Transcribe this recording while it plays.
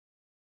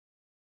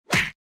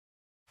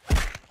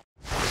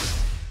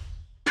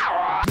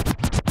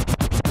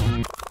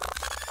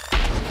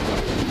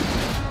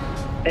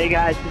Hey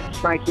guys, this is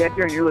Frank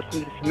Yecker, and you're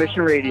listening to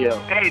Submission Radio.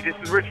 Hey, this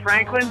is Rich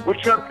Franklin.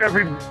 What's up,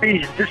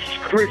 everybody? This is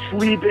Chris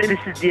Lieben. This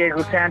is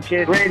Diego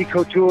Sanchez. Randy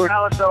Couture.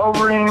 Alistair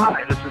Overeem.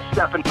 Hi, this is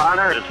Stephen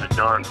Bonner. This is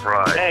Don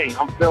Fry. Hey,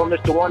 I'm Phil,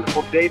 Mr.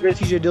 Wonderful Davis.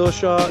 TJ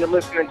Dillashaw. You're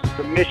listening to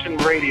Submission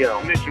Radio.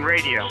 Submission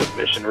Radio.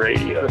 Submission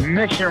Radio.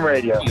 Submission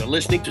Radio. You're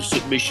listening to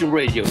Submission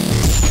Radio.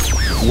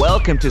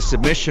 Welcome to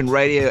Submission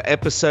Radio,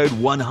 episode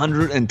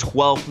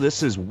 112.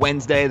 This is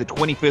Wednesday, the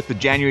 25th of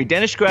January.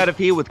 Dennis Gradov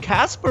here with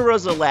Kasper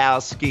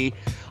Rosalowski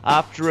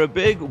after a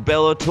big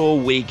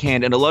Bellator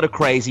weekend and a lot of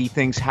crazy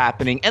things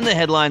happening. And the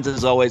headlines,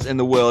 as always, in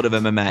the world of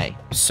MMA.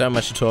 So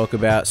much to talk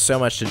about, so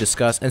much to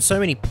discuss, and so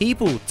many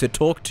people to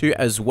talk to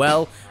as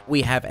well.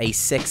 We have a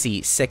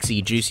sexy,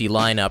 juicy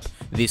lineup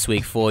this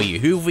week for you.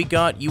 Who have we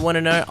got? You want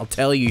to know? I'll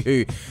tell you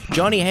who.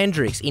 Johny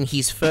Hendricks in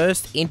his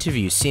first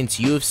interview since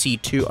UFC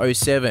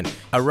 207.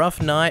 A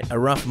rough night, a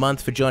rough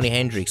month for Johny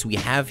Hendricks. We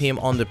have him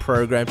on the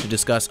program to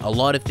discuss a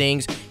lot of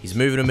things. He's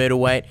moving to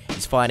middleweight.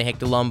 He's fighting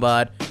Hector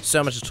Lombard.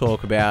 So much to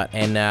talk about,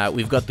 and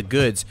we've got the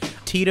goods.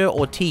 Tito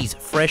Ortiz,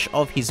 fresh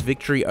off his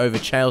victory over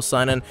Chael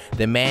Sonnen.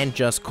 The man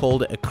just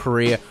called it a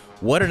career.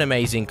 What an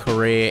amazing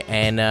career,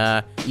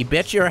 and you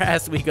bet your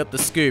ass we got the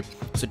scoop.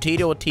 So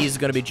Tito Ortiz is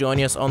going to be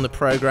joining us on the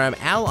program.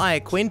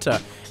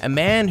 Iaquinta, a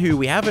man who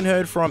we haven't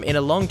heard from in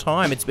a long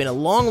time. It's been a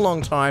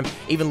long time,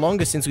 even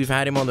longer since we've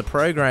had him on the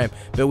program,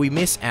 but we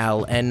miss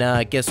Al,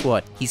 and guess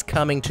what? He's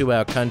coming to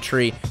our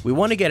country. We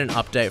want to get an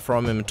update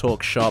from him and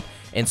talk shop,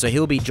 and so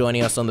he'll be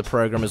joining us on the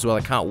program as well.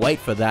 I can't wait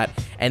for that.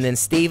 And then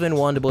Stephen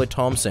Wonderboy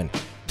Thompson.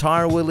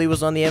 Tyron Woodley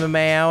was on the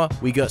MMA Hour.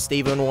 We got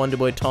Stephen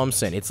Wonderboy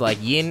Thompson. It's like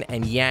yin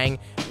and yang.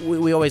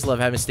 We always love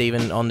having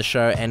Stephen on the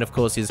show, and of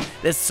course,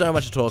 there's so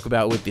much to talk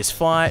about with this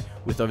fight,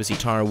 with obviously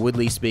Tyron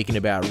Woodley speaking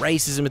about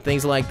racism and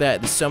things like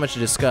that. There's so much to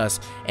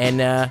discuss,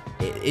 and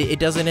it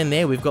doesn't end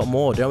there. We've got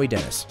more, don't we,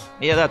 Dennis?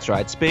 Yeah, that's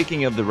right.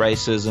 Speaking of the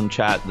racism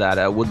chat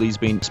that Woodley's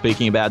been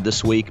speaking about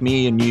this week,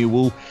 me and you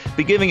will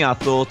be giving our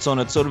thoughts on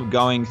it, sort of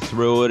going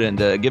through it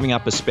and giving our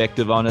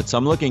perspective on it. So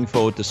I'm looking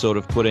forward to sort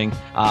of putting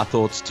our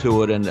thoughts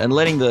to it and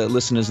letting the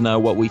listeners know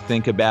what we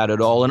think about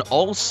it all. And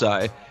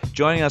also,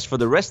 joining us for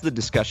the rest of the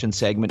discussion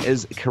segment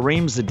is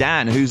Karim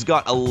Zidan, who's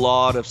got a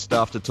lot of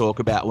stuff to talk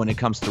about when it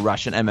comes to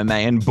Russian MMA.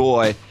 And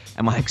boy,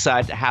 am I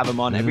excited to have him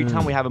on. Every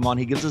time we have him on,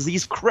 he gives us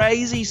these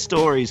crazy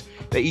stories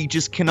that you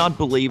just cannot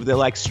believe. They're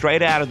like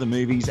straight out of the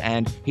movies,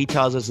 and he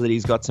tells us that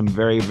he's got some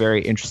very,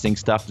 very interesting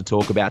stuff to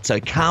talk about. So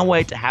can't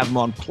wait to have him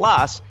on.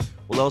 Plus,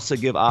 we'll also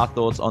give our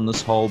thoughts on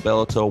this whole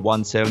Bellator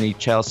 170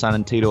 Chael Sonnen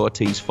and Tito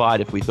Ortiz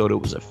fight, if we thought it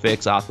was a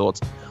fix, our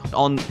thoughts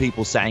on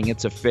people saying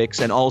it's a fix,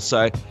 and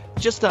also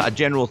just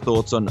general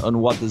thoughts on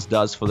what this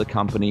does for the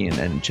company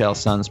and Chael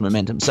Sonnen's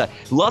momentum. So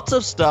lots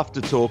of stuff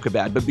to talk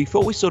about. But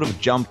before we sort of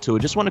jump to it,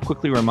 just want to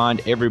quickly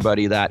remind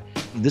everybody that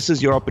this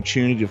is your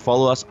opportunity to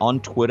follow us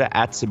on Twitter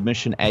at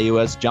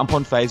SubmissionAUS. Jump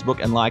on Facebook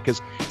and like us,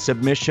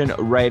 Submission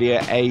Radio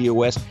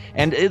AUS.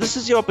 And this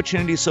is your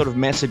opportunity to sort of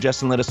message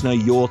us and let us know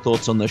your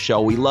thoughts on the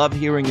show. We love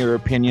hearing your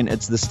opinion.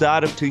 It's the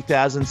start of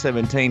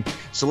 2017.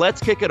 So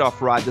let's kick it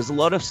off right. There's a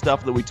lot of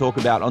stuff that we talk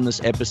about on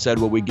this episode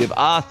where we give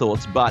our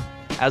thoughts, but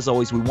as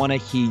always, we want to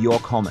hear your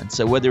comments.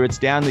 So whether it's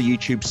down the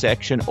YouTube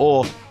section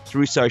or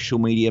through social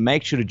media,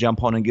 make sure to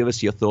jump on and give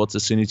us your thoughts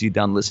as soon as you're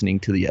done listening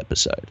to the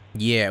episode.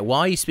 Yeah,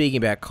 while you're speaking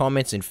about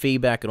comments and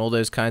feedback and all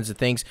those kinds of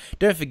things,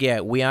 don't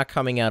forget, we are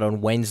coming out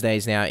on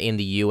Wednesdays now in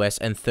the US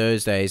and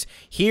Thursdays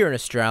here in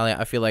Australia.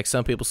 I feel like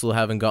some people still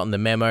haven't gotten the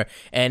memo.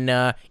 And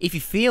if you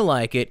feel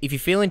like it, if you're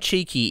feeling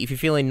cheeky, if you're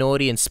feeling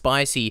naughty and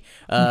spicy,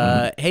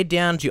 head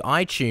down to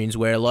iTunes,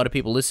 where a lot of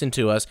people listen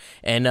to us,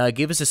 and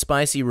give us a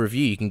spicy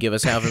review. You can give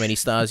us however many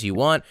stars you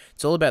want.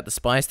 It's all about the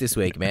spice this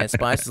week, man.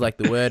 Spice is like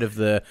the word of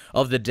the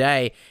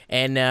day,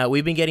 and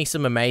we've been getting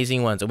some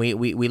amazing ones, and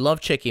we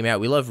love checking them out.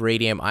 We love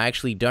reading them. I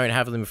actually don't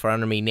have them in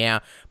front of me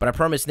now, but I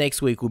promise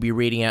next week we'll be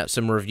reading out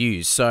some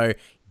reviews. So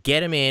get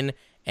them in,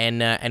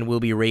 and we'll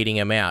be reading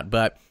them out.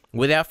 But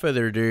without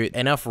further ado,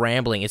 enough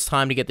rambling. It's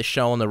time to get the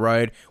show on the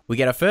road. We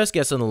get our first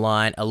guest on the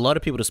line, a lot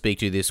of people to speak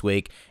to this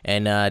week,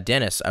 and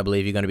Dennis, I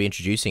believe you're going to be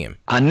introducing him.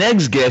 Our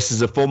next guest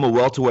is a former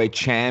welterweight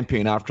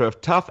champion. After a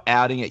tough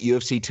outing at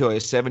UFC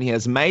 207, he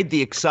has made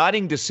the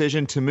exciting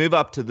decision to move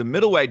up to the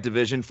middleweight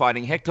division,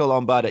 fighting Hector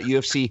Lombard at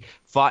UFC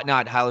Fight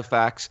Night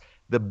Halifax.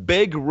 The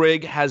big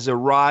rig has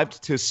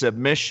arrived to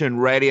Submission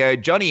Radio.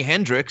 Johny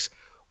Hendricks,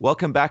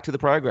 welcome back to the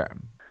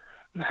program.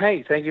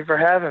 Hey, thank you for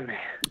having me.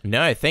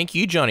 No, thank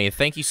you, Johnny.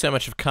 Thank you so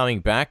much for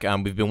coming back.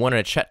 We've been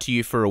wanting to chat to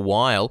you for a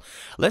while.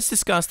 Let's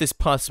discuss this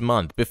past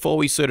month. Before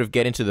we sort of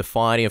get into the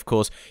fighting, of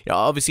course,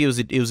 obviously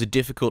it was a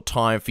difficult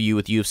time for you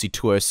with UFC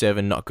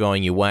 207 not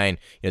going your way,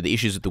 and the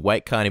issues with the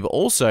weight cutting, but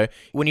also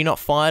when you're not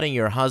fighting,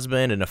 you're a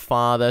husband and a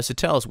father. So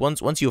tell us,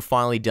 once you're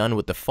finally done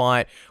with the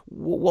fight,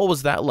 what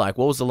was that like?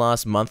 What was the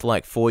last month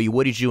like for you?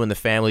 What did you and the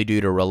family do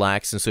to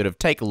relax and sort of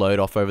take a load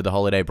off over the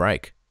holiday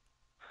break?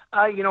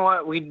 You know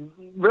what? We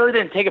really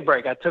didn't take a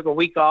break. I took a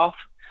week off.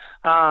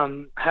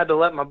 Had to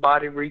let my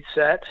body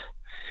reset,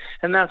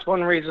 and that's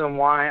one reason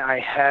why I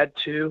had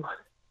to.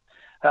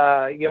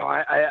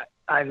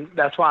 I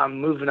that's why I'm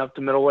moving up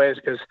to middleweight,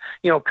 because,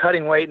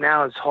 cutting weight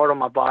now is hard on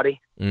my body.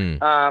 It's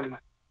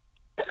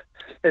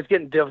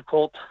getting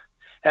difficult,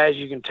 as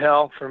you can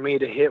tell, for me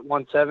to hit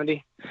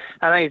 170.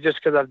 I think it's just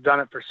because I've done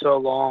it for so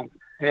long.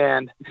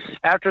 And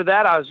after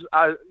that, I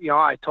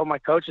told my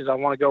coaches I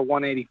want to go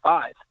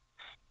 185.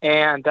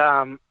 And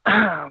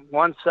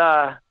once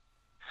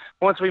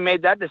we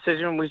made that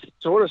decision, we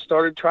sort of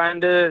started trying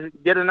to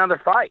get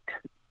another fight.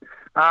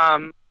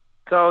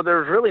 So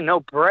there's really no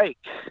break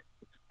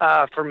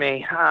for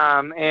me.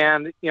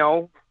 And,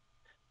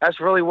 that's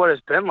really what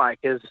it's been like,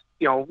 is,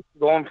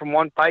 going from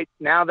one fight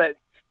now that,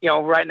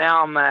 right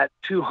now I'm at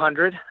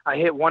 200. I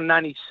hit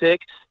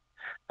 196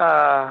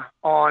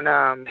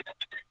 on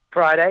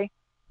Friday.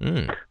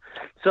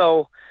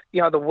 So,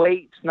 the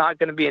weight's not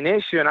going to be an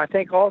issue. And I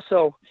think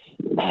also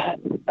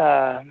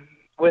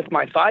with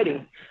my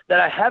fighting that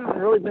I haven't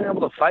really been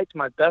able to fight to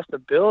my best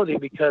ability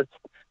because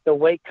the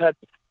weight cut's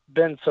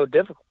been so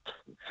difficult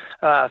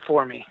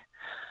for me.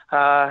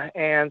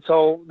 And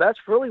so that's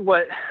really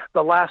what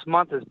the last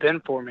month has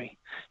been for me,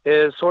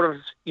 is sort of,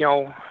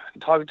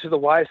 talking to the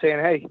wife saying,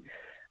 hey,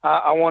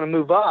 I want to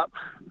move up.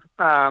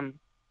 I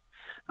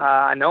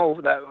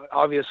know that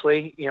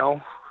obviously,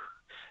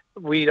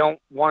 we don't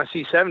want to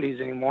see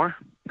 70s anymore.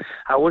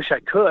 I wish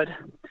I could.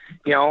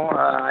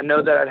 I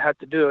know that I'd have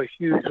to do a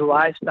huge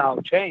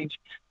lifestyle change,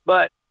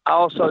 but I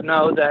also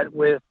know that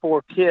with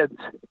 4 kids,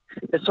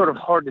 it's sort of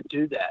hard to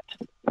do that.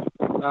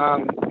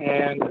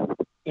 And,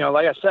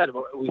 like I said,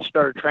 we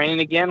started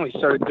training again. We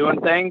started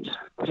doing things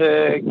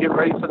to get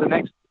ready for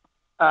the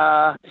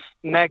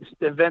next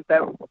event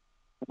that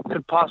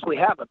could possibly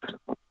happen.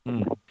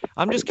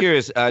 I'm just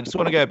curious. I just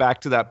want to go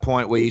back to that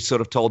point where you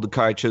sort of told the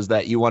coaches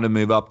that you want to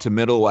move up to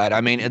middleweight.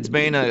 I mean, it's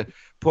been a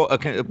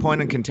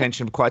point in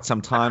contention for quite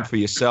some time for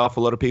yourself. A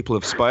lot of people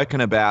have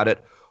spoken about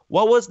it.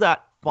 What was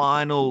that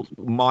final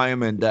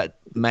moment that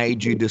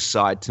made you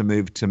decide to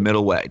move to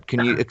middleweight?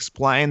 Can you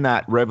explain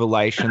that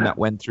revelation that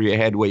went through your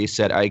head where you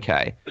said,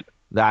 okay,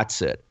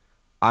 that's it,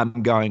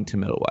 I'm going to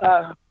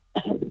middleweight?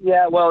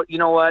 Yeah, well, you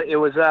know what? It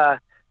was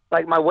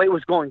like my weight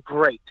was going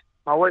great.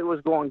 I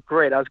was going,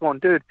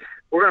 dude,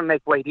 we're going to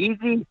make weight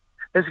easy.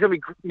 This is going to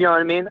be, you know what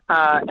I mean?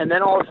 And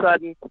then all of a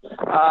sudden,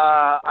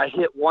 I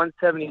hit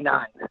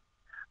 179.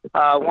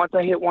 Once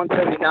I hit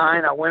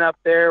 179, I went up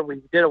there.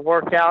 We did a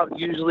workout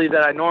usually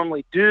that I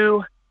normally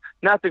do.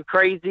 Nothing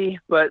crazy,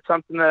 but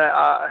something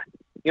that,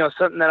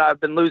 something that I've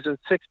been losing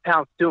 6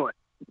 pounds doing.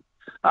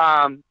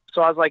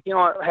 So I was like,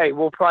 hey,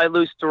 we'll probably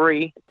lose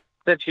 3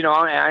 since,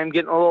 I'm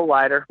getting a little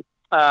lighter.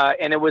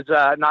 And it was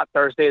not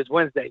Thursday, it was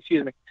Wednesday,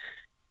 excuse me.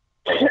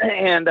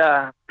 And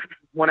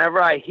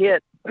whenever I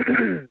hit,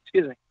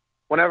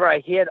 whenever I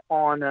hit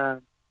on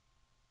that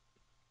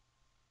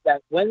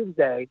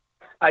Wednesday,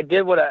 I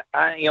did what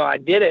I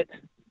did it,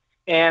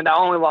 and I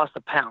only lost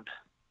 1 pound.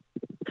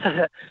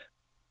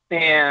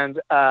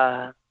 And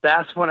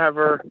that's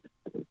whenever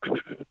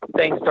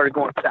things started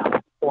going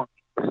south for me.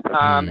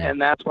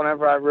 And that's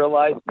whenever I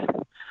realized,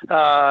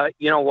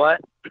 you know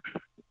what?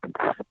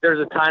 There's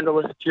a time to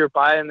listen to your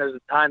body and there's a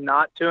time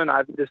not to, and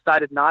I've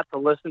decided not to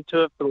listen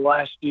to it for the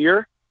last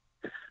year.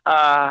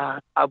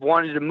 I've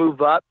wanted to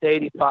move up to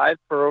 85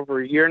 for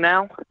over a year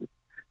now,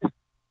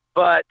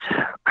 but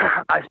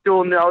I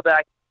still know that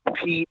I can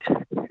compete.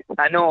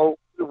 I know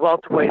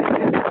welterweight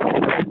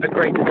is a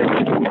great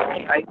division,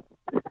 right?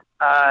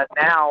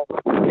 Now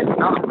it's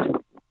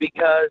not,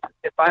 because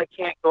if I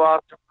can't go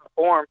out to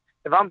perform,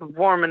 if I'm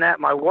performing at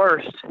my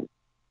worst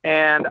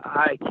and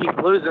I keep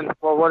losing,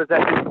 well, what does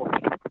that do for me?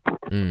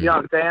 You know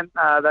what I'm saying?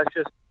 That's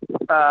just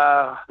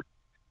a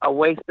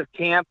waste of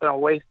camp and a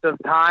waste of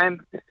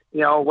time,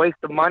 a waste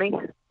of money,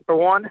 for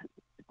one.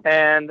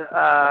 And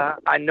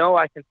I know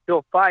I can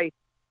still fight.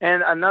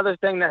 And another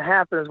thing that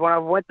happened is when I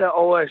went to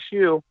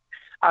OSU,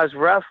 I was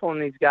wrestling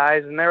these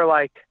guys, and they were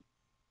like,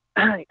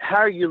 how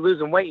are you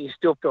losing weight and you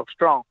still feel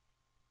strong?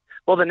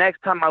 Well, the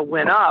next time I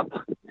went up,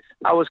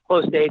 I was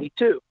close to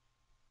 82.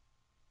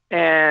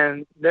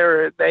 And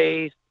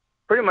they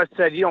pretty much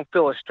said, you don't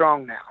feel as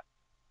strong now.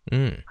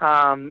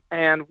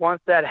 And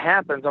once that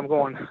happens, I'm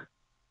going,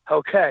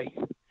 okay,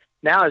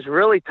 now is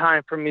really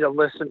time for me to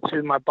listen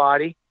to my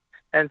body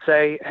and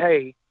say,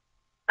 hey,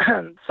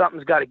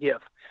 something's got to give.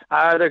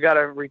 I either got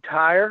to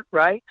retire,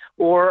 right,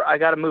 or I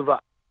got to move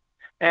up.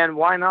 And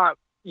why not?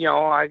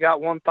 I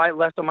got 1 fight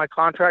left on my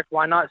contract.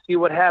 Why not see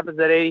what happens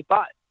at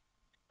 85?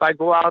 If I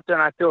go out there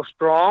and I feel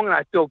strong and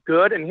I feel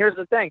good, and here's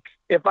the thing,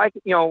 if I,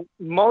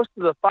 most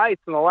of the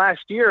fights in the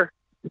last year,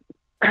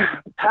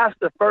 past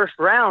the first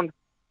round,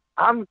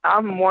 I'm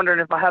wondering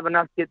if I have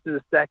enough to get to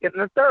the second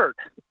and the third.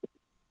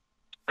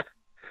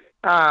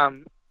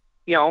 And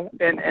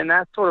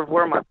that's sort of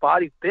where my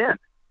body's been.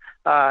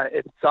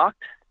 It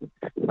sucked,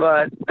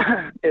 but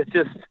it's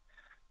just,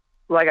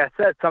 like I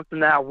said, something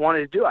that I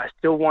wanted to do. I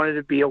still wanted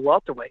to be a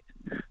welterweight.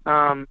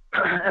 And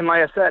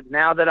like I said,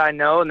 now that I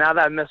know, now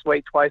that I've missed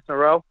weight twice in a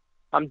row,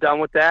 I'm done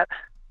with that.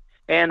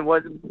 And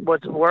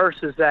what's worse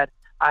is that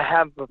I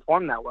haven't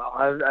performed that well.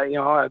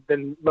 I've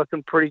been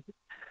looking pretty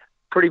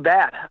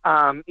bad.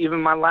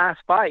 Even my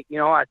last fight,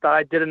 I thought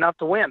I did enough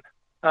to win.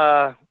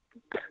 it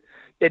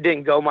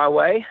didn't go my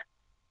way.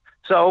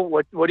 So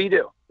what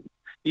do?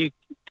 You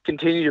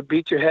continue to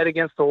beat your head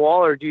against the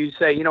wall, or do you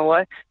say, you know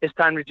what, it's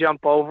time to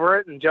jump over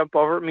it, and jump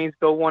over it means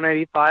go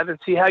 185 and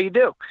see how you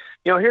do?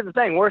 Here's the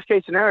thing. Worst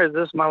case scenario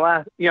is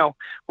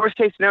worst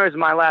case scenario is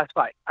my last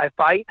fight. I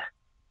fight.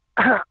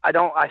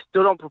 I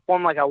still don't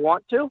perform like I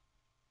want to.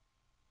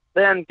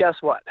 Then guess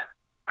what?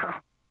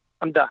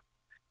 I'm done.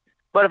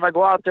 But if I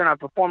go out there and I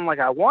perform like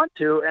I want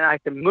to, and I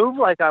can move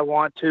like I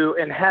want to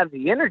and have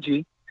the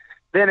energy,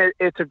 then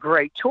it's a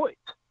great choice.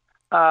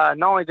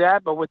 Not only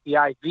that, but with the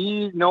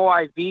IVs, no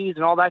IVs,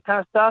 and all that kind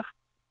of stuff,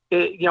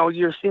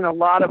 you're seeing a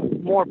lot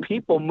of more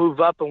people move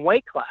up in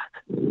weight class,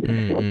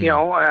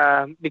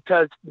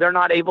 because they're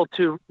not able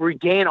to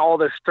regain all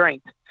their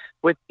strength.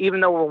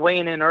 Even though we're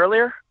weighing in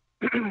earlier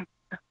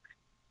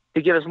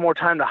to give us more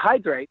time to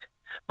hydrate,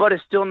 but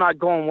it's still not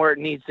going where it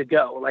needs to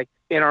go, like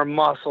in our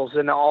muscles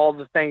and all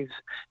the things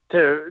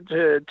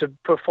to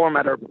perform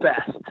at our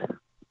best.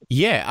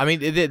 Yeah, I mean,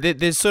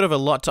 there's sort of a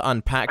lot to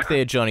unpack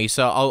there, Johnny.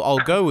 So I'll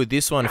go with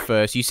this one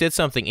first. You said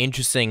something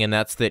interesting, and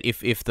that's that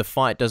if the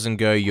fight doesn't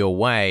go your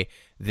way,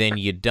 then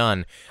you're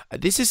done.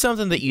 This is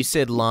something that you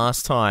said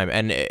last time,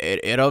 and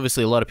it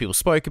obviously a lot of people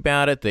spoke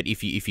about it, that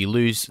if you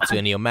lose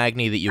to Neil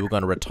Magny, that you were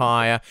going to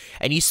retire.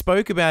 And you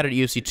spoke about it at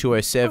UFC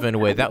 207,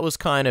 where that was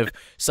kind of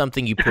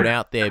something you put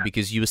out there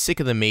because you were sick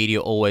of the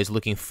media always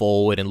looking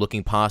forward and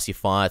looking past your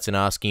fights and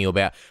asking you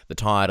about the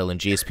title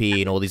and GSP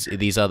and all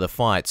these other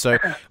fights. So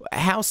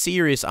how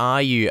serious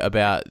are you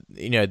about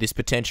this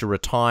potential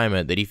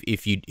retirement, that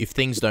if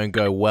things don't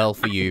go well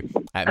for you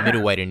at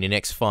middleweight in your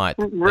next fight,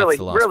 that's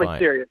the last fight?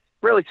 Serious.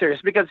 Really serious,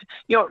 because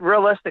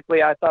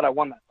realistically, I thought I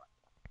won that fight.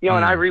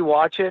 And I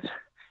rewatch it,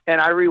 and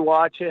I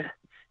rewatch it,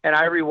 and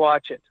I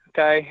rewatch it.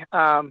 Okay.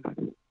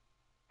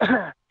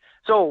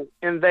 So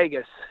in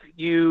Vegas,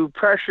 you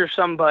pressure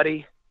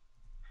somebody.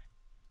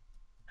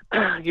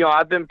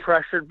 I've been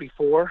pressured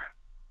before,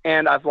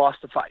 and I've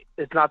lost the fight.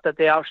 It's not that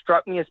they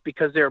outstruck me; it's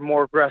because they're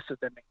more aggressive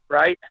than me.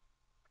 Right?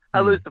 I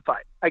lose the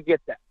fight. I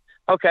get that.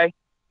 Okay,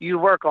 you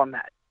work on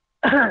that.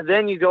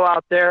 Then you go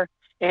out there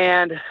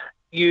and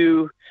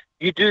you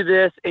do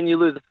this and you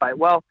lose the fight.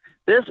 Well,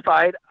 this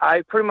fight,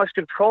 I pretty much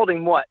controlled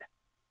him, what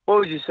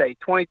would you say,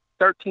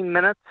 13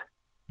 minutes?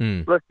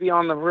 Let's be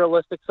on the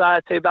realistic side.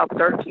 I'd say about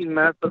 13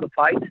 minutes of the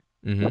fight,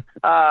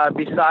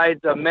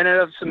 besides a minute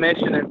of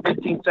submission and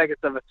 15 seconds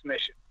of a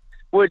submission,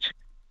 which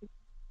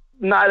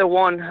neither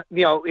one,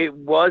 it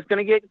was going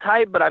to get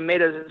tight, but I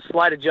made a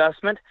slight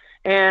adjustment,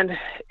 and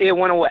it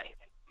went away.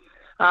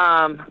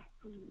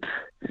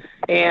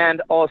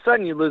 And all of a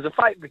sudden, you lose a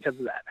fight because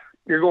of that.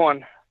 You're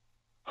going,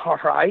 all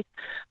right.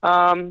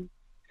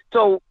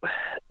 So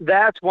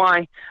that's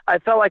why I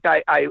felt like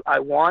I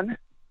won,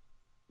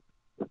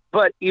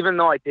 but even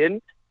though I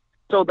didn't,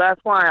 so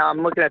that's why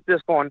I'm looking at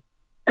this going,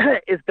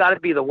 it's got to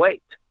be the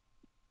weight,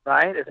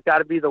 right? It's got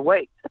to be the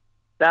weight.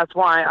 That's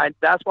why I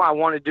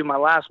wanted to do my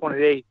last one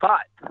at 85.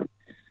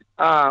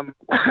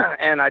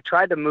 And I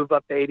tried to move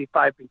up to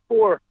 85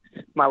 before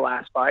my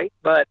last fight,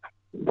 but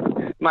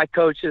my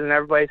coaches and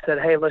everybody said,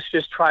 hey, let's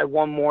just try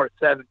one more at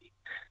 70.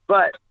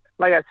 But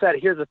like I said,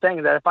 here's the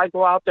thing, that if I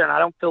go out there and I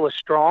don't feel as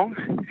strong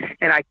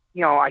and I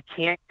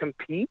can't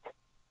compete,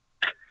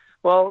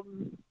 well,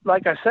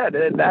 like I said,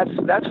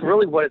 that's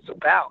really what it's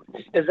about,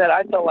 is that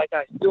I felt like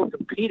I still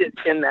competed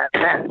in that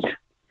match.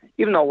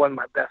 Even though it wasn't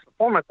my best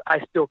performance,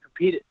 I still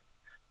competed.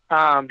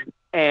 And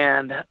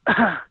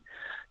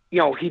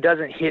he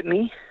doesn't hit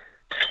me.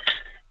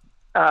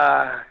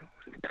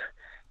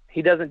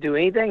 He doesn't do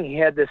anything. He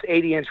had this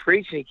 80-inch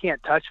reach and he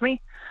can't touch me.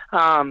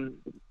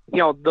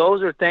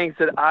 Those are things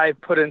that I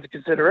put into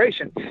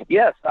consideration.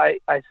 Yes, I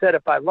said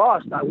if I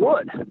lost, I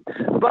would.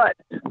 But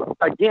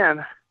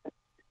again,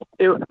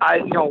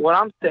 what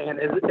I'm saying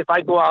is, if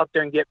I go out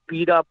there and get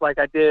beat up like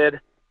I did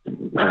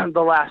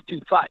the last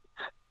two fights,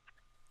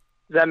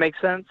 does that make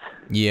sense?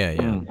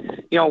 Yeah.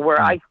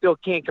 Where I still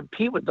can't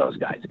compete with those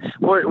guys,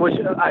 which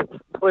I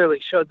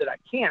clearly showed that I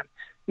can.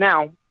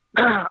 Now,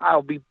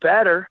 I'll be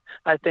better,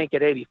 I think,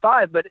 at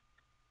 85, but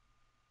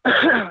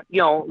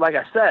like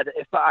I said,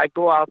 if I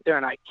go out there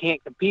and I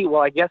can't compete,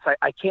 well, I guess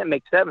I can't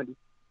make 70,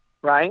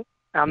 right?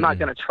 I'm not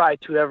going to try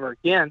to ever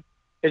again.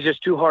 It's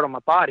just too hard on my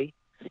body.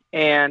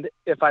 And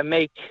if I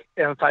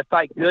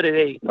fight good at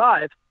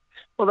 85,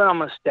 well, then I'm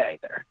going to stay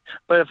there.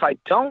 But if I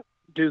don't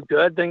do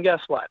good, then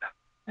guess what?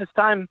 It's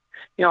time.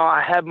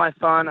 I had my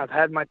fun. I've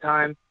had my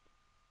time.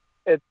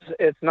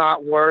 It's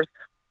not worth,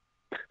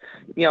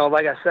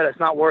 like I said, it's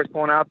not worth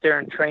going out there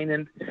and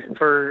training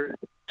for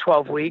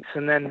 12 weeks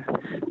and then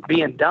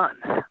being done,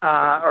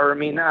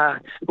 going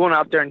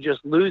out there and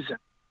just losing.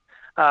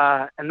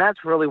 And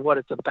that's really what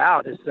it's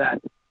about, is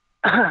that,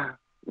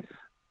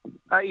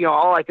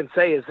 all I can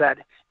say is that,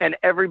 and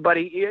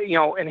everybody,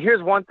 and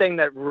here's one thing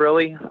that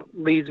really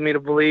leads me to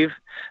believe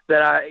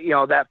that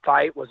that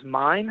fight was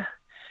mine.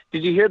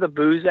 Did you hear the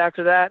boos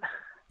after that?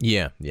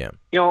 Yeah.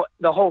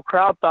 The whole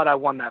crowd thought I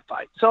won that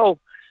fight. So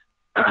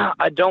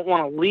I don't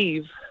want to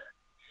leave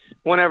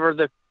whenever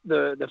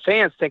the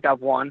fans think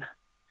I've won,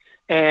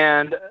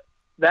 and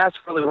that's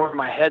really where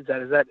my head's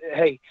at, is that,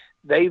 hey,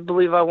 they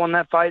believe I won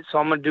that fight, so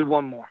I'm going to do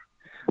one more.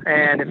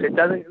 And if it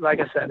doesn't, like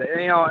I said,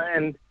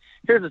 and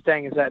here's the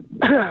thing is that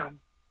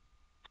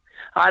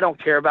I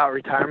don't care about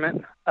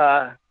retirement.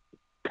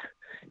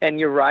 And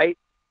you're right.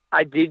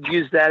 I did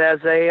use that as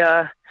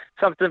a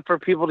something for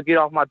people to get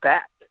off my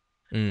back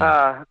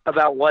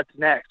about what's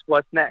next.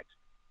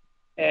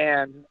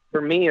 And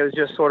for me, it was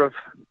just sort of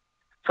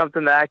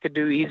something that I could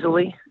do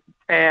easily.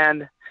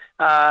 And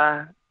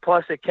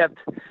plus it kept,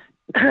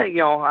 I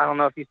don't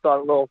know if you saw a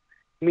little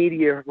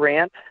media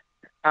rant.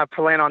 I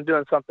plan on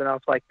doing something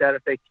else like that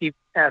if they keep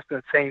asking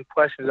the same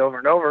questions over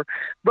and over.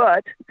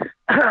 But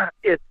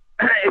it's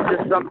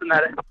just something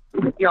that,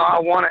 I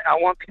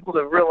want people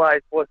to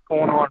realize what's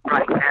going on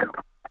right now.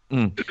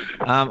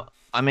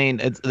 I mean,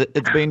 it's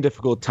been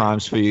difficult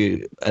times for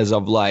you as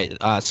of late.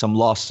 Some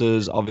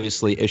losses,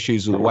 obviously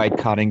issues with weight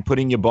cutting,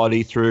 putting your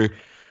body through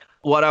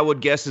what I would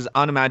guess is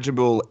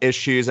unimaginable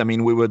issues. I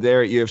mean, we were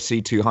there at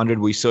UFC 200.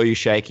 We saw you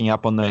shaking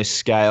up on those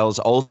scales.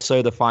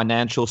 Also, the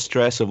financial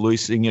stress of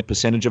losing a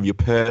percentage of your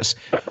purse.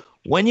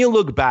 When you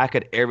look back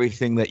at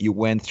everything that you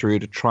went through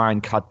to try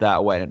and cut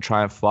that weight and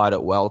try and fight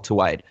at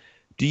welterweight,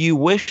 do you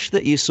wish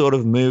that you sort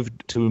of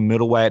moved to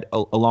middleweight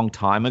a long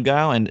time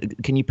ago? And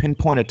can you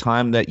pinpoint a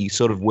time that you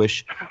sort of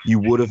wish you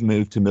would have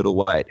moved to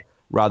middleweight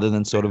rather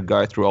than sort of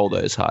go through all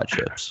those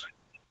hardships?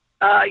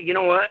 You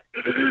know what?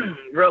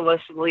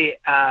 Realistically,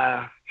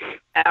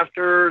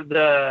 after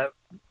there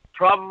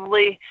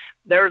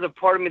was a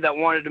part of me that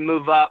wanted to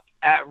move up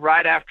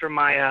right after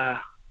I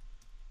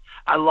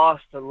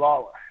lost to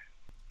Lawler.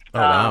 Oh,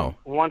 wow.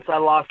 Once I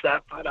lost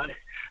that fight,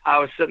 I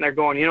was sitting there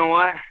going, you know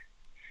what?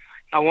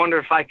 I wonder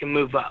if I can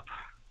move up.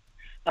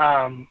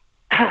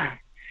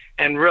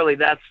 And really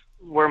that's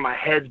where my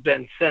head's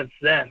been since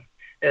then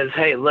is,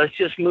 hey, let's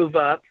just move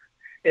up.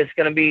 It's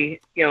going to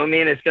be,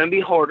 it's going to be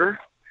harder.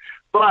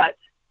 But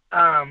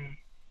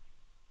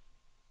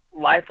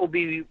life will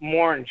be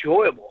more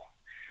enjoyable.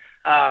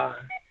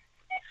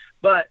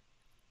 But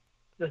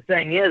the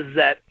thing is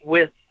that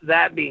with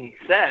that being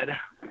said,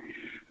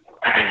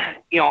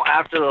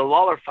 after the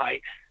Lawler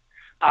fight,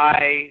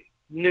 I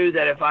knew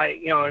that if I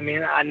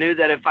knew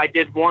that if I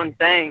did one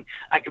thing,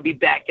 I could be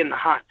back in the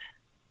hunt.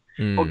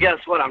 Well,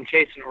 guess what? I'm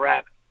chasing a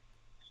rabbit.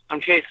 I'm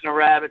chasing a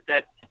rabbit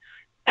that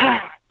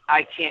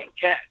I can't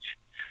catch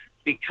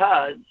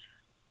because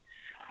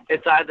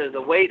it's either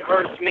the weight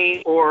hurts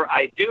me or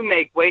I do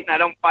make weight and I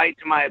don't fight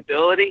to my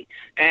ability.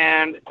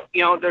 And,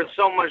 there's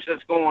so much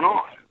that's going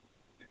on.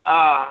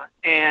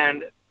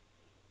 And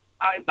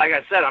like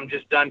I said, I'm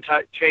just done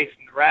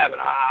chasing the rabbit.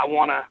 I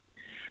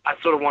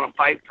sort of want to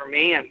fight for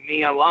me and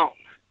me alone.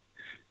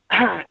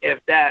 If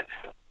that,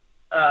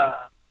 and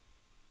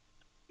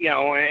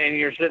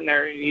you're sitting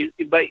there,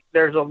 but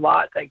there's a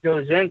lot that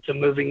goes into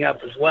moving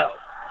up as well.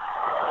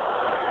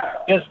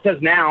 Just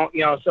because now,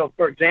 so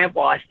for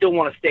example, I still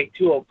want to stay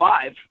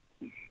 205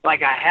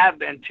 like I have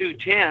been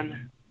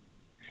 210.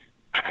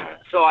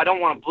 So I don't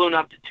want to balloon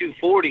up to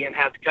 240 and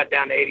have to cut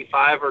down to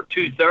 85 or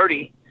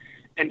 230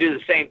 and do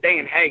the same thing.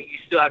 And hey, you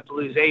still have to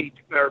lose 80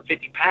 or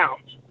 50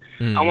 pounds.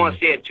 I want to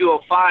stay at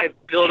 205,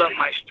 build up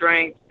my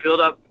strength, build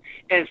up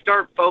and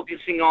start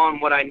focusing on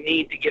what I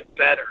need to get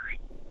better.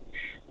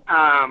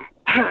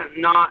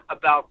 Not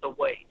about the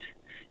weight.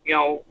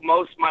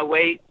 Most of my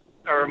weight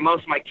or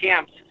most of my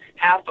camps,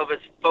 half of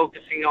it's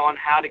focusing on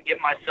how to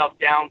get myself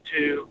down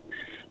to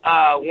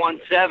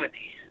 170.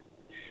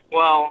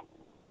 Well,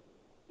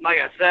 like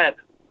I said,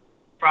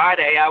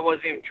 Friday I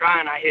wasn't even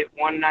trying. I hit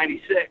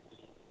 196.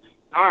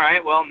 All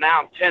right, well,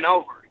 now I'm 10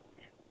 over.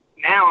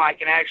 Now I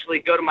can actually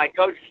go to my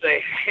coach and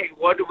say, hey,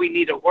 what do we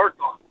need to work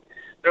on?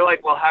 They're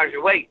like, well, how's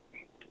your weight?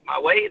 My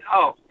weight?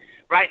 Oh,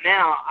 right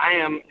now I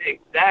am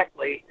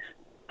exactly,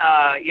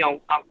 I'm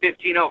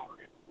 15 over.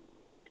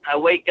 I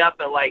wake up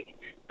at like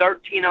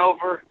 13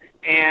 over,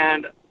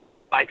 and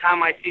by the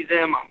time I see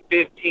them, I'm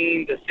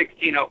 15 to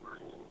 16 over.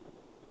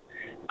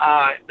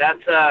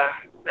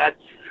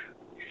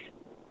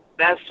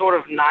 That's sort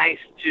of nice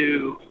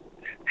to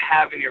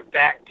have in your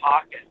back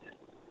pocket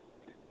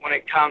when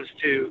it comes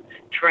to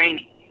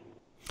training.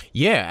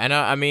 Yeah, and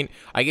I mean,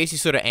 I guess you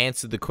sort of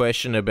answered the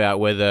question about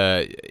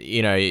whether,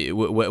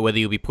 whether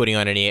you'll be putting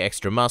on any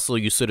extra muscle,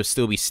 you sort of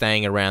still be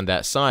staying around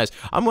that size.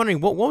 I'm wondering,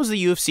 what was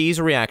the UFC's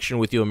reaction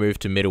with your move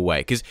to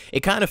middleweight? Because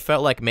it kind of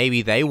felt like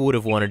maybe they would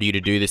have wanted you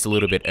to do this a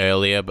little bit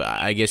earlier, but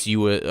I guess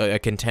you were a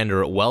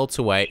contender at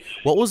welterweight.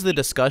 What was the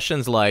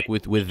discussions like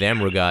with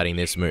them regarding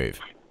this move?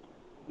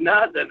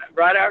 Nothing.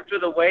 Right after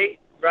the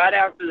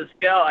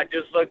scale, I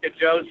just looked at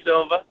Joe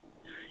Silva,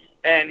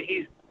 and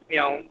he's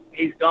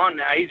gone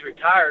now. He's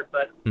retired,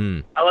 but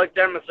I looked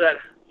at him and said,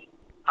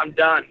 I'm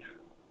done.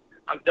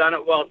 I'm done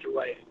at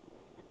welterweight.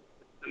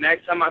 The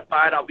next time I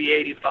fight, I'll be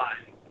 85.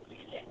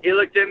 He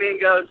looked at me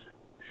and goes,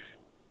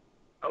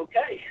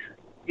 okay,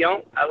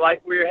 I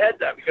like where your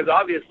head's at, because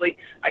obviously,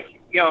 like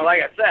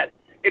I said,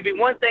 it'd be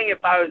one thing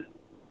if I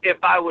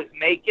was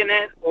making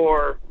it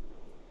or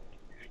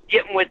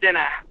getting within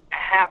a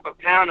half a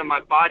pound and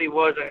my body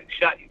wasn't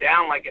shutting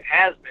down like it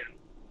has been.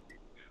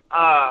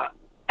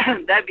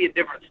 That'd be a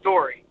different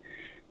story.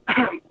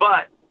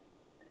 But,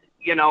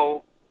 you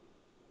know,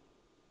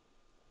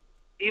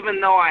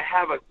 even though I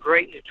have a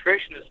great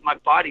nutritionist, my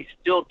body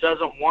still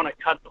doesn't want to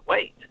cut the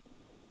weight.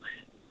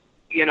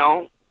 You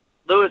know,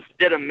 Lewis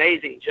did an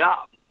amazing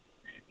job.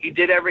 He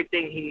did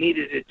everything he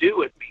needed to do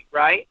with me,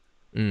 right?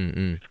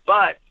 Mm-hmm.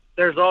 But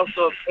there's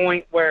also a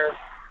point where,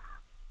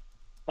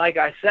 like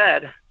I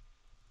said,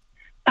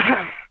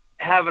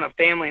 having a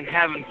family and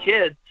having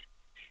kids,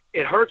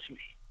 it hurts me.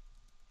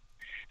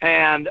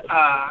 And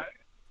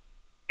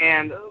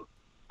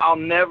I'll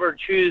never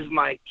choose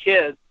my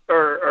kids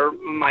or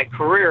my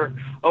career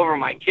over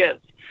my kids.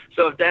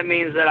 So if that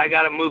means that I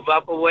got to move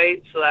up a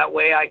weight so that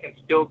way I can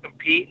still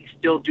compete and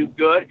still do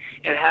good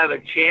and have a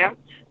chance,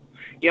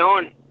 you know,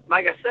 and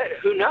like I said,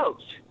 who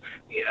knows?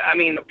 I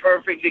mean, the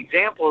perfect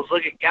example is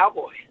look at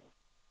Cowboy,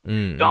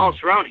 Donald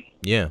Cerrone.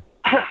 Yeah.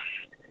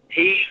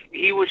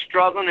 He was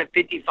struggling at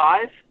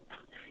 55.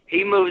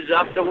 He moves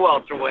up to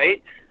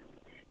welterweight.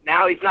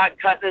 Now he's not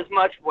cutting as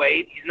much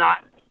weight. He's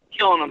not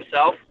killing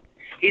himself.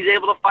 He's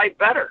able to fight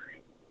better.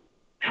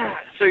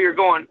 So you're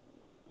going,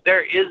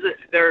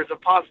 there's a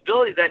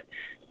possibility that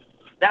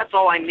that's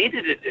all I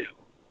needed to do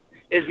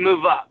is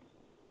move up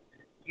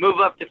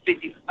to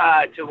 50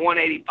 to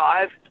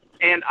 185,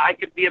 and I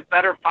could be a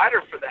better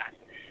fighter for that.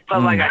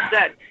 But like I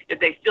said,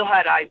 if they still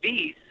had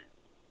IVs,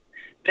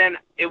 then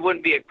it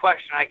wouldn't be a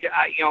question.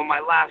 You know, my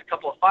last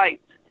couple of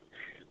fights,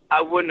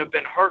 I wouldn't have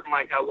been hurting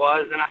like I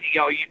was, and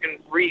you know, you can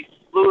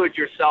refluid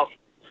yourself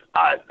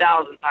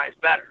 1,000 times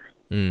better.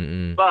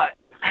 Mm-hmm. But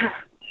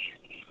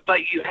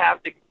you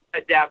have to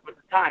adapt with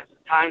the times. The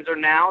times are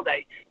now that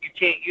you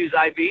can't use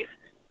IVs.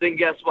 Then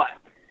guess what?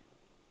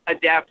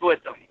 Adapt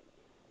with them.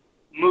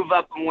 Move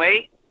up in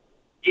weight.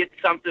 Get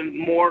something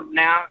more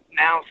now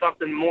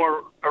something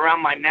more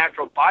around my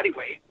natural body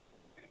weight.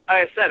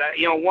 Like I said,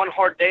 you know, one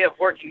hard day of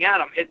working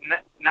out, I'm hitting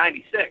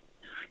 96.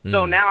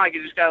 So now I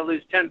just got to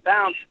lose 10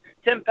 pounds.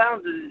 10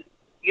 pounds is,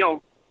 you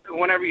know,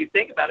 whenever you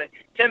think about it,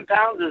 10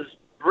 pounds is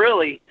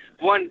really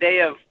one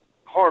day of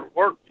hard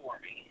work for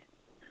me.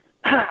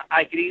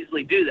 I could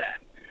easily do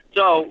that.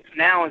 So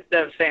now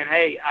instead of saying,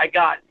 hey, I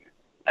got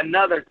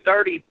another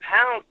 30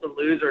 pounds to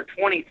lose or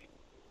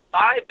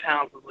 25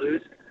 pounds to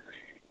lose,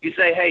 you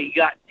say, hey, you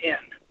got 10.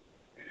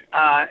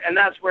 And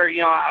that's where,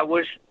 you know, I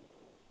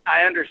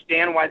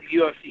understand why the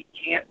UFC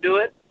can't do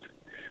it,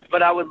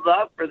 but I would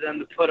love for them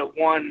to put a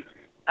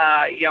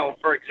you know,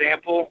 for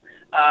example,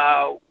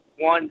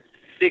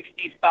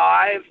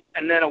 165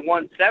 and then a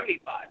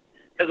 175.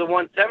 Because a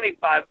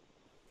 175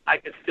 I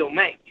could still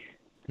make.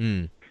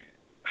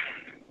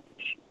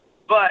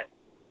 But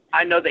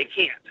I know they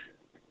can't.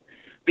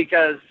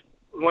 Because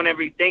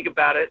whenever you think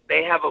about it,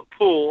 they have a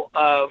pool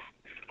of,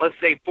 let's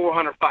say,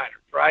 400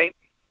 fighters, right?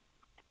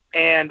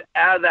 And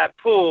out of that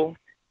pool,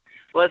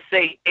 let's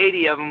say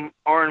 80 of them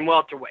are in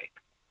welterweight.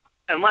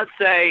 And let's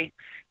say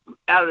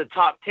out of the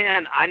top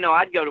 10, I know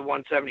I'd go to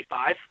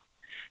 175.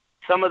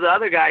 Some of the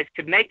other guys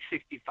could make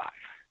 65.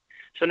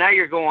 So now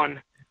you're going,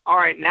 all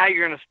right, now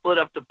you're going to split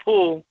up the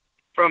pool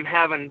from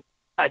having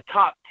a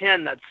top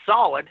 10 that's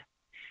solid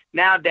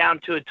now down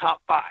to a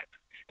top 5,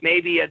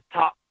 maybe a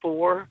top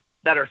 4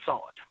 that are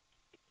solid.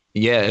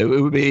 Yeah, it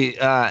would be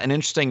an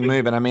interesting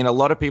move. And I mean, a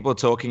lot of people are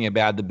talking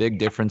about the big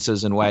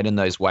differences in weight in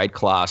those weight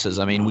classes.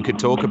 I mean, we could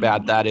talk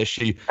about that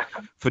issue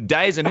for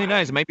days, and who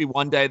knows, maybe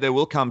one day they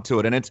will come to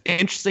it. And it's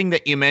interesting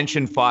that you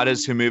mentioned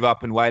fighters who move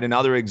up in weight.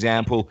 Another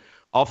example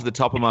off the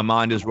top of my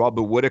mind is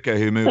Robert Whittaker,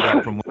 who moved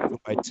up from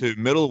welterweight to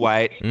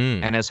middleweight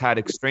and has had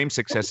extreme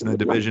success in the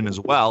division as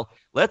well.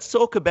 Let's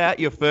talk about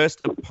your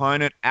first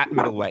opponent at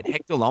middleweight,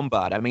 Hector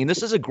Lombard. I mean,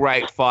 this is a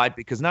great fight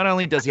because not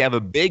only does he have a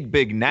big,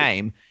 big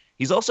name,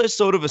 he's also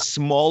sort of a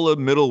smaller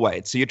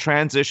middleweight, so your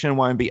transition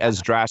won't be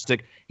as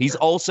drastic. He's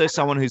also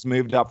someone who's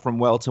moved up from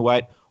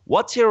welterweight.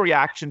 What's your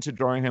reaction to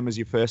drawing him as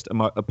your first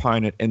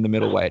opponent in the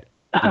middleweight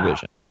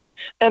division?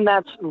 And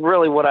that's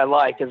really what I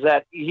like, is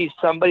that he's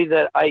somebody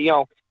that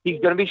he's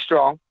going to be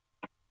strong.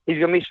 He's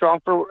going to be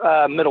strong for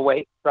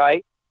middleweight,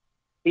 right?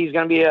 He's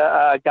going to be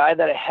a guy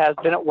that has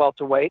been at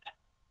welterweight,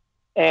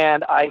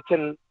 and I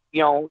can,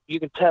 you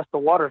can test the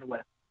waters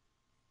with.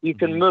 You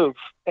can move,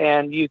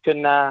 and you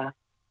can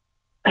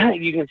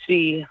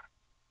see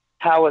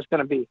how it's going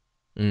to be.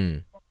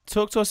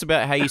 Talk to us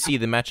about how you see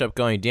the matchup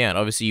going down.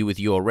 Obviously, with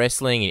your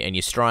wrestling and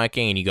your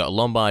striking, and you got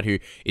Lombard, who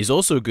is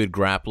also a good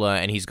grappler,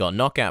 and he's got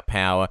knockout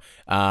power.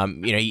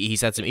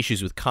 He's had some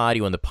issues with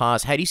cardio in the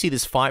past. How do you see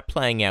this fight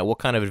playing out? What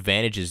kind of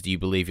advantages do you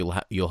believe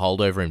you'll hold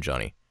over him,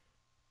 Johnny?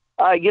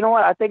 You know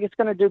what? I think it's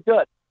going to do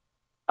good.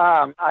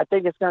 I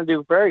think it's going to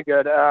do very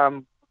good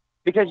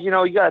because, you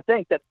got to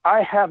think that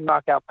I have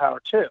knockout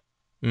power too.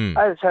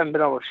 I just haven't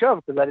been able to show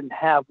because I didn't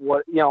have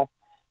what,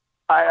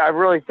 I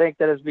really think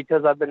that it's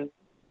because I've been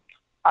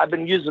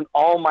using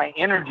all my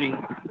energy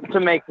to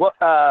make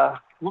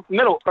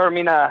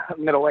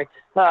middleweight,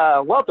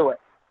 welterweight.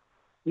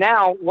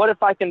 Now, what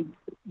if I can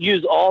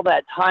use all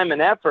that time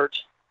and effort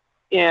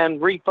in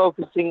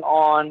refocusing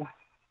on,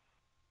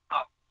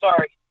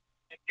 sorry,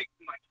 I kicked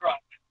my truck.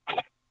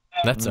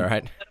 That's all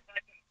right.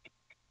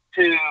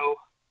 To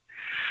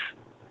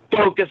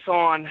focus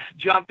on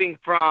jumping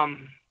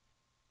from,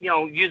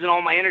 using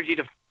all my energy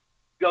to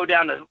go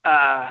down to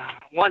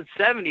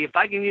 170, if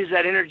I can use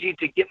that energy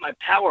to get my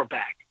power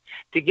back,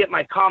 to get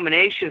my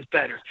combinations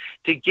better,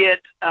 to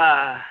get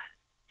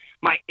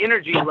my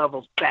energy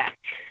levels back,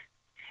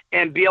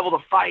 and be able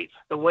to fight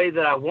the way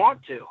that I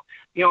want to,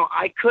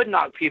 I could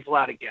knock people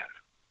out again.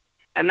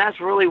 And that's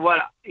really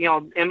what,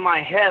 in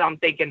my head, I'm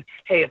thinking,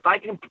 hey, if I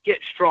can get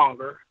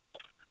stronger,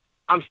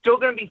 I'm still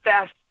going to be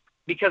fast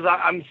because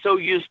I'm so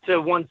used to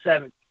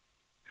 170,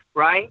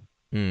 right?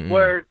 Mm-hmm.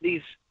 Where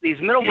these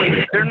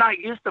middleweights, they're not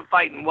used to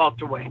fighting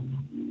welterweight.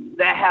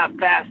 That have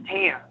fast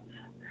hands.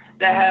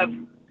 That have,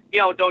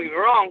 don't get me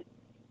wrong,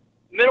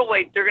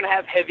 middleweight, they're going to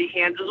have heavy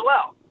hands as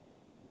well.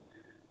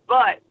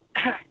 But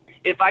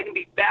if I can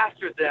be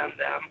faster than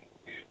them,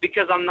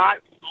 because I'm not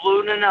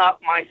ballooning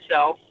up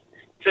myself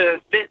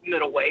to fit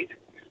middleweight,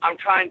 I'm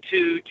trying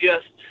to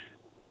just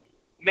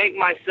make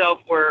myself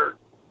where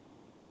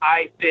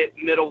I fit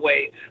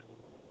middleweight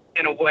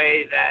in a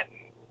way that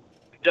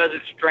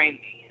doesn't strain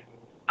me.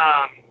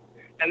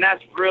 And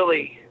that's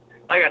really,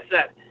 like I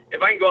said,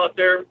 if I can go out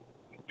there,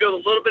 build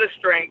a little bit of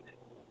strength,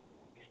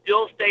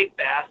 still stay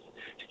fast,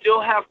 still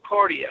have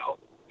cardio,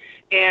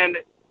 and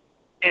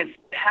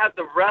have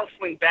the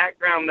wrestling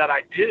background that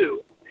I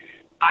do,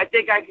 I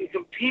think I can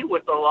compete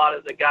with a lot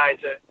of the guys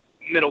at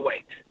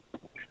middleweight.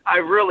 I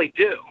really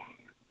do.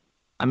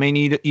 I mean,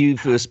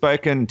 you've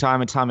spoken time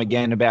and time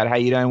again about how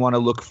you don't want to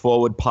look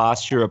forward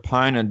past your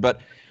opponent,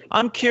 but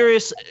I'm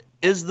curious,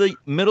 is the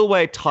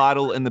middleweight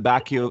title in the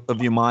back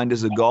of your mind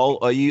as a goal?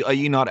 Are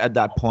you not at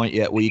that point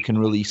yet where you can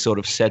really sort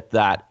of set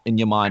that in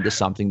your mind as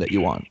something that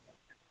you want?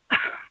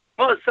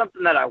 Well, it's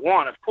something that I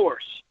want, of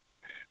course,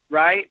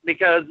 right?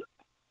 Because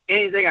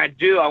anything I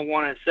do, I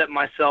want to set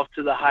myself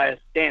to the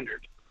highest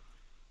standard.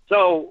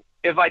 So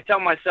if I tell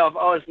myself,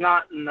 oh, it's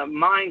not in the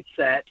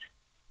mindset,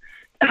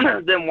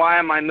 then why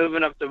am I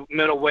moving up to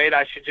middleweight?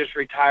 I should just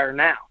retire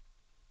now.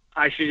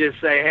 I should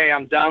just say, hey,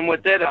 I'm done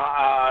with it,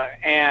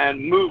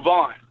 and move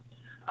on.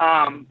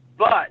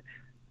 But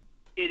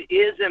it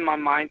is in my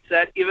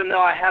mindset, even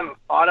though I haven't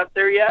fought up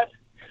there yet,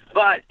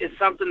 but it's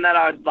something that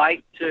I'd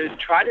like to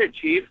try to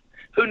achieve.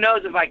 Who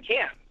knows if I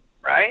can,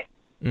 right?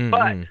 Mm-hmm.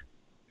 But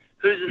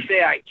who's to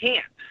say I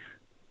can't?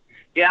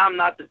 Yeah, I'm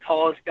not the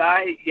tallest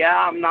guy. Yeah,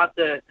 I'm not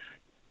the,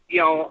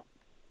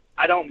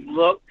 I don't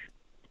look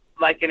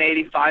like an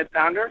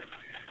 85-pounder,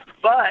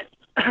 but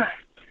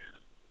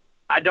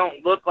I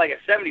don't look like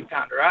a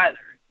 70-pounder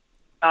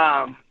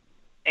either.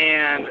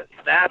 And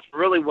that's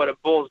really what it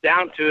boils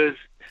down to is,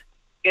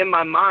 in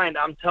my mind,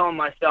 I'm telling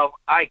myself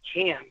I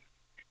can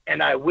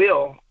and I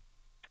will.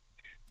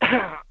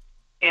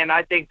 And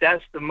I think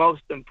that's the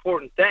most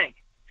important thing,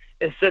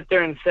 is sit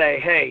there and say,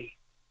 hey,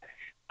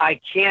 I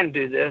can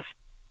do this.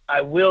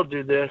 I will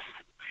do this.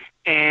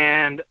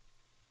 And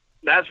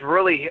that's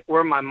really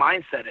where my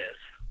mindset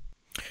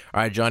is.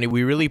 All right, Johnny,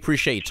 we really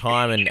appreciate your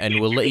time, and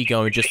we'll let you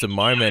go in just a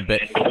moment.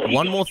 But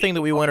one more thing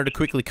that we wanted to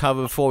quickly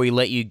cover before we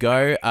let you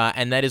go,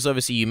 and that is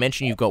obviously you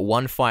mentioned you've got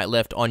one fight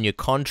left on your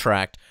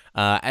contract.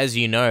 As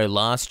you know,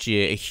 last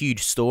year, a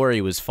huge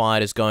story was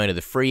fighters going to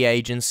the free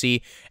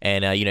agency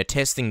and,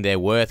 testing their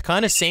worth.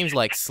 Kind of seems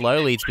like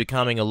slowly it's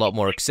becoming a lot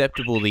more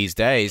acceptable these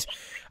days.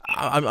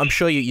 I'm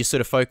sure you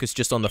sort of focus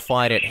just on the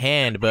fight at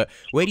hand, but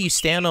where do you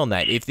stand on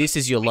that? If this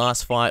is your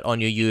last fight on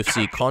your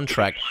UFC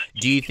contract,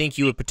 do you think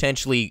you would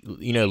potentially,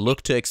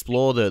 look to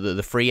explore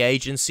the free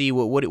agency?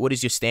 What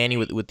is your standing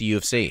with the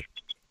UFC?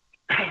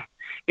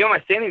 My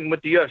standing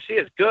with the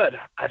UFC is good,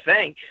 I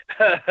think.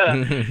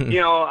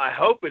 I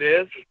hope it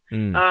is.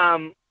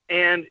 And,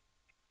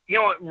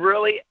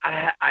 really,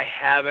 I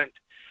haven't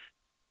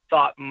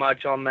thought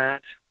much on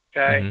that,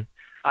 okay? Mm-hmm.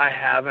 I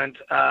haven't.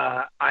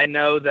 I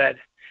know that,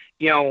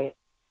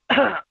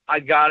 I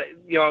got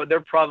it. They're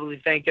probably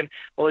thinking,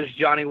 well, is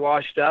Johnny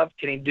washed up?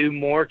 Can he do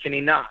more? Can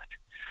he not?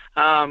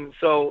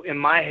 So in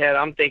my head,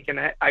 I'm thinking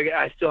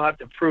I still have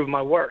to prove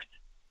my worth.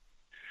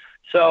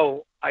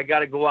 So I got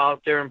to go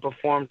out there and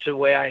perform to the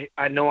way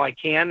I know I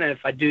can. And if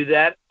I do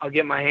that, I'll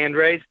get my hand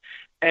raised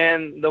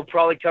and they'll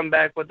probably come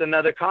back with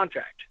another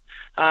contract.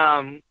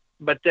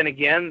 But then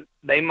again,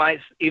 they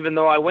might, even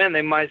though I win,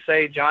 they might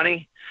say,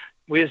 Johnny,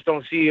 we just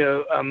don't see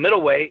a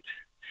middleweight.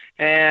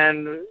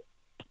 And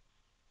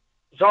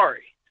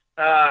sorry.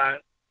 And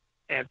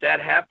if that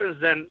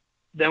happens, then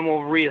we'll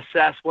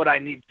reassess what I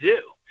need to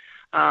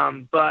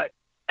do. But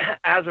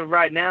as of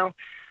right now,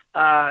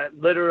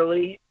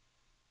 literally,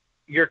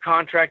 your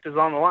contract is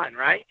on the line,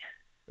 right?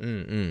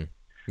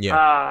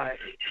 Yeah.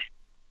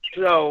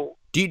 So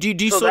do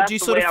you sort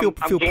of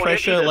feel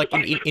pressure, like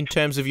in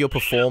terms of your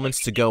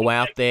performance, to go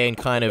out there and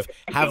kind of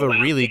have a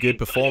really good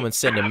performance,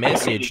 send a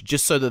message,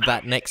 just so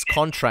that next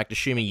contract,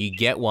 assuming you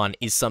get one,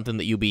 is something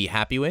that you'll be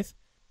happy with?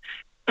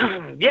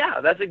 Yeah,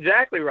 that's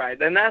exactly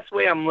right. And that's the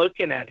way I'm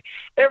looking at it.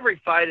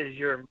 Every fight is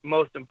your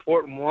most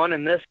important one,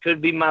 and this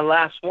could be my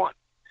last one.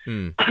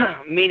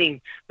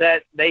 Meaning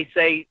that they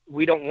say,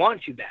 we don't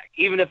want you back.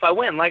 Even if I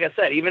win, like I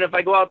said, even if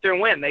I go out there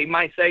and win, they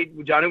might say,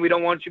 Johnny, we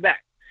don't want you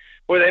back.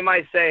 Or they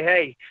might say,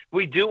 hey,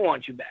 we do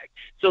want you back.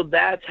 So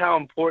that's how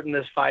important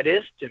this fight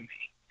is to me,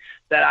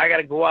 that I got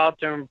to go out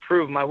there and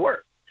prove my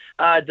worth.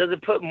 Does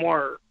it put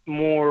more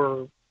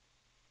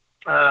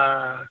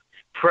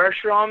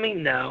pressure on me?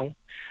 No.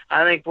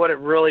 I think what it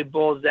really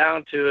boils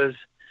down to is,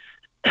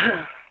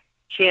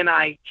 can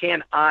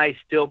I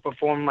still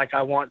perform like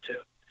I want to?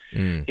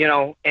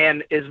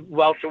 And is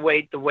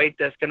welterweight the weight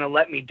that's going to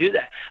let me do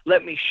that?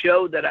 Let me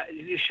show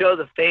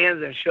the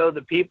fans and show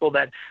the people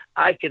that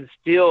I can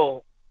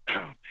still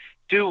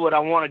do what I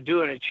want to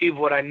do and achieve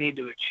what I need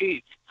to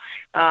achieve.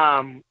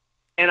 And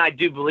I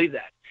do believe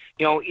that.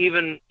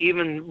 Even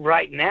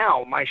right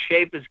now, my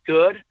shape is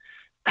good.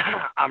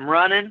 I'm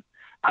running.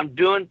 I'm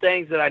doing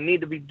things that I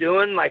need to be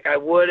doing like I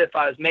would if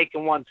I was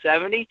making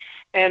 170.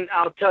 And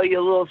I'll tell you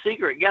a little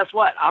secret. Guess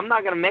what? I'm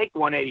not going to make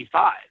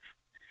 185.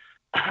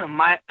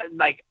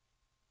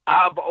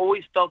 I've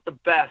always felt the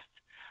best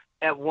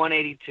at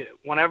 182.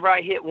 Whenever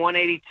I hit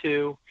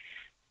 182,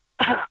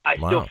 I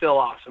still feel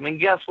awesome. And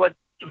guess what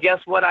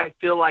I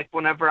feel like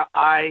whenever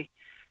I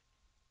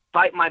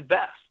fight my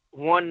best?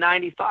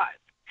 195.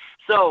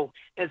 So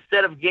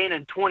instead of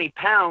gaining 20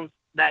 pounds,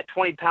 that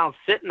 20 pounds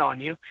sitting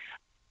on you,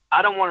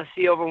 I don't want to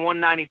see over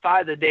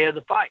 195 the day of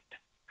the fight.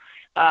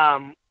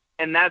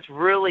 And that's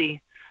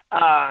really,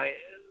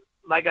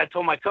 like I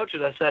told my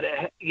coaches, I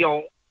said,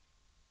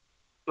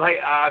 like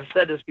I've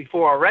said this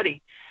before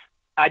already,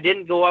 I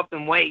didn't go up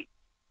in weight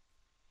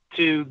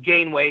to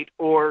gain weight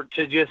or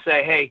to just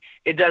say, hey,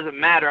 it doesn't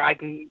matter. I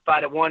can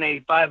fight at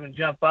 185 and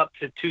jump up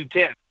to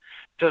 210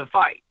 to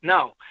fight.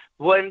 No.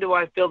 When do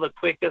I feel the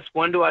quickest?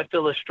 When do I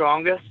feel the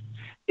strongest?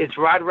 It's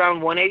right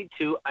around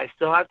 182. I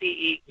still have to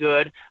eat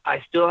good.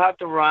 I still have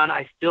to run.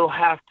 I still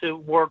have to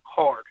work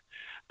hard.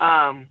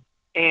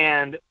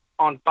 And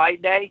on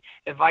fight day,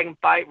 if I can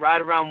fight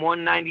right around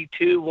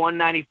 192,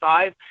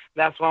 195,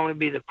 that's when I'm going to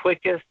be the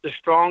quickest, the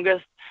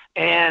strongest,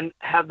 and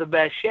have the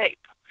best shape.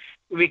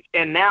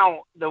 And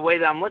now the way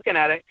that I'm looking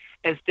at it,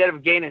 instead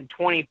of gaining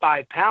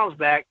 25 pounds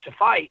back to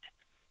fight,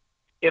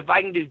 if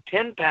I can do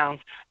 10 pounds,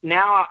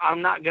 now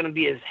I'm not going to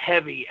be as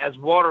heavy, as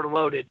water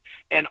loaded,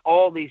 and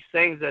all these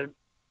things that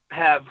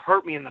have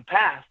hurt me in the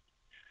past.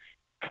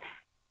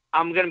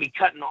 I'm going to be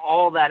cutting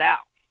all that out.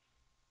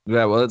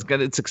 Yeah, well,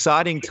 it's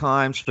exciting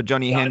times for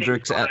Johny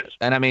Hendricks,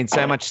 and I mean,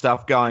 so much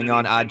stuff going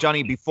on.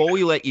 Johnny, before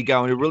we let you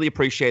go, and we really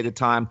appreciate the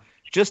time,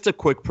 just a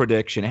quick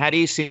prediction. How do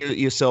you see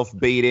yourself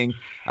beating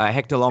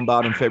Hector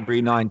Lombard on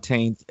February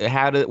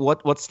 19th?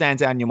 What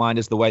stands out in your mind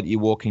as the way that you're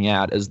walking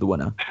out as the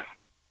winner?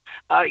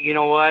 You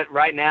know what?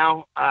 Right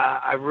now,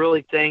 I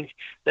really think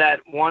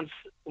that once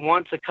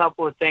a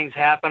couple of things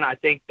happen, I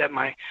think that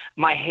my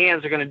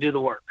hands are going to do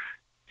the work.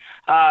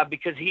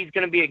 Because he's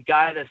going to be a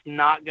guy that's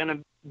not going to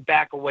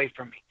back away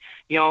from me.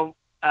 He's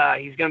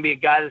going to be a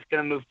guy that's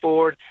going to move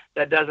forward,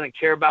 that doesn't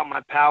care about my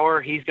power.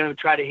 He's going to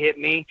try to hit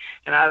me,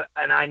 and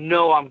I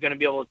know I'm going to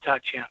be able to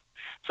touch him.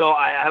 So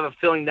I have a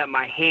feeling that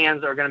my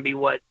hands are going to be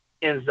what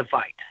ends the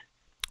fight.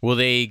 Well,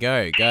 there you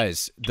go,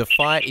 guys. The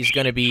fight is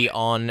going to be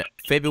on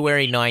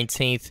February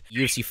 19th,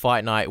 UFC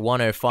Fight Night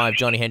 105.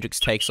 Johny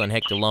Hendricks takes on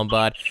Hector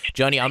Lombard.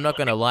 Johnny, I'm not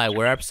going to lie,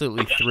 we're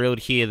absolutely thrilled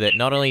here that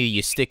not only are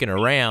you sticking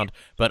around,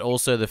 but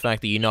also the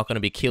fact that you're not going to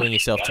be killing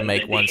yourself to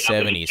make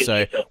 170.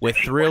 So we're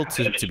thrilled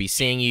to be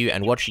seeing you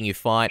and watching you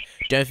fight.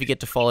 Don't forget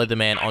to follow the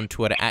man on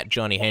Twitter at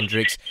Johny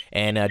Hendricks.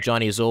 And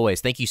Johnny, as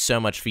always, thank you so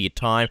much for your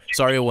time.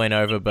 Sorry it went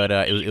over, but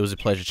it was a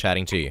pleasure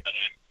chatting to you.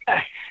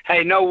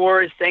 Hey, no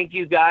worries. Thank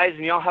you, guys,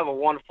 and y'all have a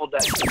wonderful day.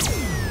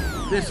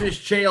 This is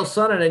Chael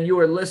Sonnen, and you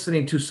are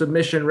listening to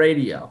Submission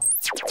Radio.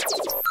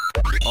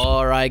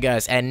 Alright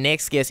guys, our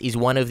next guest is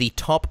one of the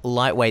top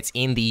lightweights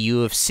in the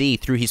UFC.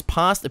 Through his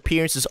past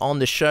appearances on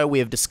the show, we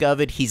have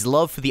discovered his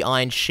love for the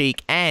Iron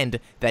Sheik and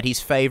that his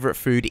favourite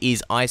food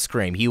is ice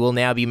cream. He will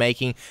now be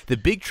making the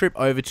big trip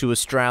over to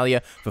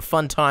Australia for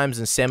fun times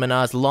and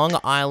seminars. Long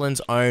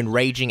Island's own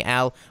Raging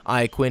Al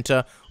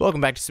Iaquinta.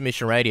 Welcome back to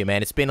Submission Radio,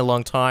 man. It's been a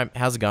long time.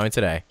 How's it going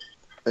today?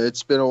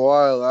 It's been a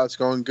while. It's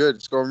going good.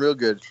 It's going real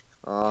good.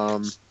 I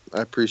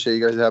appreciate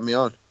you guys having me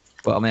on.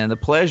 Well, man, the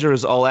pleasure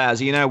is all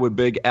ours. We're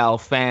big Al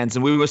fans,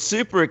 and we were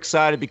super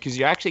excited because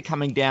you're actually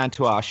coming down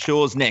to our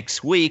shores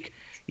next week.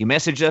 You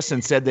messaged us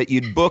and said that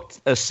you'd booked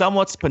a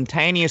somewhat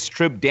spontaneous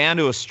trip down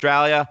to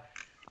Australia.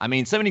 I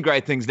mean, so many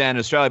great things down in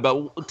Australia,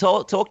 but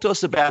talk to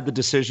us about the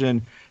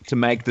decision to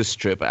make this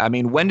trip. I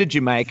mean, when did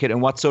you make it,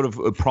 and what sort of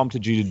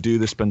prompted you to do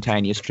the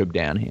spontaneous trip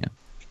down here?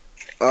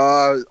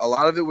 A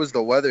lot of it was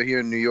the weather here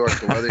in New York.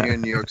 The weather here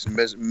in New York's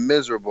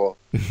miserable,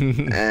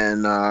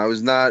 and I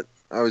was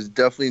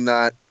definitely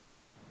not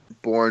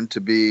born to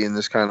be in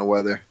this kind of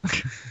weather.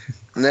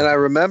 And then I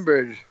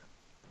remembered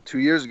 2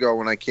 years ago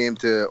when I came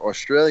to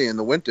Australia in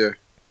the winter,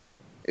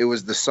 it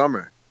was the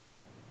summer.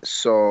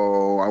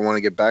 So I want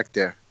to get back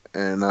there.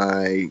 And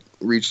I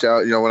reached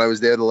out, when I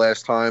was there the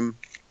last time,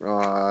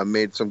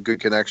 made some good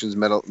connections,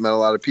 met a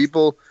lot of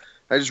people.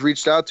 I just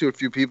reached out to a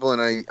few people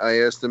and I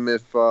asked them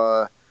if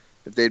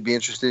they'd be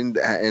interested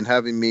in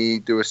having me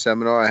do a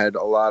seminar. I had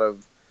a lot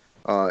of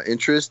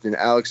interest, and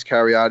Alex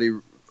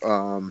Cariati,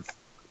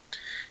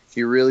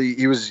 he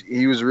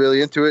was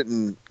really into it,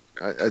 and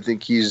I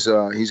think he's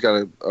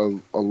got a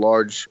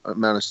large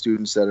amount of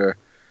students that are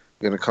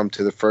going to come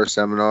to the first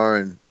seminar,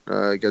 and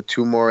got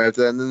 2 more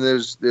after that, and then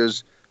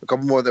there's a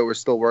couple more that we're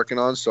still working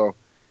on. So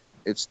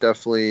it's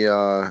definitely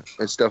going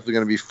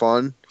to be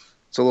fun.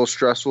 It's a little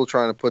stressful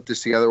trying to put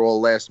this together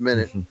all last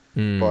minute,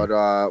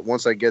 but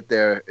once I get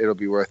there, it'll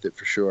be worth it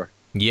for sure.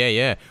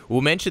 Yeah. We'll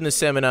mention the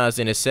seminars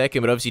in a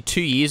second, but obviously 2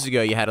 years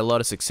ago you had a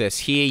lot of success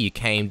here. You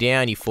came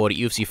down, you fought at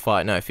UFC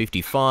Fight Night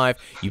 55,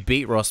 you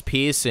beat Ross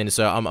Pearson,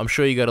 so I'm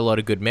sure you got a lot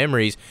of good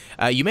memories.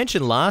 You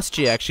mentioned last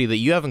year, actually, that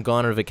you haven't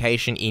gone on a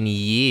vacation in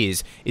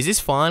years. Is this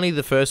finally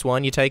the first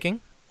one you're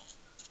taking?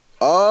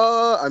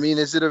 I mean,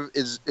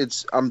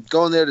 I'm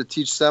going there to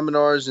teach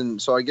seminars, and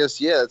so I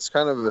guess, yeah, it's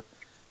kind of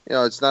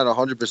it's not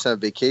 100%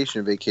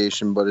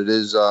 vacation, but it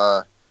is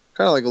kind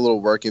of like a little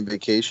working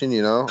vacation,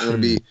 I'm going to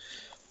be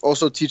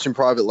also teaching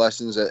private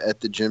lessons at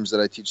the gyms that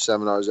I teach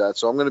seminars at.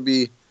 So I'm going to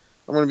be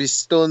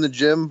still in the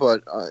gym,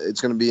 but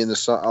it's going to be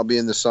I'll be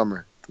in the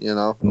summer,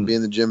 I'll be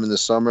in the gym in the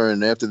summer,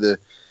 and after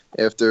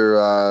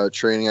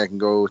training, I can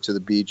go to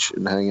the beach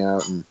and hang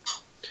out and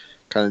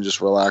kind of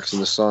just relax in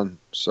the sun.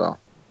 So.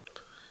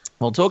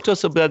 Well, talk to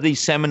us about these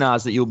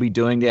seminars that you'll be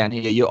doing down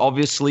here. You're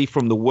obviously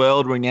from the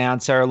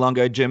world-renowned Sarah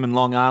Longo Gym in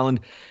Long Island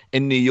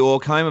in New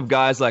York, home of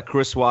guys like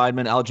Chris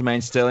Weidman,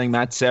 Aljamain Sterling,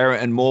 Matt Serra,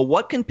 and more.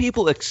 What can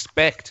people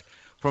expect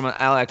from an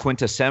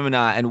Iaquinta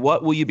seminar, and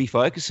what will you be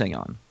focusing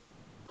on?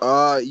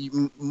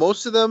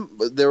 Most of them,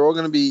 they're all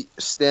going to be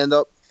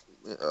stand-up.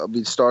 I'll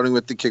be starting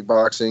with the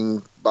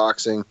kickboxing,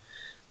 boxing,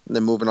 and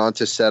then moving on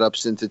to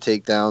setups into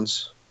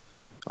takedowns,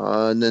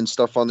 and then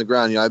stuff on the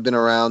ground. I've been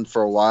around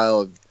for a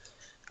while.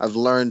 I've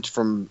learned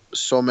from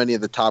so many of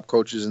the top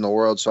coaches in the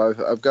world, so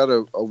I've got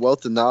a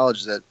wealth of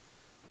knowledge that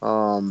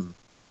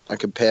I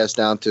can pass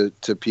down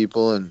to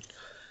people, and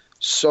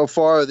so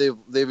far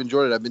they've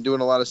enjoyed it. I've been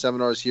doing a lot of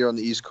seminars here on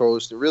the East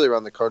Coast and really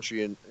around the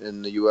country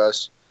in the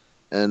U.S.,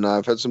 and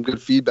I've had some good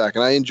feedback,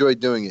 and I enjoy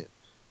doing it.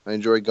 I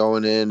enjoy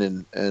going in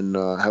and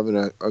having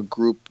a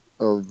group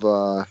of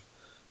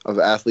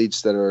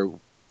athletes that are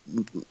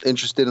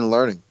interested in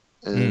learning,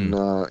 and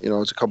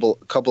it's a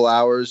couple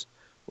hours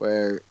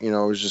where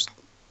it's just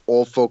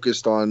all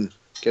focused on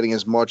getting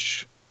as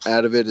much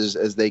out of it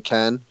as they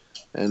can,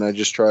 and I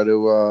just try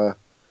to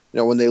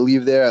when they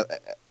leave there,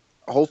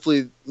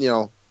 hopefully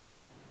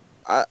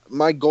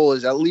my goal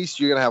is at least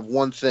you're gonna have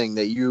one thing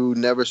that you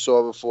never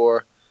saw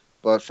before,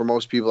 but for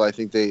most people I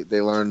think they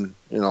learn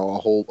a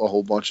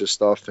whole bunch of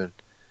stuff, and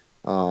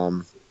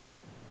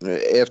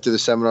after the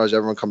seminars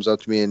everyone comes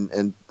up to me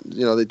and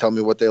they tell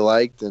me what they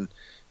liked, and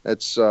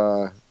that's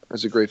a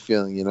great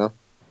feeling.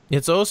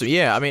 It's awesome,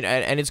 yeah. I mean,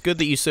 and it's good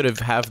that you sort of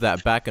have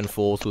that back and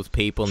forth with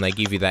people, and they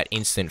give you that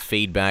instant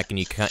feedback, and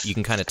you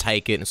can kind of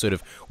take it and sort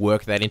of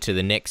work that into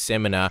the next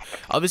seminar.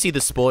 Obviously,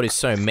 the sport is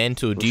so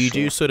mental. Do you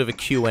do sort of a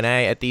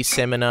Q&A at these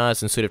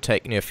seminars and sort of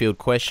take field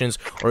questions,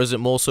 or is it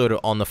more sort of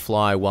on the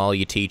fly while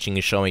you're teaching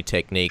and showing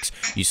techniques?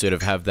 You sort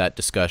of have that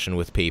discussion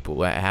with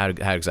people. How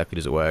exactly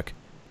does it work?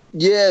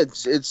 Yeah,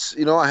 it's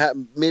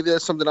maybe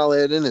that's something I'll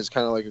add in. It's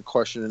kind of like a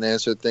question and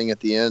answer thing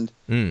at the end.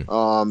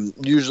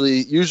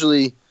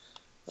 Usually.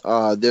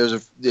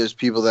 There's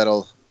people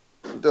they'll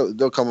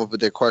come up with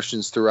their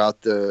questions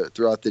throughout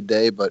the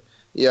day, but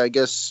yeah, I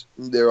guess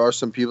there are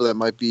some people that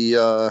might be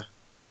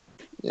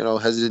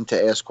hesitant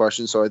to ask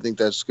questions, so I think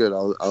that's good.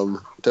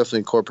 I'll definitely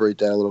incorporate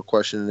that little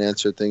question and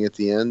answer thing at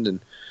the end, and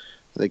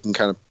they can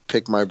kind of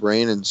pick my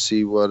brain and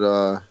see what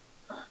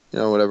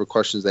whatever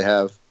questions they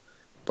have.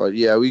 But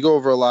yeah, we go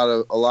over a lot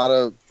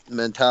of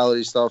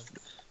mentality stuff.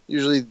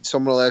 Usually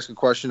someone will ask a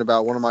question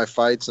about one of my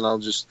fights, and I'll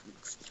just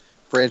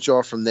branch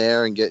off from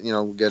there and get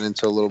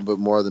into a little bit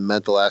more of the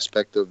mental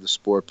aspect of the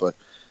sport. But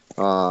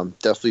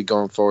definitely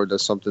going forward,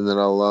 that's something that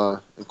I'll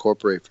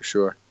incorporate for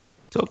sure.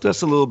 Talk to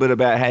us a little bit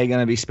about how you're going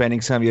to be spending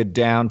some of your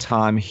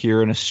downtime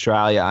here in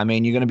Australia. I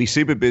mean, you're going to be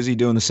super busy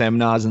doing the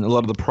seminars and a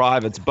lot of the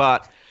privates,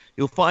 but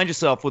you'll find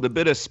yourself with a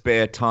bit of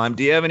spare time.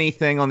 Do you have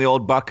anything on the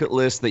old bucket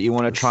list that you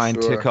want to try and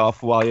tick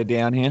off while you're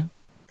down here?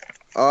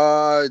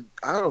 I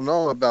don't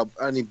know about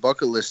any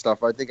bucket list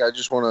stuff. I think I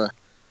just want to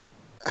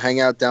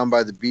hang out down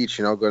by the beach,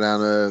 go down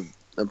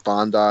to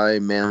Bondi,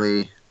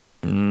 Manly,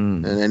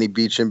 and any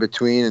beach in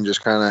between, and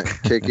just kind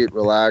of kick it,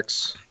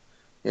 relax,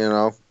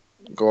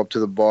 go up to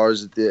the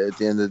bars at the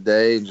end of the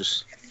day and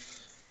just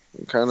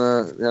kind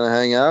of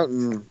hang out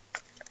and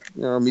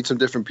meet some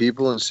different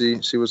people and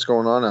see what's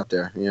going on out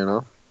there.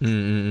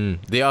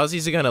 The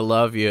Aussies are going to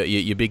love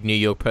your big New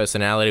York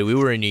personality. We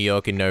were in New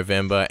York in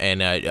November,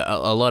 and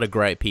a lot of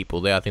great people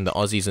there. I think the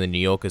Aussies and the New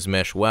Yorkers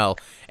mesh well.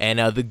 And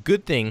the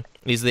good thing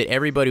is that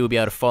everybody will be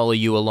able to follow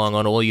you along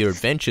on all your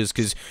adventures,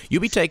 because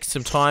you'll be taking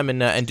some time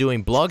and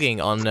doing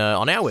blogging on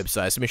our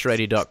website,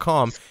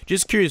 submissionradio.com.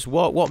 Just curious,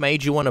 what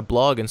made you want to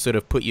blog and sort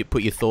of put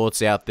your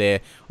thoughts out there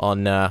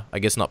on, I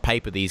guess not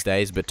paper these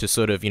days, but to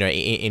sort of,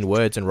 in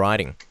words and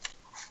writing?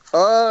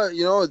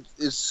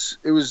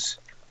 It was...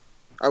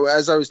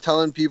 As I was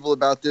telling people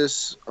about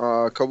this,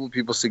 a couple of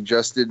people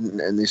suggested,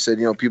 and they said,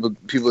 people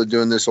are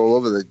doing this all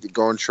over. They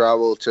go and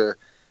travel to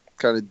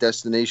kind of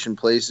destination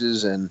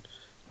places and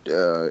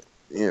doing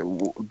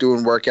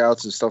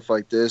workouts and stuff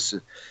like this.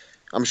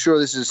 I'm sure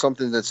this is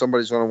something that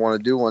somebody's going to want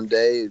to do one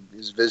day,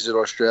 is visit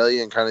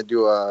Australia and kind of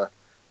do a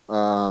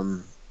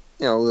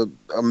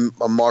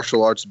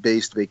martial arts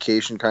based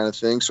vacation kind of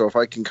thing. So if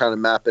I can kind of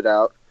map it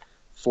out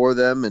for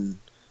them and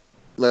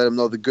let them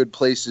know the good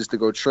places to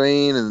go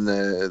train and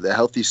the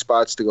healthy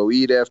spots to go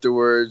eat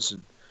afterwards,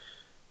 and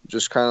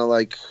just kind of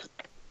like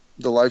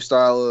the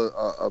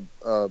lifestyle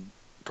a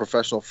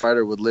professional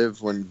fighter would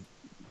live when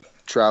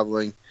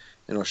traveling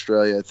in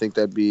Australia. I think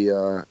that'd be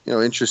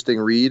interesting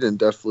read and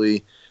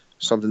definitely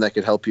something that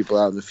could help people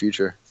out in the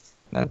future.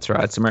 That's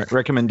right. Some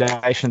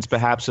recommendations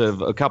perhaps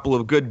of a couple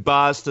of good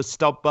bars to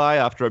stop by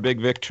after a big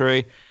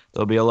victory.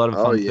 There'll be a lot of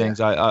fun things,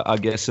 I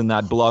guess, in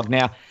that blog.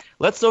 Now,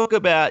 let's talk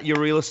about your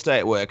real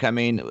estate work. I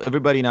mean,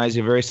 everybody knows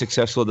you're very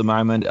successful at the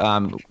moment,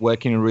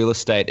 working in real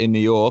estate in New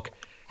York.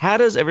 How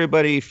does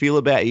everybody feel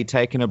about you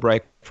taking a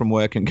break from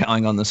work and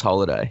going on this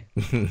holiday?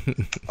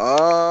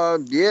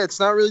 It's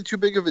not really too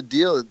big of a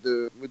deal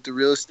with the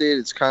real estate.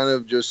 It's kind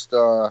of just,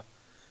 you're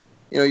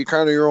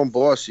kind of your own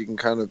boss. You can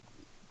kind of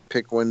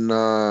pick when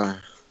you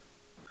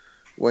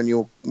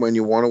want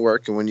to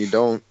work, and when you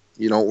don't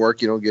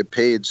work, you don't get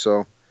paid.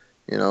 So,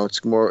 it's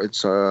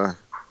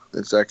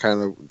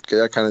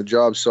that kind of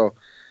job. So,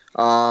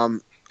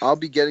 I'll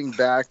be getting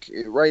back.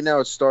 Right now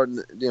it's starting,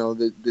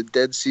 the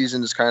dead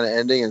season is kind of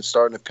ending and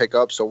starting to pick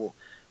up. So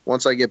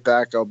once I get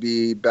back, I'll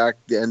be back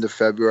the end of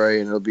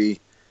February, and it'll be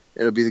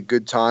the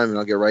good time, and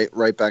I'll get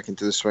right back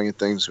into the swing of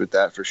things with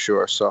that for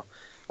sure. So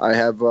I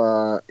have,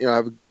 I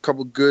have a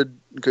couple good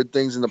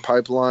things in the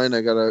pipeline. I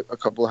got a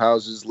couple of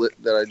houses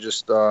that I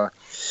just,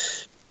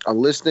 I'm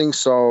listing.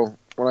 So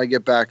when I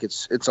get back,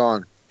 it's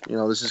on.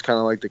 This is kind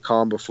of like the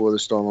calm before the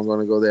storm. I'm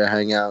going to go there,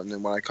 hang out, and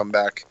then when I come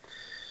back,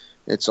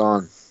 it's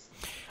on.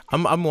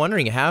 I'm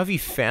wondering, how have you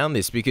found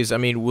this? Because, I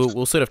mean,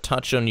 we'll sort of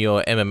touch on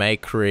your MMA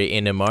career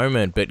in a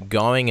moment, but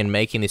going and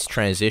making this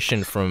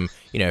transition from,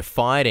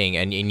 fighting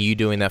and you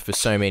doing that for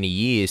so many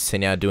years to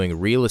now doing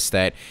real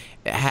estate,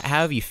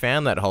 how have you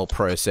found that whole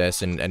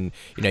process? And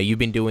you've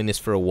been doing this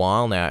for a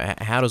while now.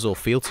 How does it all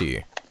feel to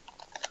you?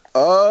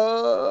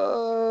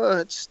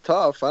 It's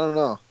tough. I don't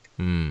know.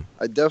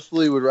 I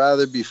definitely would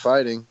rather be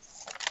fighting.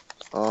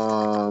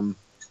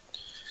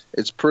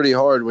 It's pretty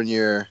hard when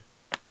you're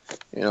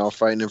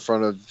fighting in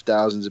front of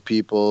thousands of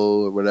people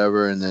or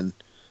whatever, and then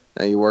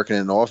now you're working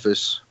in an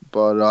office.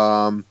 But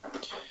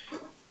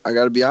I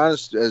got to be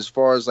honest, as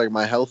far as like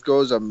my health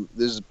goes,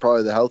 this is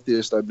probably the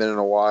healthiest I've been in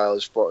a while.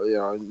 As far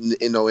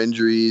no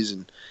injuries,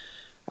 and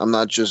I'm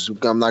not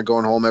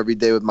going home every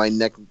day with my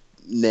neck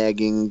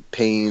nagging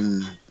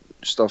pain,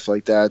 stuff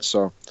like that.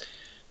 So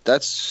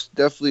that's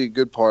definitely a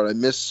good part. I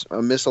miss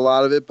a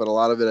lot of it, but a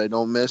lot of it I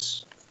don't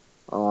miss.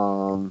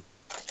 And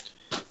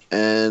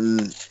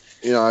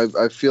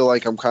I feel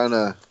like I'm kind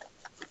of,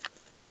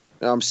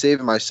 I'm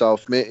saving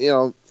myself. I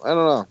don't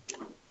know.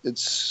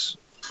 It's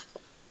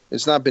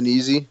not been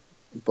easy,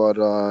 but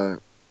I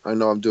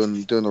know I'm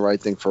doing the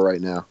right thing for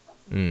right now.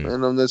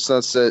 And that's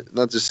not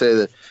to say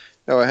that.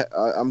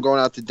 I'm going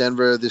out to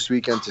Denver this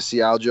weekend to see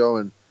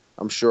Aljo, and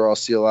I'm sure I'll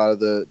see a lot of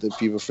the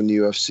people from the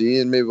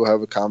UFC, and maybe we'll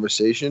have a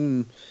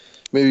conversation.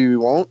 Maybe we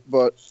won't,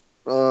 but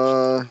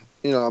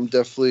I'm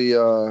definitely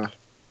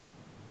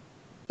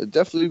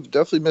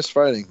miss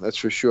fighting. That's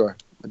for sure.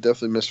 I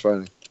definitely miss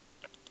fighting.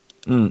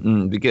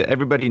 Because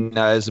everybody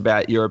knows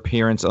about your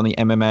appearance on the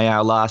MMA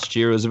Hour last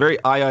year. It was a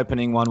very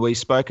eye-opening one. We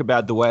spoke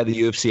about the way the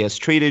UFC has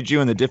treated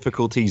you and the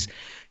difficulties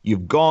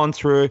you've gone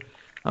through.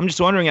 I'm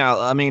just wondering,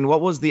 Al, I mean, what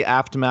was the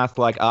aftermath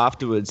like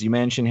afterwards? You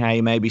mentioned how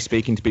you may be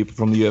speaking to people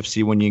from the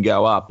UFC when you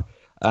go up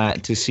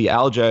to see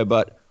Aljo,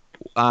 but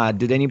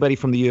did anybody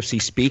from the UFC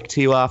speak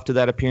to you after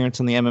that appearance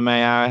on the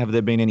MMA Hour? Have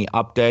there been any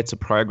updates or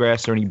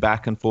progress or any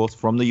back and forth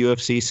from the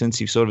UFC since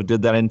you sort of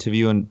did that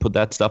interview and put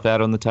that stuff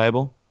out on the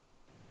table?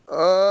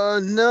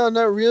 No,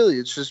 not really.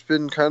 It's just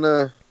been kind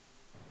of,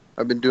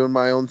 I've been doing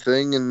my own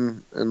thing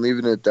and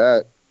leaving it at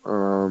that.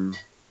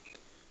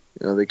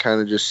 They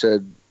kind of just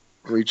said,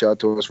 reach out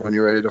to us when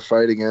you're ready to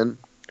fight again.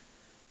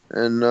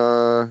 And,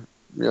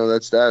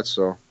 that's that.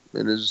 So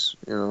it is,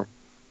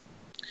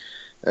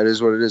 that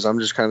is what it is. I'm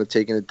just kind of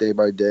taking it day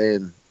by day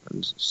and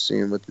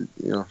seeing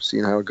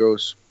seeing how it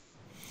goes.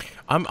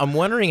 I'm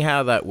wondering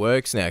how that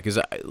works now, because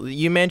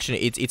you mentioned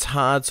it's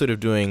hard sort of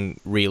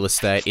doing real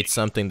estate. It's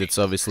something that's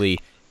obviously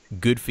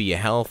good for your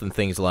health and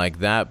things like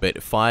that,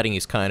 but fighting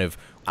is kind of,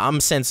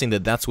 I'm sensing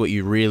that that's what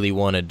you really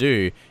want to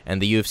do,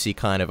 and the UFC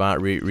kind of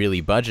aren't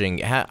really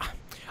budging.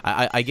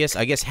 I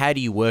guess how do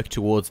you work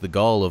towards the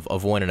goal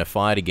of wanting to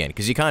fight again?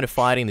 Because you're kind of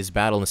fighting this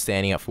battle and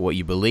standing up for what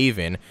you believe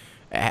in.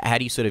 How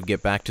do you sort of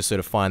get back to sort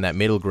of find that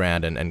middle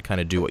ground and kind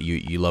of do what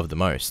you love the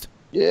most?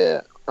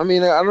 Yeah, I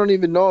mean, I don't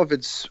even know if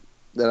it's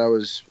that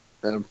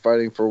I'm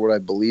fighting for what I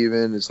believe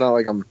in. It's not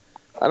like I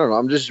don't know.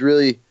 I'm just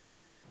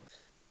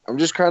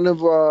kind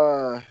of,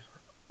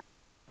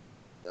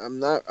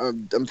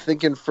 I'm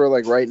thinking for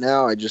like right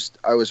now, I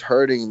was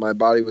hurting. My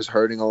body was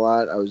hurting a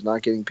lot. I was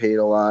not getting paid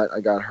a lot.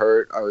 I got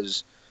hurt. I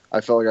was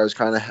I felt like I was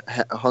kind of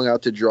hung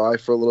out to dry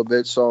for a little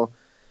bit. So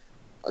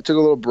I took a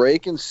little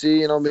break and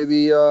see,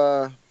 maybe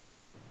the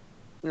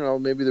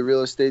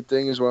real estate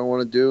thing is what I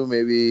want to do.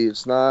 Maybe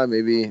it's not.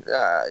 Maybe,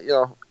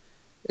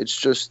 it's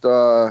just,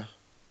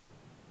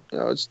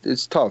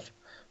 it's tough.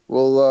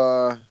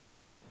 Well,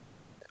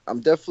 I'm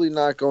definitely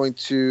not going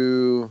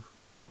to.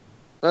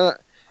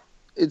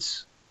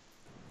 It's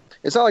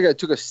not like I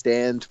took a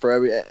stand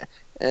for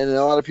and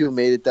a lot of people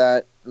made it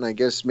that, and I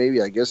guess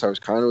I was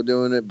kind of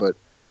doing it, but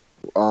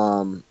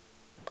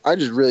I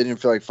just really didn't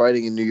feel like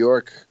fighting in New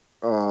York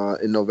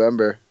in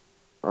November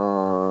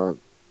for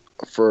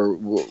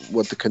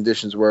what the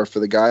conditions were for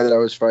the guy that I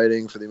was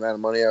fighting, for the amount of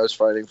money I was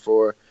fighting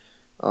for,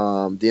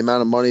 the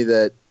amount of money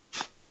that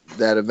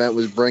event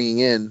was bringing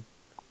in.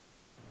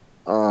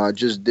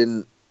 Just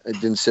didn't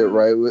sit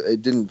right.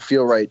 It didn't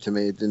feel right to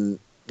me. It didn't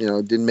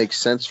make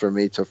sense for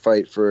me to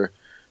fight for,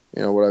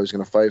 what I was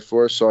going to fight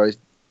for. So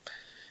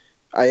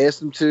I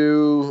asked him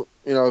to,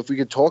 if we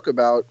could talk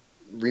about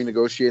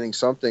renegotiating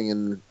something,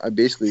 and I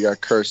basically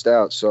got cursed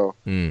out. So,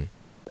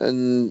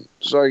 and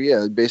so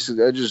yeah,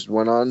 basically I just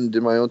went on and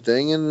did my own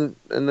thing, and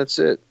that's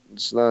it.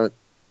 It's not,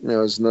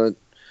 it's not.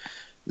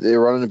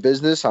 They're running a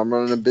business. I'm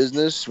running a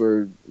business.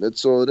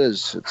 That's all it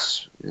is.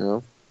 It's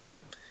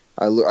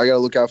I got to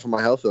look out for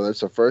my health though. That's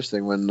the first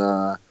thing when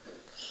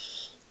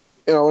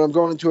when I'm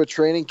going into a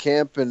training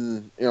camp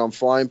and I'm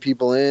flying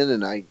people in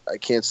and I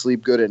can't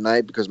sleep good at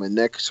night because my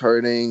neck's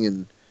hurting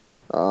and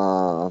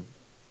I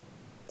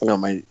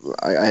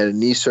had a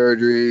knee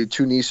surgery,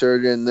 2 knee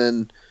surgery, and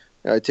then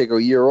I take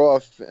a year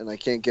off and I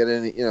can't get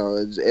any.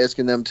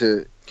 Asking them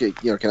to get,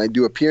 can I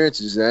do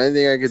appearances? Is there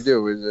anything I could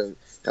do? And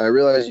I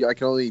realize I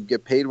can only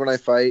get paid when I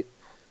fight.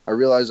 I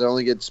realize I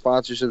only get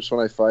sponsorships when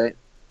I fight.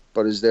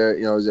 But is there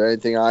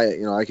anything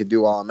I could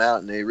do while I'm out?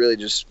 And they really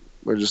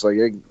we're just like,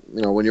 hey,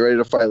 when you're ready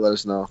to fight, let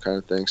us know, kind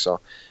of thing. So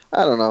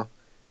I don't know.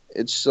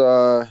 It's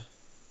we'll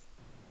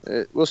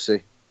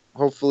see.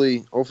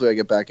 Hopefully I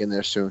get back in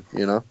there soon.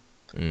 I'm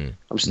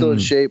still in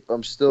shape.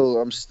 I'm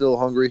still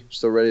hungry.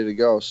 Still ready to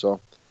go.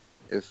 So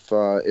if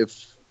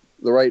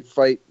the right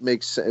fight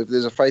if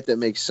there's a fight that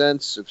makes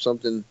sense,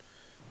 so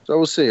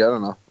we'll see. I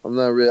don't know.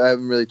 I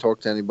haven't really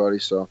talked to anybody.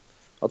 So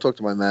I'll talk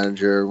to my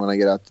manager when I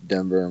get out to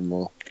Denver, and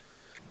we'll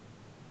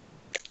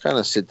kind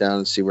of sit down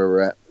and see where we're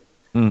at.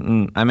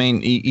 I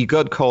mean, you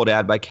got called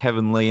out by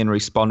Kevin Lee and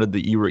responded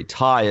that you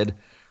retired.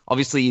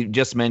 Obviously, you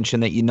just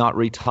mentioned that you're not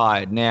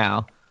retired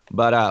now,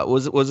 but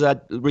was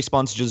that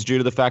response just due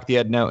to the fact that you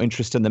had no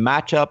interest in the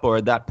matchup, or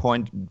at that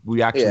point were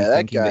you actually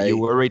thinking that you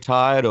were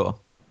retired, or?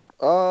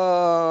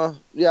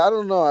 Yeah, I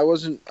don't know. I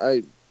wasn't.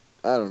 I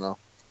don't know.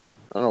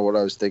 I don't know what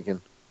I was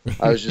thinking.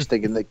 I was just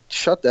thinking, like,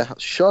 shut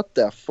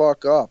the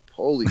fuck up.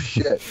 Holy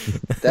shit,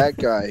 that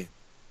guy,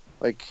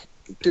 like.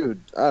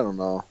 Dude, I don't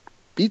know.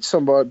 Beat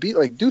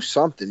somebody. Do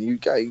something. You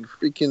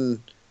freaking.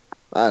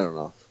 I don't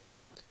know.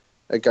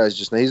 That guy's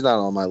he's not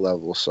on my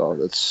level. So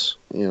that's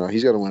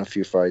he's got to win a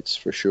few fights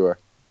for sure.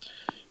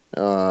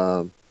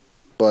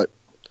 But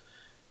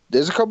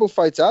there's a couple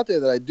fights out there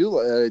that I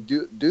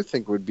do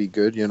think would be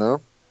good.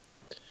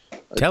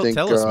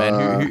 Tell us,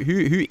 man.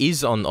 Who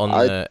is on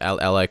the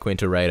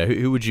Iaquinta radar?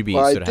 Who would you be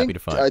happy to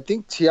fight? I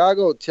think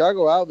Thiago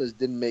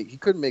Alves he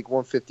couldn't make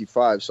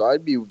 155, so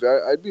I'd be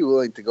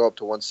willing to go up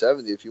to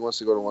 170 if he wants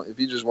to go to if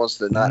he just wants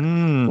to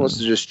wants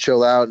to just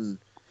chill out, and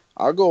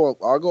I'll go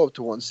up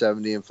to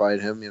 170 and fight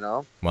him.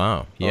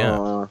 Wow,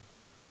 yeah.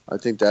 I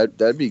think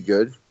that'd be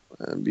good.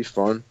 It'd be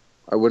fun.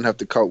 I wouldn't have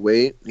to cut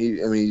weight.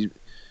 He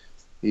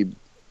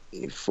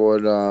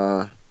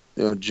fought.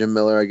 Jim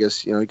Miller, I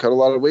guess, he cut a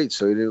lot of weight,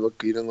 so he didn't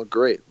look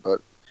great.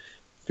 But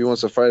if he wants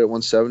to fight at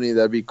 170,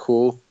 that'd be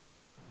cool.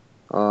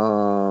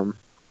 Yeah,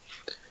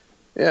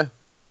 I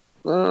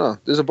don't know.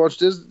 There's a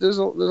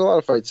lot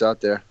of fights out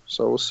there,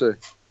 so we'll see.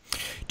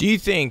 Do you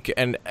think,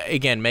 and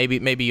again,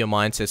 maybe your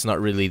mindset's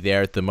not really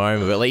there at the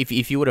moment, but like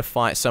if you were to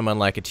fight someone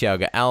like a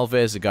Thiago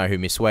Alves, a guy who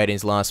missed weight in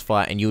his last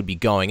fight, and you would be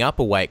going up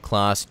a weight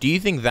class, do you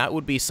think that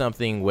would be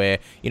something where,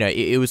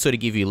 it would sort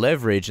of give you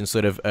leverage and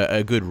sort of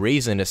a good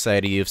reason to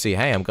say to UFC,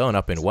 hey, I'm going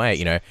up in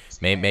weight,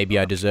 maybe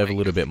I deserve a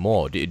little bit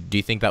more. Do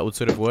you think that would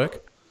sort of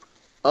work?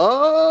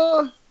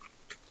 Probably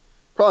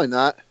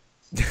not.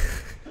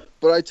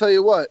 But I tell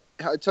you what,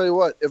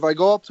 if I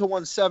go up to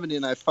 170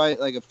 and I fight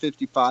like a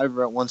 55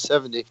 or at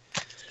 170, it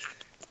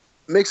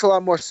makes a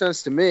lot more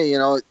sense to me.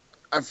 I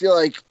feel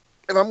like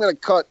if I'm going to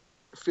cut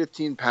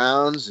 15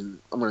 pounds and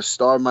I'm going to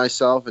starve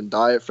myself and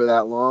diet for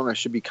that long, I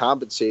should be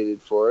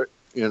compensated for it,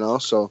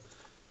 so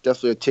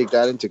definitely take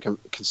that into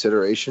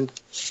consideration.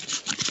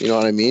 You know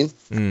what I mean?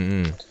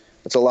 Mm-hmm.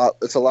 It's a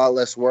lot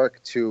less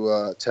work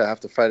to have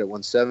to fight at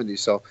 170.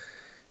 So,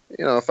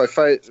 if I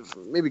fight,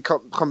 maybe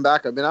come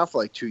back. I've been out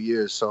for like 2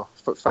 years, so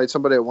fight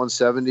somebody at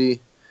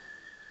 170.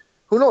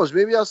 Who knows?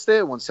 Maybe I'll stay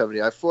at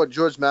 170. I fought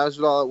George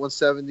Masvidal at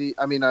 170.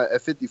 I mean,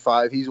 at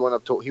 55, he went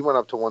up to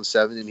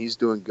 170, and he's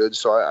doing good.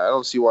 So I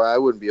don't see why I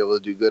wouldn't be able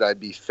to do good. I'd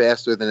be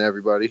faster than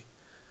everybody.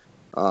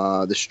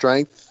 The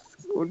strength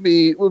would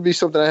be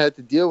something I had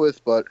to deal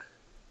with, but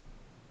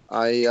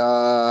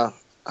I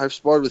I've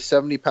sparred with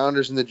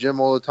 70-pounders in the gym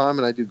all the time,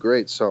 and I do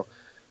great. So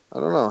I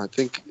don't know. I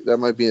think that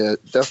might be a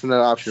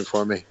definite option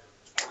for me.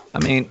 I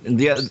mean,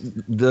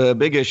 the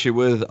big issue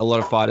with a lot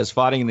of fighters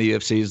fighting in the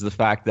UFC is the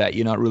fact that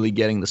you're not really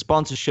getting the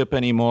sponsorship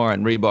anymore,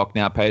 and Reebok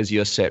now pays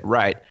you a set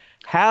rate.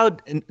 How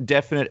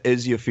definite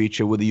is your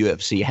future with the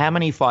UFC? How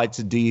many fights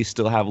do you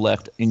still have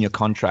left in your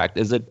contract?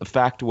 Is it a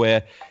fact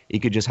where you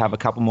could just have a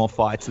couple more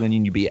fights and then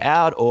you'd be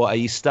out, or are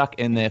you stuck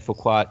in there for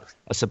quite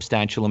a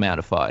substantial amount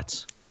of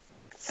fights?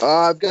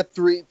 I've got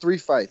three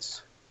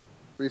fights.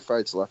 3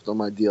 fights left on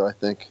my deal, I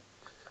think.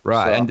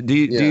 Right. So, and do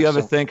you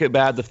ever think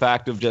about the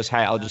fact of just, hey,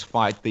 I'll just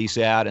fight these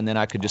out and then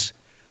I could just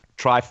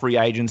try free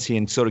agency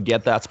and sort of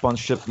get that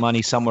sponsorship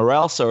money somewhere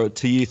else? Or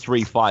to you,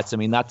 3 fights, I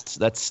mean,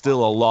 that's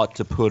still a lot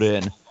to put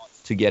in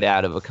to get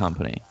out of a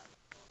company.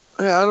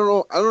 Yeah, I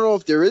don't know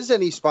if there is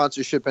any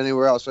sponsorship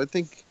anywhere else. I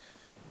think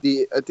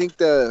the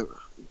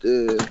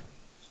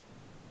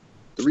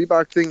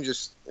Reebok thing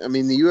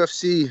the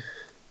UFC,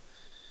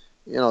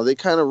 they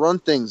kind of run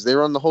things. They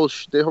run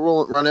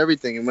run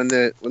everything. And when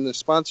the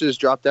sponsors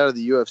dropped out of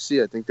the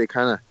UFC, I think they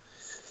kind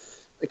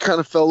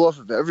of fell off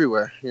of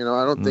everywhere. I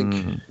don't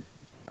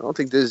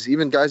think there's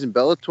even guys in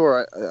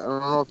Bellator. I don't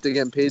know if they're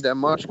getting paid that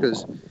much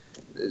because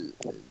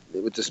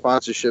with the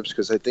sponsorships,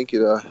 because I think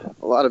a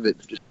lot of it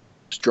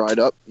just dried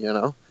up.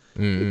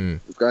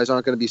 If guys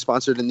aren't going to be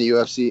sponsored in the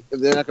UFC, if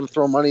they're not going to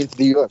throw money into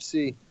the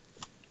UFC,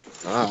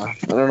 I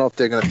don't know if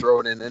they're going to throw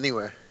it in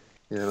anywhere.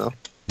 Yeah.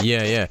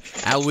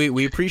 Al,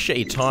 we appreciate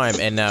your time,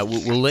 and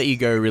we'll let you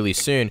go really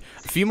soon.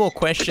 A few more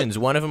questions.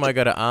 One of them I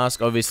got to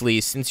ask,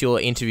 obviously, since your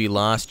interview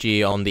last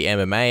year on the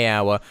MMA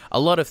Hour, a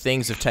lot of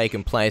things have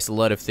taken place. A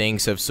lot of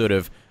things have sort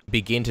of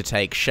begin to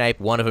take shape.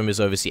 One of them is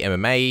obviously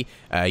MMA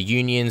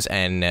unions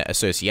and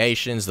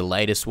associations. The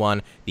latest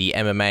one, the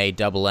MMA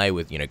AA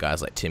with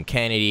guys like Tim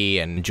Kennedy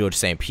and George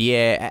St.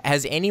 Pierre.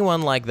 Has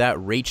anyone like that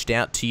reached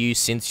out to you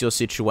since your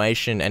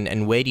situation,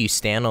 and where do you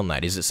stand on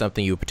that? Is it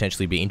something you would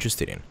potentially be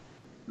interested in?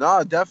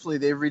 No, definitely.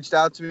 They've reached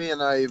out to me, and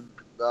I have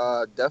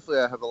a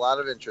lot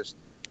of interest.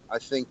 I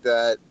think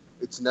that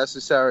it's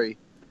necessary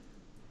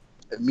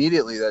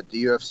immediately that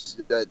the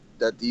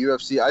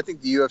UFC. I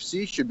think the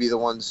UFC should be the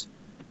ones,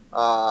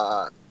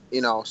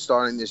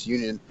 starting this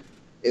union.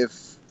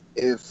 If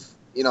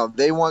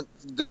they want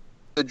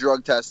the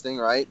drug testing,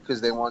 right? Because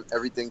they want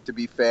everything to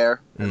be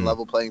fair and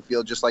level playing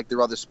field, just like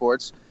their other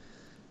sports.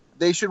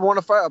 They should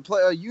want to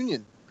play a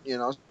union.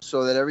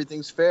 So that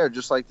everything's fair,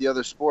 just like the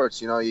other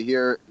sports. You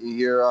hear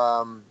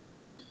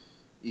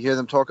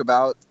them talk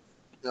about,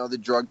 the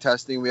drug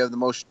testing. We have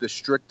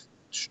the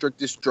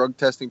strictest drug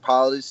testing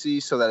policy,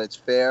 so that it's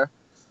fair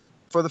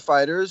for the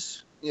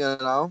fighters.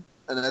 And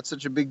that's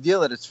such a big deal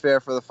that it's fair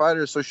for the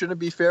fighters. So shouldn't it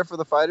be fair for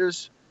the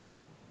fighters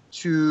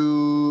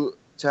to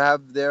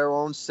have their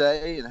own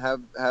say and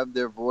have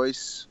their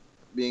voice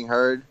being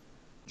heard,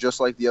 just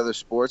like the other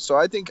sports? So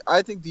I think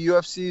the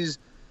UFC's.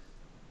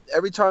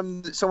 Every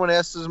time someone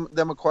asks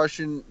them a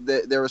question,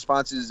 their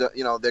response is,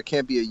 there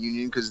can't be a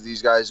union because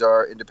these guys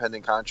are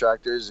independent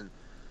contractors, and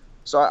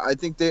so I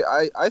think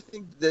that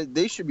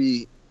they should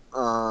be,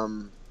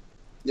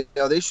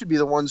 they should be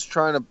the ones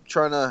trying to,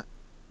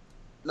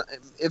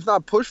 if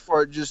not push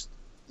for it, just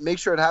make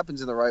sure it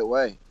happens in the right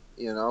way,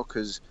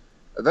 because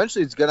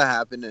eventually it's gonna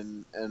happen,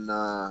 and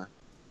I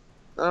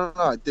don't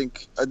know. I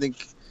think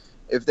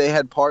if they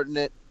had part in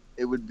it,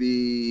 it would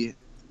be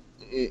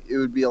a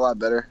lot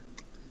better.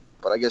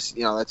 But I guess,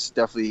 that's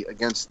definitely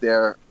against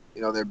their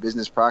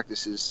business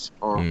practices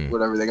or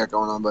whatever they got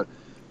going on. But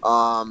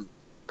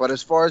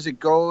as far as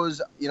it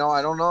goes,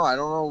 I don't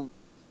know.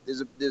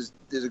 There's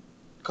a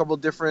couple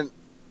different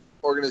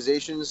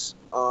organizations,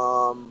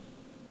 and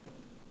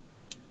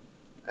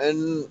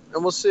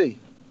we'll see.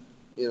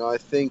 I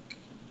think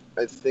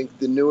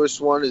the newest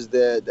one is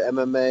the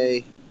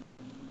MMA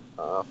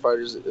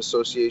Fighters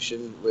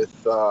Association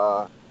with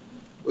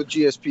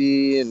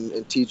GSP and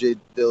TJ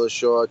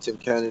Dillashaw, Tim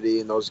Kennedy,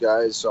 and those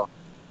guys. So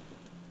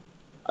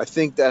I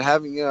think that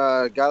having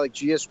a guy like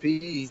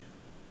GSP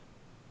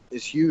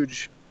is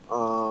huge.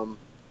 I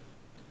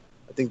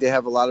think they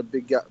have a lot of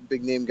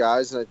big name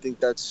guys, and I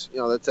think that's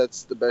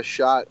the best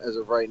shot as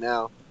of right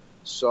now.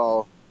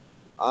 So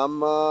I'm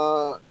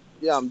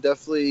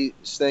definitely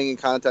staying in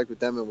contact with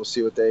them, and we'll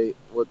see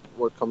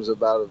what comes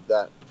about of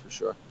that for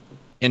sure.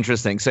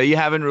 Interesting. So you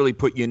haven't really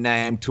put your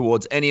name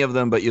towards any of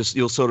them, but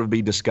you'll sort of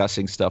be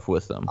discussing stuff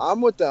with them. I'm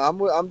with them.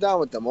 I'm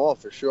down with them all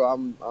for sure.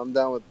 I'm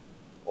down with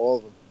all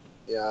of them.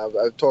 Yeah,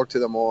 I've talked to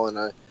them all, and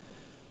I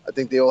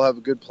think they all have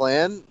a good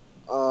plan.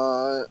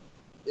 I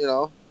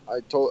don't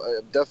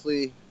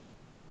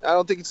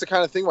think it's the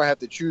kind of thing where I have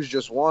to choose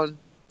just one.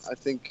 I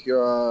think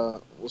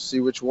we'll see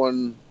which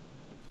one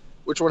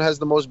has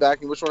the most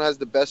backing, which one has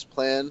the best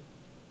plan.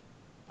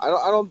 I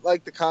don't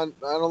like the kind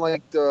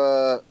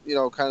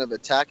of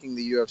attacking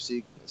the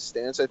UFC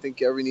stance. I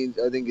think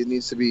it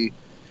needs to be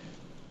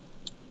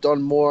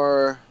done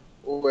more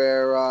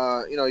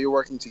where you're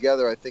working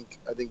together. I think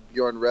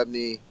Bjorn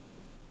Rebney.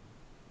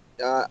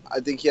 I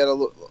think he had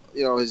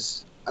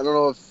his. I don't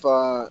know if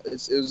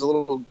it was a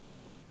little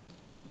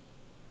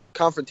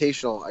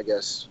confrontational, I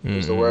guess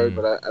was the word,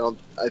 but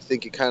I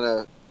think it kind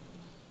of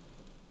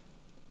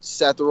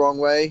sat the wrong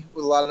way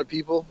with a lot of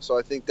people. So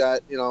I think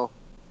that that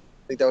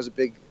was a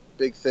big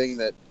thing,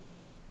 that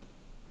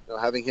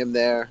having him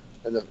there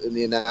and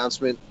the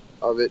announcement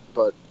of it.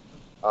 But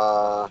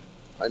I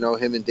know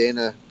him and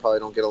Dana probably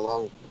don't get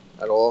along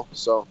at all.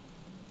 So,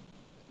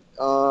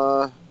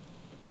 but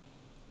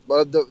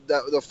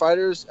the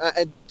fighters,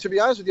 and to be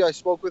honest with you, I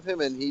spoke with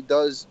him, and he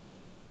does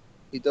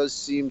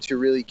seem to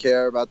really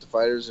care about the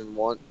fighters and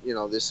want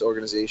this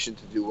organization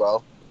to do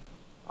well.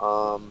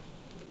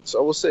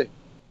 So we'll see.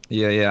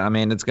 Yeah. I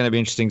mean, it's going to be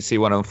interesting to see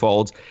what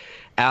unfolds.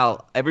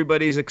 Al,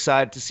 everybody's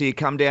excited to see you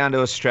come down to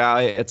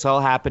Australia. It's all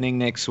happening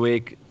next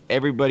week.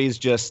 Everybody's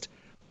just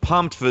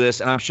pumped for this,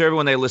 and I'm sure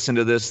when they listen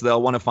to this,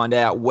 they'll want to find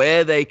out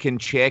where they can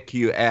check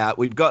you out.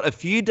 We've got a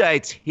few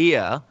dates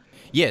here.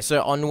 Yeah,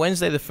 so on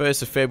Wednesday, the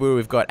 1st of February,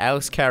 we've got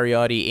Alex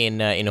Cariotti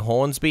in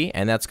Hornsby,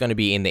 and that's going to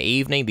be in the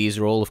evening. These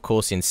are all, of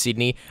course, in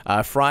Sydney.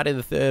 Friday,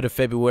 the 3rd of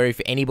February,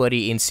 for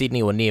anybody in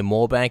Sydney or near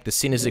Moorebank, the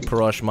Sinazik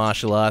Parosh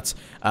Martial Arts.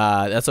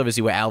 That's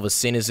obviously where Alvis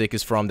Sinazik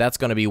is from. That's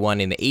going to be one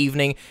in the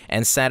evening.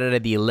 And Saturday,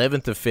 the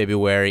 11th of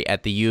February,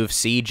 at the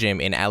UFC gym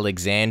in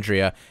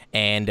Alexandria,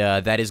 and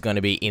that is going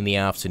to be in the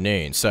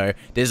afternoon. So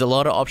there's a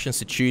lot of options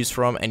to choose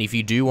from, and if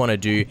you do want to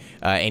do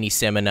any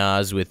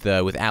seminars with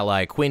Al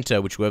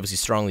Iaquinta, which we obviously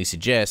strongly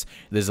suggest,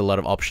 there's a lot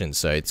of options,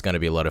 so it's going to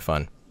be a lot of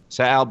fun.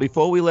 So, Al,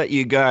 before we let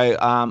you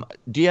go,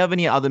 do you have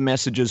any other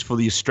messages for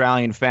the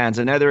Australian fans?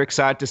 I know they're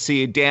excited to see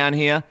you down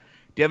here.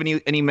 Do you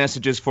have any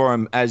messages for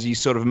them as you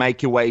sort of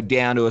make your way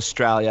down to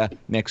Australia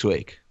next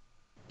week?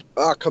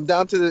 Come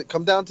down to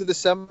the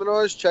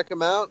seminars, check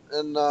them out,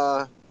 and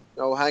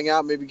hang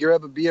out. Maybe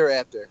grab a beer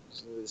after.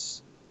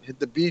 Just hit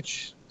the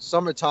beach.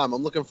 Summertime.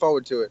 I'm looking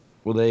forward to it.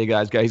 Well, there you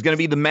guys go. He's going to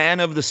be the man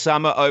of the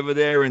summer over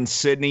there in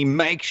Sydney.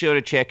 Make sure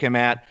to check him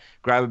out.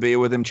 Grab a beer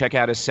with him, check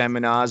out his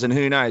seminars, and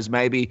who knows,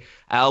 maybe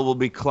Al will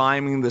be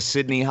climbing the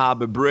Sydney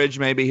Harbour Bridge.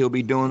 Maybe he'll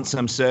be doing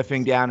some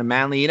surfing down in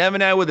Manly. You never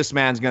know where this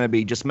man's going to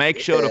be. Just make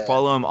sure to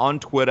follow him on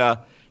Twitter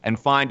and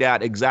find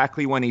out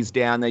exactly when he's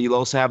down there. You'll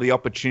also have the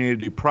opportunity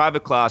to do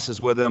private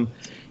classes with him.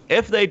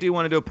 If they do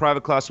want to do a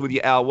private class with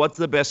you, Al, what's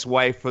the best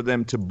way for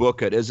them to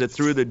book it? Is it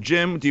through the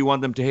gym? Do you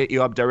want them to hit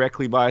you up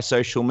directly via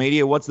social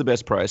media? What's the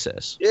best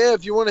process? Yeah,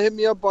 if you want to hit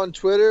me up on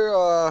Twitter,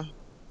 at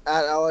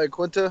Al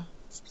Iaquinta,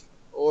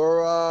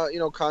 or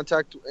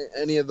contact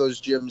any of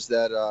those gyms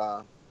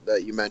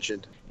that you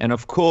mentioned. And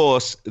of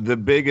course, the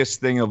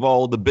biggest thing of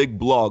all, the big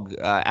blog.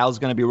 Al's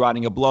going to be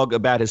writing a blog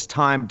about his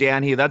time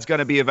down here. That's going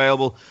to be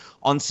available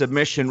on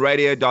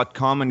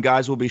submissionradio.com, and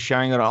guys will be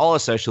sharing it on all our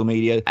social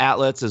media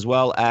outlets as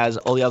well as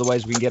all the other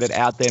ways we can get it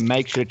out there.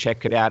 Make sure to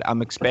check it out.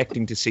 I'm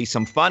expecting to see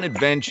some fun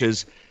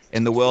adventures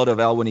in the world of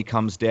Al when he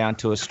comes down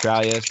to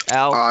Australia.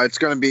 Al, it's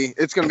gonna be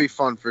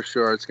fun for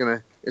sure. It's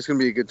gonna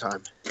be a good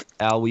time.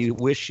 Al, we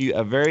wish you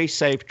a very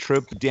safe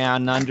trip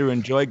down under.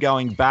 Enjoy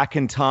going back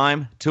in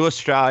time to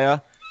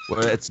Australia,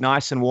 where it's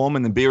nice and warm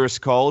and the beer is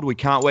cold. We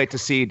can't wait to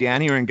see you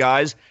down here. And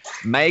guys,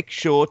 make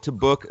sure to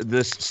book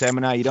this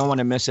seminar. You don't want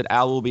to miss it.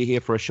 Al will be here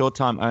for a short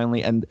time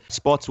only, and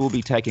spots will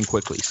be taken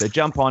quickly. So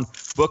jump on,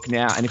 book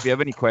now. And if you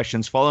have any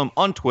questions, follow him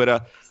on Twitter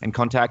and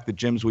contact the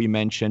gyms we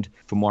mentioned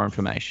for more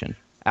information.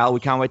 Al,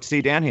 we can't wait to see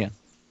you down here.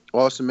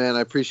 Awesome, man.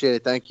 I appreciate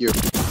it. Thank you.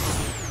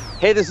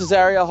 Hey, this is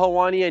Ariel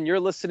Helwani, and you're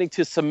listening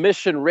to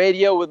Submission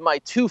Radio with my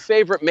two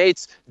favorite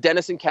mates,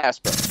 Dennis and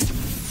Casper.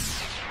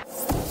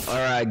 All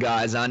right,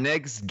 guys, our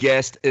next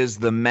guest is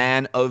the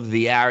man of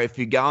the hour. If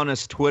you go on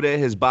his Twitter,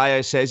 his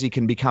bio says you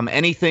can become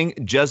anything,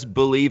 just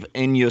believe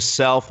in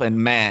yourself. And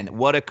man,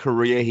 what a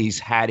career he's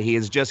had. He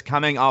is just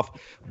coming off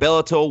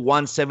Bellator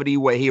 170,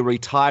 where he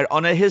retired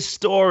on a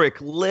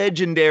historic,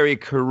 legendary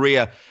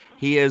career.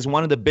 He is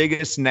one of the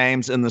biggest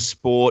names in the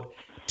sport.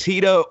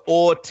 Tito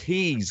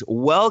Ortiz,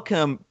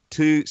 welcome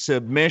to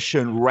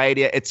Submission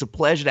Radio. It's a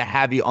pleasure to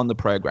have you on the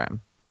program.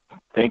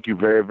 Thank you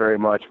very, very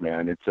much,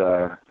 man.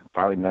 It's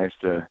finally nice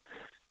to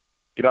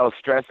get all the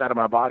stress out of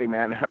my body,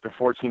 man. After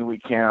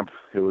 14-week camp,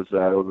 it was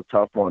a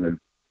tough one, and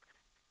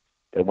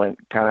it went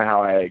kind of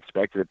how I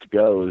expected it to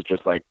go. It was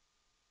just like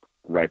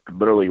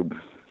literally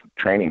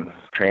training.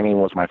 Training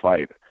was my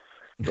fight.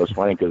 It was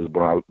funny because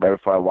right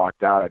before I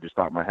walked out, I just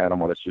thought in my head,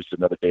 it's just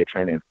another day of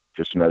training,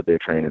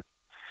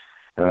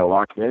 And I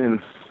walked in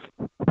and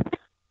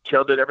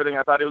Chael did everything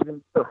I thought he was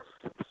going to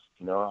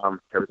do.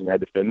 Everything I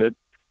defended.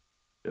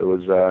 It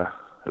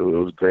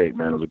was great,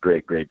 man. It was a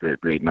great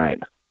night.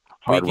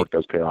 Hard work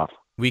does pay off.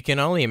 We can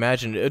only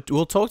imagine.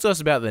 Well, talk to us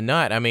about the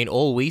night. I mean,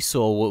 all we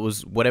saw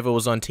was whatever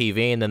was on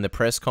TV and then the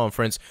press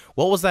conference.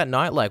 What was that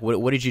night like?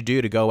 What did you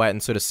do to go out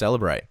and sort of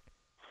celebrate?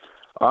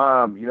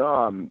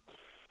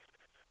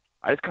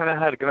 I just kind of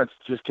had to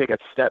just take a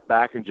step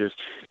back and just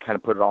kind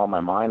of put it all in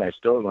my mind. I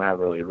still don't have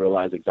really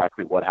realized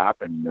exactly what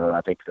happened. I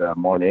think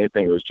more than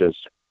anything, it was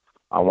just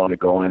I want to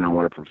go in, I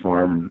want to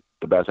perform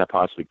the best I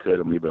possibly could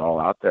and leave it all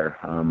out there.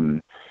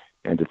 And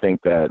to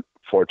think that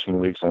 14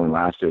 weeks only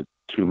lasted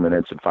 2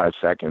 minutes and 5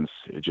 seconds,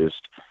 it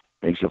just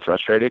makes you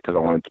frustrated because I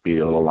wanted it to be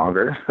a little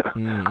longer.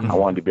 Mm-hmm. I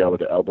wanted to be able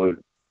to elbow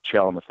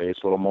Chael in the face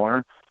a little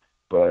more.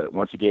 But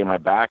once he gave my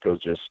back, it was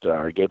just,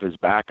 or gave his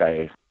back,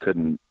 I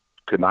could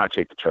not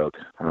take the choke.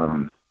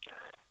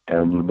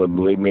 And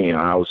believe me,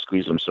 I was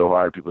squeezing him so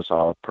hard, people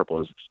saw how purple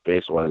his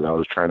face was. I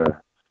was trying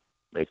to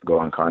make him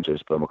go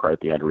unconscious, but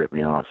McCarthy had to rip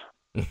me off.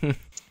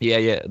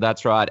 Yeah,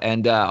 that's right.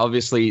 And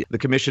obviously, the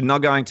commission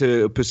not going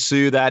to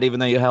pursue that, even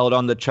though you held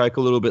on the choke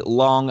a little bit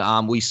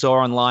long. We saw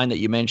online that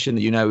you mentioned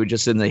that, we're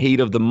just in the heat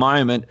of the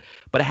moment.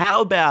 But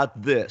how about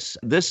this?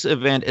 This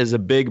event is a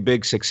big,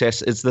 big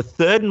success. It's the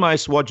third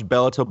most watched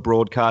Bellator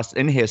broadcast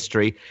in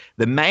history.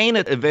 The main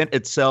event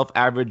itself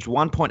averaged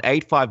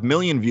 1.85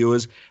 million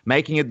viewers,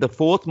 making it the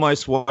fourth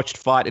most watched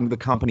fight in the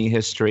company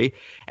history.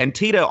 And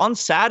Tito, on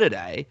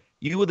Saturday,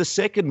 you were the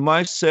second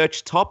most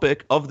searched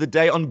topic of the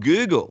day on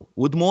Google,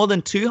 with more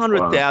than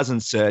 200,000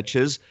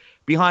 searches,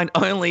 behind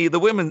only the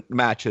women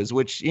matches,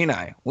 which,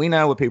 we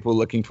know what people are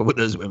looking for with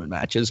those women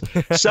matches.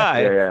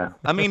 So,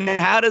 I mean,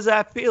 how does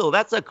that feel?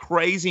 That's a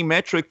crazy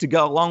metric to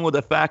go along with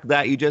the fact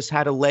that you just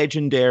had a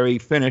legendary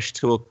finish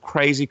to a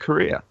crazy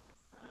career.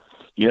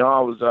 I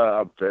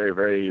was very,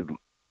 very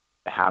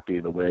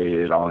happy the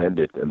way it all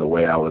ended and the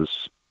way I was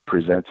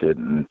presented.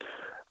 And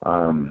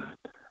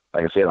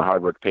like I say, the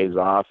hard work pays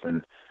off.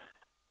 And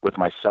with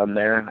my son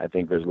there, I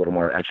think there's a little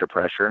more extra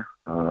pressure.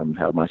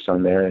 Have my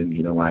son there, and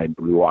when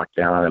we walk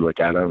down, I look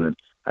at him and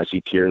I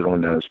see tears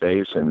rolling down his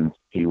face, and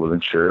he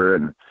wasn't sure.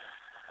 And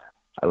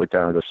I look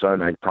down at the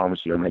son. I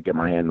promise you, I'm gonna get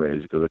my hand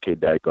raised. He goes, "Okay,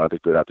 Dad, go out there,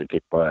 good out there,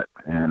 kick butt."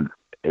 And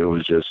it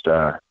was just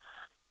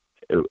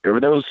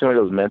everything was like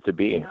it was meant to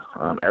be.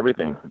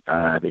 Everything.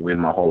 I think in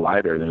my whole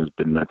life, everything has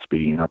been meant to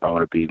be. If I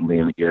would have beat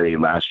Liam Gary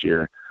last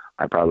year,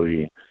 I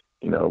probably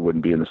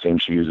wouldn't be in the same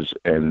shoes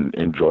and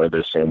enjoy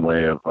the same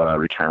way of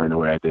retiring the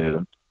way I did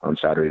on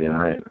Saturday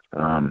night.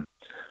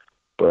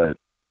 But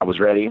I was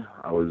ready.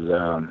 I was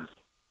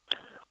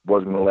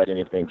wasn't going to let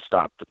anything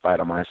stop the fight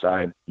on my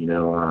side.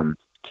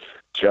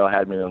 Chael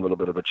had me in a little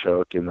bit of a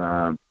choke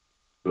and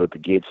with the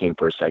guillotine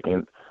for a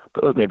second,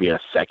 but it was maybe a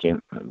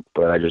second.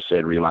 But I just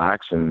said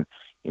relax, and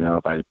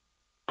if I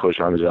push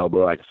on his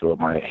elbow, I could feel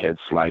my head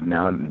sliding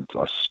out, and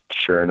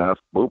sure enough,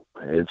 boop,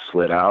 it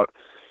slid out.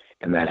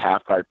 And that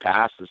half-guard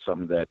pass is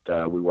something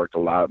that we worked a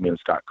lot, me and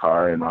Scott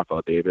Carr and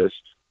Rafael Davis.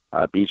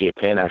 BJ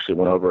Penn actually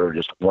went over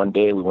just one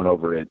day. We went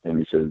over it, and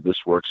he says,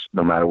 this works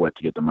no matter what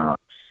to get them out.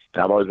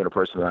 And I've always been a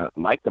person that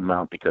liked the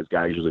mount because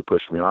guys usually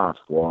push me off.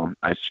 Well,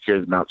 I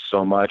secured the mount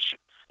so much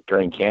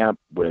during camp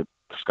with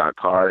Scott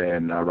Carr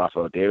and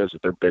Rafael Davis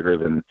that they're bigger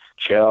than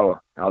Chael.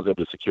 I was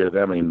able to secure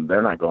them. I mean,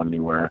 they're not going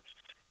anywhere.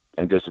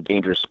 And just a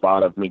dangerous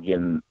spot of me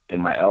getting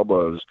in my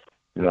elbows.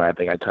 I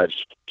think I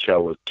touched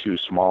Chael with two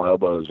small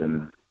elbows,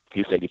 and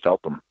he said he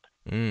felt them.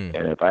 And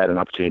if I had an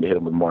opportunity to hit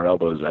him with more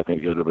elbows, I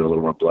think it would have been a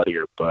little more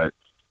bloodier. But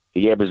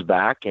he gave his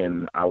back,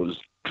 and I was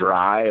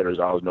dry. There was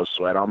always no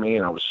sweat on me,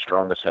 and I was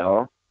strong as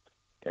hell.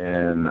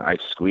 And I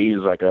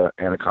squeezed like an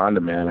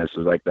anaconda, man. This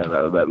is like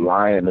that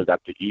lion that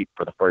got to eat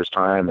for the first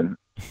time, and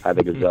had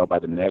the gazelle by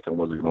the neck and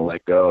wasn't going to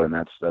let go. And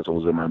that's what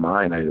was in my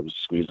mind. I was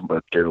squeezing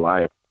but dear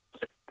life.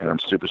 And I'm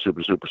super,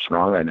 super, super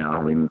strong right now.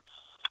 I mean,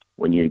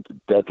 when you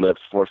deadlift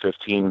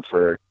 415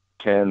 for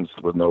 10s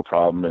with no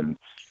problem, and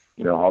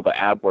all the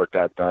ab work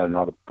I've done,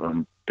 all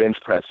the bench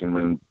pressing,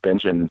 when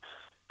benching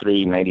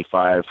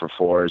 395 for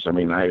 4s. I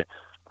mean,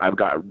 I've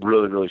got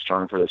really, really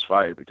strong for this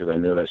fight because I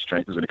knew that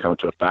strength was going to come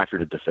to a factor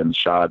to defend the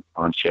shot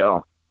on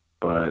Chael.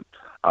 But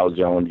I was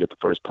the only one to get the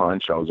first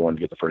punch. I was the one to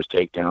get the first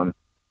takedown.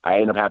 I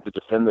ended up having to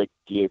defend the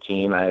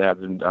guillotine. I had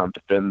to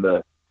defend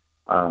the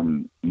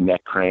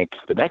neck crank.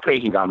 The neck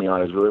crank he got me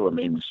on is really what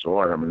made me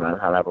sore. I mean, I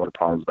have a lot of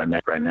problems with my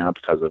neck right now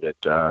because of it.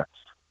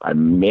 I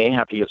may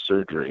have to get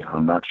surgery.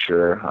 I'm not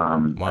sure.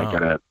 I got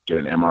to get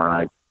an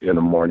MRI in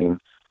the morning.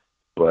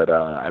 But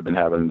I've been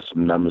having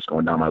some numbness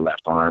going down my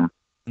left arm.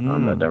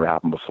 That never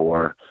happened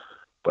before.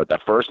 But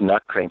that first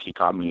nut crank he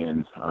caught me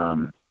in,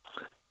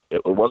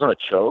 it wasn't a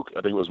choke.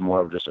 I think it was more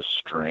of just a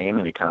strain,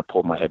 and he kind of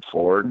pulled my head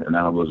forward. And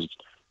that was,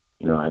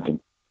 I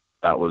think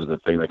that was the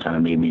thing that kind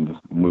of made me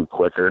move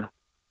quicker.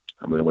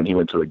 I mean, when he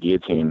went to the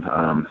guillotine,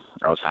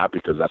 I was happy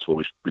because that's what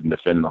we've been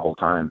defending the whole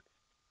time.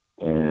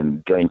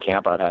 And during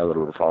camp, I'd had a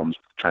little bit of problems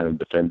trying to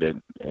defend it.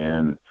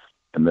 And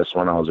in this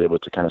one, I was able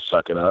to kind of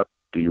suck it up,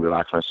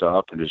 relax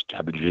myself, and just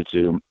have the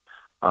jiu-jitsu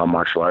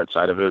martial arts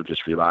side of it,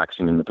 just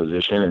relaxing in the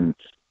position and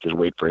just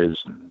wait for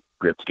his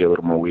grip to get a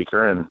little more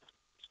weaker, and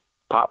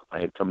pop,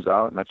 my head comes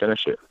out, and I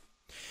finish it.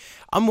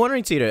 I'm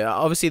wondering, Tito,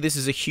 obviously this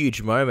is a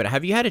huge moment.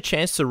 Have you had a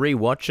chance to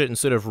re-watch it and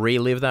sort of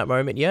relive that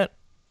moment yet?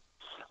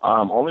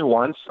 Only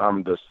once.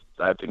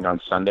 I think on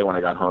Sunday when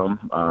I got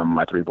home,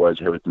 my three boys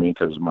are here with me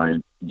because my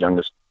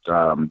youngest,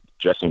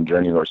 Jesse and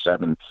Journey, are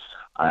 7.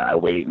 I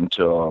wait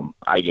until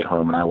I get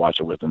home and I watch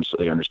it with them so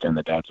they understand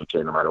that Dad's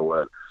okay no matter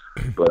what.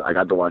 But I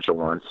got to watch it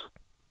once,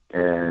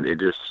 and it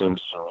just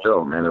seems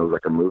surreal, man. It was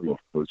like a movie.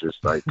 It was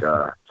just like,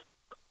 I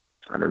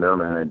don't know,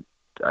 man.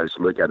 I just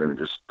look at it and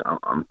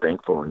I'm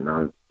thankful,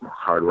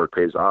 hard work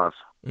pays off.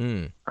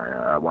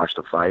 I watched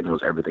the fight, and it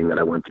was everything that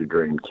I went through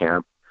during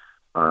camp.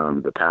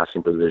 The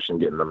passing position,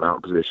 getting the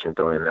mount position,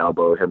 throwing an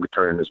elbow, him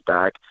returning his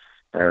back,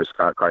 Or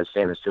Scott Carr's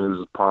saying, as soon as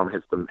his palm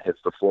hits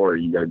the floor,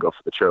 you got to go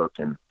for the choke.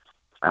 And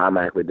I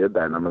automatically did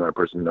that. And I'm another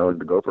person known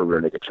to go for rear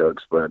naked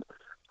chokes, but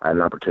I had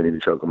an opportunity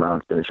to choke him out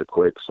and finish it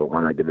quick. So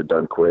why not get it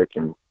done quick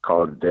and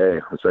call it a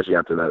day, especially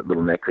after that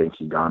little neck crank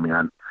he got me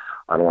on.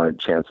 I don't want a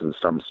chance of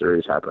something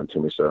serious happening to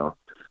me. So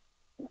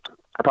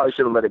I probably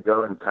should have let it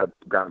go and cut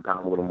ground and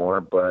pound a little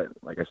more. But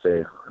like I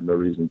say, no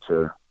reason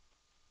to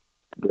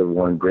give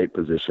one great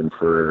position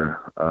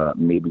for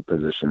maybe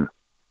position.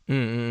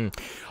 Mm-hmm.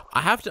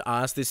 I have to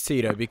ask this,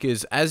 Tito,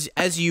 because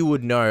as you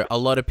would know, a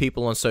lot of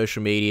people on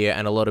social media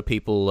and a lot of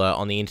people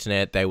on the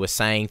internet, they were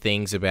saying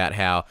things about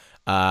how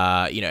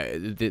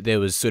there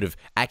was sort of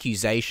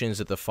accusations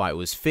that the fight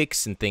was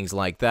fixed and things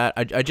like that.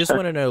 I just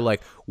want to know,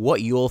 like,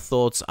 what your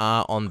thoughts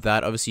are on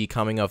that. Obviously, you're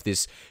coming off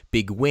this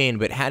big win,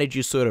 but how did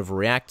you sort of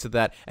react to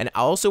that? And I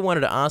also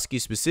wanted to ask you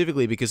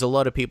specifically because a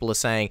lot of people are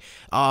saying,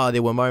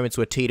 there were moments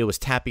where Tito was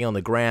tapping on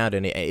the ground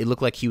and it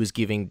looked like he was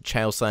giving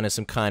Chael Sonnen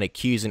some kind of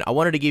cues. And I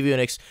wanted to give you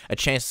a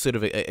chance to sort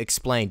of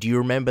explain. Do you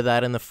remember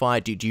that in the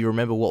fight? Do you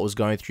remember what was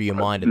going through your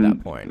mind at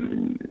that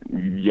point?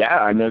 Yeah,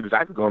 I know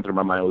exactly going through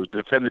my mind. It was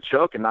to defend the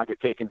choke and not get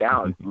taken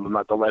down,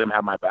 not to let him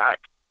have my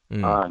back.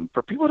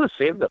 For people to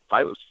say the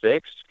fight was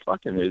fixed,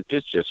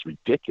 it's just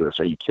ridiculous.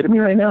 Are you kidding me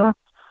right now?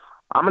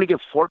 I'm going to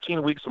give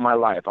 14 weeks of my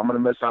life. I'm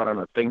going to miss out on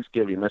a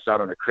Thanksgiving, miss out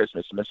on a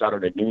Christmas, miss out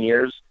on a New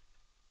Year's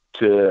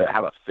to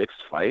have a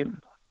fixed fight.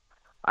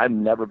 I've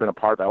never been a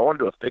part of that. I want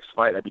to do a fixed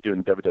fight. I'd be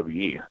doing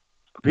WWE.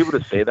 For people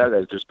to say that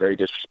is just very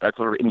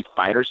disrespectful. For any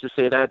fighters to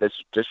say that,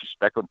 that's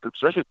disrespectful,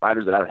 especially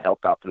fighters that I've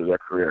helped out through their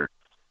career.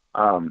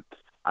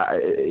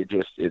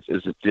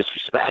 It's a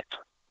disrespect.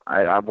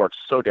 I've worked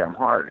so damn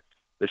hard.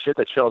 The shit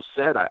that Chael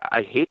said,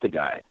 I hate the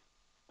guy.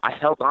 I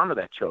held on to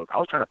that choke. I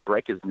was trying to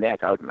break his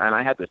neck, and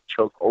I had the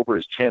choke over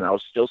his chin. I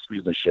was still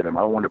squeezing the shit in him.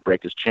 I wanted to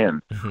break his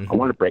chin. I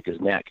wanted to break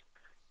his neck.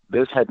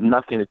 This had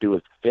nothing to do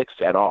with fix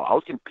at all. I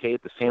was getting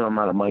paid the same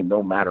amount of money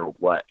no matter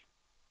what.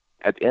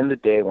 At the end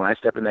of the day, when I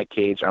step in that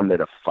cage, I'm there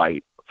to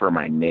fight for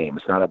my name.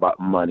 It's not about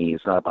money.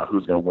 It's not about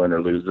who's going to win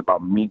or lose. It's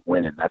about me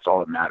winning. That's all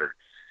that mattered.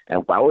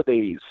 And why would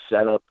they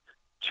set up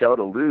Chael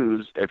to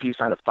lose if he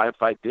signed a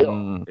fight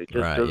deal? It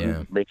just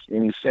doesn't make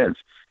any sense.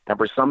 And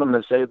for someone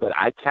to say that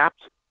I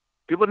tapped,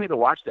 people need to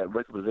watch that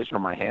position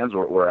of my hands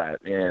were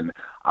at. And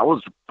I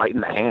was fighting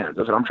the hands.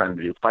 That's what I'm trying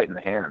to do, fighting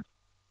the hands.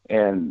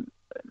 And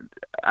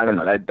I don't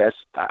know.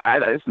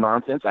 It's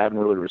nonsense. I haven't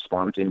really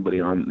responded to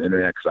anybody on the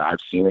internet because I've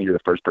seen it. You're the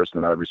first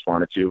person that I've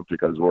responded to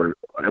because we're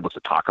able to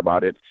talk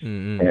about it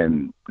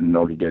and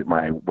to get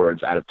my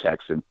words out of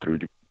text and through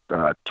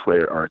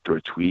Twitter or through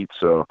a tweet.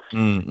 So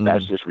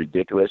that's just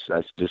ridiculous.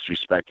 That's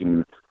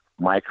disrespecting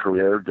my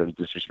career,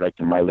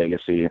 disrespecting my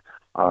legacy,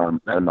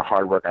 and the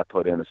hard work I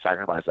put in, the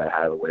sacrifice I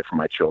had away from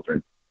my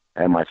children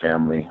and my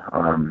family.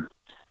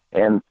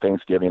 And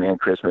Thanksgiving and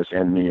Christmas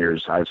and New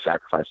Year's, I've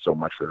sacrificed so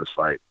much for this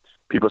fight.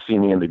 People see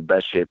me in the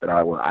best shape that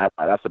I was.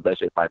 That's the best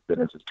shape I've been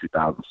in since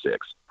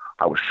 2006.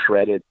 I was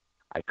shredded.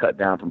 I cut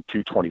down from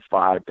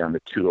 225 down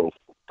to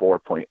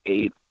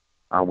 204.8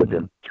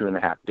 within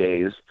 2.5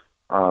 days.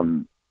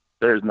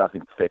 There's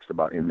nothing fixed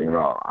about anything at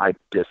all. I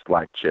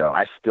dislike Chael.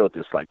 I still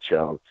dislike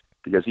Chael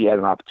because he had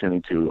an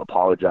opportunity to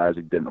apologize.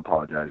 He didn't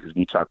apologize because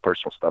he talked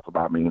personal stuff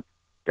about me.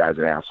 Guy's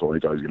an asshole.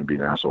 He's always going to be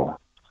an asshole.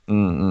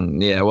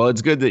 Yeah, well,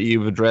 it's good that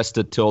you've addressed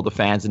it to all the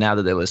fans, and now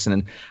that they're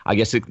listening, I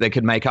guess they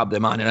could make up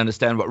their mind and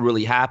understand what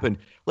really happened.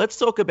 Let's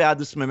talk about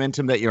this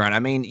momentum that you're on. I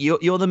mean,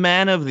 you're the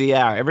man of the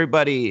hour.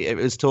 Everybody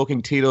is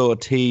talking Tito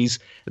Ortiz.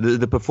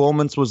 The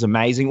performance was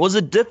amazing. Was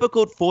it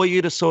difficult for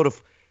you to sort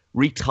of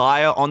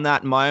retire on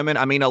that moment?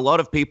 I mean, a lot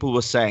of people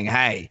were saying,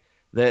 hey,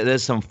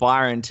 there's some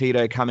fire in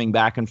Tito coming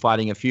back and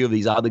fighting a few of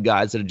these other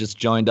guys that have just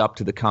joined up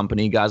to the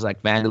company, guys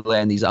like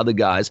Vanderlei and these other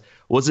guys.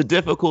 Was it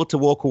difficult to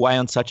walk away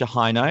on such a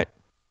high note?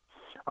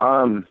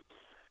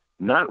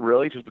 Not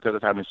really, just because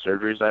of how many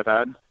surgeries I've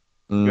had.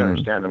 You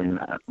understand? I mean,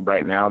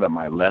 right now that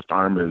my left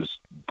arm is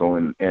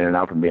going in and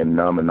out from being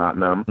numb and not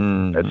numb,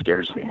 that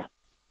scares me.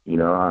 You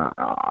know,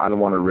 I don't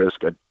want to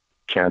risk a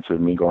chance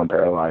of me going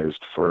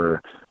paralyzed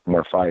for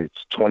more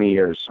fights. 20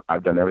 years,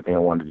 I've done everything I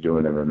wanted to do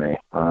in MMA.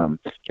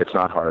 It's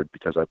not hard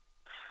because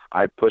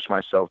I push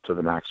myself to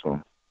the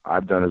maximum.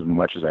 I've done as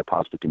much as I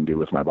possibly can do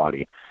with my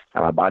body,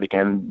 and my body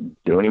can't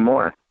do any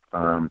more.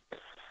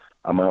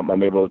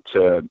 I'm able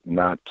to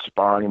not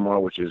spar anymore,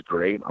 which is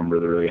great. I'm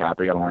really, really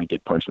happy. I don't want to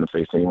get punched in the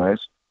face anyways.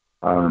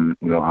 You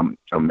know,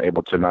 I'm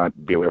able to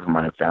not be away from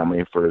my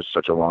family for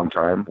such a long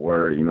time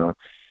where, you know,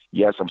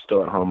 yes, I'm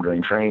still at home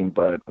during training,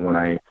 but when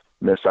I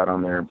miss out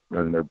on their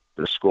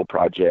school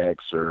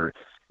projects or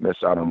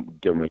miss out on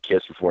giving them a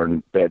kiss before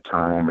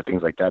bedtime or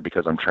things like that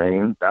because I'm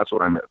training, that's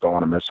what I don't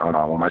want to miss out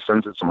on. When my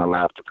son sits on my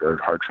lap after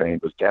hard training,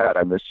 goes, Dad,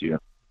 I miss you.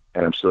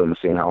 And I'm still in the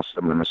same house.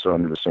 I'm still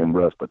under the same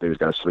roof, but they just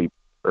got to sleep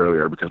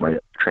earlier because my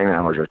training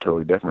hours are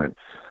totally different.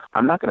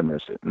 I'm not going to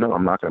miss it. No,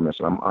 I'm not going to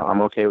miss it.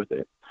 I'm okay with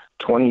it.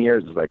 20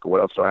 years is like,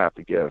 what else do I have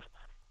to give?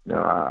 You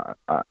know,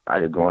 I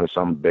could go into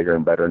something bigger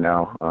and better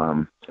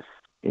now.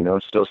 You know,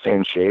 still stay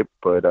in shape,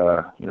 but,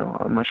 you know,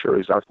 I'm not sure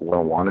exactly what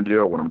I want to do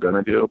or what I'm going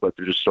to do, but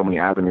there's just so many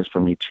avenues for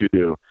me to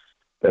do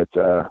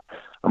that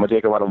I'm gonna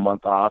take about a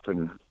month off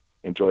and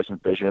enjoy some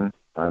fishing,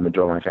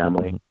 enjoy my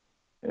family,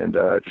 and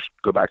just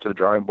go back to the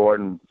drawing board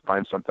and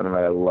find something that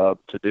I love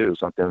to do,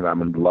 something that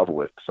I'm in love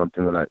with,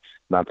 something that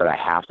not that I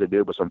have to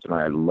do, but something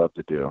I love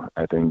to do.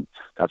 I think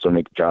that's what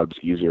makes jobs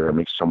easier. It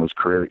makes someone's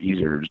career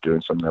easier, just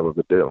doing something I love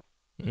to do.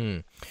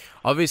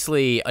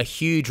 Obviously, a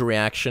huge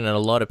reaction and a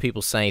lot of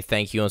people saying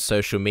thank you on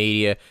social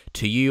media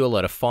to you, a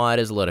lot of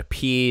fighters, a lot of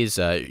peers,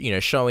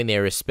 showing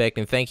their respect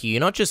and thank you,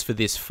 not just for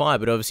this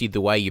fight, but obviously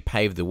the way you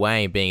paved the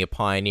way and being a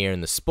pioneer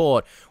in the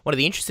sport. One of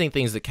the interesting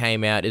things that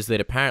came out is that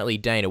apparently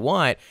Dana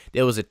White,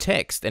 there was a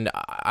text, and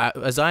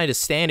as I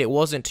understand, it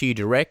wasn't to you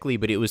directly,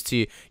 but it was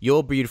to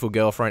your beautiful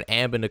girlfriend,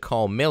 Amber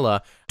Nicole Miller.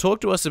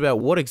 Talk to us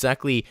about what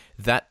exactly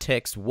that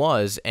text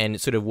was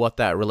and sort of what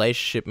that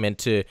relationship meant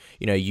to,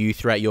 you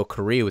throughout your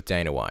career with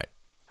Dana White.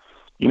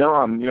 At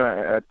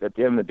the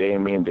end of the day,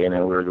 me and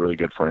Dana, we were really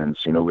good friends.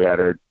 We had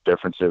our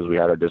differences, we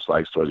had our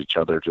dislikes towards each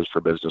other just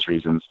for business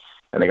reasons.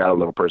 And I got a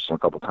little personal a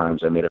couple of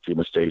times. I made a few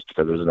mistakes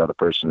because there was another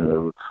person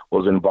who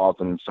was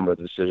involved in some of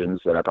the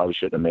decisions that I probably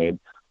shouldn't have made.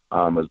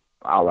 Was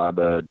a la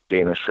the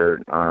Dana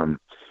shirt.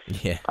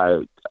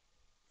 The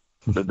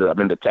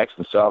text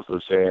itself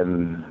was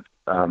saying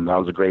that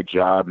was a great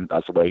job.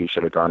 That's the way he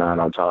should have gone out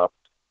on top.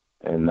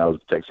 And that was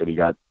the text that he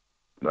got,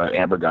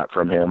 Amber got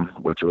from him,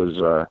 which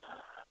was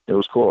it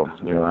was cool.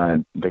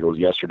 I think it was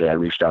yesterday I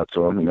reached out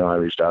to him. I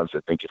reached out and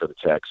said, thank you for the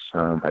text.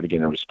 I didn't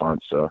get a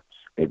response, so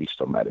maybe he's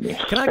still mad at me.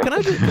 Can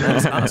I just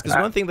ask, because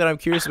one thing that I'm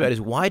curious about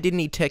is why didn't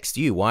he text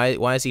you?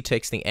 Why is he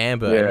texting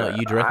Amber and not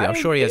you directly? I'm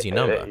sure he has your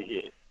number.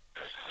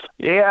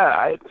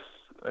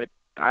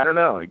 I don't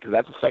know, because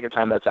that's the second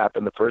time that's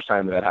happened. The first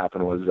time that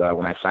happened was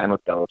when I signed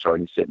with Bellator,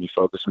 and he sent me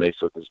focus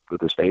mates with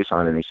his face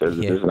on it, and he says,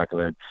 this is not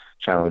going to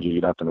challenge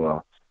you nothing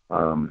well.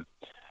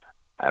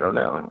 I don't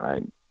know.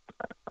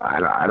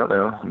 I don't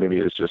know. Maybe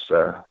it's just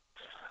I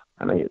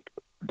think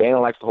Dana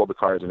likes to hold the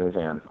cards in his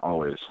hand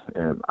always,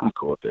 and I'm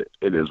cool with it.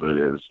 It is what it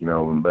is.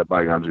 Let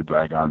bygones be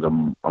bygones.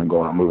 I'm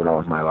moving on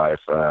with my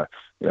life. I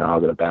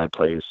was in a bad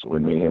place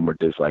when me and him were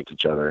disliked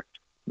each other.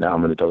 Now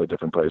I'm in a totally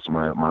different place in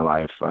my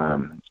life.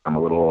 I'm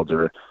a little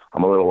older.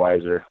 I'm a little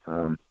wiser,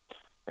 and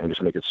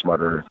just making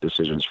smarter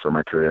decisions for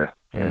my career.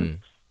 And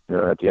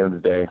at the end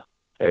of the day,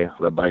 hey,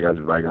 let bygones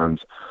be bygones.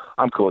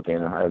 I'm cool with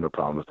Dana. I have no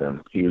problem with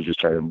him. He was just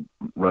trying to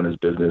run his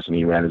business, and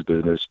he ran his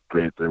business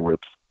great. They're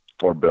worth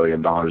 $4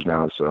 billion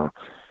now, so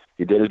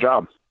he did his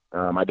job.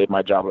 I did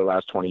my job for the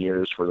last 20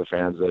 years for the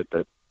fans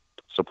that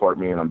support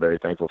me, and I'm very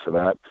thankful for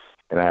that.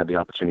 And I had the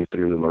opportunity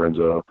through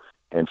Lorenzo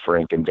and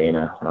Frank and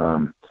Dana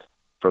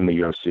from the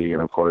UFC,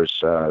 and of course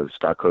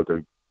Scott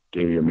Coker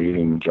gave me a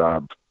meeting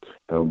job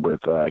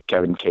with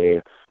Kevin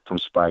Kay from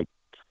Spike,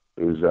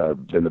 who's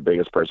been the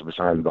biggest person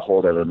behind the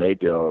whole MMA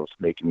deal of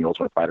making the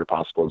Ultimate Fighter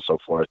possible and so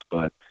forth.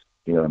 But,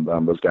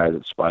 those guys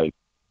at Spike,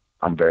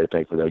 I'm very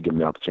thankful that they give me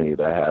the opportunity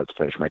that I have to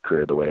finish my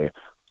career the way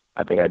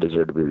I think I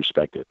deserve to be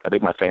respected. I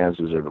think my fans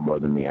deserve it more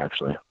than me,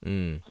 actually.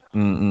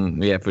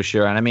 Yeah, for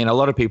sure. And I mean, a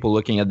lot of people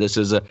looking at this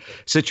as a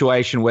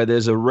situation where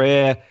there's a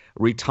rare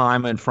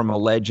retirement from a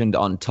legend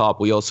on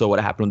top. We also saw what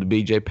happened to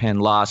BJ Penn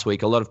last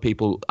week.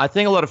 I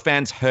think a lot of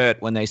fans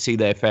hurt when they see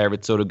their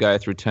favorite sort of go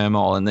through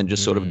turmoil and then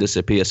just sort of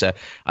disappear. So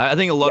I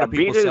think a lot of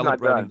people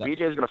celebrating that.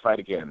 BJ's going to fight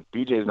again.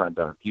 BJ's not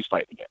done. He's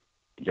fighting again.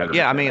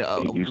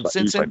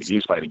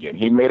 He's fighting again.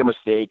 He made a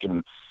mistake,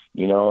 and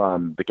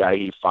the guy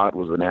he fought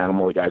was an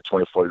animal. The guy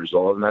 24 years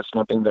old, and that's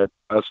one thing that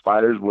us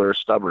fighters, we're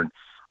stubborn.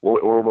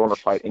 We're willing to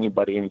fight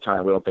anybody,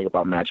 anytime. We don't think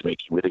about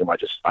matchmaking. We think about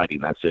just fighting.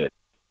 That's it.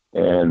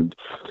 And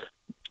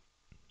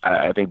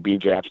I think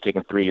BJ, after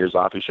taking 3 years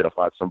off, he should have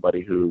fought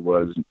somebody who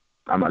was,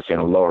 I'm not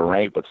saying a lower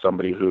rank, but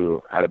somebody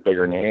who had a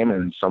bigger name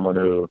and someone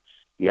who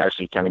you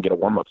actually kind of get a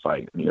warm-up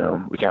fight. We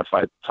can't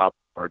fight at the top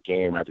of our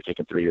game after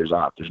taking 3 years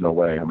off. There's no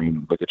way. I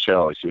mean, look at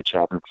Chael. You see what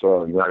happened to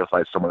Chael. You're not going to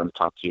fight someone in the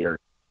top tier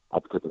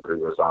after taking 3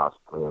 years off.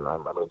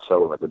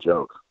 Chael was like a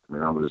joke.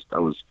 That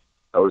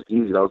was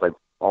easy. That was like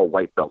all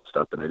white belt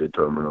stuff that I did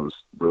to him, and it was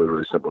really,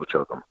 really simple to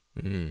choke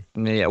him.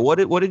 Yeah. What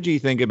did you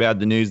think about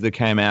the news that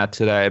came out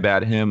today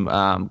about him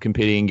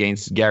competing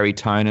against Gary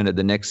Tonin at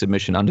the next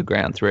Submission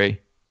Underground 3?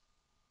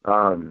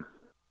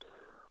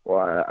 Well,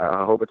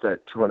 I hope it's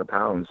at 200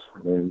 pounds.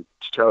 I mean,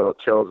 Chael's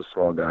a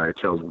small guy.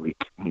 Chael's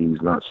weak.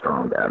 He's not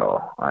strong at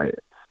all.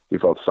 He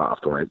felt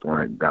soft when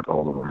I got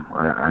hold of him.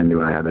 I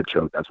knew I had that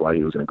choke. That's why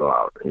he was going to go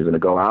out. He was going to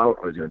go out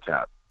or he was going to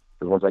tap.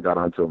 Because once I got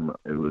onto him,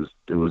 it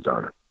was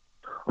done.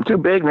 I'm too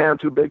big, man. I'm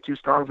too big, too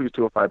strong for these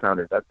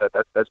 205-pounders.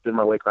 That's been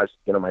my weight class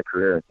in my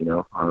career,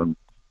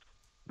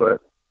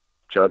 But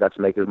Chael got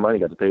to make his money,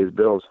 got to pay his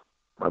bills.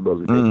 My bills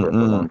have been paid for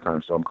a long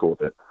time, so I'm cool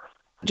with it.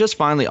 Just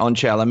finally on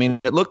Chael, I mean,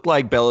 it looked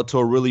like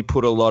Bellator really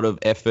put a lot of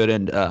effort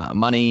and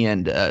money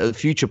and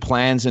future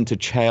plans into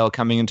Chael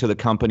coming into the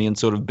company and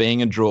sort of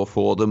being a draw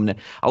for them. And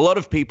a lot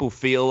of people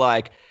feel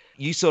like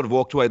you sort of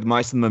walked away with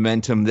most of the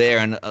momentum there,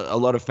 and a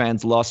lot of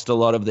fans lost a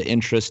lot of the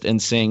interest in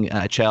seeing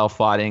Chael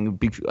fighting,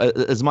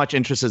 as much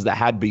interest as they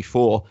had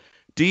before.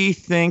 What do you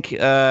think of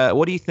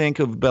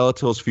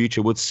Bellator's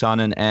future with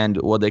Sonnen and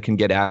what they can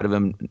get out of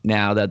him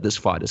now that this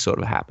fight has sort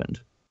of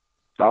happened?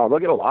 Oh,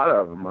 look at a lot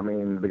of them. I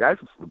mean, the guy's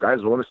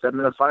willing to step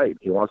into a fight.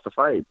 He wants to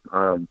fight.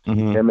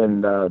 Him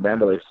and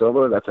Wanderlei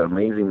Silva, that's an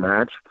amazing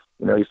match.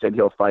 You know, he said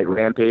he'll fight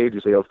Rampage. He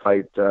said he'll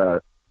fight,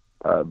 who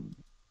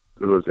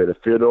was it,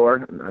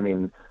 Fedor. I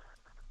mean,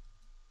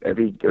 if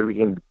he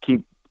can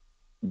keep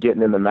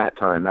getting in the mat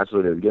time, that's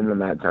what it is, getting in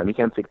the mat time. He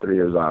can't take 3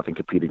 years off and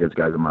compete against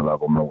guys at my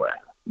level. No way.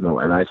 No,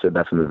 and I said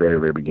that from the very,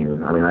 very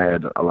beginning. I mean, I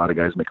had a lot of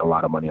guys make a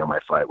lot of money on my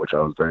fight, which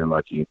I was very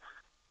lucky.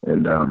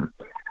 And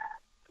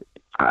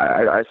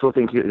I still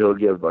think he'll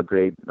give some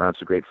great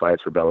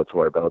fights for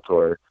Bellator.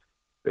 Bellator,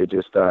 they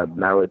just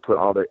not really put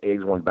all their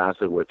eggs in one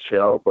basket with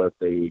Chael, but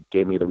they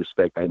gave me the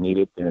respect I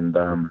needed. And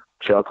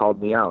Chael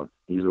called me out.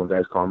 Usually when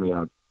guys call me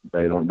out,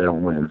 they don't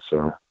win.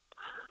 So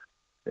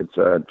it's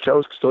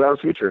Chael still has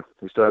a future.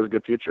 He still has a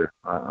good future.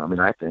 I mean,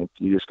 I think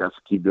you just got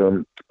to keep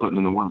putting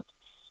in the work.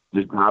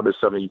 This job is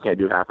something you can't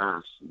do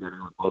half-ass. You got to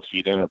do both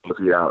feet in and both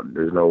feet out.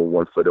 There's no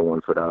 1 foot in,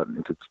 1 foot out,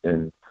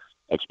 and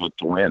expect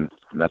to win.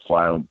 And that's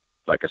why,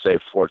 like I say,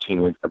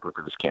 14 weeks I put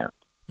for this camp.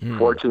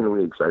 14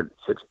 weeks,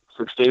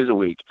 six days a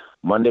week.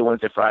 Monday,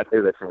 Wednesday, Friday,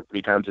 I train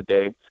 3 times a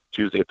day.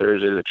 Tuesday,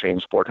 Thursday, I train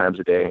 4 times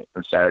a day.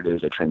 And Saturdays,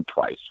 I train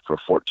twice for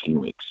 14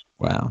 weeks.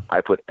 Wow.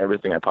 I put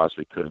everything I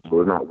possibly could. There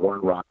was not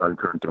one rock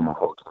unturned through my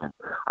whole camp.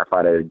 I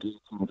fought at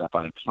guillotines, I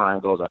fought at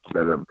triangles, I fought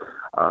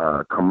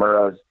at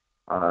Chimeras,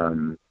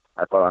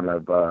 I fought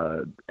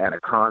on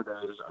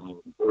anacondas. I mean,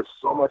 there was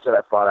so much that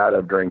I fought out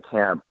of during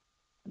camp.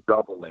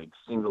 Double leg,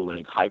 single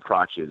leg, high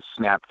crotches,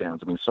 snap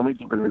downs. I mean, so many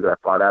different things that I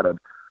fought out of.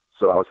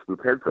 So I was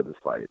prepared for this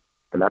fight.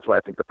 And that's why I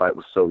think the fight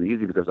was so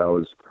easy, because I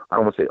don't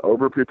want to say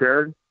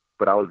over-prepared,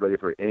 but I was ready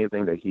for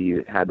anything that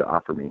he had to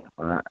offer me.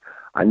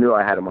 I knew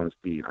I had him on his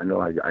feet. I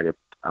know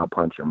I'll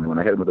punch him. And when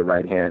I hit him with the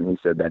right hand, he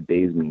said that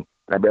dazed me.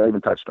 And I barely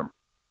even touched him.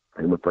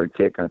 I went for a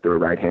kick, and I threw a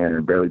right hand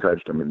and barely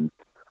touched him. And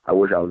I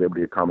wish I was able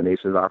to get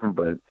combinations off him,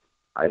 but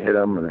I hit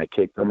him and I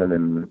kicked him, and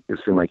then it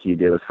seemed like he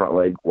gave his front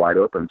leg wide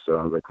open. So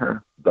I was like,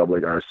 double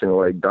leg or a single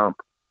leg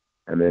dump.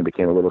 And then it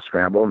became a little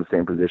scramble in the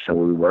same position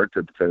where we worked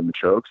to defend the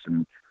chokes.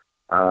 And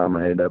I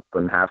ended up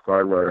in half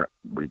guard where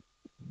we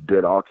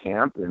did all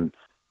camp. And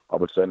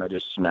all of a sudden I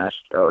just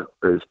smashed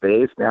his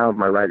face down with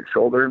my right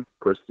shoulder,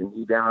 pushed the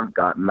knee down,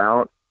 got him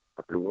out.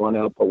 I threw one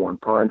elbow, one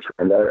punch,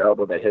 another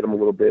elbow that hit him a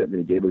little bit. And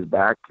then he gave his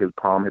back, his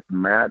palm hit the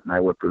mat, and I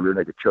went for a rear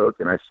naked choke,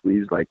 and I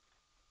squeezed like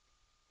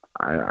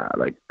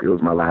it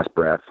was my last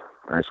breath.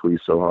 I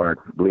squeezed so hard.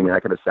 Believe me,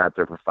 I could have sat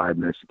there for 5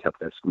 minutes and kept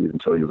that squeeze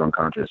until he was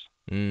unconscious.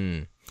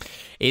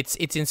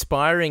 It's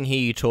inspiring hear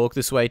you talk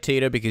this way,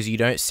 Tito, because you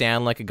don't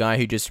sound like a guy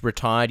who just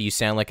retired. You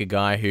sound like a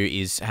guy who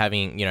is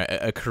having,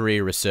 a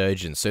career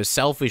resurgence. So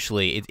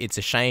selfishly, it's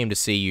a shame to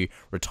see you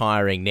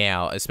retiring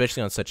now,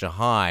 especially on such a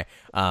high.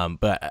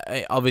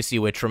 But obviously,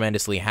 we're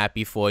tremendously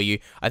happy for you.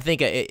 I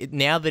think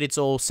now that it's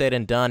all said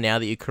and done, now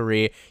that your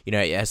career,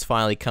 has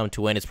finally come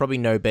to an end, it's probably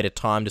no better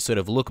time to sort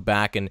of look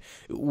back. And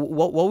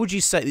what would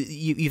you say?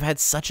 You've had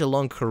such a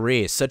long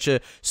career, such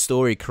a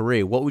storied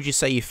career. What would you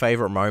say your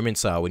favorite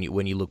moments are when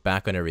you look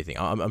back on everything?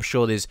 I'm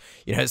sure there's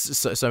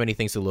so many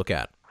things to look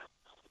at.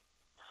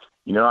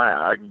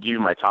 I could give you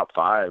my top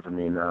 5. I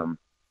mean,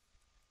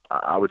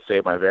 I would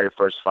say my very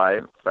first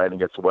fighting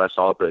against Wes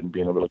Albert and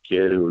being a little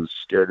kid who was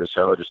scared as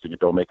hell just to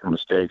don't make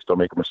mistakes, don't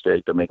make a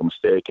mistake,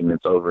 and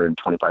it's over in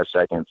 25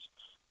 seconds.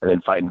 And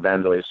then fighting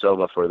Wanderlei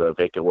Silva for the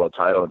vacant world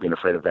title and being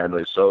afraid of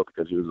Wanderlei Silva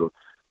because he was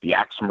the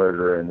axe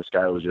murderer, and this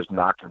guy was just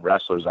knocking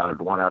wrestlers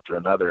out one after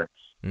another.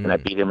 And I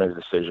beat him in a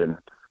decision.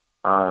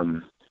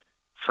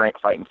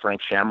 Fighting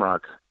Frank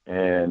Shamrock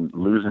and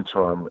losing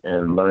to him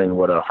and learning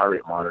what a heart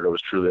rate monitor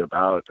was truly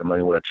about and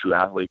learning what a true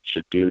athlete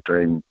should do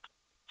during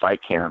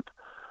fight camp.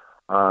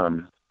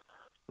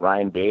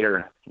 Ryan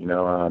Bader, being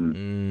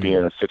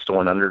a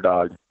 6-1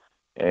 underdog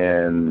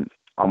and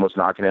almost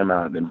knocking him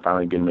out and then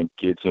finally getting him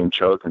a guillotine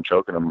choke and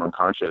choking him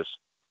unconscious.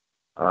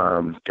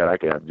 God, I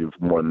could have to do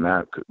more than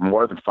that,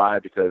 more than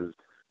 5, because,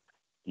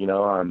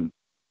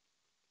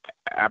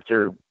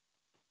 after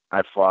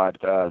I fought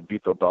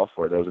Vito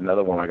Belfort, there was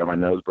another one. I got my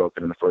nose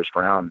broken in the first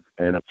round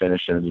and I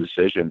finished in a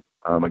decision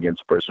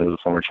against a person who was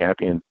a former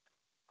champion.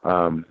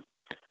 And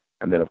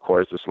then, of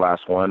course, this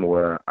last one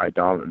where I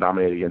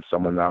dominated against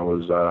someone that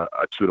was a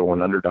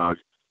 2-1 underdog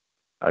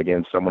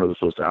against someone who was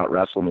supposed to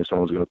out-wrestle me.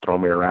 Someone was going to throw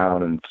me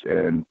around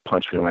and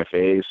punch me in my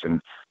face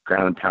and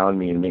ground and pound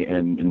me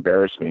and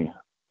embarrass me.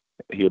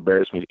 He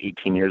embarrassed me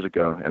 18 years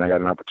ago, and I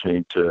got an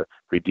opportunity to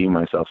redeem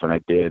myself, and I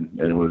did. And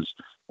it was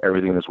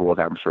everything in this world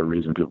happens for a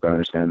reason. People gotta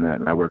understand that.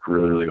 And I worked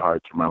really, really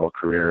hard through my whole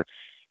career,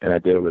 and I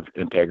did it with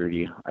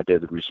integrity. I did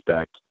it with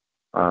respect.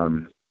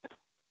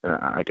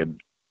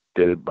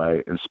 Did it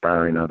by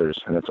inspiring others,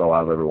 and that's all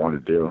I've ever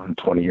wanted to do. In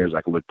 20 years,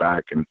 I can look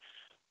back, and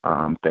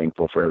I'm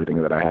thankful for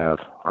everything that I have.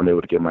 I'm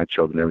able to give my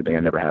children everything I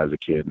never had as a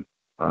kid,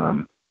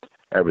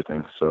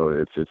 everything. So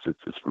it's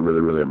really,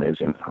 really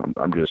amazing.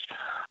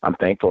 I'm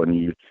thankful. And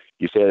you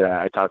say that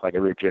I talk like a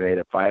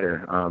regenerated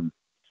fighter.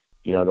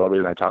 The only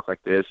reason I talk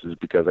like this is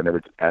because I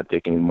never had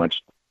taken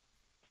much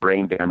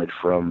brain damage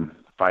from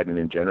fighting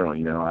in general.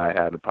 I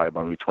had probably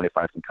about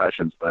 25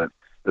 concussions, but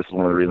this is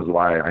one of the reasons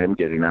why I am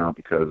getting out,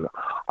 because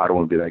I don't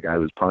want to be that guy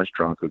who's punch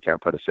drunk, who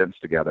can't put a sentence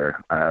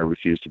together. I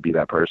refuse to be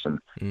that person.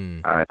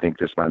 I think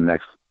just my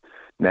next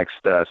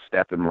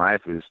step in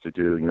life is to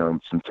do,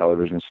 some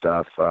television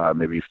stuff,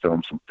 maybe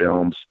film some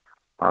films.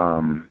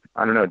 I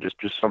don't know, just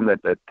something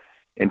that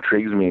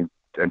intrigues me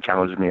and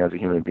challenges me as a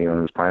human being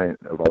on this planet.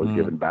 I've always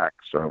given back,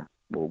 so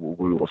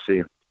we will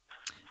see.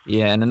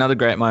 Yeah, and another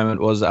great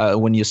moment was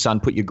when your son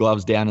put your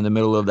gloves down in the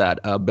middle of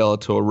that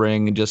Bellator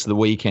ring just the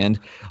weekend.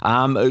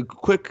 A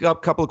quick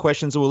couple of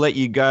questions, and we'll let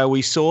you go.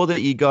 We saw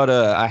that you got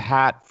a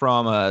hat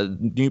from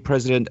new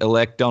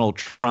President-elect Donald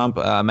Trump,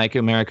 Make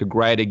America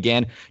Great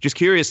Again. Just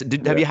curious,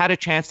 have you had a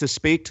chance to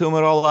speak to him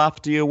at all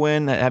after your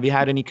win? Have you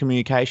had any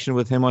communication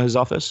with him or his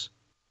office?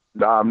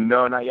 No,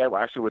 not yet.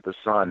 Well, actually with the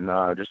son,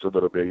 just a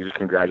little bit. He just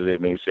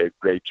congratulated me. He said,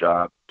 "Great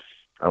job.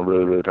 I'm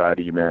really, really proud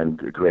of you, man.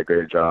 Great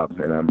job."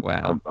 And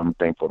I'm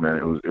thankful,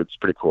 man. It's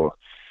pretty cool.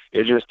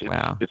 It's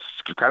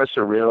kind of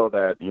surreal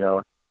that,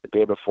 the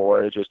day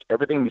before, it's just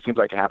everything seems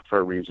like it happened for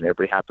a reason.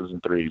 Everything happens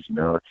in threes,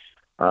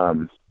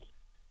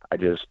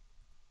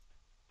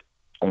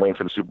 I'm waiting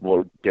for the Super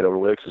Bowl to get over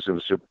with. As soon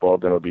as the Super Bowl,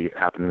 then it'll be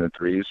happening in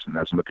threes, and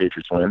that's when the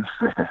Patriots win.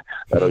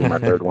 That'll be my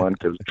third one,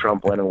 because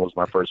Trump winning was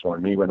my first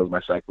one. Me winning was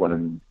my second one,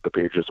 and the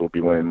Patriots will be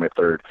winning my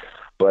third.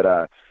 But,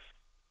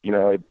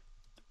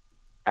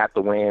 at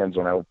the weigh-ins,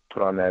 when I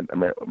put on that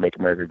Make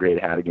America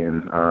Great hat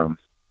again,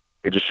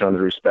 it just shows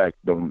the respect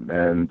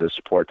and the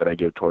support that I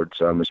give towards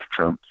Mr.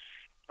 Trump,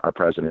 our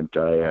president.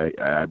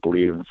 I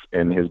believe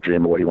in his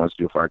dream of what he wants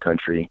to do for our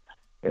country,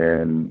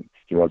 and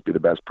he wants to be the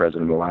best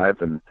president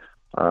alive. And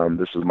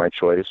this is my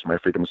choice, my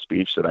freedom of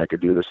speech, that I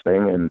could do this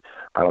thing. And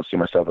I don't see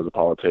myself as a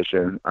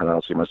politician. I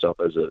don't see myself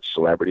as a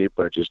celebrity,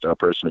 but just a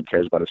person who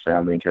cares about his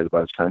family and cares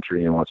about his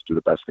country and wants to do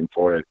the best thing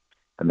for it.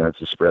 And that's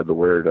to spread the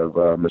word of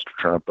Mr.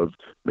 Trump of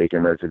making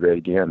America great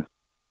again.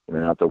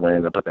 And out the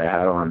weigh-ins, I put that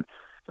hat on,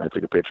 and I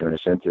took a picture and I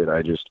sent it.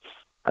 I do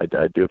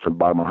it from the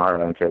bottom of my heart.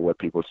 I don't care what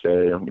people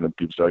say.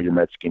 People say, "Oh, you're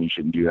Mexican, you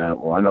shouldn't do that."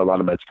 Well, I know a lot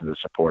of Mexicans that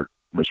support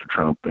Mr.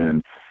 Trump,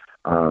 and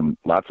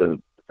lots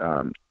of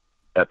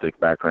ethnic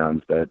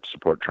backgrounds that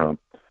support Trump.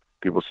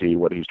 People see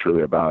what he's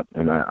truly about,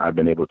 and I've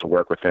been able to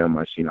work with him.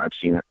 I've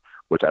seen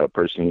what type of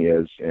person he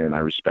is, and I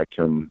respect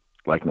him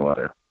like no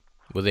other.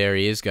 Well, there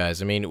he is,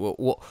 guys. I mean,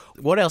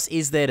 what else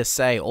is there to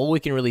say? All we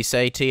can really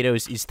say, Tito,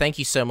 is thank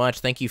you so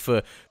much. Thank you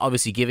for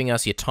obviously giving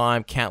us your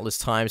time countless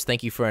times.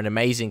 Thank you for an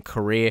amazing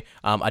career.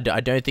 I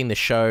don't think the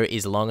show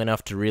is long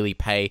enough to really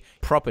pay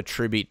proper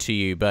tribute to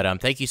you, but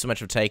thank you so much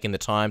for taking the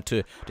time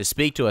to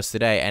speak to us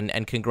today,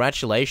 and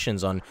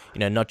congratulations on,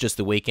 not just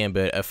the weekend,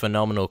 but a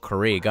phenomenal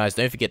career. Guys,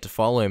 don't forget to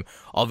follow him,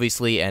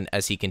 obviously, and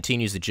as he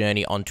continues the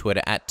journey on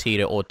Twitter at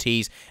Tito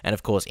Ortiz, and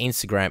of course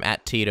Instagram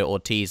at Tito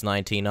Ortiz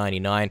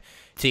 1999.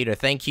 Tito,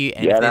 thank you.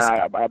 And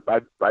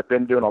I've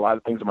been doing a lot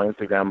of things on my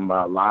Instagram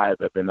live.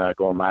 I've been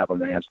going live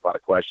and answering a lot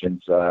of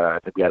questions. I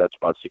think we had up to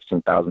about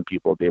 16,000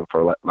 people the day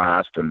before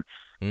last, and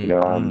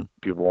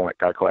people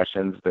got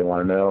questions they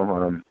want to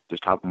know.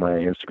 Just hop on my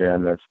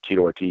Instagram. That's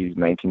Tito Ortiz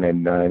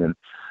 1999, and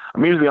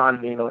I'm usually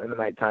on in the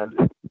night times.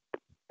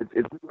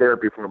 It's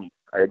therapy for me.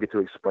 I get to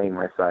explain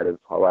my side of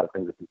a lot of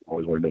things that people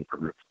always want to know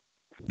from me.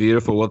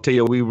 Beautiful. Well,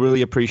 Tito, we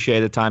really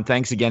appreciate the time.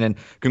 Thanks again, and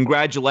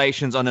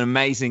congratulations on an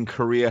amazing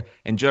career.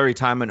 Enjoy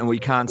retirement, and we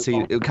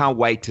can't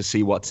wait to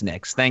see what's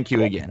next. Thank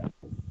you again.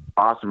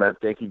 Awesome, man.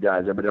 Thank you,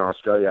 guys. Everybody in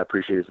Australia, I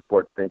appreciate your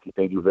support. Thank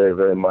you very,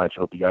 very much.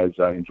 Hope you guys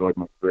enjoyed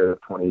my career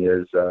of 20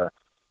 years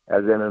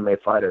as an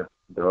MMA fighter.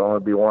 There will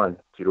only be one,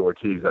 Tito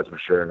Ortiz, that's for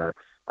sure, and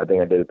I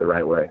think I did it the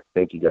right way.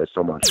 Thank you guys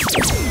so much.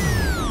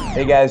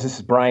 Hey, guys, this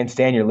is Brian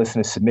Stan. You're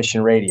listening to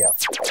Submission Radio.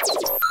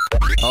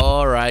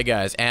 All right,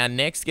 guys. Our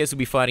next guest will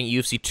be fighting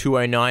UFC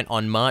 209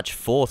 on March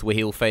 4th, where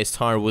he will face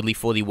Tyron Woodley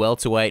for the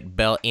welterweight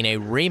belt in a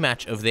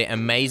rematch of their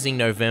amazing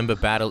November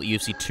battle at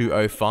UFC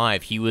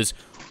 205. He was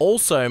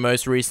also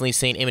most recently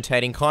seen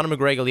imitating Conor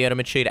McGregor, Lyoto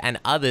Machida, and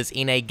others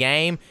in a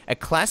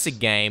classic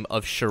game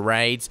of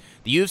charades.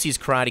 The UFC's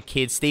Karate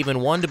Kid, Stephen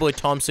Wonderboy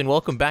Thompson.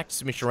 Welcome back to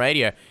Submission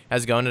Radio.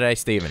 How's it going today,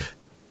 Stephen?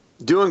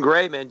 Doing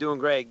great, man. Doing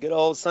great. Good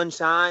old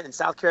sunshine in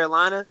South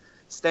Carolina.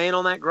 Staying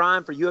on that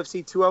grind for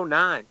UFC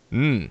 209.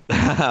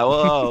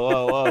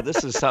 Whoa.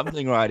 This is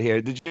something right here.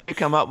 Did you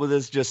come up with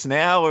this just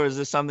now, or is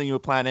this something you were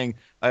planning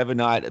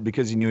overnight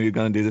because you knew you were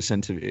going to do this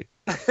interview?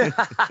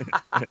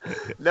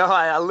 No,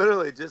 I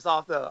literally just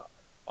off the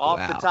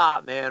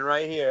top, man,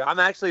 right here. I'm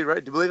actually,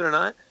 believe it or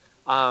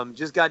not,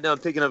 just got done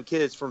picking up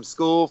kids from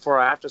school for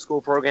our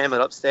after-school program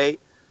at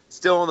Upstate.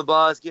 Still on the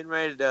bus, getting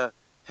ready to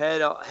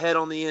head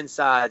on the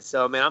inside.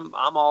 So, man,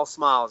 I'm all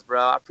smiles, bro.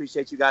 I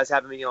appreciate you guys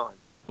having me on.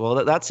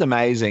 Well, that's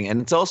amazing.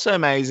 And it's also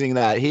amazing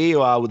that here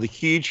you are with a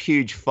huge,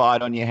 huge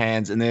fight on your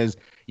hands, and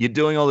you're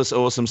doing all this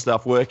awesome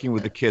stuff working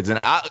with the kids. And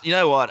you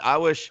know what? I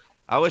wish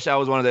I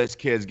was one of those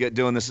kids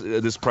doing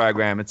this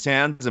program. It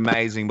sounds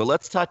amazing. But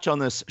let's touch on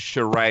this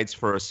charades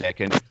for a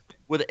second.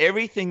 With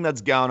everything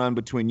that's going on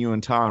between you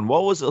and Tyron,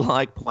 what was it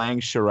like playing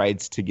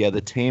charades together,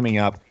 teaming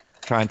up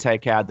try and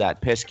take out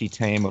that pesky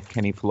team of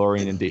Kenny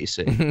Florian in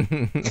DC.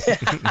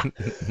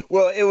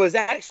 Well, it was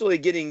actually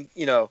getting,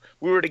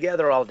 we were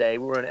together all day.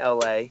 We were in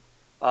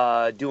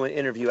LA doing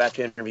interview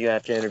after interview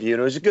after interview.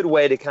 And it was a good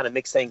way to kind of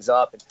mix things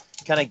up and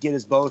kind of get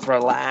us both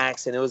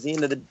relaxed. And it was the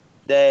end of the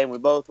day, and we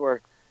both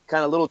were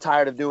kind of a little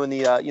tired of doing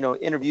the,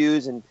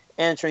 interviews and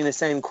answering the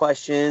same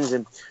questions.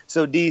 And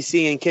so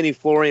DC and Kenny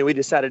Florian, we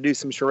decided to do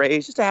some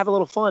charades just to have a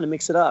little fun and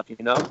mix it up,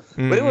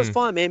 Mm-hmm. But it was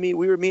fun, man. Me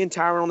and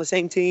Tyron on the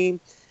same team.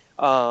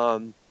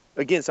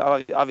 Again,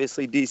 so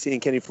obviously DC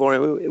and Kenny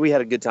Florian, we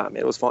had a good time.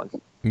 It was fun.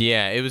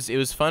 Yeah, it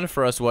was fun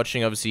for us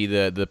watching, obviously,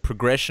 the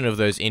progression of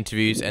those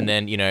interviews and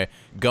then,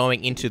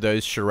 going into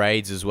those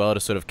charades as well to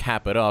sort of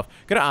cap it off.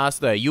 Gotta ask,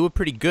 though, you were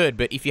pretty good,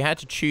 but if you had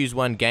to choose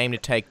one game to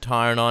take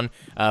Tyron on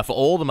for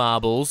all the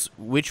marbles,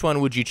 which one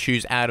would you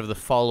choose out of the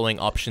following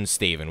options,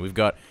 Stephen? We've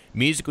got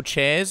musical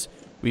chairs,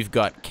 we've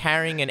got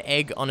carrying an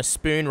egg on a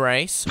spoon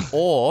race,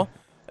 or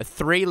a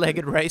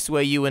 3-legged race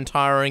where you and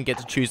Tyron get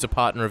to choose a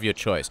partner of your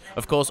choice.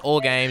 Of course, all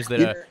games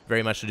that are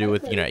very much to do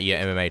with, your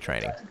MMA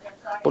training.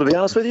 Well, to be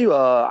honest with you,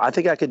 I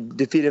think I could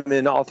defeat him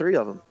in all 3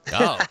 of them.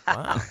 Oh,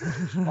 wow.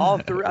 All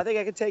 3. I think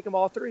I could take them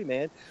all 3,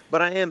 man.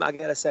 But I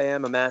gotta say,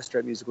 I'm a master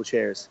at musical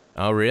chairs.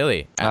 Oh,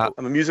 really? I'm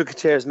a musical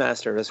chairs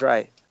master. That's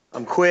right.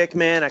 I'm quick,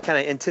 man. I kind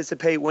of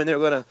anticipate when they're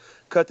gonna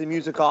cut the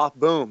music off.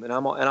 Boom, and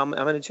I'm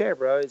in a chair,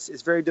 bro.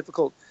 It's very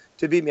difficult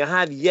to beat me. I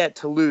have yet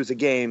to lose a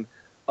game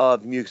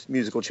of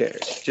musical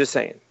chairs. Just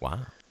saying.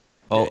 Wow.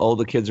 All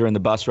the kids are in the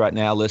bus right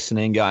now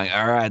listening, going,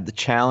 all right, the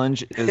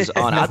challenge is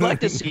on. I'd like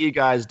to see you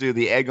guys do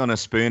the egg on a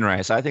spoon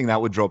race. I think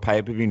that would draw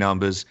pay-per-view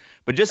numbers.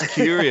 But just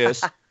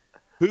curious,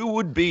 who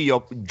would be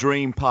your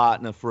dream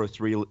partner for a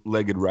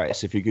 3-legged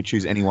race? If you could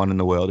choose anyone in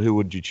the world, who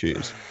would you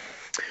choose?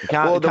 It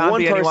can't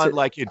be anyone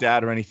like your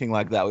dad or anything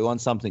like that. We want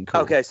something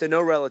cool. Okay, so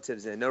no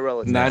relatives then. No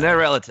relatives. No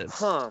relatives.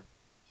 Huh.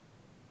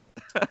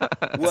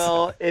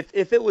 Well,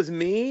 if it was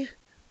me,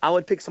 I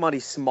would pick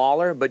somebody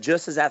smaller, but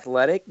just as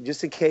athletic,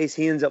 just in case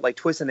he ends up like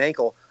twisting an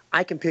ankle.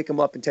 I can pick him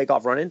up and take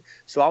off running.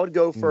 So I would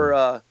go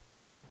for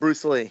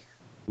Bruce Lee.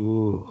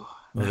 Ooh,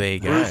 well, there you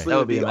go. Bruce Lee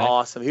would be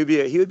awesome. He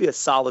would be a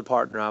solid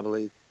partner, I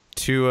believe.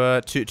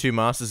 Two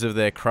masters of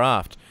their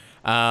craft.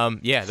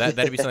 Yeah,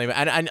 that'd be something.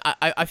 And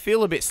I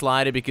feel a bit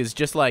slighted because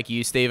just like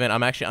you, Stephen,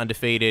 I'm actually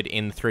undefeated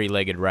in the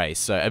 3-legged race.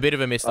 So a bit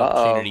of a missed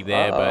opportunity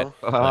there, but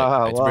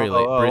it's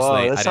Bruce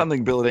Lee. There's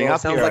something building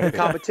up sounds here. Sounds like a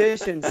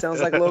competition. Sounds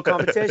like a little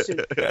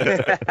competition.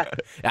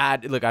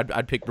 Look,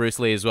 I'd pick Bruce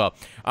Lee as well.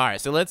 All right,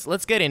 so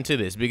let's get into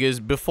this because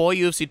before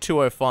UFC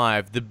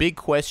 205, the big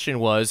question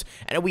was,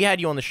 and we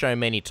had you on the show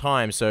many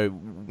times, so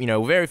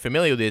we're very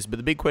familiar with this. But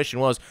the big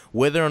question was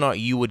whether or not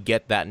you would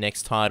get that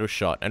next title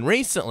shot. And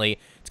recently,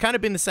 it's kind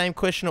of been the same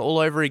question all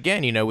over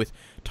again, with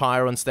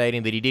Tyron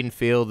stating that he didn't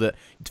feel the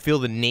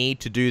need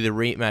to do the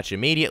rematch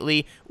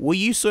immediately. Were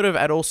you sort of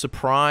at all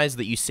surprised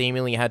that you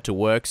seemingly had to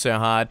work so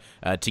hard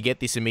to get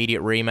this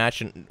immediate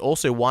rematch? And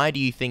also, why do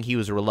you think he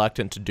was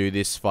reluctant to do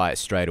this fight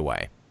straight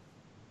away?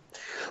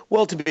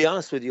 Well, to be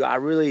honest with you, I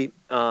really,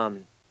 I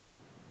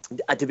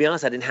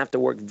didn't have to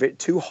work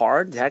too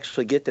hard to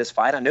actually get this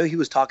fight. I know he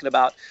was talking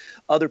about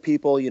other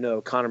people,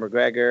 Conor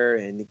McGregor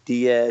and Nick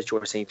Diaz,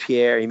 George St.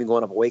 Pierre, even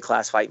going up a weight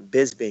class fight in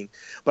Bisping.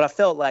 But I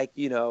felt like,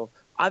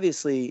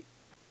 obviously,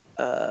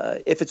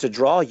 if it's a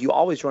draw, you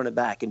always run it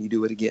back and you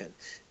do it again.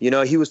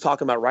 He was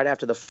talking about right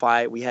after the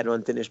fight, we had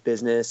unfinished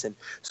business. And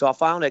so I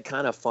found it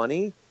kind of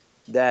funny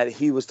that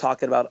he was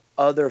talking about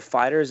other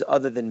fighters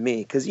other than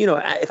me. Because,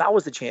 if I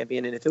was the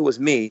champion and if it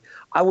was me,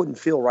 I wouldn't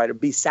feel right or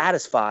be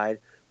satisfied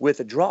with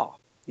a draw.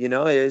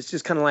 It's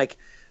just kind of like,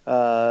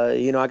 I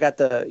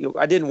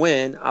didn't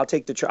win. I'll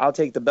take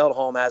the belt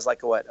home as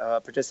like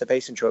a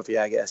participation trophy,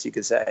 I guess you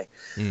could say.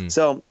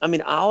 So, I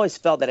always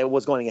felt that it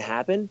was going to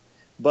happen,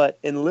 but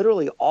in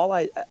literally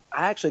I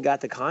actually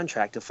got the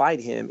contract to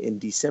fight him in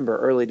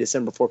early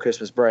December before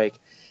Christmas break.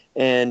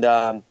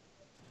 And,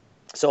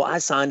 so I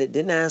signed it,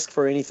 didn't ask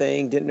for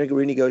anything, didn't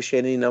renegotiate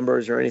any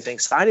numbers or anything.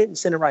 Signed it and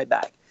sent it right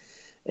back.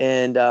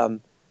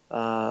 And,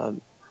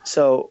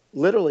 so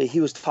literally he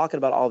was talking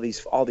about all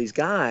these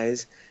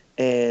guys.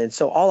 And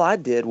so all I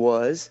did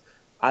was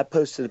I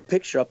posted a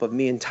picture up of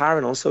me and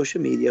Tyron on social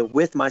media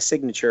with my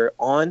signature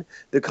on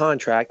the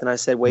contract. And I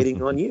said,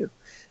 waiting on you.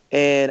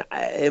 And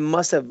it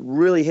must have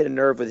really hit a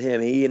nerve with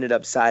him. He ended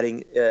up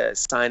signing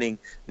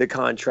the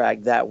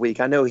contract that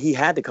week. I know he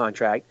had the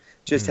contract,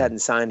 just hadn't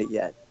signed it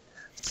yet.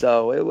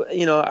 So,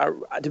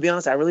 to be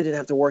honest, I really didn't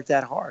have to work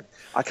that hard.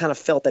 I kind of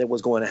felt that it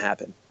was going to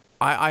happen.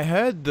 I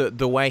heard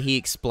the way he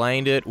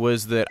explained it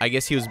was that I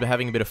guess he was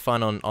having a bit of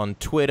fun on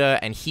Twitter,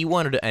 and he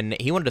wanted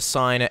to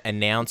sign it,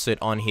 announce it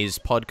on his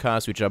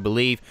podcast, which I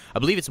believe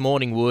it's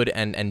Morning Wood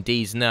and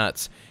D's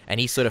Nuts, and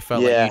he sort of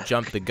felt like you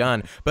jumped the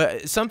gun.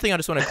 But something I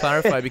just want to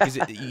clarify because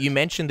you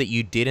mentioned that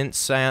you didn't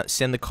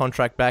send the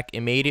contract back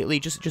immediately.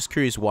 Just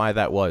curious why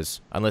that was,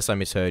 unless I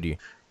misheard you.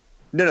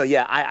 No,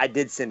 yeah, I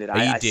did send it.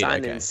 I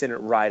signed it and sent it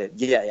right.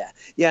 Yeah.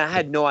 I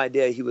had no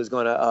idea he was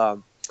going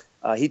to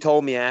He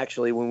told me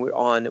actually when we were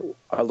on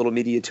our little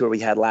media tour we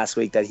had last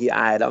week that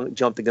I had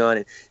jumped the gun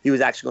and he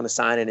was actually going to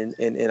sign it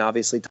and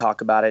obviously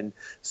talk about it. And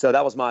so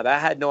that was I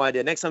had no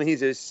idea. Next time he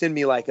needs to send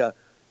me like a,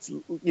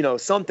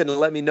 something to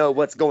let me know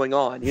what's going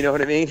on. You know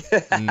what I mean?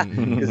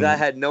 Because I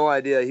had no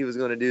idea he was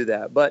going to do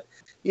that. But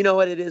you know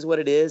what? It is what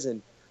it is.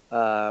 And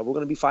we're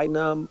going to be fighting,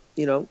 March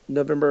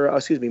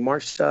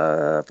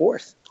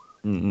 4th.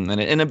 And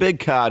in a big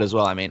card as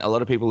well. I mean, a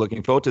lot of people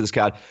looking forward to this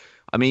card.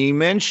 I mean, you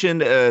mentioned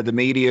the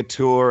media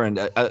tour, and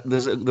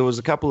there was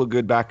a couple of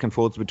good back and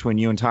forths between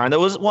you and Tyron. There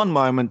was one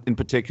moment in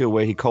particular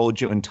where he called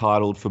you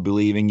entitled for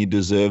believing you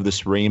deserve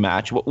this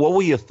rematch. What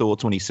were your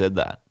thoughts when he said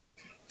that?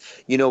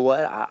 You know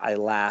what? I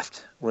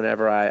laughed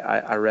whenever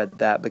I read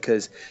that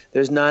because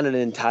there's not an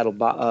entitled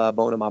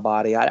bone in my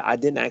body. I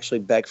didn't actually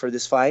beg for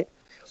this fight.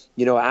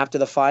 After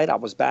the fight, I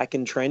was back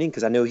in training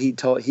because I know he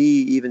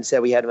even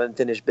said we had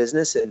unfinished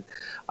business, and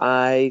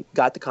I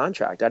got the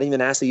contract. I didn't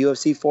even ask the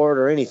UFC for it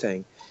or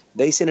anything.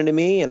 They sent it to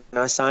me, and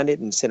I signed it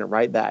and sent it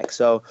right back.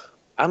 So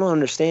I don't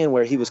understand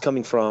where he was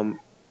coming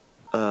from,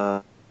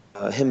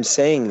 him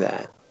saying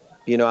that.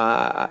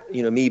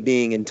 Me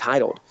being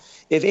entitled.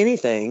 If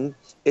anything,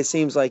 it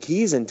seems like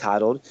he's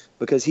entitled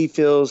because he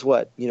feels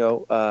begging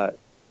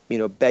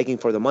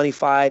for the money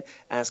fight,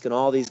 asking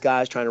all these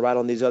guys, trying to ride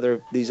on these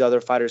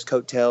other fighters'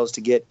 coattails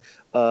to get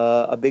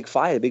a big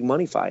fight, a big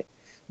money fight.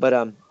 But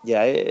I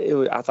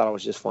thought it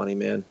was just funny,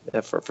 man,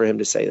 for him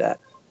to say that.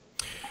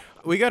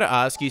 We got to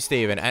ask you,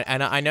 Stephen,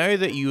 and I know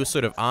that you were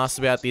sort of asked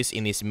about this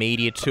in this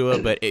media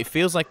tour, but it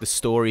feels like the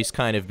story's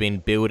kind of been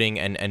building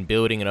and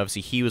building, and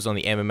obviously he was on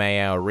the MMA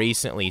Hour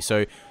recently.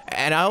 So,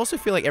 and I also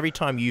feel like every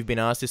time you've been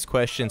asked this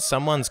question,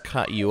 someone's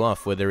cut you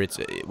off, whether it's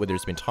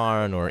been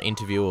Tyron or an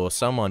interviewer or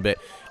someone, but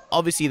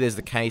obviously there's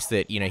the case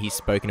that, he's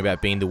spoken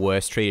about being the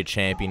worst treated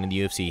champion in the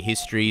UFC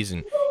histories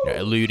and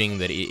alluding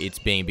that it's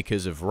being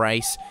because of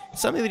race.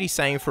 Something that he's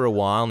saying for a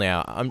while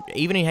now.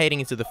 Even heading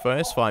into the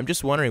first fight, I'm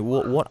just wondering,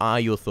 what are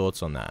your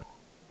thoughts on that?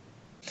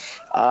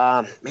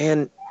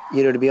 Man,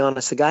 to be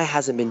honest, the guy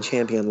hasn't been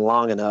champion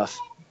long enough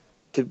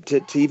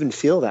to even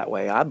feel that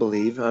way, I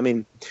believe. I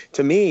mean,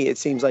 to me, it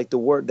seems like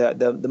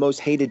the most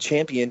hated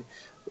champion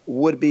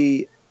would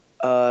be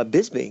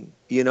Bisping.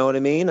 You know what I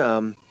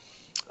mean?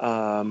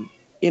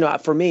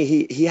 For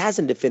me, he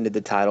hasn't defended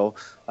the title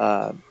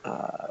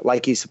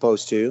like he's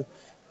supposed to.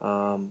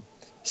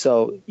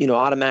 So,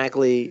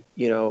 automatically,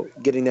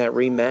 getting that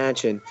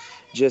rematch and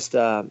just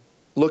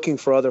looking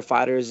for other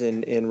fighters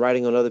and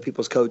riding on other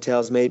people's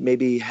coattails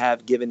maybe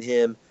have given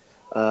him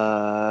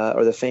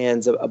or the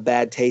fans a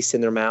bad taste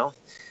in their mouth.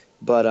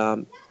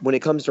 But when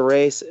it comes to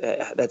race,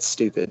 that's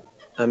stupid.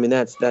 I mean,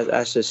 that's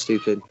just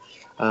stupid.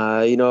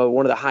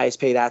 One of the highest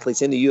paid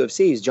athletes in the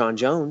UFC is John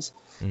Jones.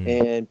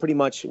 And pretty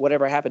much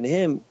whatever happened to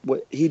him,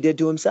 what he did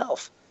to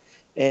himself.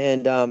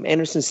 And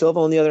Anderson Silva,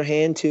 on the other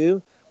hand,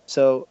 too.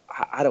 So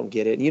I don't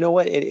get it. You know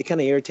what? It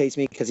kind of irritates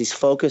me because he's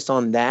focused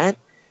on that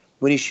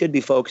when he should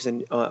be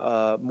focusing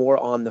more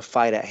on the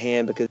fight at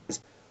hand. Because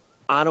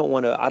I don't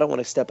want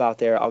to step out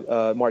there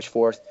March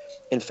 4th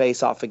and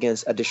face off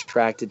against a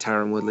distracted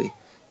Tyron Woodley.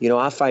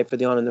 I fight for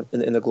the honor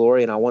and the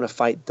glory, and I want to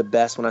fight the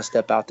best when I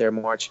step out there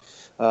March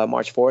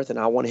 4th, and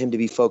I want him to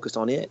be focused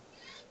on it.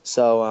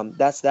 So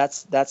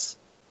that's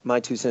my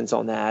 2 cents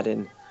on that,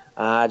 and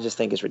I just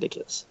think it's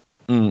ridiculous.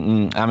 I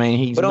mean,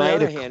 he's but on made the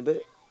other hand,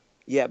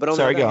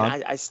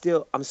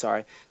 I'm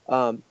sorry.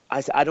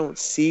 I don't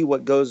see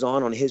what goes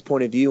on his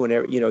point of view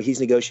whenever he's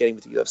negotiating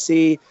with the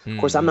UFC. Of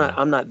course, I'm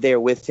not there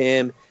with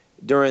him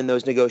during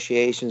those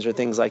negotiations or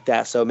things like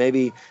that. So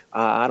maybe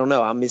I don't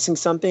know. I'm missing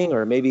something,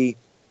 or maybe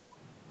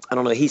I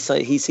don't know. He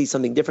sees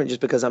something different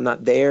just because I'm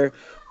not there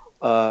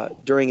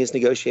during his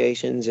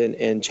negotiations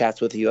and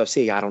chats with the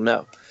UFC. I don't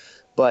know,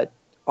 but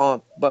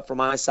from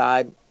my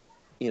side,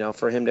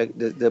 for him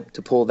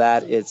to pull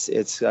that, it's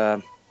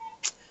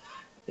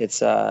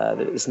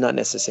not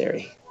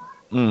necessary.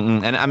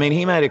 And I mean,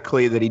 he made it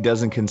clear that he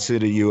doesn't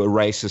consider you a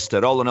racist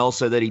at all, and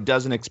also that he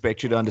doesn't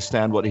expect you to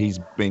understand what he's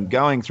been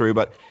going through.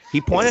 But he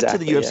pointed to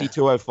the UFC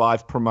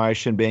 205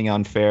 promotion being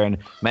unfair and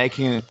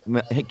making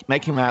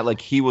him out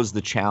like he was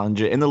the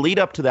challenger. In the lead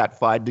up to that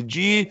fight, did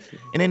you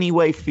in any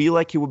way feel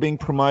like you were being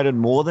promoted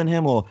more than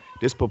him or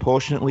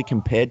disproportionately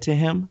compared to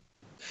him?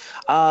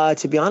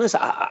 To be honest,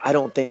 I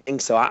don't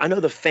think so. I know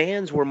the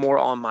fans were more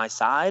on my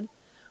side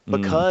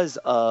because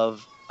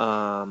of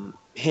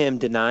him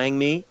denying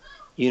me.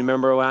 You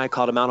remember when I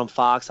called him out on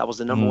Fox? I was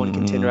the number one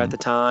contender at the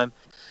time,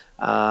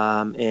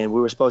 and we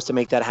were supposed to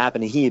make that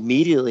happen. And he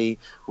immediately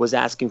was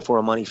asking for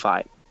a money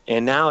fight.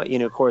 And now,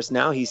 of course,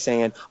 now he's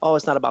saying, "Oh,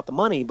 it's not about the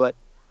money," but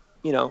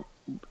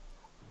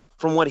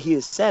from what he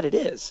has said, it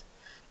is.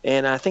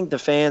 And I think the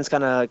fans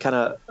kind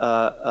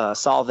of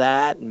saw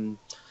that, and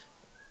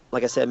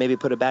like I said, maybe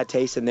put a bad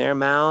taste in their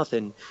mouth,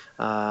 and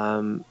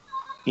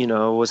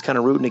was kind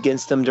of rooting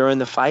against them during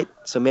the fight.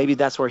 So maybe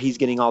that's where he's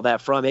getting all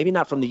that from. Maybe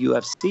not from the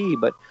UFC,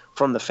 but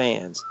from the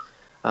fans.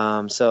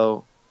 That's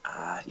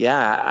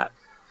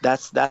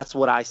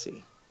what I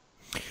see.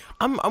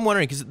 I'm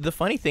wondering, because the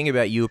funny thing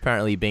about you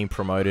apparently being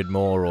promoted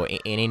more or in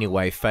any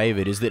way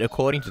favored is that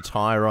according to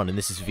Tyron, and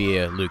this is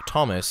via Luke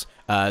Thomas,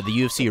 the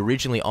UFC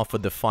originally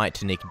offered the fight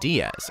to Nick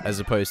Diaz as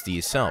opposed to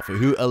yourself,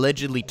 who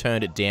allegedly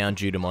turned it down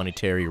due to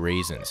monetary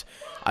reasons.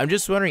 I'm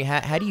just wondering,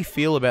 how do you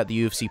feel about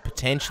the UFC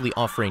potentially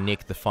offering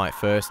Nick the fight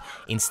first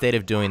instead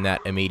of doing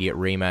that immediate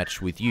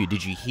rematch with you?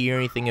 Did you hear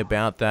anything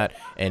about that?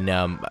 And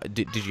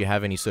did you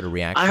have any sort of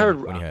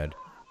reaction when you heard?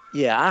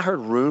 Yeah, I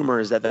heard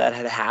rumors that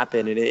had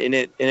happened, and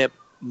it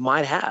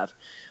might have.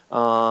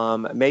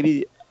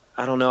 Maybe,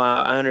 I don't know.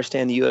 I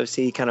understand the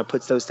UFC kind of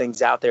puts those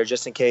things out there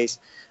just in case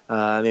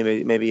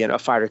maybe a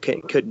fighter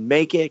couldn't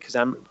make it because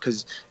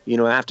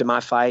after my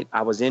fight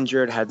I was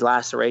injured, had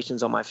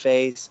lacerations on my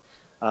face.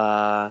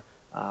 I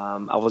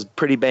was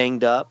pretty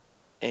banged up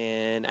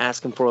and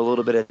asking for a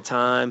little bit of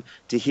time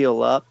to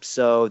heal up.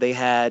 So they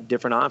had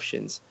different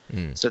options.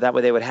 So that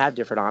way they would have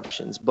different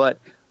options. But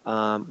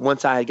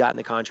once I had gotten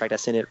the contract, I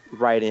sent it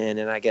right in,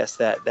 and I guess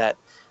that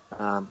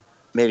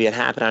maybe it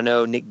happened. I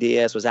know Nick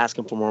Diaz was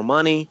asking for more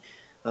money,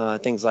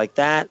 things like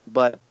that.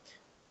 But,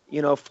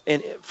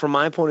 and from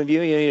my point of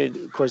view,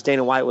 of course,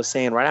 Dana White was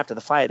saying right after the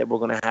fight that we're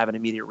going to have an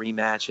immediate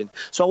rematch. And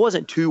so I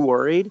wasn't too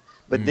worried.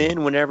 But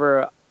then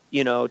whenever,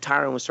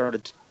 Tyron was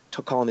started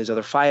to calling these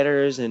other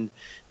fighters, and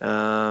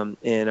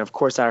of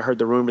course I heard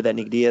the rumor that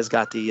Nick Diaz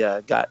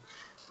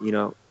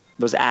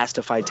was asked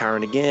to fight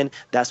Tyron again.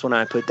 That's when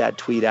I put that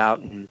tweet out,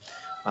 and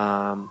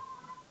of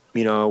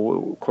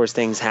course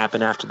things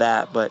happen after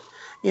that. But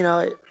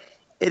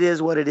it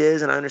is what it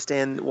is, and I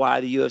understand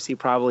why the UFC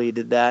probably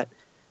did that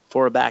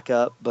for a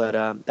backup.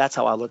 But that's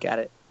how I look at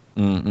it.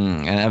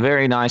 And a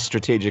very nice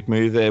strategic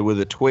move there with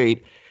a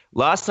tweet.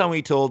 Last time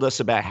he told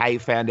us about how he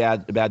found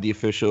out about the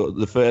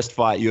first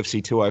fight,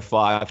 UFC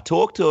 205.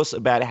 Talk to us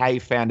about how you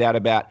found out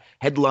about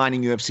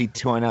headlining UFC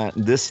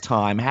 209 this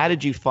time. How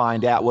did you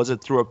find out? Was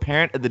it through a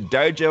parent at the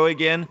dojo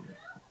again?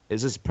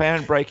 Is this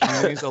parent breaking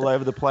news all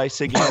over the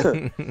place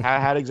again?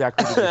 How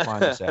exactly did you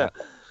find this out?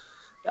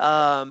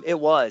 It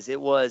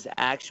was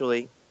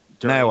actually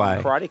during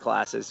karate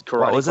classes.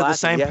 Was it the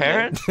same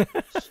parent?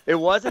 It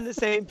wasn't the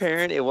same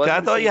parent. It wasn't.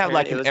 I thought you had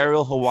like an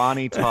Ariel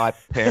Helwani type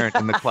parent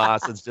in the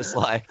class. It's just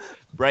like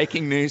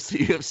breaking news to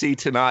UFC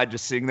tonight,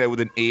 just sitting there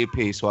with an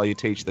earpiece while you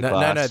teach the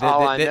class.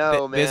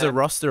 No, there's a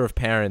roster of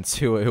parents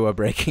who are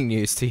breaking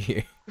news to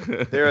you.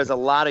 There is a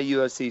lot of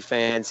UFC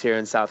fans here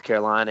in South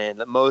Carolina,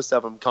 and most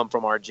of them come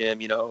from our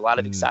gym. A lot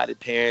of excited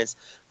parents,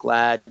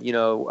 glad a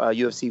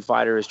UFC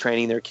fighter is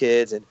training their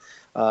kids, and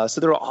so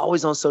they're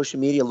always on social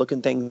media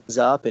looking things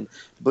up. And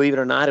believe it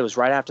or not, it was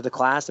right after the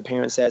class. The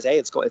parent says, "Hey,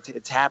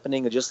 it's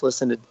happening. I just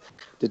listened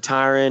to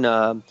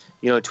Tyron.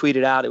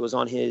 Tweeted out. It was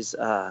on his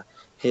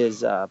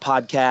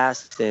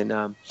podcast,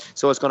 and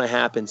so it's going to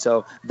happen."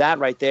 So that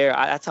right there,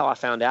 that's how I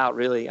found out.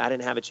 Really, I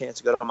didn't have a chance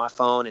to go to my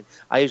phone, and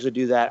I usually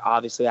do that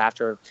obviously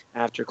after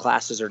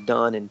classes are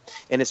done, and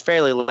it's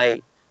fairly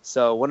late.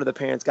 So one of the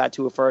parents got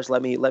to it first,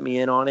 let me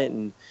in on it,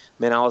 and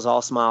man, I was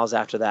all smiles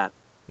after that.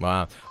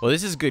 Wow. Well,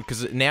 this is good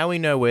because now we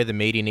know where the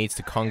media needs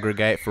to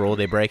congregate for all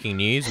their breaking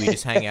news. We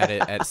just hang out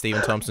at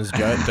Stephen Thompson's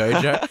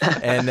dojo,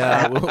 and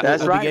we'll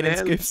be getting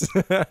scoops.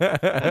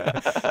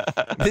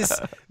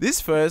 This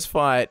first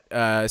fight,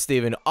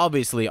 Stephen,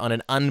 obviously on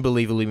an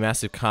unbelievably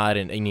massive card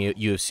in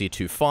UFC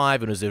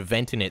 205, and it was an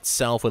event in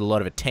itself with a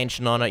lot of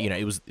attention on it.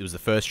 It was the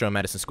first show in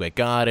Madison Square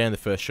Garden, the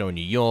first show in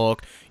New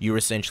York. You were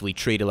essentially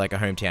treated like a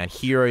hometown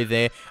hero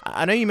there.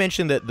 I know you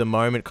mentioned that the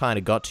moment kind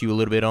of got to you a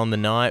little bit on the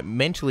night.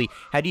 Mentally,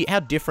 how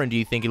different do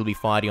you think it'll be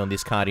fighting on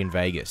this card in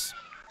Vegas?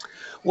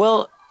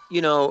 Well,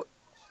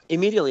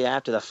 immediately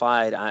after the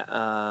fight,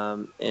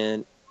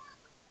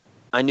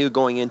 I knew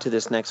going into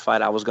this next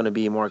fight I was going to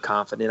be more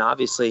confident.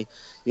 Obviously,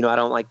 I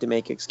don't like to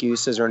make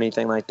excuses or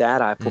anything like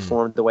that. I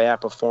performed the way I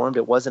performed.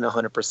 It wasn't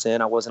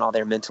 100%. I wasn't all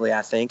there mentally,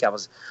 I think. I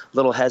was a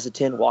little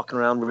hesitant, walking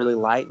around really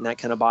light, and that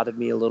kind of bothered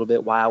me a little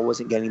bit, why I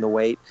wasn't getting the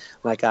weight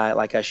like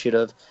I should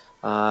have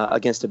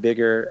against a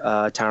bigger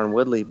Tyron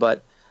Woodley.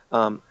 But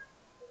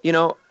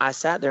I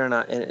sat there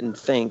and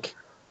think,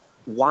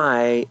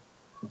 why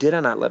did I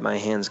not let my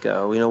hands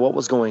go? What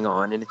was going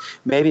on? And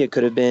maybe it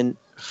could have been,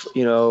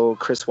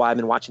 Chris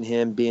Weidman, watching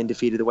him being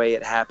defeated the way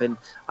it happened.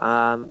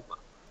 I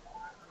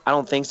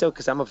don't think so,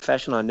 because I'm a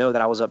professional. I know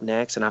that I was up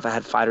next, and I've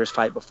had fighters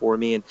fight before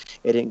me, and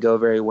it didn't go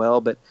very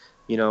well. But,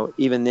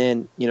 even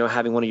then,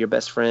 having one of your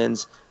best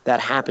friends, that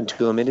happened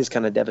to him, it is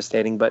kind of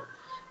devastating. But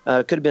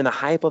it could have been the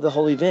hype of the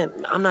whole event.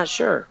 I'm not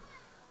sure.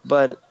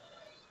 But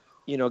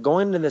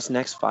going into this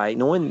next fight,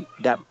 knowing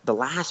that the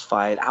last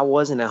fight I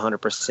wasn't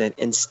 100%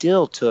 and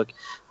still took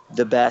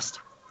the best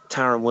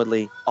Tyron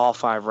Woodley all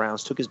 5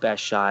 rounds, took his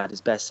best shot,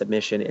 his best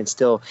submission,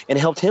 and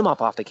helped him up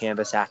off the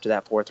canvas after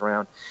that 4th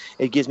round.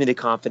 It gives me the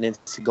confidence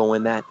to go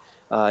in that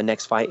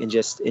next fight and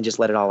just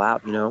let it all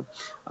out.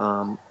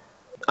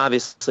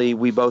 Obviously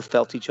we both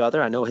felt each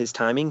other. I know his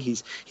timing.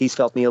 He's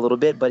felt me a little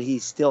bit, but he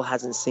still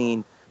hasn't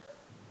seen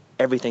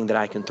everything that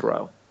I can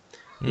throw.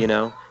 You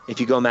know, if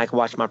you go back and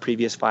watch my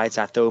previous fights,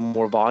 I throw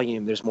more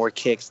volume. There's more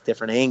kicks,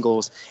 different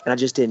angles, and I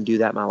just didn't do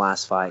that in my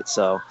last fight.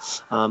 So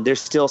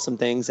there's still some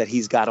things that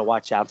he's got to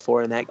watch out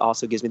for, and that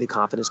also gives me the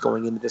confidence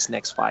going into this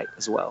next fight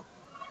as well.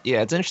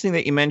 Yeah, it's interesting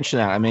that you mentioned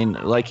that. I mean,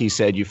 like you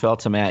said, you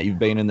felt him out. You've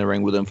been in the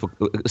ring with him for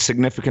a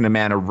significant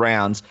amount of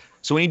rounds.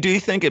 So when you do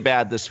think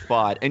about this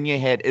fight, in your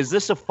head, is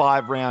this a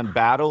 5-round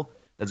battle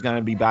that's going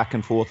to be back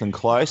and forth and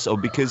close? Or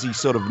because you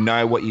sort of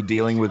know what you're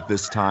dealing with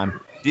this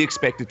time, do you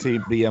expect it to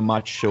be a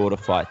much shorter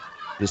fight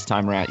this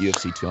time around at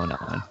UFC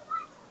 209?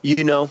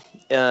 You know,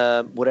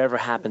 whatever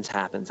happens,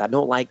 happens. I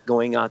don't like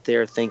going out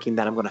there thinking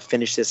that I'm going to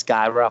finish this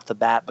guy right off the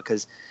bat,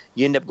 because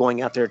you end up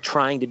going out there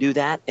trying to do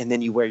that, and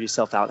then you wear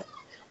yourself out.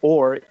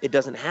 Or it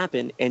doesn't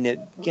happen, and it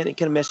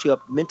can mess you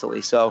up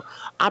mentally. So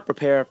I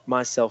prepare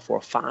myself for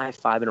a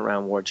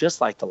 5-5-round war,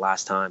 just like the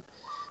last time,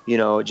 you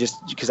know,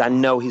 just because I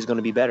know he's going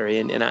to be better.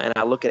 And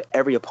I look at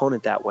every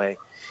opponent that way.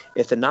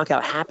 If the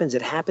knockout happens,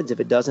 it happens. If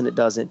it doesn't, it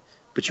doesn't.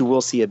 But you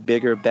will see a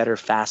bigger, better,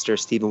 faster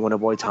Stephen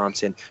Wonderboy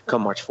Thompson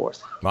come March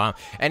 4th. Wow.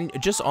 And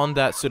just on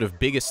that sort of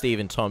bigger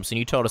Stephen Thompson,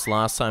 you told us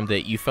last time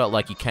that you felt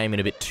like you came in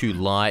a bit too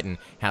light, and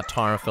how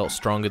Tyron felt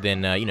stronger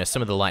than you know,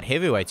 some of the light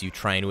heavyweights you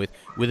trained with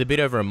a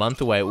bit over a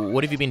month away.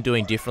 What have you been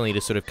doing differently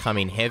to sort of come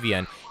in heavier?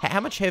 And how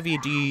much heavier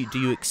do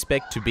you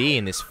expect to be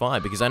in this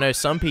fight? Because I know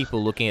some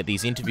people looking at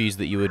these interviews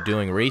that you were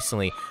doing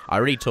recently are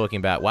already talking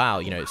about, wow,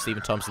 you know,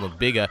 Stephen Thompson looked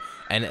bigger,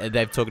 and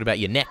they've talked about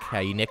your neck, how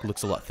your neck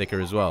looks a lot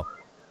thicker as well.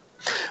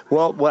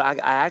 Well,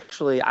 I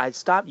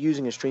stopped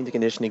using a strength and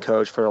conditioning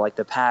coach for like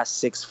the past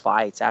 6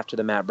 fights after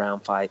the Matt Brown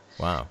fight.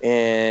 Wow.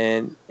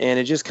 And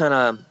it just kind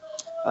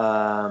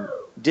of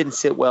didn't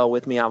sit well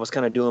with me. I was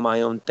kind of doing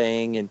my own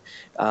thing, and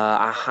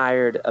I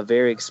hired a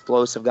very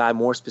explosive guy,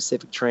 more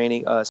specific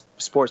training,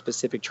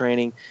 sport-specific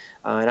training,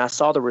 and I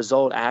saw the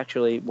result.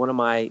 Actually, one of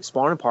my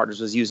sparring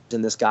partners was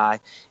using this guy,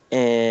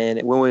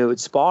 and when we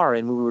would spar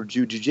and we would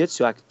do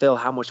jiu-jitsu, I could feel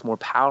how much more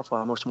powerful,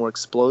 how much more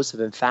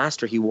explosive and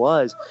faster he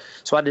was.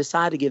 So I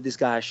decided to give this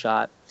guy a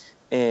shot,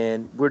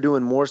 and we're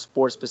doing more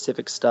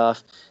sport-specific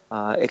stuff,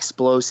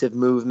 explosive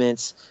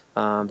movements,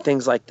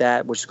 things like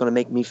that, which is going to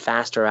make me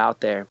faster out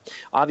there.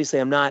 Obviously,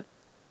 I'm not,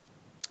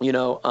 you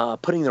know,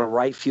 putting the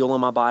right fuel in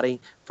my body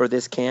for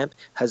this camp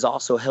has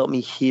also helped me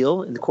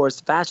heal. And of course,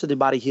 the faster the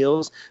body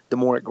heals, the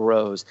more it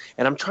grows.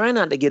 And I'm trying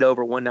not to get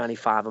over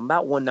 195. I'm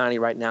about 190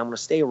 right now. I'm going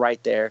to stay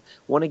right there.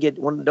 Don't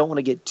want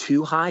to get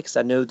too high, because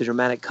I know the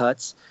dramatic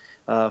cuts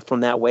from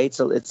that weight,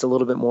 so it's a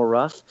little bit more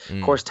rough.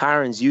 Of course,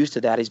 Tyron's used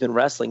to that. He's been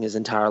wrestling his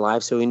entire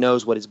life, so he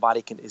knows what his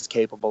body is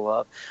capable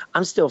of.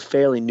 I'm still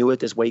fairly new at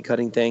this weight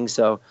cutting thing,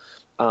 so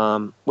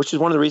which is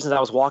one of the reasons I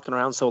was walking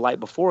around so light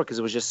before, because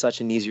it was just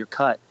such an easier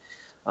cut.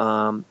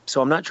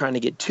 So I'm not trying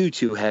to get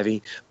too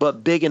heavy,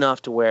 but big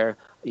enough to where,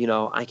 you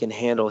know, I can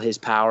handle his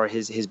power,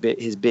 his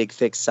big,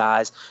 thick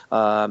size,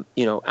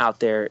 you know, out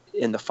there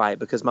in the fight.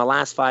 Because my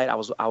last fight,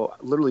 I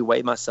literally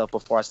weighed myself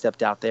before I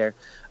stepped out there.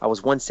 I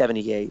was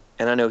 178,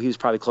 and I know he was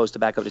probably close to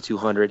back up to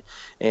 200.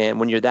 And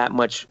when you're that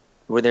much,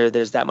 where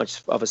there's that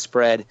much of a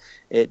spread,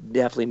 it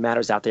definitely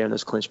matters out there in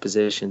those clinch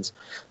positions.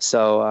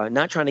 So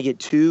not trying to get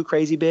too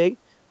crazy big,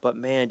 but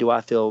man, do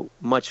I feel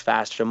much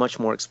faster, much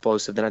more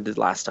explosive than I did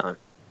last time.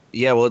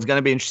 Yeah, well, it's going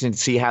to be interesting to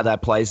see how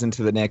that plays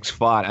into the next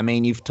fight. I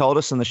mean, you've told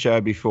us on the show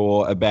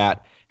before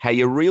about how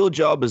your real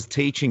job is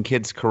teaching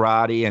kids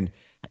karate, and,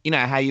 you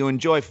know, how you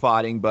enjoy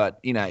fighting, but,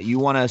 you know, you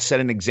want to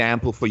set an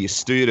example for your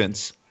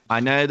students.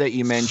 I know that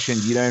you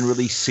mentioned you don't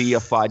really see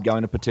a fight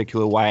going a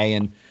particular way,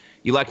 and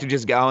you like to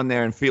just go in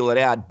there and feel it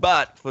out.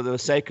 But for the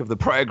sake of the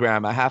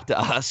program, I have to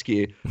ask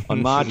you,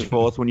 on March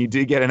 4th, when you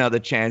do get another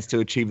chance to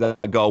achieve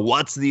that goal,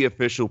 what's the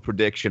official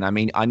prediction? I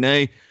mean, I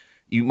know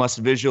you must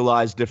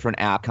visualize different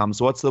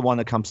outcomes. What's the one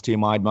that comes to your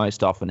mind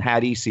most often? How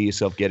do you see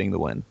yourself getting the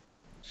win?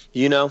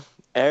 You know,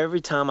 every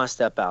time I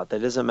step out,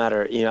 that doesn't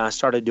matter. You know, I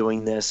started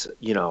doing this,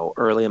 you know,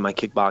 early in my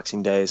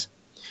kickboxing days.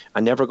 I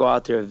never go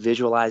out there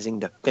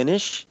visualizing the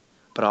finish,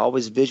 but I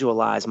always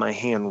visualize my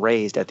hand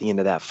raised at the end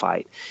of that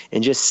fight.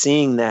 And just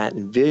seeing that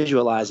and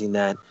visualizing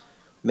that,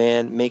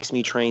 man, makes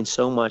me train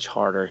so much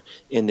harder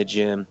in the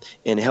gym,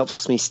 and it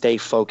helps me stay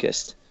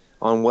focused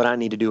on what I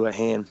need to do at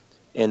hand.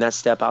 And that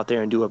step out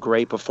there and do a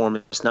great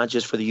performance, not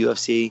just for the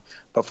UFC,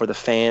 but for the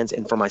fans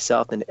and for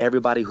myself and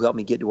everybody who helped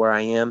me get to where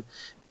I am.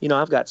 You know,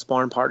 I've got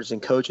sparring partners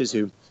and coaches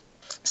who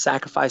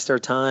sacrifice their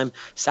time,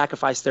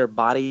 sacrifice their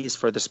bodies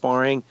for the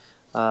sparring,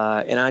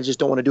 and I just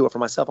don't want to do it for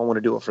myself. I want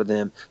to do it for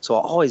them. So I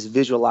always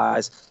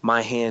visualize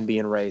my hand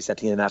being raised at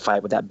the end of that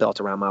fight with that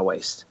belt around my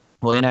waist.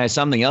 Well, you know,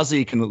 something else that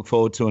you can look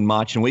forward to in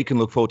March, and we can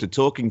look forward to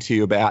talking to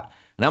you about.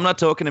 And I'm not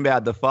talking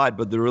about the fight,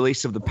 but the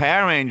release of the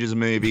Power Rangers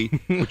movie,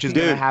 which is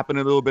going to happen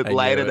a little bit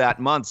later that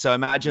month. So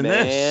imagine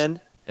this.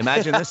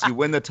 Imagine this. You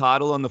win the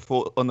title on the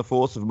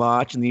 4th of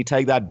March, and then you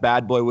take that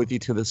bad boy with you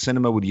to the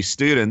cinema with your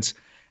students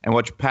and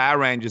watch Power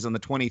Rangers on the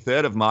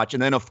 23rd of March.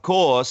 And then, of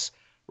course,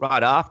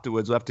 right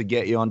afterwards, we'll have to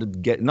get you on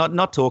to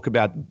not talk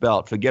about the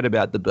belt. Forget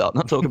about the belt.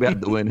 Not talk about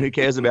the win. Who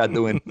cares about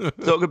the win?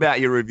 Talk about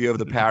your review of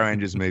the Power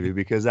Rangers movie,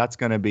 because that's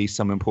going to be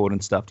some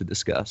important stuff to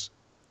discuss.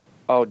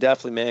 Oh,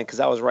 definitely, man, because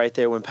I was right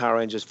there when Power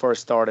Rangers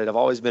first started. I've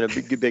always been a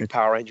big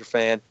Power Ranger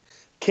fan.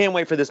 Can't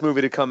wait for this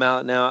movie to come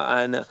out now,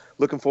 and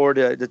looking forward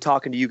to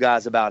talking to you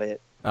guys about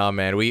it. Oh,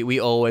 man, we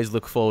always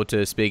look forward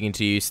to speaking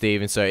to you,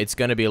 Stephen, so it's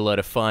going to be a lot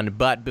of fun.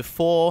 But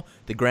before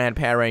the Grand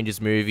Power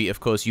Rangers movie, of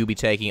course, you'll be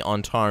taking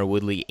on Tyron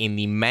Woodley in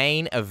the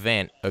main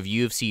event of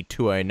UFC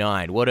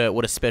 209. What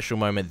a special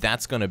moment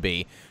that's going to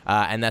be.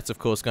 And that's, of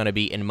course, going to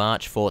be in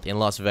March 4th in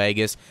Las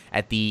Vegas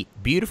at the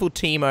beautiful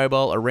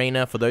T-Mobile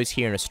Arena. For those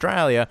here in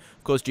Australia,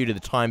 of course, due to the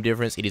time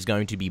difference, it is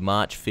going to be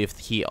March 5th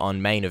here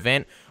on main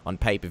event on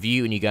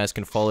pay-per-view. And you guys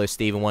can follow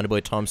Stephen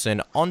Wonderboy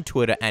Thompson on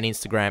Twitter and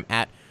Instagram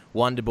at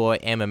Wonderboy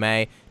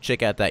MMA.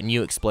 Check out that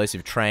new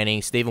explosive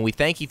training. Stephen, we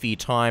thank you for your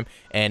time,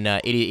 and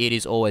it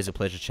is always a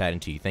pleasure chatting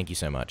to you. Thank you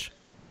so much.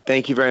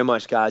 Thank you very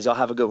much, guys. Y'all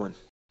have a good one.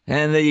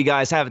 And there you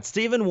guys have it.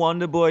 Stephen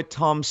Wonderboy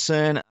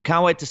Thompson.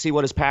 Can't wait to see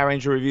what his Power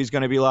Ranger review is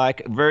going to be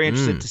like. Very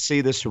interested to see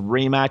this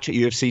rematch at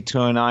UFC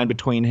 209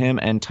 between him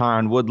and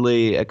Tyron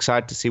Woodley.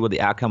 Excited to see what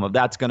the outcome of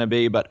that's going to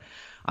be. But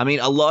I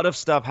mean, a lot of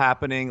stuff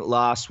happening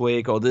last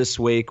week or this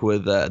week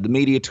with the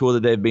media tour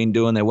that they've been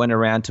doing. They went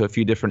around to a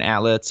few different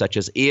outlets such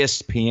as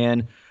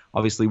ESPN.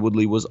 Obviously,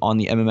 Woodley was on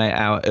the MMA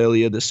Hour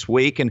earlier this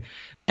week. And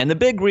the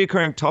big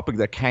recurring topic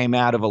that came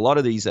out of a lot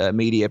of these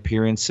media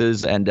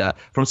appearances and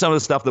from some of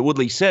the stuff that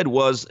Woodley said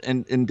was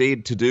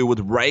indeed to do with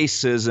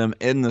racism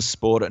in the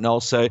sport and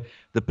also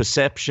the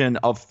perception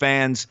of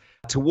fans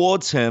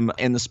towards him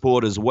in the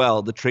sport as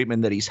well, the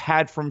treatment that he's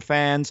had from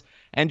fans,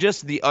 and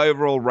just the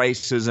overall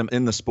racism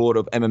in the sport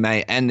of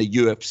MMA and the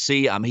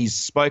UFC. He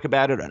spoke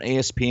about it on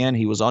ESPN.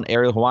 He was on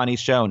Ariel Helwani's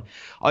show and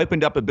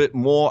opened up a bit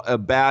more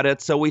about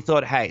it. So we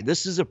thought, hey,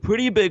 this is a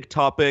pretty big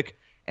topic,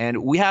 and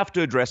we have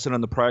to address it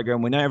on the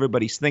program. We know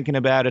everybody's thinking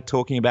about it,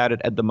 talking about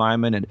it at the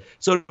moment, and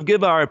sort of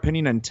give our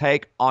opinion and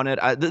take on it.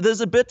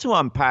 There's a bit to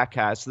unpack,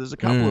 Cass. There's a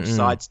couple of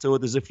sides to it.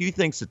 There's a few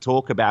things to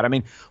talk about. I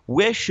mean,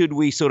 where should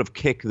we sort of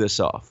kick this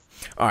off?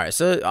 All right,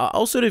 so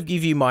I'll sort of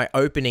give you my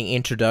opening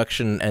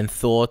introduction and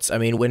thoughts. I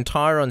mean, when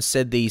Tyron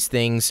said these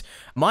things,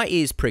 my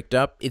ears pricked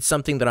up. It's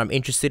something that I'm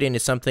interested in.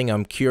 It's something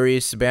I'm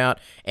curious about.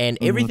 And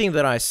everything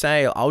that I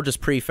say, I'll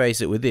just preface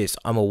it with this.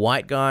 I'm a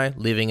white guy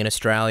living in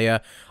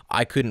Australia.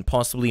 I couldn't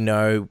possibly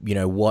know,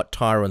 what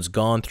Tyron's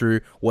gone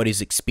through, what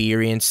he's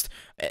experienced.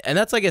 And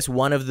that's, I guess,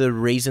 one of the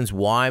reasons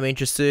why I'm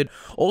interested.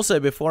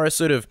 Also, before I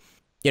sort of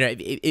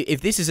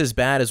if this is as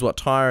bad as what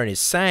Tyron is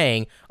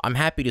saying, I'm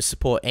happy to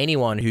support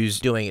anyone who's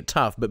doing it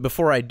tough. But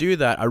before I do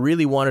that, I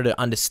really wanted to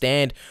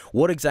understand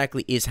what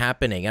exactly is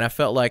happening. And I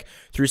felt like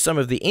through some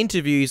of the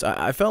interviews,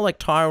 I felt like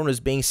Tyron was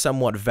being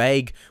somewhat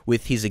vague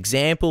with his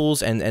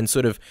examples and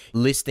sort of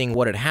listing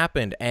what had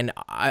happened. And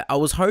I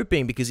was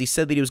hoping, because he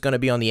said that he was going to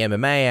be on the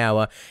MMA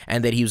Hour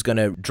and that he was going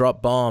to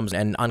drop bombs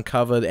and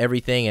uncover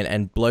everything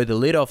and blow the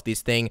lid off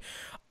this thing,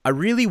 I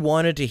really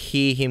wanted to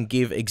hear him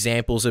give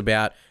examples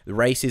about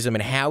racism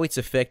and how it's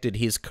affected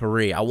his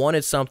career. I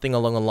wanted something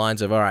along the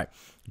lines of, all right,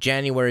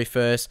 January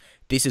 1st,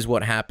 this is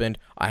what happened.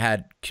 I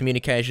had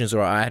communications,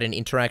 or I had an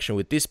interaction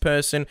with this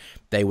person.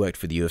 They worked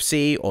for the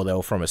UFC, or they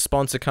were from a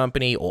sponsor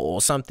company or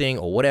something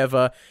or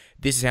whatever.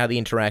 This is how the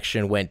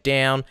interaction went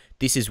down.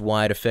 This is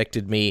why it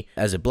affected me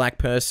as a black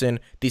person.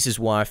 This is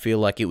why I feel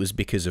like it was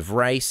because of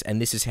race,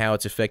 and this is how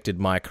it's affected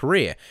my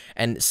career.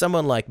 And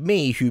someone like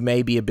me, who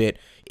may be a bit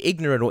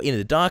ignorant or in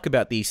the dark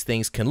about these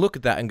things, can look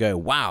at that and go,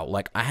 wow,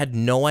 like I had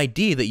no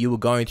idea that you were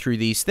going through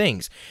these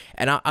things.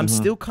 And I'm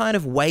still kind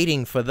of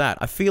waiting for that.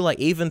 I feel like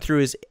even through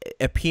his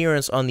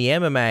appearance on the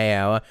MMA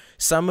Hour,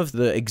 some of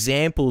the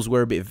examples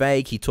were a bit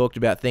vague. He talked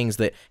about things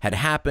that had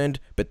happened,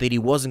 but that he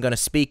wasn't going to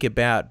speak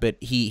about, but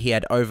he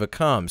had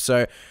overcome.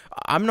 So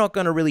I'm not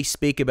going to really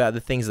speak about the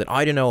things that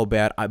I don't know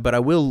about, but I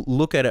will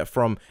look at it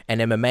from an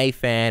MMA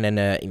fan and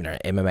a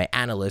MMA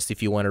analyst,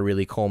 if you want to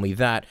really call me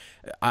that.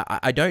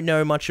 I don't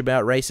know much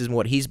about racism,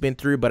 what he's been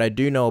through, but I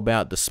do know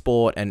about the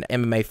sport and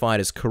MMA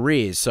fighters'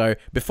 careers. So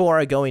before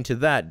I go into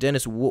that,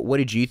 Dennis, what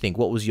did you think?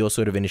 What was your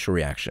sort of initial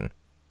reaction?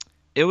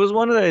 It was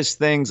one of those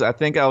things. I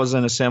think I was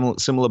in a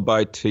similar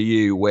boat to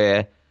you,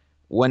 where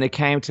when it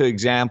came to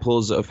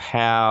examples of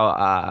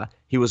how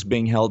he was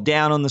being held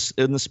down in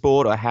the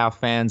sport, or how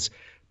fans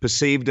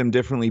perceived him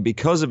differently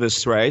because of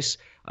his race,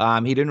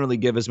 he didn't really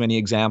give as many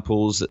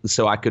examples,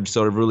 so I could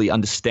sort of really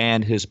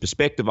understand his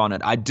perspective on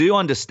it. I do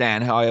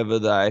understand, however,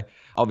 though,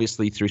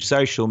 obviously through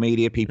social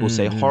media, people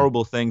say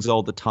horrible things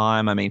all the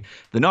time. I mean,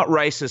 they're not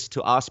racist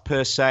to us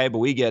per se, but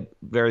we get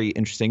very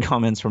interesting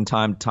comments from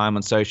time to time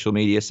on social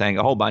media saying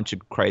a whole bunch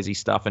of crazy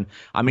stuff. And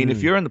I mean,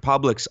 if you're in the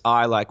public's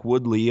eye like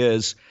Woodley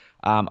is,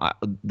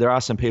 there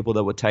are some people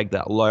that would take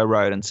that low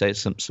road and say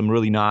some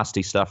really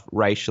nasty stuff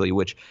racially,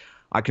 which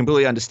I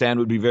completely understand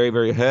would be very,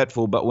 very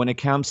hurtful. But when it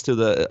comes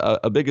to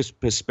a biggest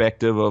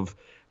perspective of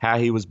how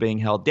he was being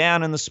held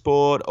down in the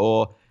sport,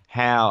 or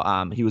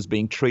how he was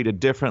being treated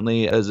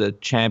differently as a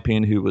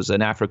champion who was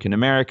an African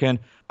American,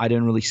 I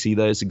didn't really see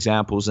those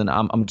examples, and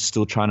I'm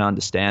still trying to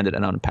understand it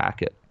and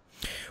unpack it.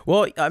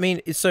 Well, I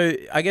mean, so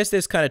I guess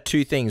there's kind of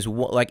two things.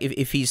 Like,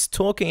 if he's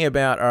talking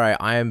about, all right,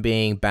 I am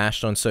being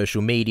bashed on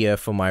social media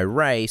for my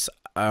race,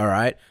 All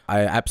right,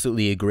 I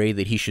absolutely agree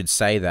that he should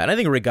say that. I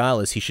think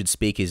regardless, he should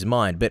speak his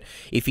mind. But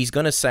if he's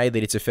going to say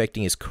that it's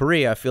affecting his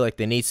career, I feel like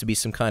there needs to be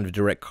some kind of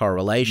direct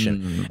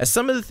correlation. As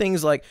some of the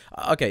things like,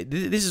 okay,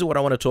 this is what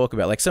I want to talk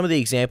about. Like some of the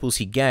examples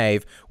he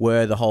gave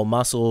were the whole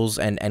muscles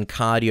and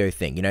cardio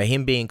thing. You know,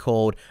 him being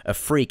called a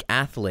freak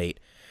athlete,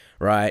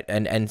 right?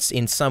 And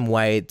in some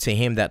way, to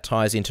him, that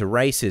ties into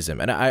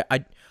racism. And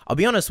I'll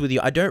be honest with you,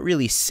 I don't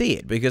really see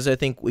it, because I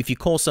think if you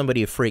call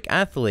somebody a freak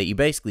athlete, you're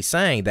basically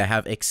saying they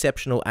have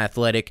exceptional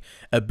athletic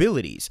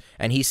abilities.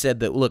 And he said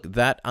that, look,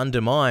 that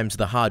undermines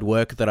the hard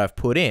work that I've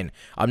put in.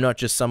 I'm not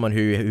just someone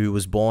who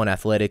was born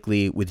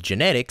athletically with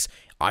genetics.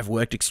 I've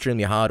worked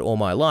extremely hard all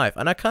my life.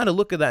 And I kind of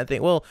look at that and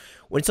think, well,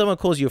 when someone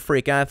calls you a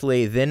freak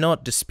athlete, they're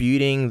not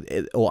disputing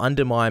or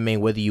undermining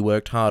whether you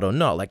worked hard or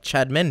not. Like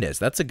Chad Mendes,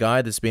 that's a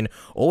guy that's been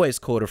always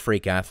called a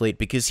freak athlete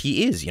because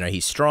he is. You know,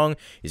 he's strong,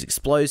 he's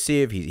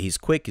explosive, he's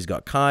quick, he's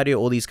got cardio,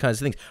 all these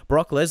kinds of things.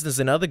 Brock Lesnar's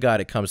another guy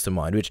that comes to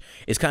mind, which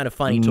is kind of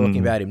funny talking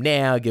about him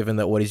now, given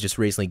that what he's just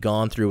recently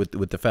gone through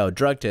with the failed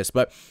drug test.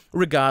 But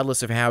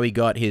regardless of how he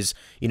got his,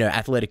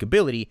 athletic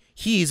ability,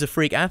 he's a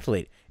freak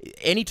athlete.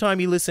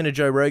 Anytime you listen to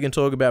Joe Rogan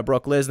talk about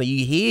Brock Lesnar,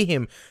 you hear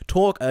him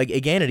talk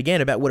again and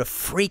again about what a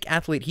freak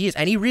athlete he is,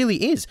 and he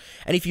really is.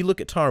 And if you look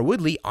at Tyron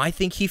Woodley, I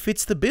think he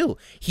fits the bill.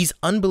 He's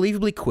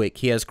unbelievably quick.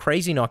 He has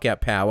crazy knockout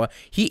power.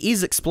 He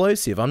is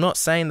explosive. I'm not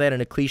saying that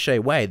in a cliche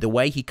way. The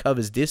way he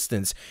covers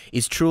distance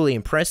is truly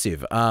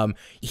impressive.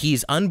 He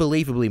is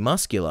unbelievably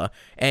muscular,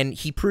 and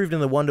he proved in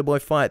the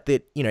Wonderboy fight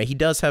that, he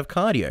does have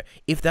cardio.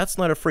 If that's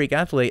not a freak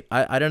athlete,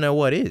 I don't know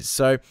what is.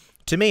 So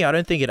to me, I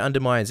don't think it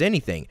undermines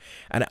anything.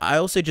 And I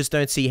also just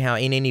don't see how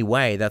in any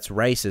way that's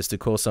racist to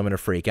call someone a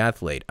freak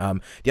athlete.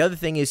 The other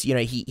thing is,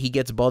 he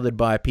gets bothered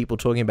by people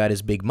talking about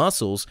his big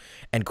muscles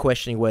and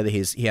questioning whether he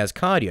has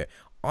cardio.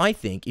 I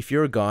think if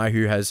you're a guy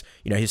who has,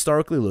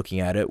 historically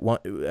looking at it,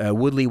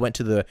 Woodley went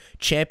to the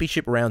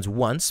championship rounds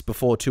once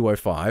before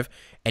 205,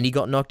 and he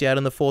got knocked out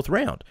in the 4th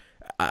round.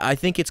 I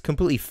think it's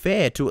completely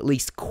fair to at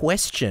least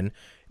question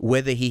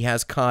whether he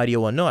has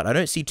cardio or not. I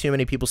don't see too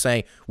many people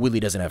saying, Woodley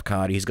doesn't have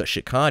cardio, he's got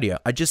shit cardio.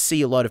 I just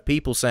see a lot of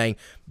people saying,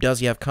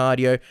 does he have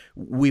cardio?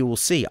 We will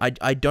see.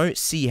 I don't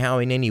see how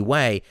in any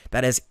way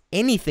that has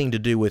anything to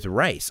do with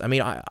race. I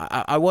mean,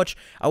 I watch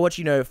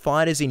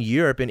fighters in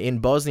Europe and in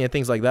Bosnia and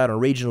things like that on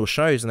regional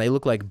shows, and they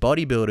look like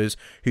bodybuilders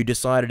who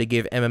decided to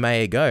give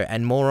MMA a go,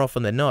 and more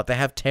often than not, they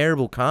have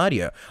terrible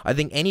cardio. I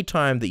think any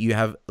time that you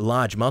have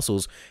large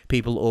muscles,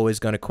 people are always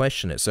going to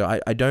question it. So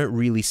I don't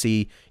really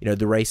see, the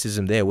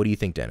racism there. What do you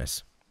think,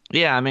 Dennis?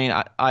 Yeah, I mean,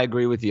 I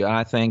agree with you. And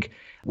I think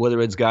whether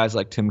it's guys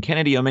like Tim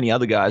Kennedy or many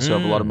other guys who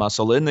have a lot of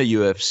muscle in the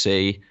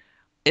UFC,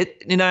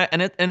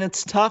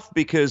 it's tough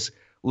because,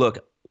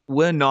 look,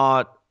 we're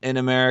not in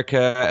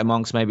America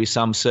amongst maybe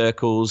some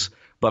circles,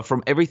 but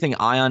from everything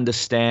I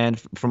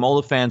understand, from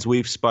all the fans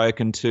we've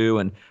spoken to,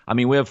 and I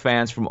mean, we have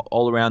fans from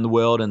all around the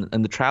world, and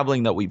the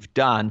traveling that we've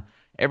done,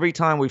 every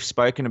time we've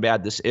spoken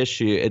about this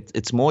issue,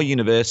 it's more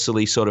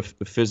universally sort of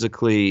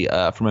physically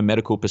from a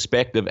medical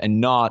perspective and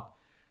not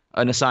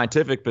in a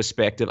scientific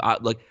perspective.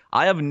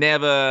 I have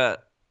never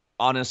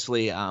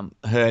honestly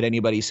heard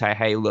anybody say,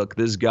 hey, look,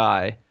 this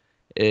guy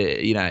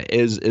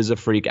is a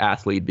freak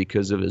athlete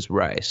because of his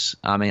race.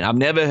 I mean, I've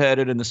never heard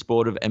it in the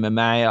sport of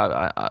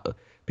MMA.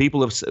 People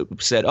have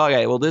said,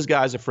 okay, well, this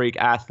guy's a freak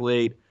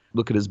athlete.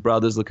 Look at his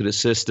brothers, look at his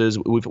sisters.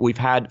 We've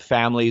had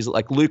families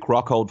like Luke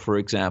Rockhold, for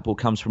example,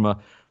 comes from a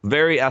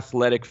very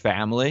athletic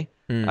family.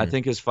 I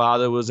think his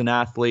father was an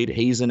athlete.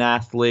 He's an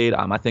athlete.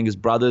 I think his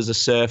brother's a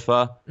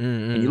surfer.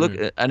 And you look,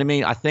 and I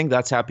mean, I think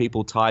that's how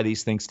people tie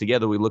these things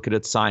together. We look at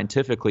it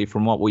scientifically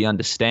from what we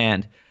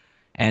understand.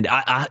 And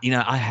I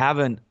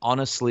haven't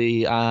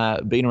honestly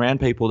been around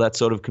people that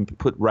sort of can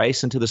put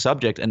race into the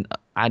subject, and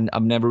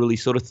I've never really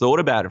sort of thought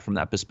about it from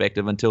that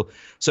perspective until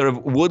sort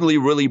of Woodley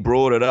really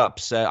brought it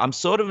up. So I'm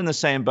sort of in the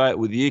same boat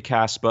with you,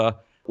 Casper.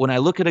 When I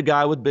look at a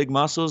guy with big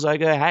muscles, I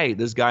go, hey,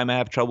 this guy may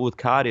have trouble with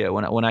cardio.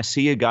 When I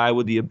see a guy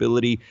with the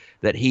ability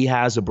that he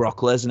has, a Brock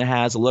Lesnar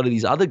has, a lot of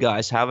these other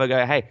guys have, I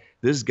go, hey,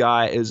 this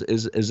guy is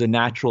a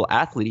natural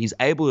athlete. He's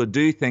able to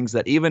do things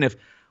that even if,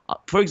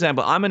 for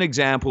example, I'm an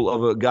example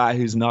of a guy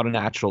who's not a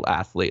natural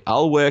athlete.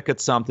 I'll work at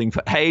something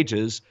for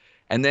ages,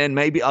 and then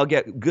maybe I'll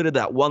get good at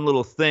that one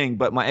little thing,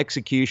 but my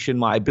execution,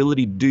 my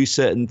ability to do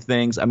certain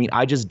things, I mean,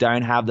 I just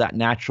don't have that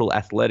natural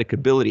athletic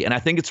ability. And I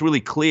think it's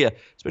really clear,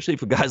 especially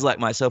for guys like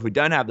myself who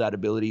don't have that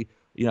ability,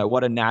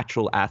 what a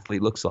natural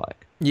athlete looks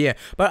like. Yeah,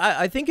 but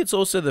I think it's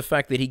also the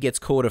fact that he gets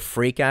called a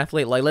freak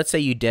athlete. Like, let's say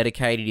you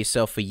dedicated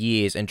yourself for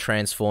years and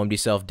transformed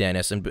yourself,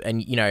 Dennis,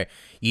 and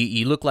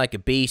you look like a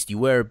beast, you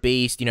were a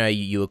beast,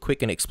 you were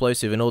quick and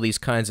explosive and all these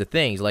kinds of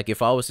things. Like,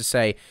 if I was to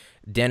say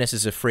Dennis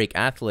is a freak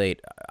athlete,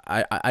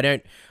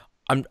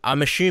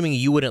 I'm assuming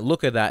you wouldn't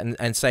look at that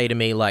and say to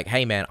me like,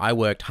 hey man, I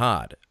worked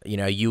hard.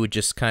 You would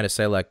just kind of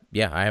say like,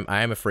 yeah,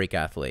 I am a freak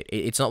athlete.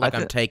 It's not like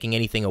I'm taking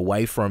anything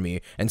away from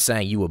you and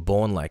saying you were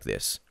born like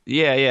this.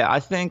 Yeah, I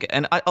think,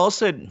 and I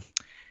also,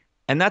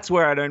 and that's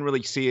where I don't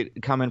really see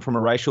it coming from a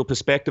racial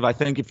perspective. I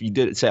think if you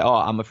did say, oh,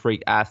 I'm a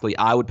freak athlete,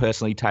 I would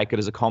personally take it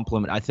as a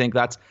compliment. I think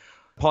that's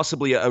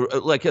possibly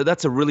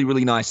that's a really,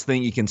 really nice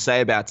thing you can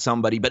say about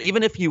somebody. But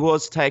even if he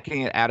was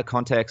taking it out of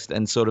context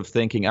and sort of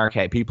thinking,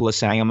 okay, people are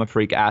saying I'm a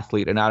freak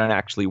athlete and I don't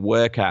actually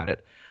work at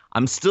it,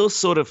 I'm still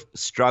sort of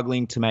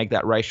struggling to make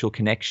that racial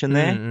connection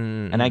there.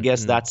 And I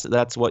guess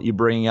that's what you're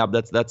bringing up.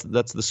 That's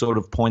the sort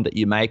of point that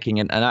you're making.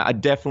 And I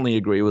definitely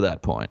agree with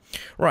that point.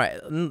 Right.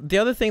 The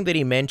other thing that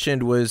he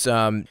mentioned was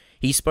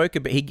he spoke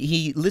about,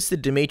 he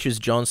listed Demetrious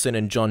Johnson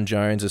and John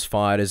Jones as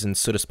fighters and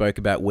sort of spoke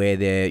about where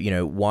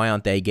they're, why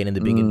aren't they getting the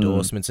big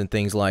endorsements and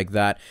things like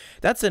that.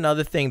 That's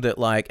another thing that,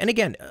 and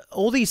again,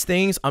 all these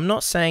things, I'm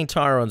not saying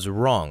Tyron's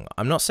wrong.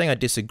 I'm not saying I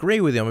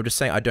disagree with him. I'm just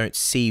saying I don't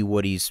see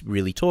what he's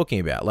really talking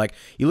about. Like,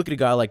 you look at a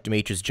guy like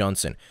Demetrious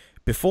Johnson.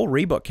 Before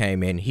Reebok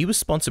came in, he was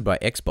sponsored by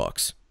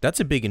Xbox. That's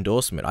a big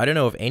endorsement. I don't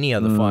know of any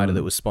other fighter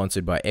that was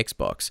sponsored by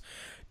Xbox.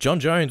 John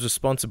Jones was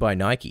sponsored by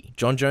Nike.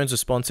 John Jones was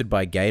sponsored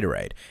by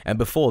Gatorade. And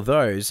before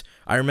those,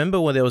 I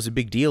remember when there was a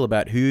big deal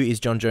about who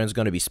is John Jones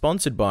going to be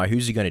sponsored by,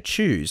 who's he going to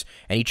choose,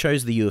 and he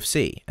chose the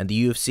UFC, and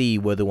the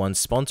UFC were the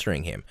ones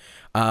sponsoring him.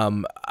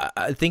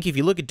 I think if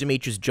you look at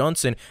Demetrious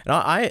Johnson, and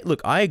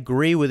I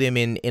agree with him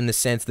in the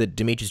sense that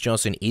Demetrious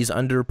Johnson is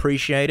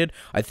underappreciated.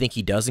 I think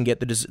he doesn't get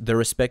the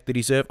respect that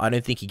he deserves. I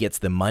don't think he gets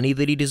the money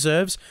that he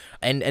deserves,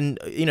 and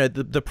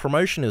the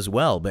promotion as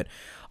well. But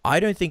I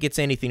don't think it's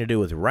anything to do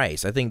with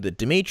race. I think that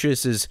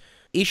Demetrious's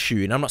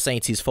issue, and I'm not saying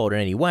it's his fault in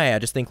any way, I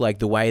just think like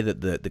the way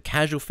that the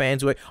casual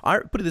fans were. I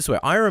put it this way,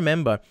 I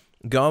remember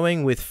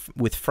going with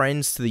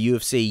friends to the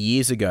UFC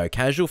years ago,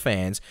 casual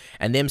fans,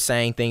 and them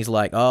saying things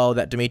like, oh,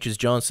 that Demetrious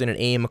Johnson and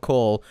Ian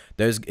McCall,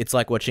 it's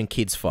like watching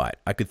kids fight.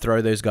 I could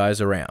throw those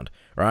guys around,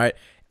 right?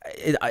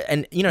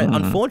 And,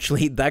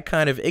 unfortunately, that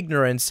kind of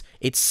ignorance,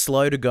 it's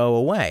slow to go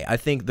away. I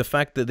think the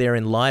fact that they're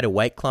in lighter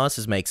weight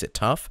classes makes it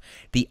tough.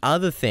 The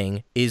other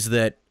thing is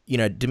that,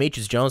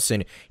 Demetrious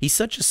Johnson, he's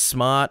such a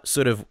smart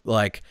sort of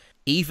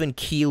even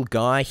keel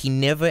guy. He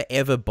never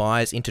ever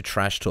buys into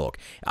trash talk.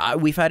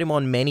 We've had him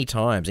on many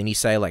times and he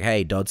say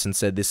hey, Dodson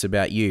said this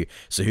about you,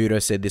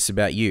 Cejudo said this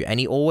about you, and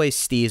he always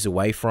steers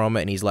away from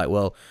it, and he's like,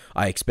 well,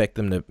 I expect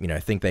them to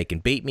think they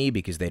can beat me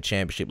because they're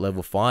championship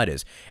level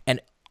fighters.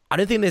 And I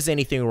don't think there's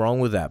anything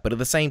wrong with that, but at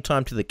the same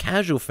time, to the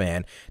casual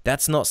fan,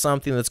 that's not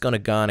something that's going to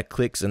garner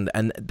clicks, and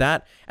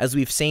that, as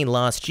we've seen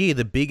last year,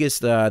 the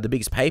biggest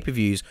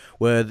pay-per-views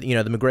were the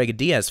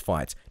McGregor-Diaz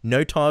fights.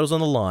 No titles on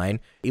the line.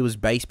 It was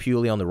based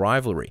purely on the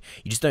rivalry.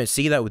 You just don't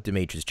see that with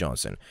Demetrious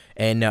Johnson.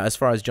 And as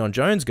far as John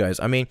Jones goes,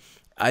 I mean,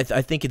 I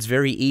think it's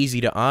very easy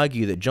to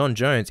argue that John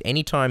Jones,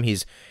 anytime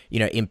he's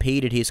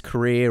impeded his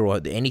career or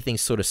anything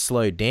sort of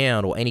slowed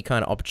down or any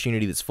kind of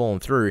opportunity that's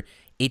fallen through,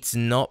 it's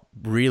not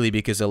really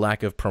because of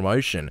lack of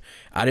promotion.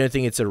 I don't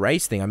think it's a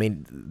race thing. I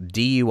mean,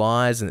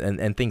 DUIs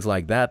and things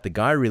like that, the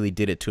guy really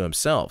did it to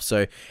himself.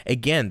 So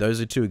again, those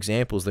are two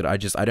examples that I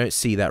don't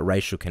see that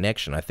racial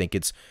connection. I think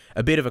it's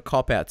a bit of a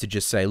cop-out to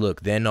just say,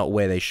 look, they're not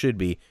where they should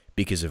be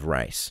because of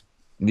race.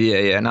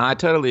 Yeah, no, I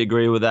totally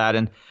agree with that.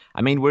 And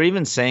I mean, we're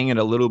even seeing it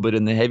a little bit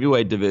in the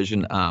heavyweight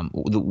division,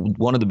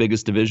 one of the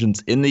biggest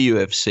divisions in the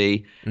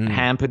UFC,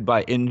 hampered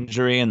by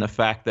injury and the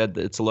fact that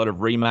it's a lot of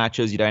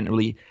rematches. You don't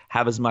really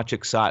have as much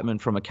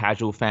excitement from a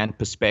casual fan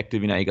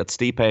perspective. You got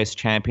Stipe as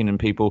champion, and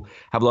people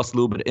have lost a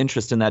little bit of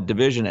interest in that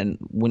division. And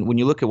when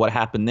you look at what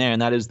happened there,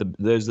 and that is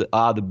those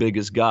are the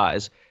biggest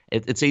guys,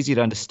 it's easy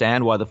to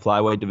understand why the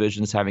flyweight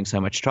division is having so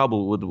much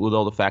trouble with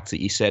all the facts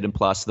that you said, and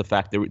plus the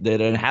fact that they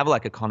don't have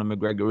like a Conor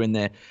McGregor in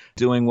there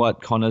doing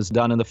what Conor's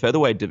done in the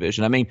featherweight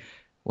division. I mean,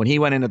 when he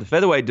went into the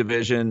featherweight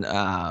division,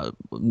 not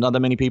that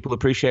many people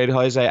appreciated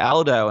Jose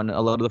Aldo and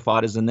a lot of the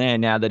fighters in there.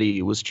 Now that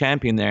he was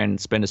champion there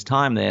and spent his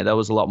time there, that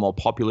was a lot more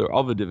popular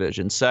of a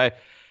division. So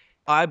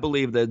I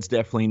believe that it's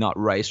definitely not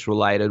race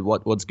related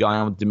what's going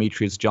on with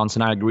Demetrious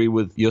Johnson. I agree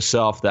with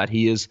yourself that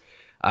he is,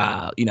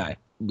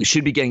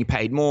 should be getting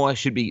paid more,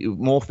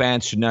 more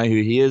fans should know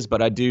who he is,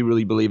 but I do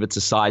really believe it's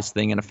a size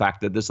thing and a fact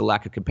that there's a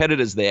lack of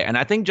competitors there. And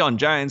I think John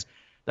Jones,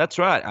 that's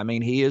right. I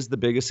mean, he is the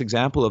biggest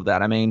example of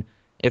that. I mean,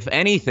 if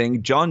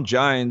anything, John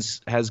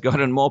Jones has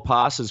gotten more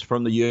passes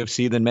from the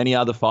UFC than many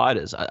other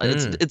fighters.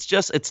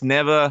 It's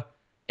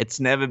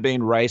never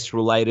been race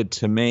related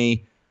to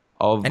me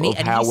of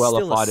how well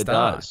a fighter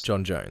does.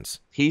 John Jones.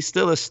 He's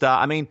still a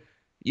star. I mean,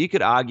 you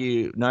could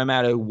argue no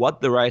matter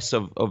what the race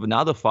of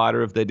another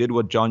fighter, if they did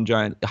what John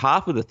Jones,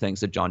 half of the things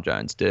that John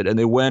Jones did, and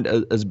they weren't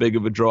as big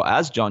of a draw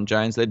as John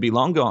Jones, they'd be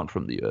long gone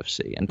from the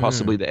UFC and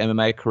possibly the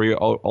MMA career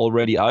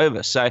already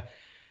over. So,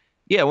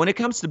 yeah, when it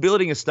comes to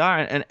building a star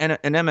and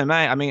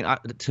MMA, I mean,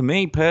 to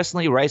me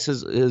personally, race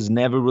has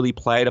never really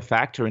played a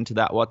factor into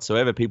that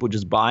whatsoever. People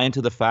just buy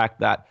into the fact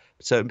that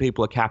certain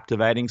people are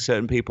captivating,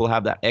 certain people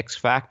have that X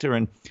factor,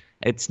 and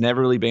it's never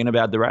really been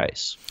about the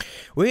race.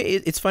 Well,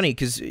 it's funny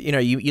because,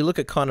 you look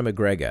at Conor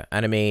McGregor,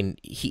 and I mean,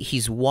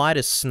 he's white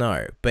as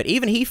snow, but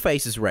even he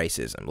faces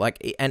racism.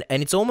 And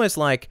it's almost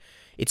like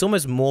it's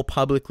almost more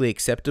publicly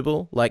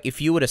acceptable. Like,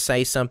 if you were to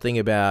say something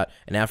about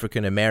an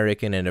African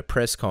American in a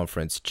press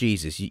conference,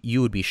 Jesus,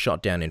 you would be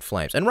shot down in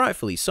flames, and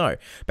rightfully so.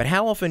 But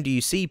how often do you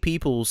see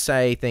people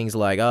say things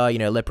like, oh, you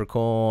know,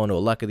 leprechaun,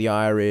 or luck of the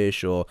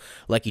Irish, or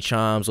Lucky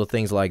Charms, or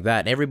things like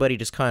that, and everybody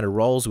just kind of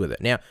rolls with it?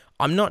 Now,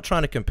 I'm not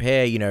trying to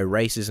compare, you know,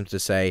 racism to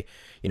say,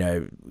 you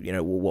know,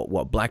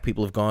 what black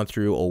people have gone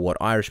through or what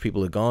Irish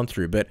people have gone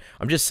through, but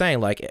I'm just saying,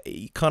 like,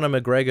 Conor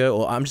McGregor,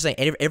 or I'm just saying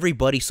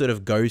everybody sort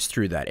of goes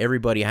through that.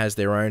 Everybody has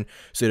their own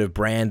sort of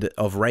brand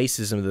of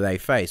racism that they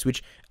face,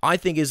 which I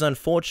think is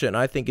unfortunate,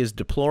 I think is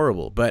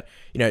deplorable. But,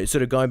 you know,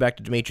 sort of going back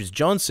to Demetrius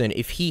Johnson,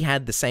 if he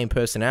had the same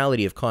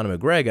personality of Conor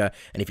McGregor,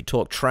 and if he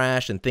talked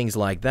trash and things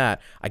like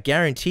that, I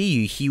guarantee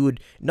you he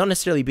would not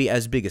necessarily be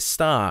as big a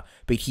star,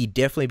 but he'd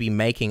definitely be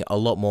making a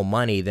lot more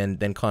money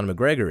than Conor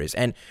McGregor is.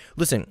 And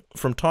listen,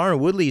 from Tyron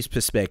Woodley's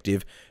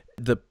perspective,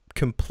 the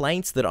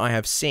complaints that I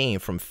have seen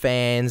from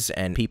fans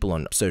and people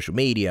on social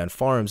media and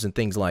forums and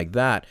things like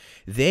that,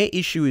 their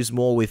issue is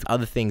more with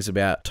other things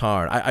about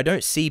Tyron. I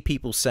don't see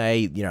people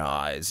say, you know,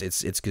 oh,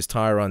 it's because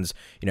Tyron's,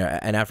 you know,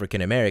 an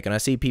African American. I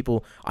see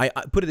people, I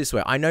put it this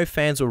way, I know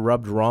fans were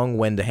rubbed wrong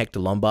when the Hector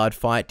Lombard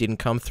fight didn't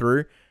come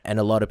through. And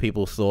a lot of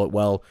people thought,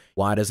 well,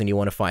 why doesn't he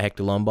want to fight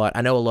Hector Lombard?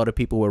 I know a lot of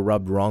people were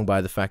rubbed wrong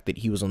by the fact that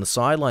he was on the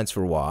sidelines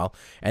for a while,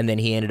 and then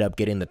he ended up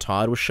getting the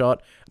title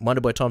shot.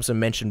 Wonderboy Thompson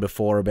mentioned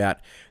before about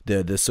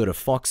the sort of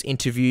Fox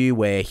interview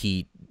where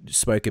he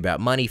spoke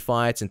about money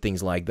fights and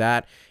things like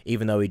that,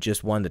 even though he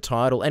just won the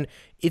title. And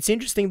it's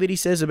interesting that he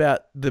says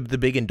about the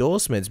big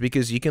endorsements,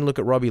 because you can look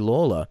at Robbie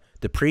Lawler,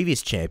 the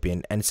previous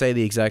champion, and say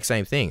the exact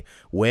same thing.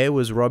 Where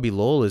was Robbie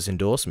Lawler's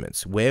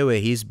endorsements? Where were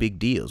his big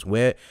deals?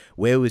 Where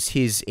was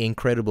his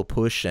incredible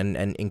push and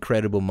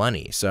incredible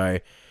money? So,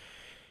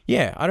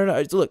 yeah, I don't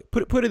know. Look,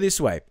 put it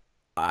this way.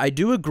 I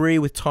do agree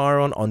with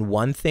Tyron on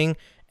one thing,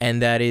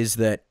 and that is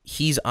that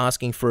he's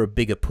asking for a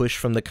bigger push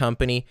from the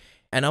company.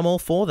 And I'm all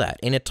for that.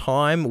 In a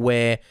time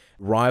where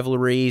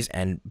rivalries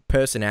and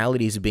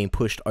personalities are being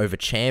pushed over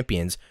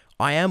champions,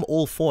 I am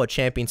all for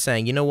champions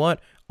saying, you know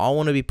what? I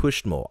want to be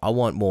pushed more. I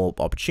want more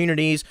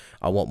opportunities.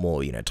 I want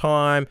more, you know,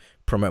 time,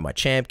 promote my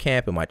champ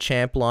camp and my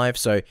champ life.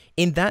 So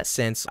in that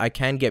sense, I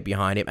can get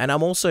behind him. And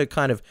I'm also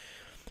kind of,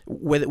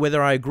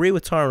 whether I agree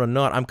with Tyron or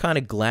not, I'm kind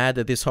of glad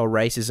that this whole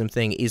racism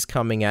thing is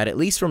coming out, at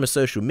least from a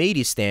social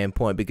media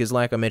standpoint, because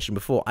like I mentioned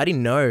before, I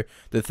didn't know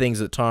the things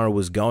that Tyron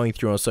was going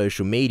through on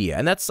social media.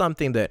 And that's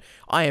something that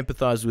I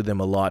empathize with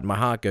him a lot. My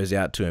heart goes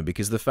out to him,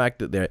 because the fact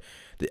that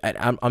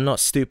I'm not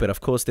stupid.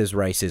 Of course there's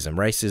racism.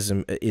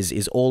 Racism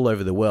is all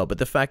over the world. But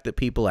the fact that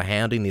people are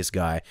hounding this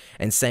guy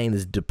and saying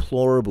this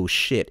deplorable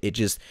shit,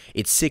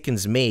 it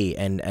sickens me.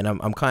 And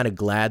I'm kind of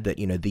glad that,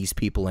 you know, these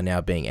people are now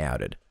being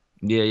outed.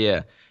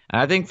 Yeah.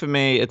 And I think for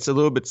me, it's a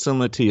little bit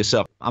similar to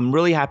yourself. I'm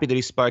really happy that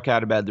he spoke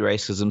out about the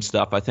racism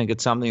stuff. I think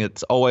it's something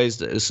that's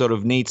always sort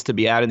of needs to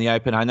be out in the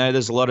open. I know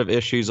there's a lot of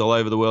issues all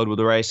over the world with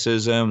the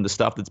racism. The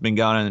stuff that's been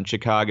going on in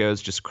Chicago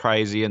is just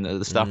crazy, and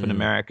the stuff in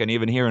America and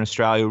even here in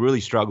Australia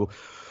really struggle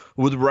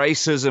with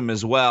racism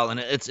as well. And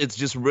it's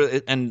just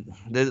really, and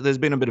there's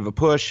been a bit of a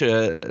push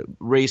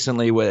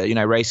recently where, you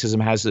know, racism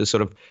has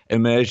sort of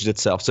emerged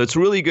itself. So it's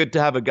really good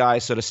to have a guy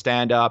sort of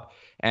stand up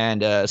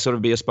and sort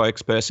of be a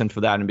spokesperson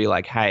for that and be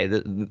like, hey,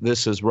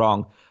 this is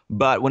wrong.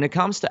 But when it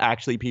comes to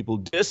actually people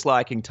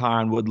disliking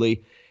Tyron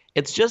Woodley,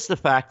 it's just the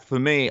fact for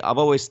me, I've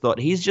always thought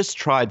he's just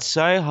tried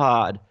so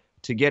hard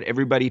to get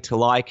everybody to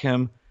like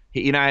him.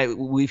 You know,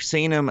 we've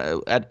seen him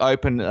at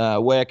open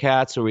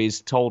workouts where he's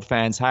told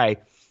fans, hey,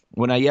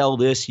 when I yell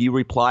this, you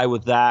reply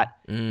with that.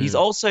 He's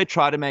also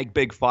tried to make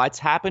big fights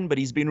happen, but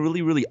he's been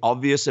really, really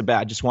obvious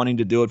about just wanting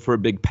to do it for a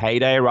big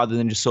payday rather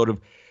than just sort of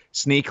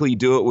sneakily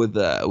do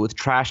it with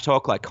trash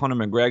talk like Conor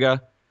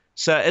McGregor.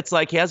 So it's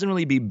like he hasn't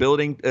really been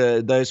building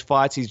those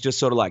fights. He's just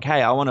sort of like,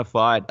 hey, I want to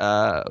fight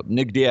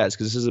Nick Diaz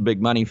because this is a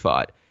big money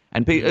fight.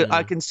 And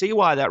I can see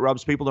why that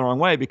rubs people the wrong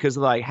way, because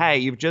they're like, hey,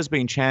 you've just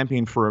been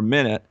champion for a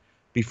minute.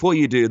 Before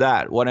you do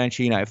that, why don't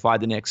you, you know,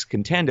 fight the next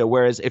contender?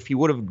 Whereas if you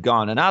would have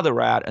gone another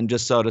route and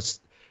just sort of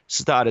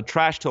started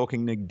trash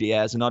talking Nick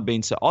Diaz and not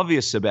being so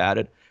obvious about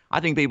it, I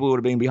think people would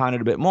have been behind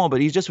it a bit more. But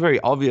he's just very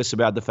obvious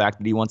about the fact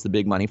that he wants the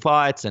big money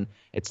fights and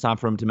it's time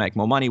for him to make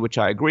more money, which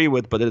I agree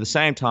with. But at the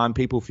same time,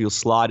 people feel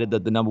slighted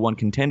that the number one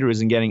contender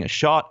isn't getting a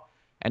shot.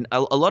 And a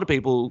lot of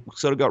people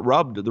sort of got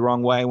rubbed the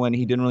wrong way when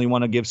he didn't really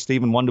want to give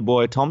Stephen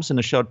Wonderboy Thompson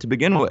a shot to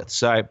begin with.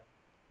 So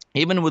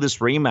even with this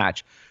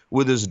rematch,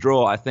 with his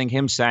draw, I think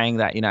him saying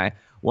that, you know,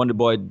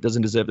 Wonderboy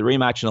doesn't deserve the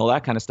rematch and all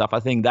that kind of stuff, I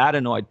think that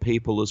annoyed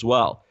people as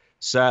well.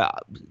 So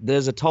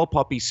there's a tall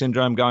poppy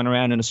syndrome going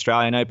around in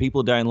Australia. I know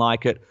people don't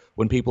like it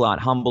when people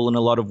aren't humble in a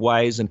lot of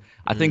ways. And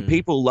I think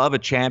people love a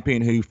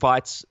champion who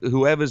fights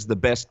whoever's the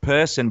best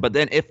person. But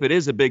then if it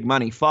is a big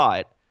money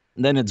fight,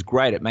 then it's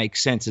great. It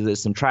makes sense.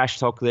 There's some trash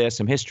talk there,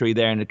 some history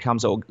there, and it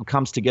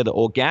comes together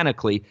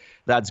organically.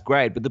 That's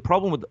great. But the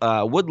problem with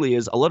Woodley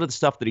is a lot of the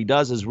stuff that he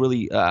does is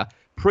really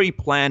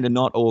pre-planned and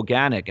not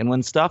organic. And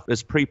when stuff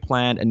is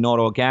pre-planned and not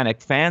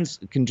organic, fans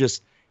can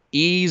just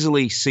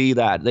easily see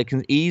that. They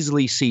can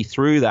easily see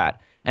through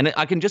that. And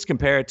I can just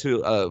compare it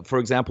to, for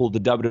example, the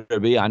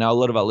WWE. I know a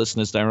lot of our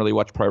listeners don't really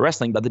watch pro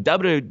wrestling, but the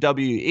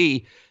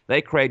WWE,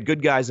 they create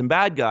good guys and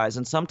bad guys,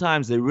 and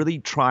sometimes they really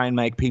try and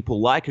make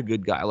people like a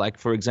good guy. Like,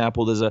 for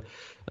example, there's a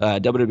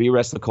WWE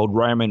wrestler called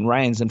Roman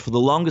Reigns, and for the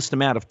longest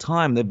amount of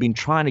time, they've been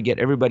trying to get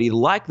everybody to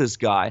like this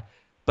guy,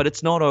 but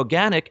it's not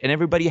organic, and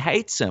everybody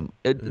hates him.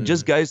 It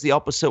just goes the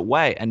opposite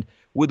way. And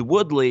with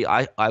Woodley,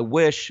 I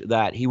wish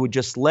that he would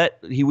just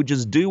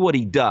do what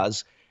he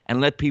does and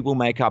let people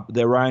make up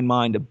their own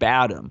mind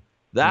about him.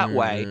 That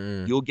way,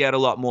 you'll get a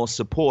lot more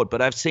support.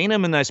 But I've seen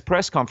him in those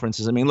press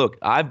conferences. I mean, look,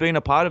 I've been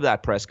a part of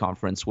that press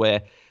conference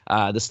where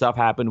the stuff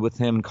happened with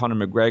him and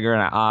Conor McGregor,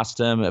 and I asked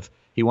him if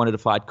he wanted to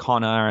fight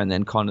Conor, and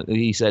then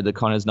he said that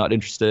Conor's not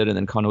interested, and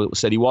then Conor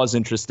said he was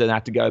interested and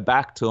had to go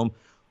back to him.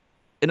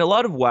 In a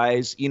lot of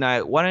ways,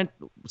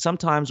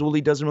 sometimes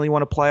Woodley doesn't really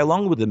want to play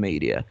along with the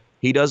media.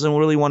 He doesn't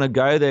really want to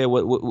go there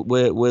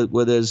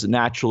where there's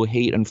natural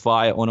heat and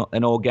fire or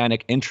an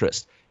organic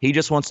interest. He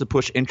just wants to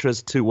push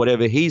interest to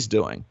whatever he's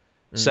doing.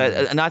 So,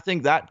 and I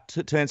think that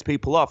turns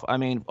people off. I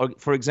mean,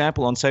 for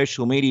example, on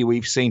social media,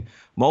 we've seen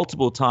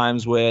multiple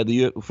times where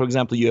for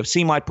example, the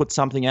UFC might put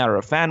something out, or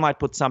a fan might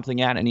put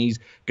something out, and he's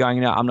going,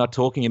 "No, I'm not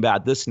talking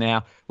about this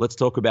now. Let's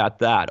talk about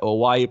that." Or,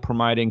 "Why are you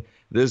promoting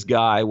this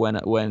guy when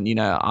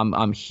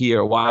I'm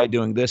here? Why are you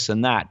doing this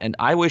and that?" And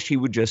I wish he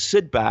would just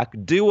sit back,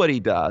 do what he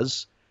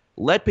does,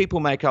 let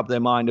people make up their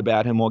mind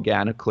about him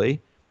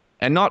organically,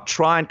 and not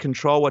try and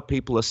control what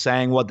people are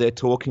saying, what they're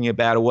talking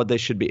about, or what they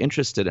should be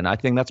interested in. I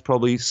think that's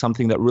probably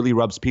something that really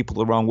rubs people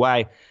the wrong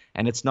way.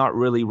 And it's not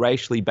really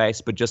racially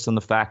based, but just on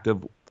the fact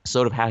of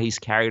sort of how he's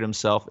carried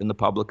himself in the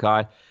public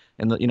eye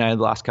in the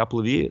last couple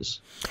of years.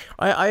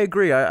 I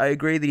agree. I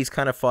agree that he's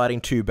kind of fighting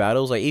two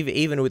battles. Like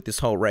even with this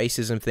whole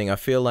racism thing, I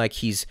feel like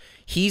he's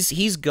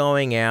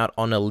going out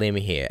on a limb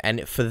here.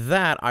 And for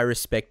that, I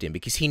respect him,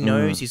 because he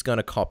knows he's going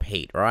to cop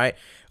heat, right?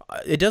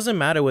 It doesn't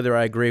matter whether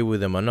I agree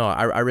with him or not.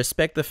 I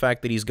respect the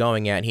fact that he's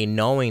going out here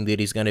knowing that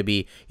he's going to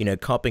be,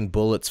 copping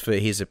bullets for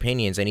his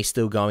opinions, and he's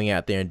still going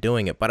out there and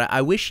doing it. But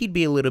I wish he'd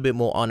be a little bit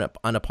more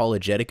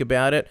unapologetic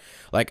about it.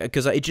 Like,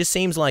 because it just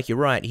seems like, you're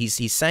right,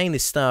 he's saying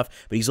this stuff,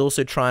 but he's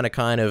also trying to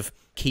kind of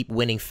keep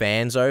winning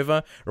fans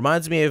over.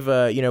 Reminds me of,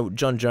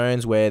 John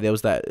Jones, where there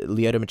was that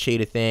Lyoto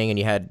Machida thing, and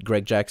you had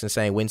Greg Jackson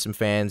saying, "Win some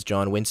fans,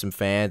 John, win some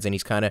fans." And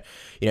he's kind of,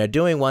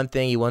 doing one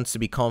thing. He wants to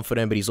be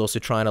confident, but he's also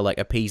trying to, like,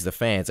 appease the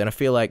fans. And I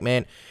feel like,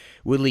 man,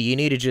 Woodley, you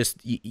need to just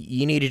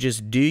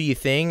do your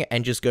thing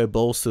and just go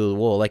balls to the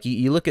wall. Like,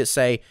 you look at,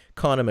 say,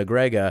 Conor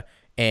McGregor,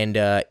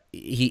 and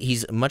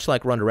he's much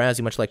like Ronda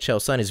Rousey, much like Chael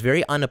Sonnen, is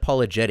very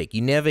unapologetic.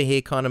 You never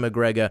hear Conor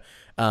McGregor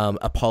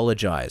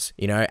apologize,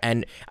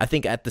 And I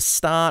think at the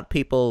start,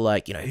 people are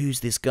like,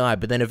 who's this guy?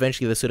 But then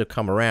eventually they sort of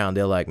come around.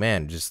 They're like,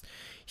 man, just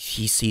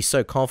he's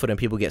so confident,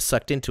 people get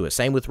sucked into it.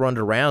 Same with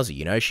Ronda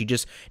Rousey, she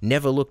just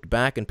never looked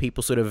back, and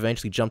people sort of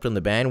eventually jumped on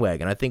the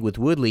bandwagon. I think with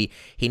Woodley,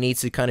 he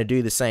needs to kind of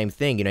do the same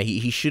thing.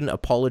 He shouldn't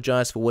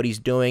apologize for what he's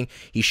doing.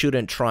 He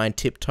shouldn't try and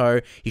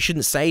tiptoe. He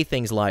shouldn't say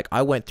things like,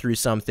 "I went through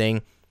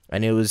something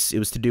and it was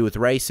to do with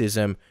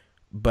racism,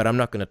 but I'm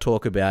not going to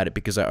talk about it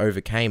because I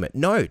overcame it."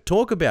 No,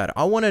 talk about it.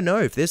 I want to know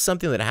if there's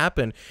something that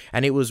happened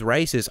and it was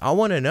racist. I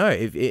want to know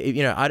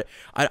if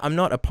I'm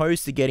not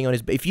opposed to getting on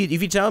his. If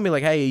you tell me,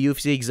 like, hey, a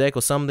UFC exec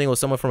or something, or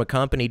someone from a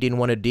company didn't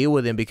want to deal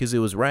with him because it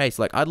was race,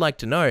 like, I'd like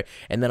to know,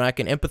 and then I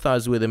can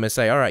empathize with him and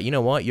say, all right, you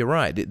know what, you're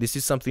right. This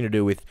is something to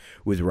do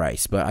with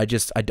race. But I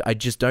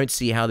just don't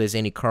see how there's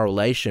any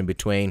correlation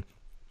between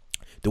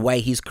the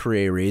way his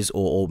career is,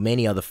 or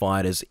many other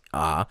fighters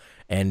are,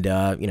 and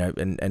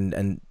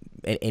and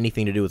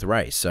anything to do with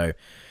race. So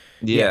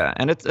yeah,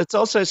 and it's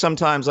also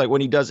sometimes, like, when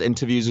he does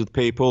interviews with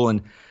people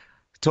and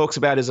talks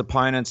about his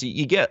opponents,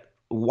 you get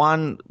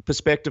one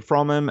perspective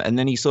from him, and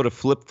then he sort of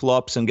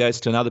flip-flops and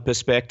goes to another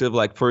perspective.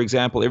 Like, for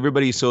example,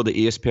 everybody saw the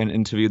ESPN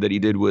interview that he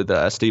did with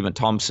Stephen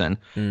Thompson,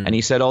 and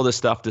he said all this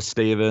stuff to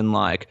Stephen,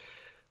 like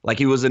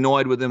he was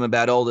annoyed with him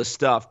about all this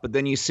stuff. But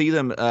then you see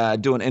them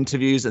doing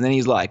interviews, and then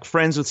he's like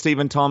friends with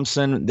Stephen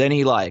Thompson. Then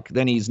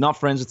he's not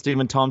friends with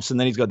Stephen Thompson.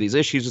 Then he's got these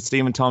issues with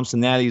Stephen Thompson.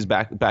 Now he's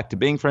back to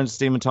being friends with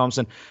Stephen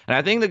Thompson. And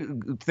I think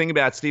the thing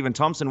about Stephen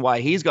Thompson,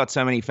 why he's got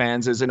so many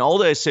fans, is in all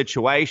those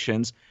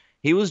situations,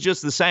 he was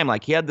just the same.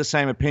 Like, he had the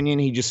same opinion.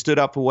 He just stood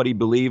up for what he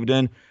believed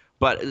in.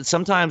 But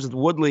sometimes with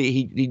Woodley,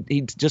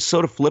 he just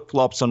sort of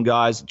flip-flops on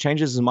guys,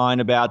 changes his mind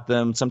about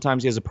them.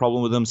 Sometimes he has a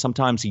problem with them.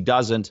 Sometimes he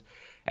doesn't.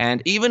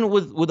 And even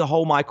with the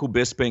whole Michael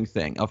Bisping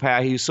thing, of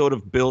how he sort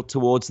of built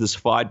towards this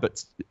fight,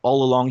 but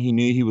all along he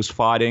knew he was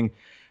fighting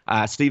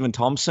Stephen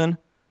Thompson.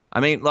 I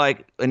mean,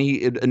 and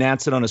he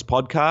announced it on his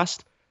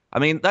podcast. I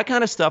mean, that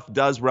kind of stuff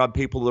does rub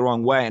people the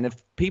wrong way. And if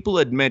people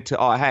admit to,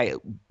 oh, hey,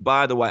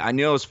 by the way, I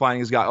knew I was fighting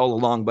this guy all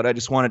along, but I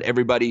just wanted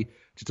everybody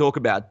to talk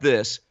about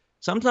this.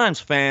 Sometimes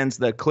fans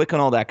that click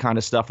on all that kind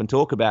of stuff and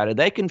talk about it,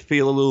 they can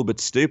feel a little bit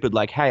stupid.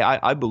 Like, hey,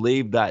 I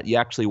believe that you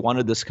actually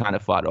wanted this kind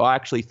of fight, or I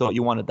actually thought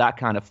you wanted that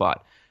kind of fight.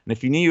 And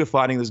if you knew you were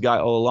fighting this guy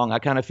all along, I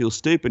kind of feel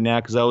stupid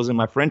now, because I was in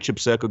my friendship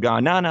circle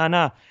going,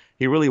 no,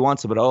 he really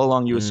wants it. But all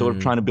along you were sort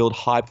of trying to build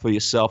hype for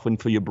yourself and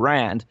for your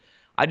brand.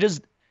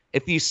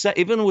 if you say,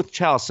 even with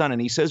Chael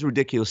Sonnen, he says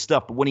ridiculous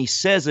stuff, but when he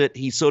says it,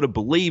 he sort of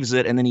believes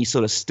it, and then he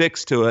sort of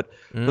sticks to it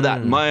for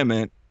that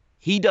moment.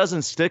 He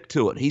doesn't stick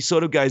to it. He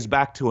sort of goes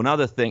back to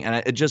another thing, and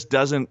it just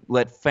doesn't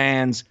let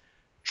fans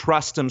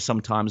trust him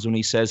sometimes when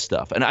he says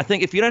stuff. And I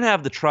think if you don't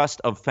have the trust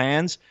of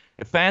fans,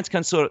 if fans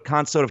can't sort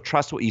of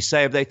trust what you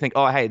say, if they think,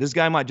 oh, hey, this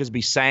guy might just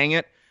be saying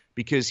it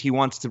because he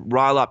wants to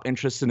rile up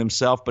interest in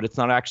himself, but it's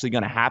not actually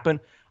going to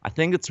happen, I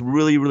think it's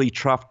really, really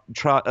tough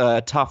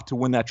to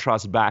win that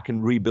trust back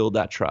and rebuild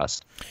that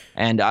trust.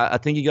 And I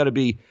think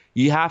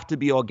you have to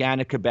be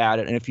organic about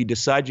it. And if you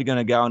decide you're going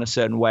to go in a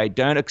certain way,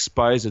 don't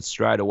expose it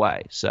straight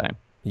away. So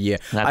yeah,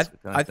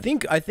 I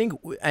think,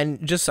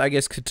 and just I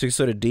guess to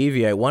sort of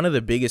deviate, one of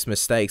the biggest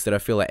mistakes that I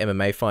feel like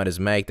MMA fighters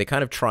make, they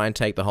kind of try and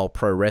take the whole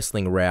pro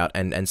wrestling route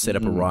and set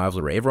up a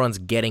rivalry. Everyone's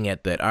getting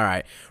it that, all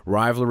right,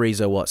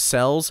 rivalries are what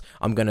sells.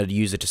 I'm going to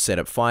use it to set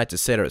up fights,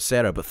 etc.,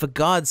 etc. But for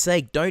God's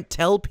sake, don't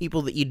tell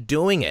people that you're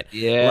doing it.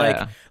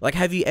 Yeah. Like,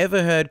 have you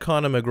ever heard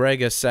Conor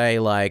McGregor say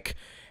like,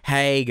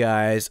 hey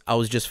guys, I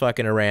was just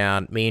fucking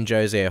around. Me and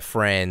Jose are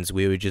friends.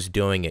 We were just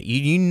doing it.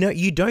 You know,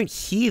 you don't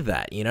hear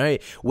that. You know,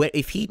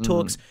 if he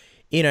talks,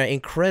 you know,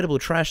 incredible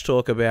trash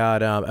talk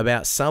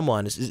about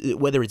someone,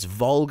 whether it's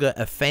vulgar,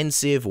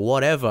 offensive,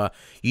 whatever,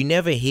 you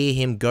never hear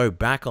him go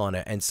back on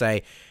it and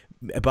say,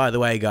 by the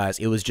way, guys,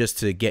 it was just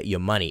to get your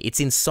money. It's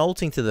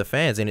insulting to the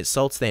fans and it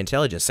insults their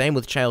intelligence. Same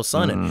with Chael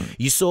Sonnen.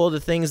 You saw the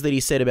things that he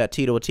said about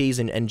Tito Ortiz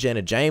and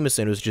Jenna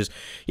Jameson. It was just,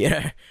 you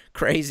know,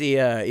 crazy.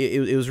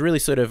 It was really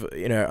sort of,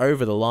 you know,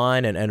 over the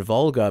line and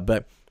vulgar.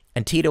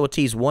 And Tito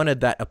Ortiz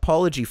wanted that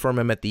apology from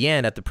him at the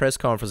end at the press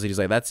conference. He's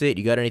like, that's it.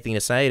 You got anything to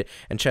say?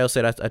 And Chael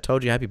said, I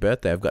told you happy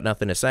birthday. I've got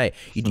nothing to say.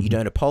 You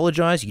don't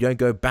apologize. You don't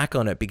go back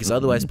on it because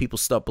otherwise people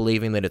stop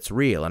believing that it's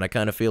real. And I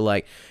kind of feel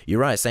like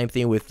you're right. Same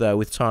thing with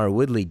Tyron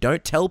Woodley.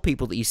 Don't tell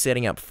people that you're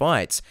setting up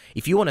fights.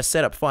 If you want to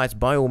set up fights,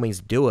 by all means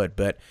do it.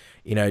 But,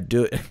 you know,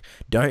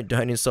 don't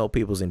insult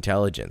people's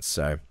intelligence.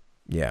 So,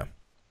 yeah.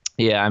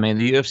 Yeah, I mean,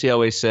 the UFC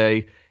always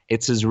say,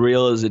 it's as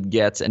real as it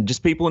gets, and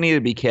just people need to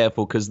be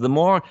careful because the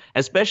more,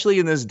 especially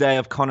in this day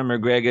of Conor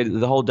McGregor,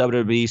 the whole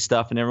WWE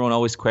stuff, and everyone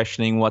always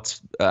questioning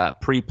what's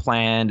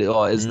pre-planned,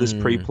 or is this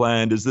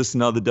pre-planned, is this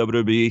another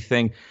WWE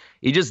thing?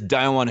 You just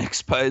don't want to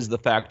expose the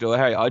fact, oh,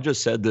 hey, I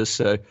just said this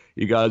so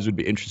you guys would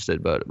be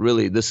interested, but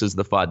really this is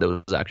the fight that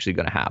was actually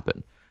going to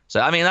happen. So,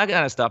 I mean, that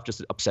kind of stuff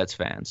just upsets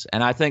fans.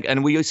 And I think,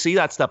 and we see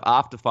that stuff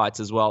after fights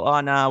as well. Oh,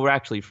 no, we're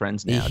actually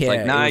friends now. It's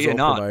like, no, you're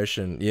not.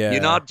 Promotion. Yeah.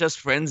 You're not just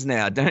friends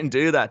now. Don't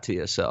do that to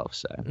yourself.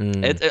 So,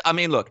 I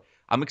mean, look,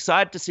 I'm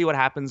excited to see what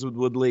happens with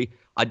Woodley.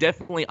 I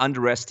definitely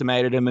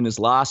underestimated him in his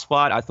last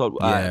fight. I thought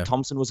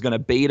Thompson was going to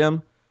beat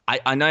him.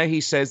 I know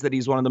he says that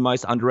he's one of the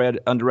most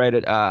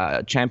underrated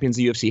champions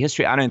of UFC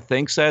history. I don't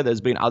think so.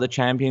 There's been other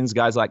champions,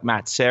 guys like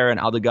Matt Serra and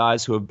other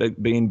guys who have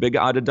been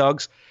bigger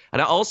underdogs.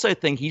 And I also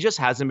think he just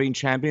hasn't been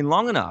champion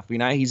long enough. You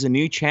know, he's a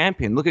new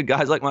champion. Look at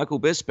guys like Michael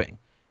Bisping.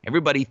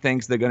 Everybody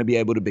thinks they're going to be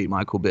able to beat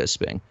Michael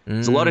Bisping.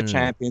 There's a lot of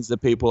champions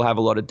that people have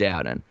a lot of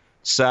doubt in.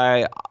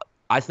 So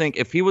I think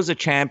if he was a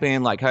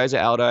champion like Jose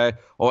Aldo,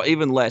 or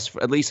even less,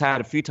 at least had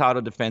a few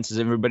title defenses,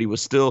 everybody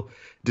was still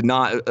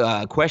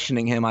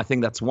questioning him. I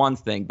think that's one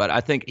thing. But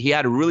I think he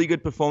had a really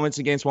good performance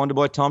against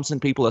Wonderboy Thompson.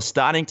 People are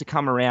starting to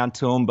come around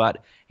to him,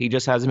 but he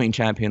just hasn't been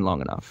champion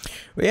long enough.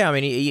 Well, yeah, I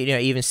mean, you know,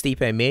 even Stipe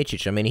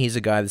Miocic, I mean, he's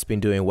a guy that's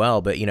been doing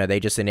well, but, you know, they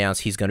just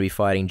announced he's going to be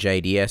fighting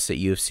JDS at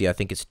UFC, I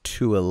think it's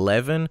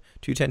 210,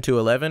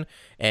 211,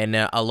 and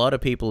a lot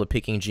of people are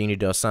picking Junior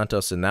Dos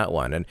Santos in that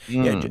one. And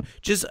you know,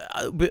 just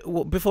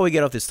before we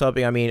get off this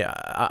topic, I mean,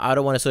 I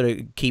don't want to sort of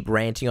keep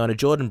ranting on it.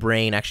 Jordan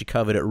Breen actually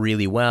covered it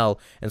really well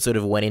and sort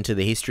of went into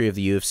the history of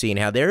the UFC and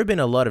how there have been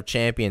a lot of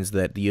champions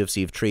that the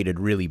UFC have treated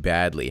really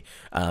badly,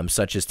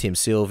 such as Tim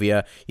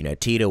Sylvia, you know,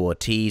 Tito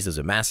Ortiz. There's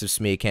a massive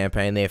smear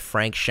campaign there.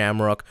 Frank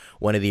Shamrock,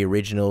 one of the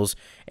originals,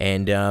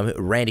 and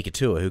Randy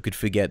Couture, who could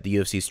forget the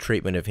UFC's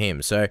treatment of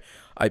him. So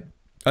I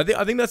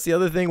think that's the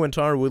other thing when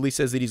Tyron Woodley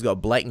says that he's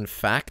got blatant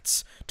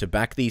facts to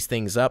back these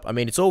things up. I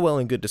mean, it's all well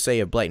and good to say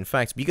you have blatant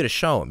facts, but you got to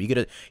show him.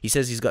 He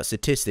says he's got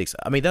statistics.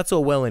 I mean, that's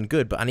all well and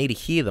good, but I need to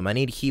hear them. I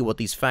need to hear what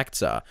these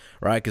facts are,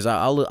 right? Because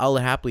I'll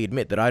happily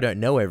admit that I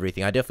don't know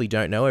everything. I definitely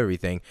don't know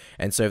everything.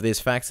 And so if there's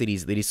facts that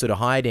he's sort of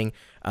hiding,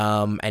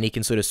 and he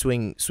can sort of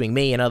swing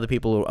me and other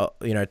people,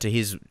 you know, to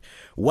his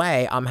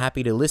way, I'm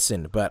happy to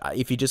listen. But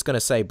if you're just going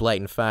to say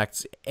blatant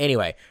facts,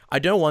 anyway, I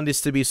don't want this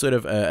to be sort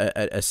of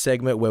a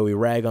segment where we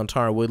rag on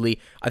Tyron Woodley.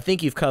 I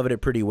think you've covered it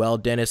pretty well,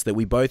 Dennis, that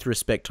we both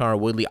respect Tyron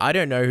Woodley. I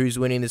don't know who's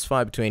winning this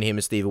fight between him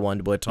and Stephen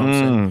Wonderboy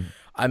Thompson.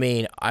 I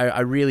mean, I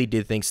really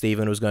did think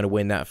Stephen was going to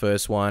win that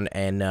first one,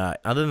 and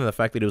other than the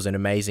fact that it was an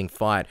amazing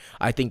fight,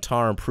 I think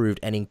Tyron proved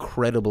an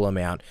incredible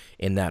amount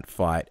in that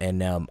fight,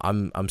 and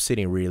I'm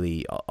sitting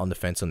really on the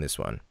fence on this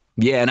one.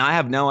 Yeah, and I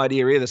have no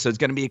idea either, so it's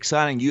going to be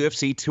exciting.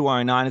 UFC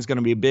 209 is going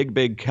to be a big,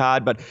 big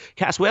card. But,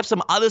 Cass, we have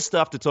some other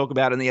stuff to talk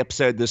about in the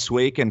episode this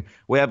week, and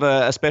we have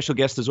a special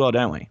guest as well,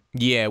 don't we?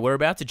 Yeah, we're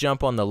about to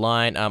jump on the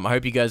line. I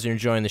hope you guys are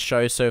enjoying the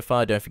show so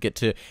far. Don't forget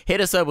to hit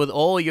us up with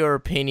all your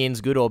opinions,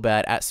 good or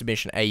bad, at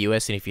Submission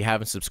AUS, and if you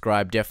haven't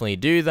subscribed, definitely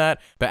do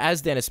that. But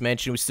as Dennis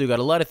mentioned, we've still got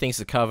a lot of things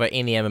to cover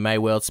in the MMA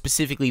world,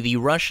 specifically the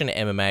Russian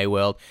MMA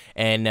world.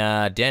 And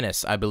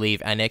Dennis, I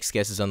believe our next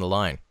guest is on the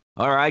line.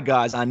 All right,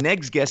 guys. Our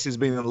next guest has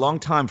been a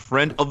longtime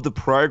friend of the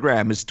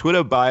program. His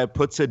Twitter bio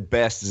puts it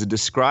best as it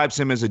describes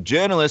him as a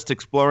journalist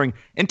exploring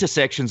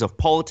intersections of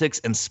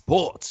politics and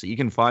sports. You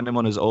can find him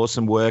on his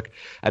awesome work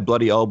at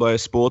Bloody Elbow,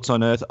 Sports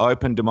on Earth,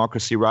 Open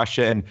Democracy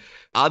Russia, and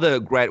other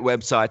great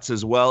websites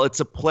as well.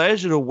 It's a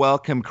pleasure to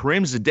welcome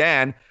Karim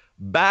Zidan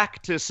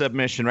back to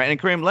Submission, right?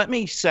 And Karim, let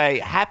me say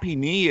Happy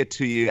New Year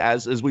to you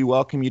as we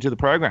welcome you to the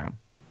program.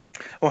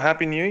 Well,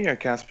 Happy New Year,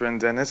 Casper and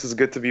Dennis. It's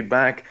good to be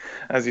back.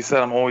 As you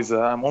said, I'm always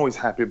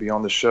happy to be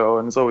on the show,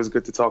 and it's always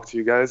good to talk to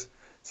you guys.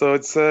 So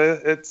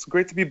it's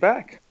great to be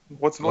back.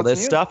 What's new?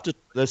 There's stuff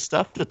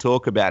to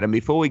talk about, and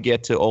before we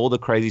get to all the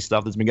crazy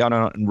stuff that's been going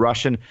on in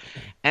Russian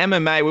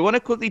MMA, we want to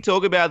quickly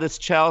talk about this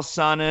Chael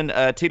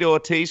Sonnen Tito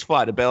Ortiz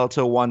fight at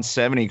Bellator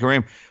 170.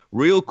 Karim,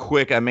 real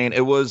quick, I mean,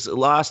 it was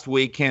last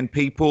weekend.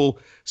 People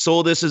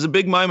saw this as a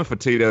big moment for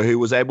Tito, who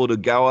was able to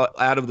go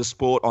out of the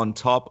sport on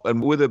top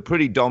and with a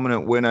pretty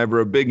dominant win over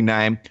a big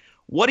name.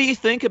 What do you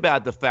think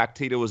about the fact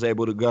Tito was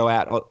able to go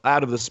out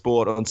of the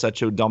sport on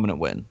such a dominant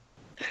win?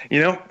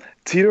 You know,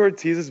 Tito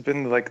Ortiz has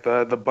been like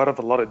the butt of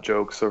a lot of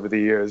jokes over the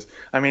years.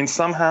 I mean,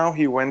 somehow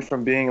he went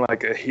from being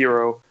like a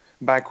hero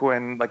back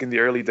when, like in the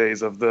early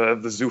days of the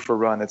Zuffa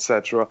run,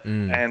 etc.,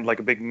 and like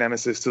a big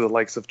nemesis to the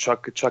likes of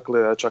Chuck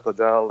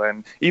Liddell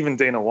and even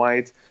Dana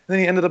White. And then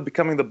he ended up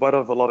becoming the butt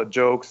of a lot of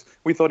jokes.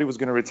 We thought he was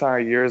going to retire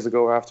years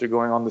ago after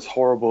going on this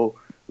horrible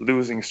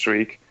losing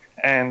streak.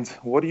 And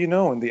what do you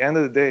know? In the end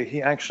of the day,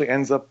 he actually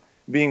ends up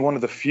being one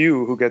of the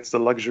few who gets the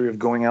luxury of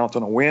going out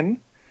on a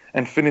win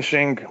and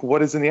finishing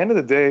what is, in the end of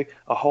the day,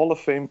 a Hall of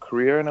Fame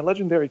career and a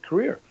legendary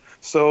career.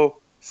 So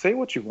say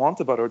what you want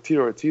about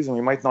Tito Ortiz, and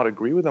we might not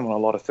agree with him on a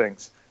lot of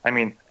things. I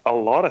mean, a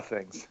lot of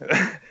things.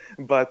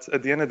 But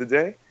at the end of the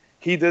day,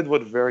 he did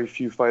what very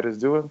few fighters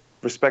do.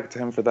 Respect to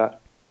him for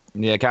that.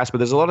 Yeah, Casper,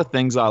 there's a lot of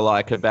things I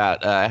like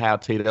about how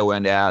Tito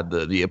went out,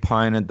 the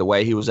opponent, the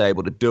way he was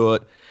able to do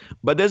it.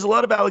 But there's a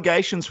lot of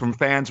allegations from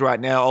fans right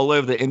now all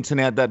over the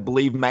internet that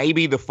believe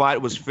maybe the fight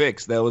was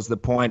fixed. There was the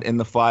point in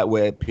the fight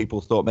where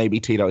people thought maybe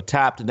Tito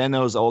tapped. And then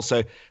there was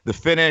also the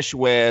finish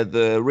where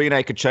the rear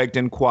naked choke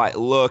didn't quite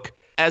look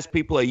as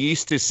people are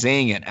used to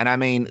seeing it. And I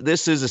mean,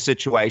 this is a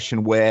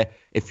situation where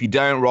if you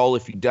don't roll,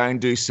 if you don't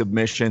do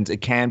submissions,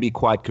 it can be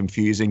quite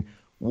confusing.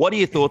 What are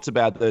your thoughts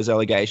about those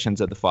allegations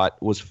that the fight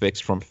was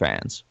fixed from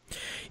fans?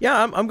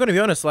 Yeah, I'm going to be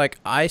honest. Like,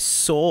 I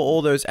saw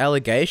all those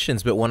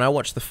allegations, but when I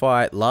watched the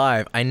fight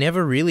live, I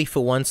never really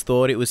for once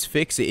thought it was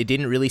fixed. It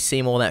didn't really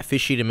seem all that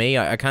fishy to me.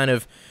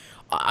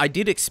 I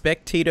did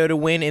expect Tito to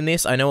win in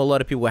this. I know a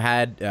lot of people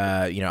had,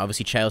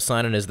 obviously Chael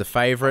Sonnen as the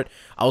favorite.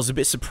 I was a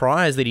bit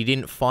surprised that he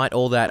didn't fight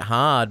all that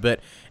hard, but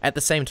at the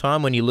same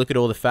time, when you look at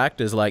all the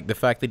factors, like the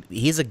fact that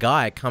here's a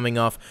guy coming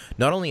off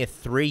not only a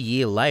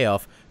 3-year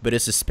layoff, but a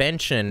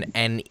suspension,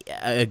 and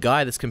a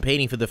guy that's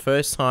competing for the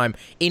first time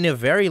in a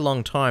very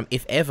long time,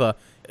 if ever,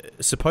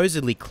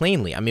 supposedly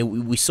cleanly. I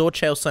mean, we saw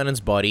Chael Sonnen's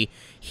body.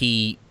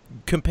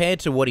 Compared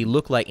to what he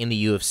looked like in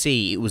the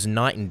UFC, it was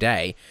night and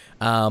day.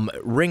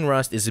 Ring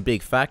rust is a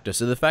big factor.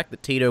 So the fact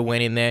that Tito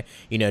went in there,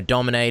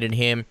 dominated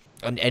him,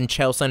 and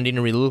Chael Sonnen didn't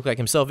really look like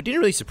himself, it didn't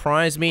really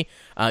surprise me.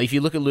 If you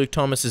look at Luke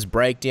Thomas's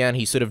breakdown,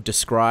 he sort of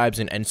describes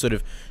and sort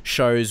of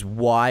shows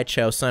why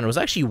Chael Sonnen was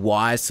actually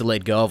wise to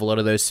let go of a lot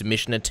of those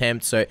submission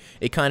attempts. So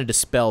it kind of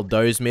dispelled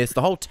those myths.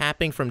 The whole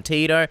tapping from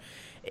Tito,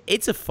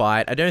 it's a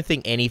fight. I don't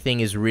think anything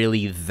is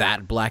really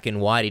that black and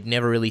white. It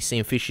never really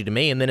seemed fishy to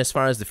me. And then as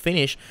far as the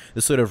finish,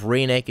 the sort of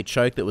rear naked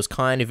choke that was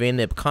kind of in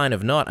there, but kind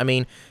of not. I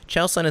mean,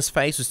 Chael Sonnen's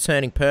face was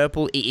turning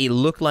purple. It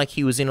looked like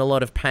he was in a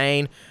lot of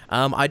pain.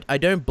 I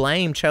don't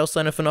blame Chael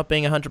Sonnen for not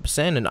being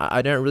 100%, and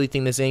I don't really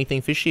think there's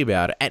anything fishy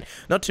about it. And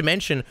not to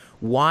mention,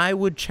 why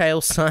would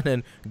Chael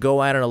Sonnen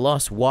go out on a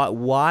loss?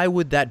 Why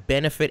would that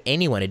benefit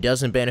anyone? It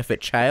doesn't benefit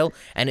Chael,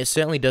 and it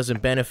certainly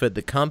doesn't benefit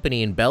the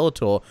company in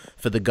Bellator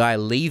for the guy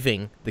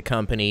leaving the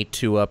company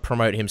to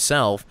promote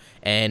himself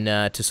and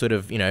to sort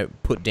of,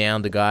 put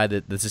down the guy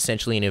that's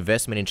essentially an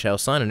investment in Chael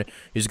Sonnen,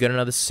 who's got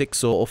another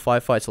 6 or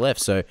 5 fights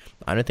left. So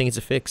I don't think it's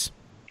a fix.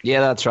 Yeah,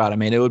 that's right. I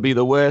mean, it would be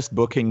the worst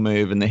booking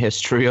move in the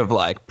history of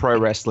like pro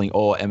wrestling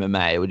or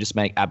MMA. It would just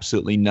make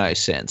absolutely no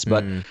sense.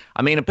 But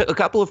I mean, a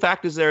couple of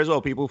factors there as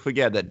well. People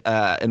forget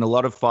that in a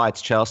lot of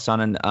fights, Chael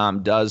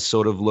Sonnen does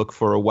sort of look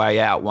for a way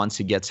out once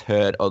he gets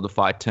hurt or the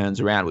fight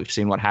turns around. We've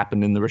seen what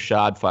happened in the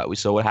Rashad fight. We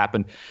saw what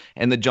happened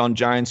in the John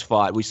Jones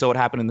fight. We saw what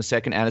happened in the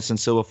second Anderson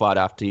Silva fight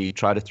after he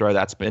tried to throw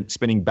that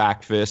spinning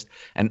back fist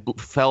and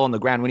fell on the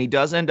ground. When he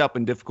does end up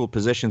in difficult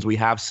positions, we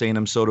have seen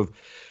him sort of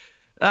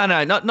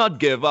not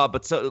give up,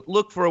 but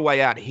look for a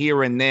way out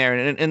here and there.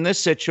 And in this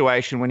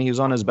situation, when he was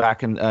on his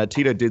back, and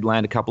Tito did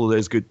land a couple of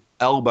those good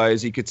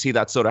elbows, you could see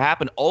that sort of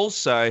happen.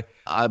 Also,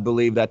 I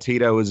believe that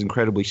Tito is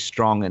incredibly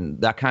strong and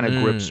that kind of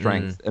grip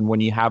strength. And when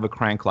you have a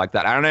crank like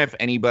that, I don't know if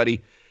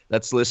anybody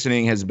that's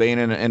listening has been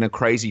in a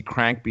crazy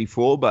crank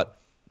before, but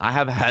I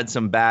have had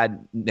some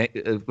bad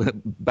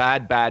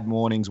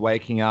mornings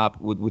waking up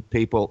with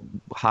people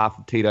half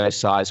of Tito's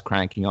size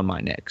cranking on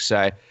my neck.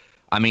 So,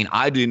 I mean,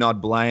 I do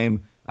not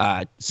blame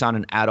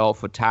Sonnen at all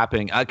for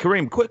tapping.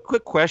 Karim,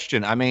 quick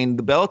question. I mean,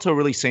 the Bellator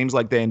really seems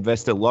like they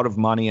invested a lot of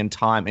money and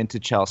time into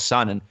Chael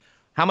Sonnen.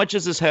 How much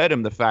has this hurt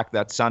him, the fact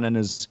that Sonnen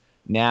has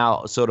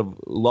now sort of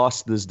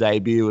lost this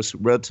debut? It was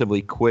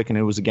relatively quick, and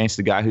it was against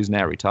a guy who's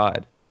now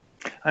retired.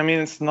 I mean,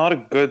 it's not a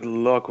good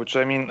look, which,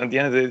 I mean, at the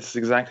end of the day, this is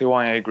exactly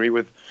why I agree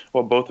with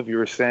what both of you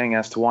were saying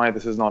as to why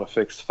this is not a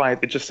fixed fight.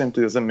 It just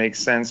simply doesn't make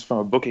sense from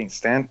a booking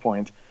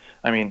standpoint.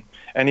 I mean,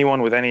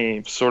 anyone with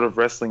any sort of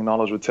wrestling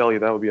knowledge would tell you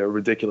that would be a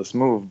ridiculous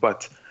move.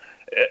 But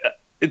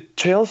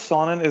Chael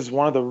Sonnen is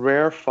one of the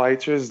rare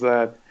fighters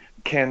that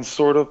can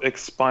sort of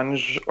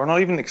expunge, or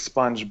not even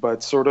expunge,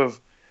 but sort of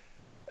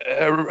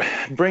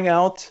bring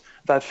out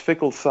that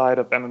fickle side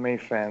of MMA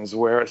fans,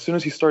 where as soon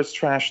as he starts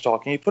trash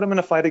talking, you put him in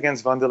a fight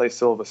against Wanderlei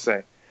Silva,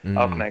 say,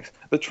 up next.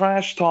 The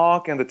trash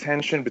talk and the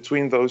tension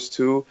between those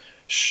two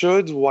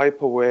should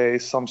wipe away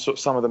some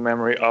of the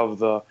memory of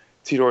the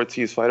Tito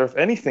Ortiz fighter. If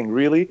anything,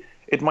 really,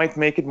 it might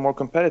make it more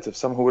competitive.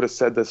 Some who would have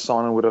said that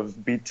Sonnen would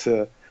have beat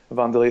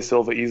Wanderlei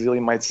Silva easily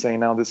might say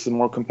now this is a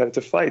more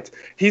competitive fight.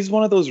 He's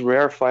one of those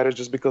rare fighters,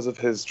 just because of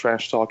his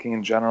trash talking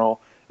in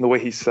general and the way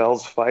he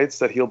sells fights,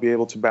 that he'll be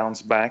able to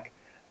bounce back,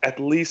 at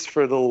least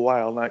for a little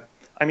while. Now,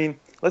 I mean,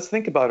 let's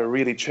think about it,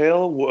 really.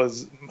 Chael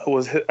was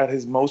at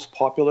his most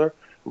popular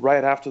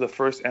right after the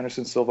first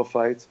Anderson Silva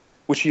fight,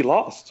 which he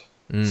lost.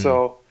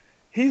 So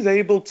he's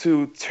able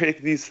to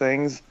take these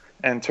things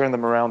and turn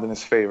them around in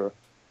his favor.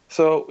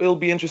 So it'll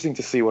be interesting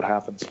to see what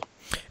happens.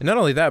 And not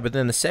only that, but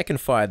then the second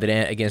fight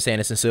against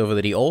Anderson Silva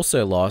that he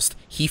also lost,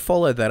 he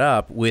followed that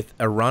up with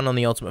a run on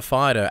The Ultimate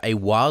Fighter, a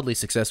wildly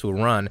successful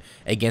run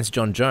against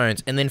Jon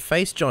Jones, and then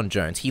faced Jon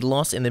Jones. He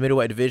lost in the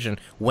middleweight division,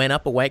 went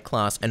up a weight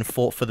class, and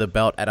fought for the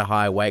belt at a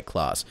higher weight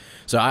class.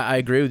 So I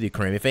agree with you,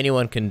 Karim. If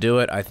anyone can do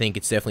it, I think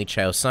it's definitely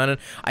Chael Sonnen.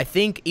 I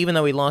think even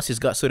though he lost, he's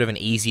got sort of an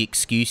easy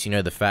excuse,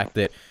 the fact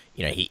that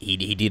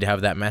he did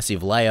have that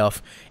massive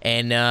layoff,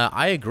 and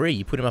I agree.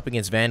 You put him up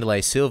against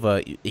Wanderlei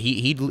Silva,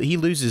 he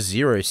loses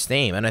zero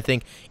steam. And I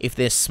think if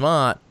they're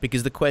smart,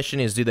 because the question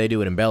is, do they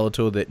do it in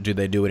Bellator? Do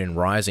they do it in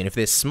Rising? If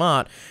they're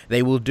smart,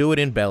 they will do it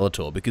in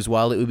Bellator, because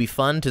while it would be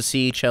fun to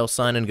see Chael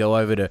Sonnen go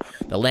over to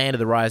the land of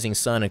the rising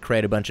sun and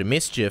create a bunch of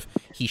mischief,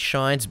 he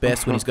shines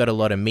best when he's got a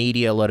lot of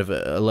media, a lot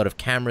of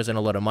cameras, and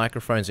a lot of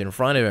microphones in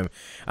front of him.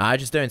 I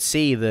just don't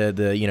see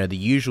the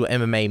usual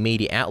MMA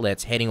media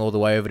outlets heading all the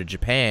way over to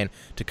Japan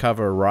to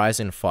cover a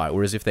Ryzen fight,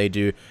 whereas if they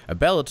do a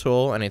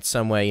Bellator and it's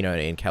somewhere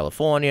in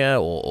California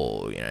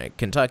or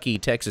Kentucky,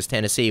 Texas,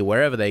 Tennessee,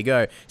 wherever they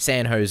go,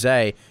 San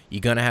Jose,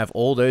 you're gonna have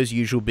all those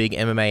usual big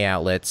MMA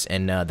outlets,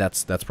 and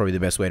that's probably the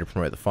best way to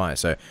promote the fight.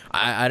 So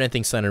I don't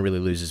think Sonnen really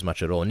loses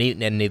much at all, and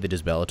neither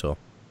does Bellator.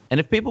 And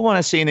if people want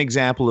to see an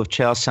example of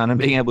Chael Sonnen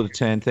being able to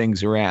turn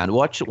things around,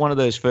 watch one of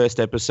those first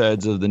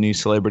episodes of the new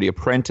Celebrity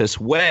Apprentice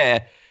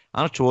where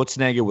Arnold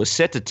Schwarzenegger was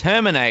set to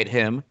terminate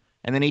him,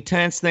 and then he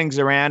turns things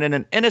around, and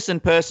an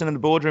innocent person in the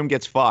boardroom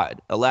gets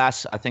fired.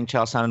 Alas, I think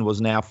Chael Sonnen was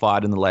now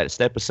fired in the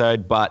latest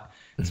episode, but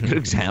it's a good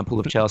example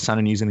of Chael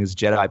Sonnen using his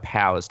Jedi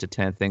powers to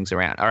turn things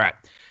around. All right.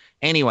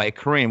 Anyway,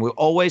 Karim, we're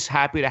always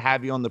happy to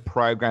have you on the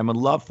program and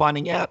love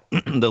finding out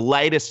the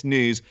latest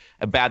news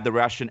about the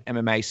Russian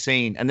MMA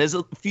scene. And there's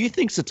a few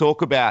things to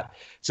talk about.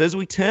 So as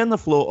we turn the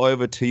floor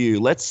over to you,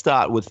 let's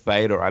start with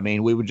Fedor. I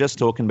mean, we were just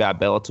talking about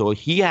Bellator.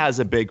 He has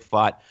a big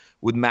fight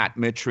with Matt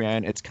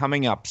Mitrione. It's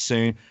coming up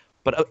soon.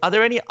 But are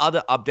there any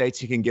other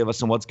updates you can give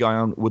us on what's going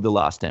on with The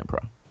Last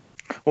Emperor?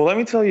 Well, let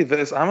me tell you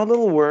this. I'm a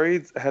little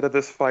worried ahead of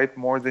this fight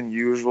more than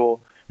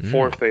usual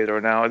for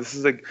Fedor. Now, this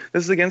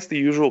is against the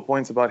usual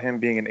points about him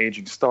being an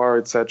aging star,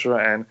 etc.,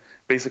 and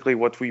basically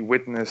what we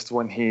witnessed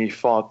when he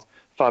fought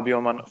Fabio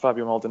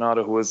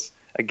Maldonado, who was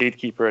a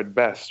gatekeeper at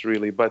best,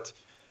 really. But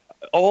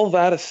all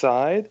that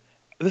aside,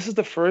 this is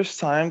the first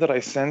time that I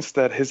sense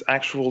that his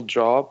actual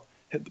job,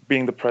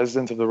 being the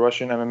president of the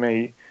Russian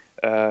MMA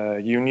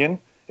union,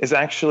 is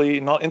actually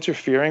not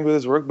interfering with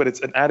his work, but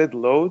it's an added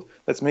load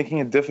that's making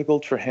it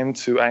difficult for him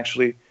to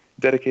actually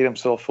dedicate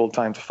himself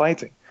full-time to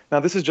fighting. Now,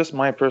 this is just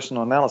my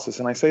personal analysis,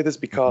 and I say this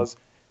because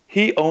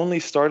he only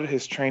started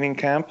his training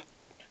camp,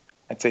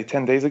 I'd say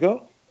 10 days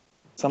ago,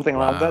 something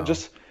around that,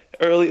 just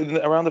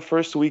around the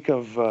first week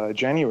of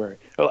January.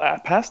 Well,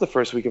 past the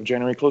first week of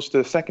January, close to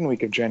the second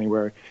week of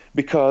January,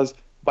 because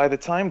by the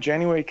time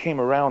January came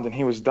around and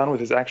he was done with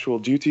his actual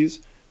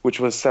duties, which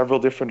was several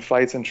different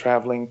fights and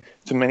traveling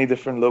to many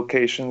different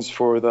locations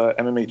for the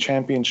MMA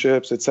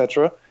championships,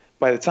 etc.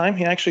 By the time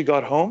he actually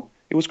got home,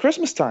 it was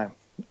Christmas time,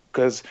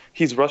 because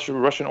he's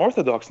Russian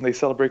Orthodox and they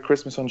celebrate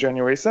Christmas on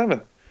January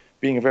 7th.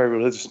 Being a very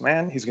religious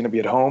man, he's going to be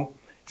at home.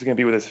 He's going to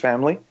be with his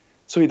family.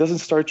 So he doesn't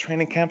start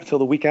training camp until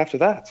the week after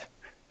that.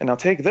 And now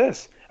take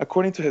this.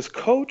 According to his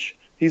coach,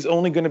 he's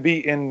only going to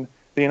be in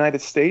the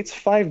United States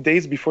 5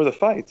 days before the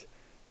fight.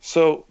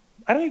 So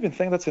I don't even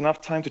think that's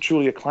enough time to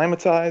truly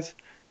acclimatize.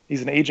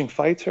 He's an aging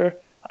fighter.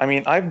 I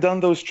mean, I've done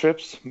those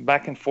trips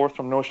back and forth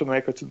from North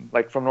America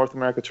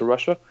to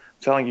Russia.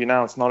 I'm telling you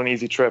now, it's not an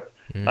easy trip.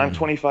 I'm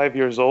 25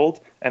 years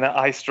old, and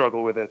I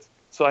struggle with it.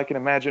 So I can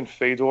imagine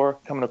Fedor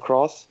coming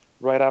across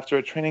right after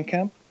a training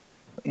camp.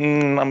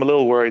 I'm a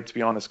little worried, to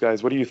be honest,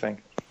 guys. What do you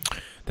think?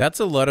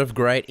 That's a lot of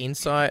great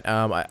insight.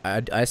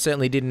 I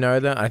certainly didn't know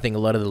that. I think a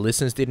lot of the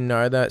listeners didn't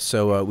know that.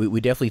 So we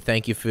definitely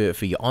thank you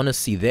for your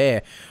honesty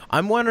there.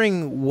 I'm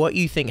wondering what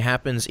you think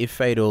happens if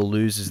Fedor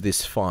loses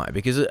this fight,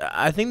 because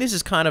I think this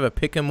is kind of a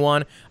pick'em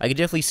one. I could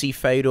definitely see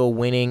Fedor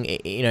winning,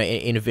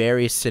 in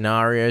various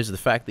scenarios. The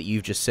fact that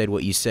you've just said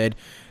what you said,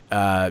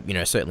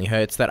 certainly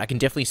hurts that. I can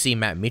definitely see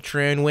Matt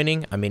Mitrione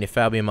winning. I mean, if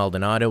Fabio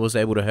Maldonado was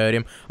able to hurt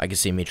him, I can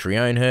see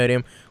Mitrione hurt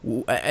him.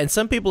 And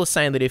some people are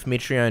saying that if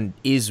Mitrione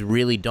is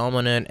really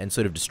dominant and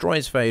sort of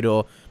destroys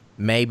Fedor,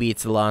 maybe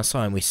it's the last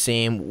time we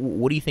see him.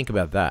 What do you think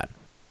about that?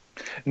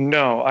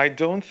 No, I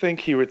don't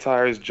think he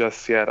retires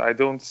just yet. I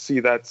don't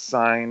see that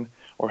sign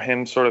or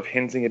him sort of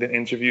hinting it in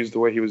interviews the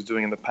way he was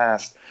doing in the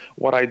past.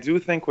 What I do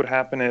think would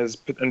happen is,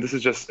 and this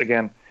is just,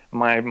 again,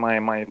 my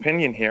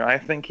opinion here, I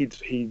think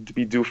he'd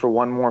be due for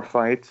one more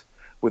fight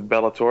with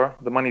Bellator.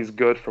 The money's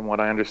good, from what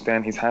I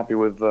understand. He's happy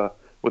with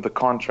the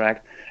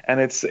contract,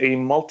 and it's a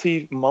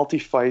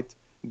multi-fight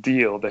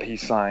deal that he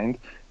signed,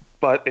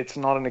 but it's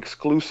not an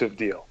exclusive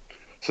deal.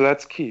 So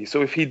that's key.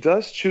 So if he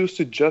does choose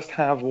to just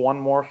have one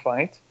more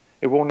fight,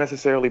 it won't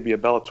necessarily be a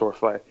Bellator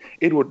fight.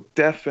 It would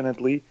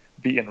definitely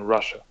be in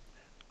Russia.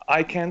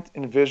 I can't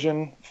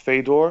envision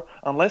Fedor,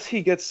 unless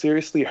he gets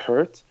seriously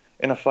hurt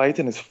in a fight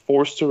and is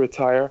forced to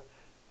retire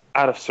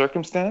out of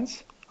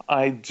circumstance,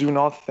 I do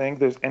not think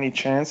there's any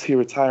chance he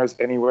retires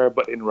anywhere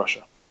but in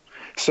Russia.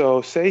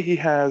 So say he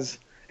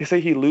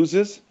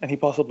loses and he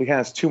possibly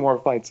has 2 more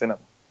fights in him.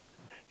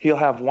 He'll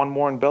have one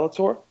more in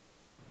Bellator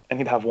and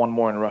he'd have one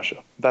more in Russia.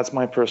 That's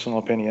my personal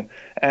opinion.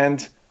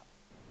 And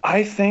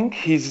I think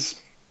he's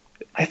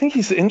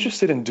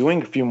interested in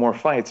doing a few more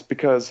fights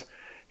because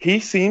he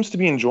seems to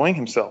be enjoying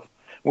himself.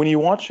 When you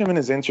watch him in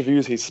his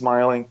interviews, he's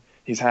smiling,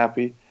 he's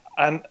happy.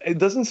 And it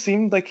doesn't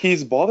seem like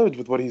he's bothered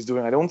with what he's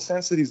doing. I don't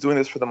sense that he's doing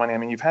this for the money. I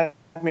mean, you've had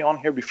me on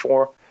here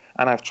before,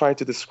 and I've tried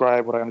to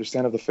describe what I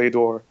understand of the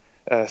Fedor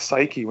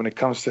psyche when it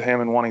comes to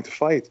him and wanting to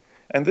fight.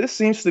 And this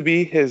seems to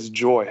be his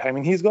joy. I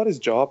mean, he's got his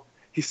job.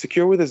 He's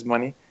secure with his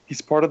money.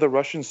 He's part of the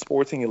Russian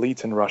sporting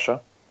elite in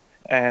Russia.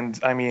 And,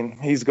 I mean,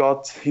 he's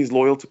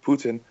loyal to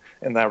Putin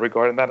in that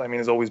regard. And that, I mean,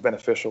 is always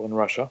beneficial in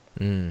Russia.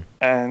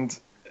 And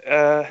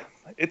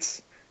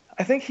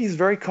I think he's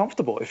very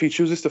comfortable. If he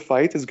chooses to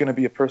fight, it's going to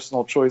be a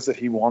personal choice that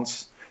he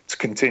wants to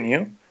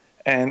continue.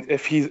 And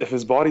if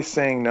his body's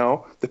saying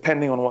no,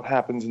 depending on what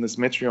happens in this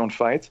Mitrione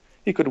fight,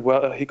 he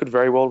could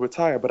very well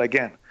retire. But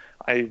again,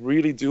 I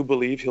really do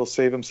believe he'll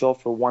save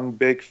himself for one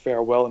big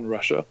farewell in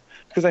Russia.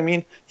 Because, I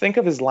mean, think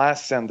of his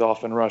last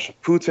send-off in Russia.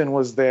 Putin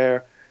was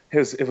there.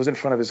 It was in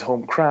front of his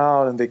home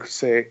crowd, and they could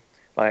say,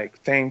 like,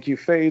 thank you,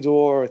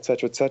 Fedor,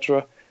 etc.,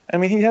 etc. I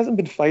mean, he hasn't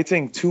been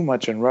fighting too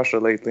much in Russia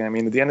lately. I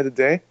mean, at the end of the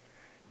day,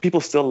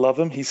 people still love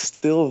him. He's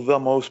still the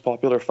most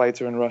popular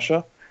fighter in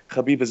Russia.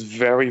 Khabib is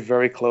very,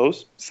 very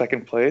close,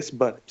 second place,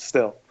 but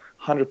still,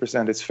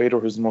 100% it's Fedor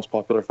who's the most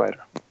popular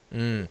fighter.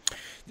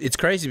 It's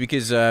crazy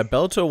because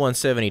Bellator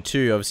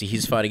 172, obviously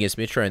his fight against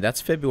Mitrione, that's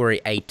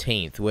February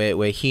 18th.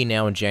 We're here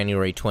now on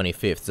January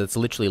 25th, so it's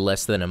literally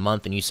less than a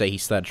month, and you say he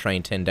started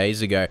training 10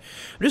 days ago.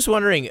 I'm just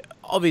wondering,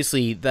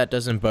 obviously that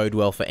doesn't bode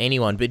well for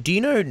anyone, but do you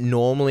know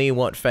normally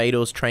what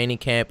Fedor's training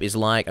camp is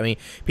like? I mean,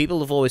 people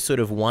have always sort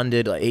of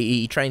wondered, like,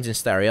 he trains in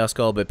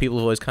Stary-Oskol, but people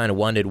have always kind of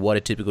wondered what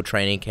a typical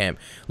training camp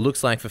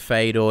looks like for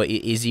Fedor.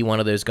 Is he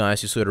one of those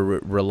guys who sort of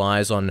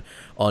relies on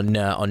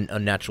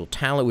natural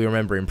talent? We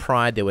remember in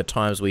Pride there were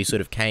times where he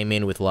sort of came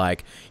in with,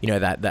 like,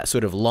 that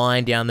sort of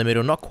line down the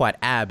middle, not quite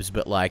abs,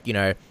 but like,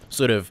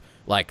 sort of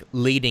like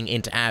leading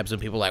into abs,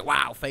 and people are like,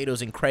 wow,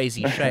 Fedor's in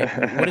crazy shape.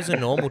 What does a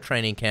normal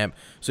training camp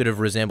sort of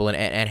resemble,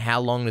 and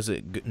how long does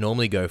it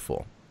normally go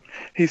for?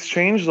 He's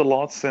changed a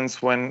lot since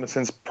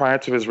prior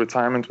to his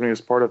retirement, when he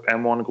was part of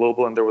M1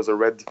 Global and there was a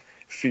Red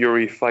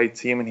Fury fight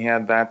team and he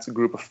had that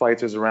group of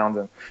fighters around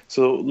him.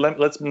 So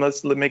let's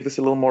make this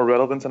a little more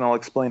relevant, and I'll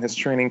explain his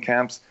training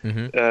camps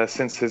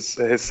since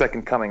his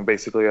second coming,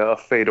 basically,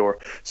 of Fedor.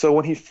 So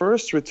when he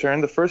first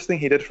returned, the first thing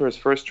he did for his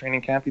first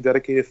training camp, he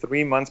dedicated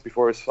 3 months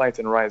before his fight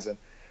in Ryzen.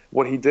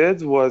 What he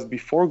did was,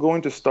 before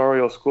going to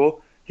Stary-Oskol,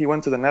 he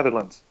went to the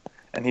Netherlands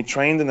and he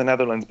trained in the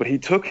Netherlands, but he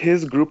took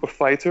his group of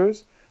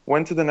fighters,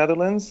 went to the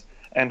Netherlands,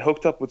 and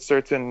hooked up with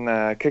certain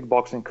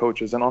kickboxing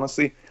coaches. And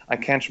honestly, I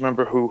can't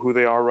remember who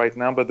they are right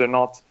now, but they're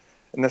not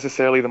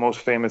necessarily the most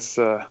famous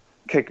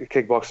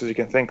kickboxers you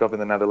can think of in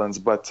the Netherlands.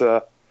 But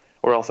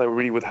or else I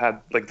really would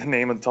have like the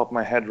name on the top of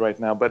my head right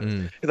now. But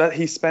that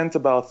he spent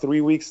about 3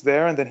 weeks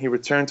there, and then he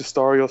returned to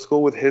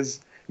Stary-Oskol with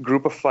his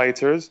group of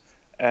fighters,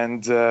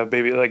 and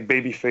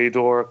baby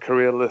Fedor,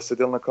 Kirill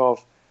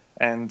Sidilnikov,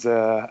 and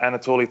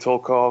Anatoly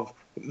Tolkov.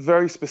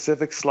 Very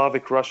specific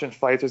Slavic Russian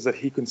fighters that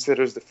he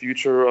considers the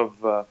future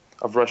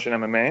of Russian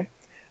MMA.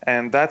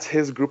 and that's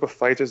his group of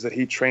fighters that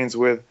he trains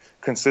with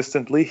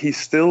consistently. He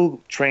still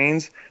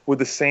trains with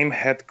the same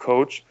head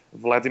coach,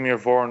 Vladimir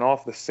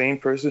Voronov, the same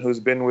person who's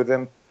been with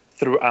him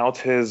throughout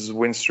his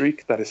win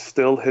streak. That is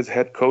still his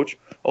head coach,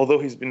 although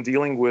he's been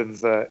dealing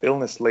with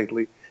illness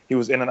lately. He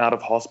was in and out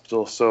of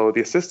hospital. So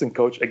the assistant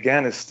coach,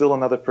 again, is still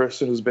another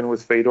person who's been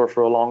with Fedor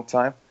for a long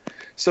time.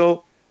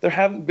 So there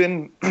haven't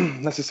been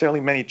necessarily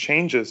many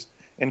changes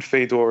in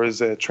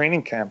Fedor's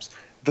training camps.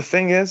 The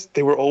thing is,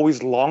 they were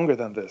always longer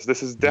than this.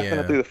 This is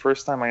definitely the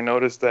first time I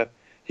noticed that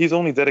he's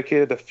only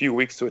dedicated a few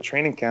weeks to a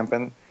training camp,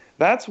 and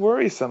that's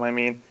worrisome. I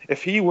mean,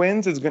 if he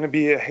wins, it's going to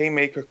be a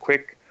haymaker,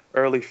 quick,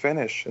 early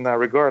finish in that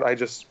regard.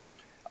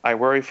 I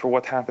worry for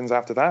what happens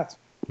after that.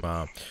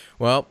 Wow.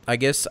 Well, I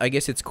guess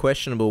it's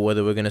questionable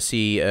whether we're going to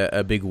see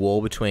a big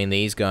war between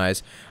these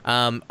guys.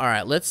 All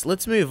right,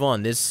 let's move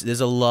on. There's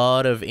a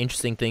lot of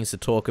interesting things to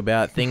talk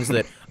about, things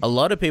that a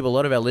lot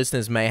of our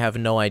listeners may have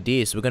no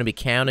idea. So we're going to be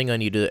counting on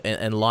you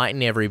to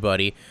enlighten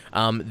everybody.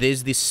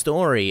 There's this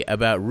story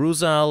about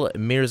Rusal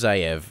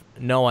Mirzaev.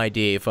 No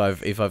idea if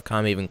I've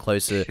come even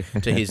closer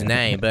to his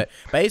name, but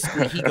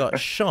basically he got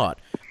shot.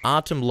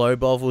 Artem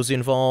Lobov was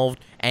involved,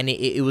 and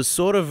it was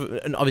sort of,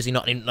 obviously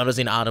not as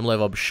in Artem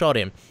Lobov shot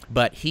him,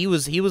 but he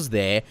was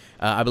there.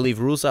 I believe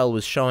Rusal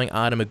was showing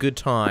Artem a good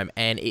time,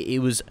 and it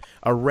was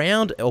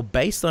around or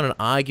based on an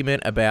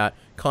argument about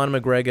Conor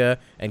McGregor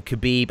and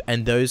Khabib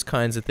and those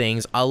kinds of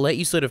things. I'll let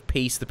you sort of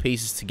piece the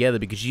pieces together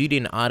because you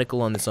did an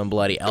article on this on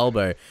Bloody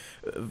Elbow.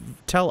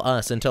 Tell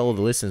us and tell all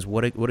the listeners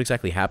what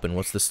exactly happened.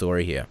 What's the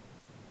story here?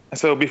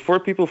 So before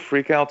people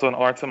freak out on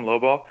Artem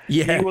Lobov,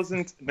 he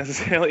wasn't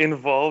necessarily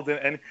involved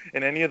in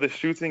any of the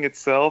shooting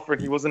itself, or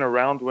he wasn't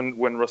around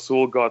when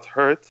Rasul got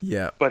hurt.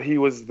 Yeah. But he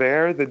was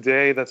there the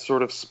day that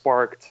sort of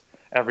sparked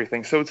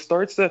everything. So it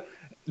starts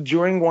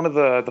during one of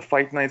the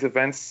fight night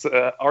events,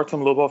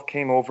 Artem Lobov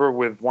came over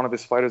with one of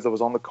his fighters that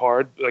was on the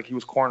card, like he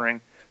was cornering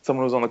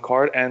someone who was on the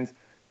card, and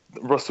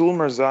Rasul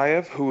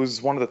Mirzaev, who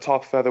was one of the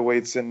top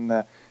featherweights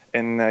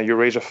in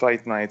Eurasia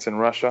Fight Nights in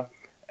Russia.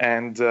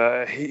 And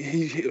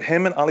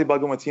him and Ali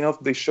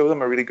Bagomatinov, they showed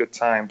them a really good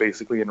time,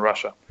 basically, in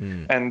Russia.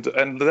 And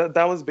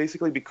that was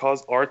basically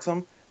because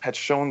Artem had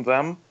shown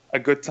them a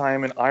good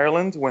time in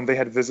Ireland when they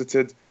had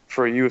visited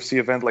for a UFC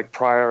event like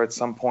prior at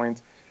some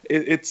point.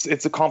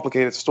 It's a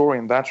complicated story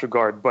in that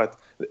regard. But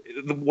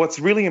what's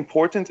really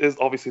important is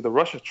obviously the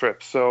Russia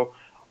trip. So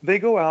they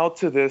go out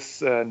to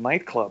this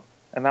nightclub,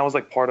 and that was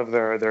like part of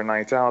their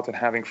night out and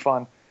having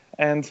fun.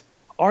 And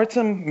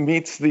Artem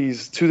meets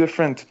these two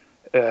different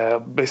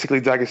basically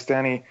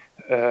Dagestani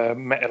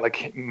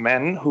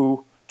men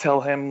who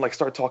tell him,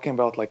 start talking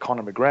about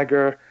Conor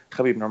McGregor,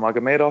 Khabib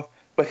Nurmagomedov.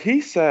 But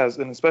he says,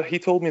 and he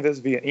told me this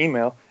via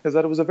email, is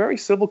that it was a very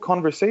civil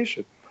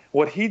conversation.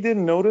 What he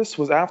didn't notice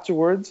was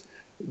afterwards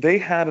they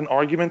had an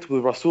argument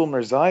with Rasul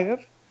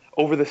Mirzaev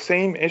over the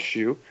same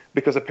issue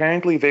because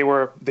apparently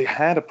they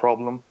had a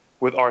problem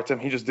with Artem.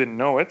 He just didn't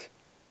know it,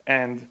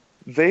 and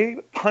they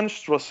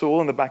punched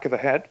Rasul in the back of the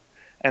head,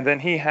 and then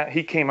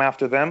he came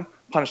after them,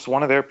 punched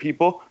one of their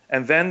people,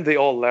 and then they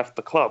all left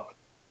the club.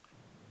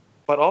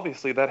 But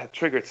obviously that had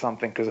triggered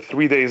something because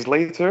 3 days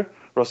later,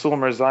 Rasul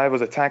Mirzaev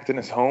was attacked in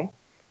his home.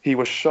 He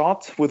was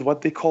shot with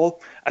what they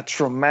call a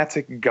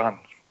traumatic gun.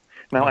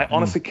 Now, I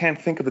honestly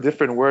can't think of a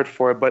different word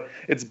for it, but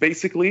it's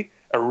basically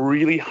a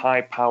really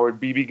high-powered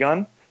BB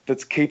gun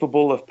that's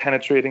capable of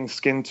penetrating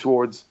skin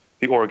towards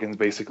the organs,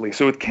 basically.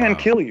 So it can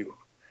kill you.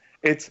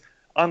 It's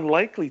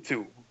unlikely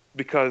to,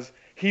 because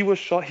he was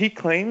shot. He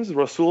claims,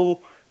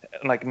 Rasul,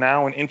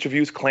 now in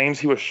interviews, claims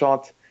he was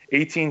shot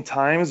 18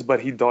 times, but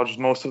he dodged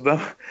most of them.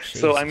 Jesus.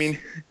 So, I mean,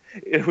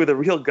 with a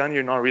real gun,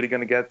 you're not really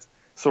going to get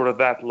sort of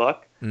that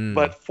luck.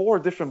 But 4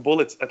 different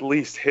bullets at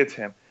least hit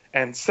him,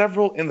 and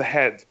several in the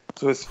head.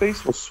 So his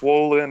face was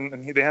swollen,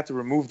 and they had to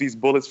remove these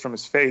bullets from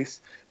his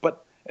face.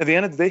 But at the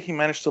end of the day, he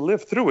managed to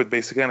live through it,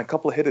 basically, and a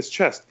couple hit his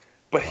chest.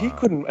 But he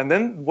couldn't. And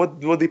then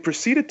what they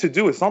proceeded to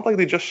do, it's not like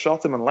they just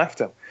shot him and left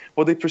him.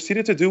 What they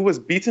proceeded to do was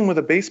beat him with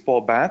a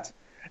baseball bat,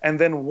 and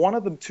then one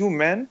of the 2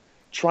 men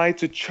tried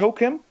to choke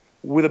him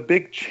with a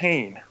big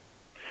chain.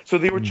 So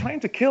they were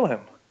trying to kill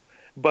him.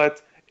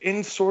 But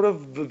in sort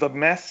of the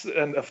mess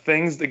and of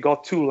things that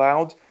got too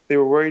loud, they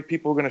were worried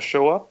people were going to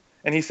show up.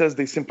 And he says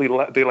they simply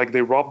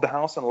they robbed the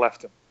house and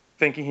left him,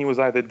 thinking he was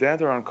either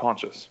dead or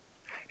unconscious.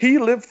 He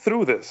lived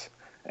through this,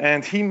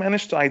 and he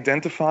managed to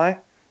identify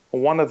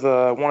one of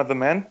the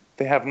men.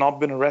 They have not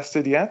been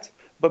arrested yet,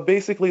 but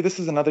basically this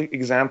is another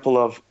example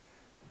of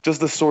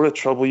just the sort of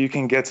trouble you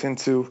can get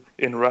into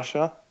in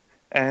Russia,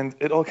 and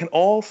it all can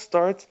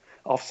start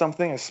off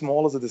something as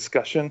small as a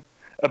discussion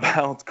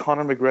about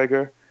Conor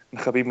McGregor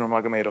and Khabib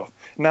Nurmagomedov.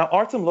 Now,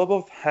 Artem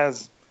Lobov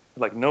has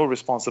no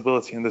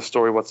responsibility in this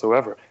story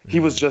whatsoever. He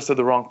was just at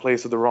the wrong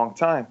place at the wrong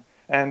time.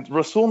 And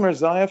Rasul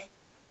Mirzaev,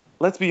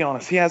 let's be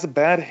honest, he has a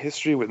bad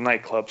history with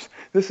nightclubs.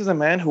 This is a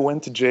man who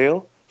went to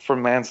jail for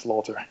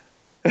manslaughter.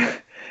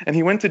 And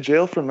he went to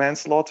jail for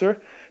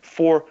manslaughter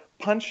for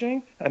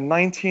punching a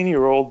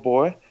 19-year-old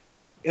boy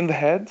in the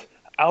head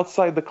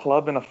outside the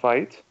club in a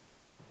fight.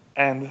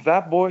 And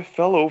that boy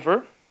fell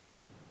over,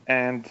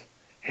 and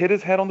hit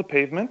his head on the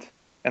pavement,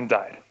 and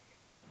died.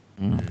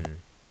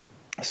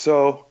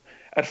 So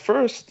at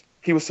first,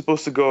 he was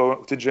supposed to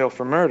go to jail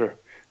for murder.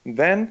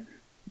 Then,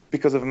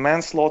 because of a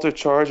manslaughter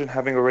charge and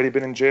having already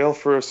been in jail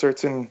for a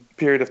certain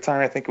period of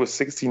time, I think it was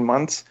 16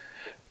 months,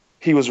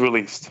 he was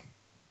released.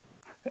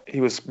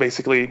 He was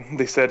basically,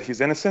 they said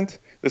he's innocent.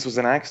 This was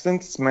an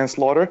accident. It's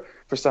manslaughter.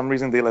 For some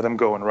reason, they let him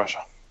go in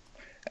Russia.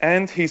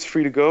 And he's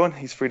free to go and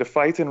he's free to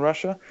fight in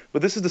Russia.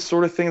 But this is the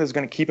sort of thing that's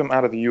going to keep him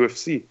out of the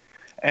UFC.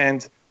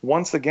 And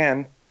once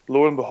again,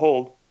 lo and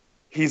behold,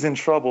 he's in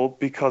trouble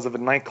because of a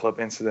nightclub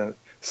incident.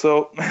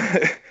 So,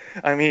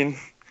 I mean,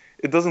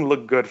 it doesn't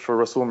look good for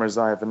Rasul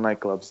Mirzaev in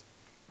nightclubs.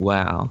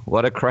 Wow,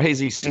 what a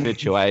crazy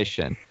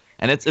situation.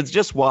 And it's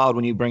just wild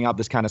when you bring up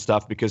this kind of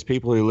stuff because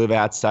people who live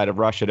outside of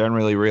Russia don't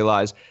really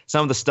realize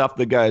some of the stuff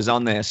that goes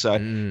on there. So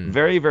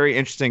very, very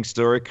interesting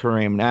story,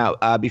 Karim. Now,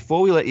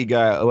 before we let you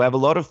go, we have a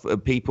lot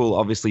of people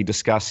obviously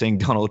discussing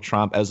Donald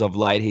Trump as of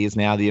late. He is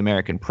now the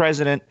American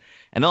president.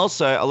 And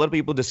also a lot of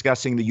people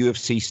discussing the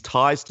UFC's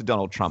ties to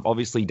Donald Trump.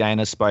 Obviously,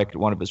 Dana spoke at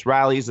one of his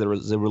rallies. There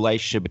was a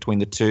relationship between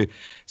the two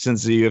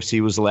since the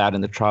UFC was allowed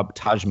in the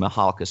Taj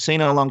Mahal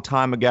Casino a long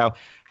time ago.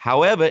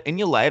 However, in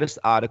your latest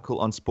article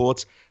on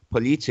Sports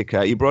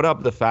Politica, you brought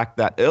up the fact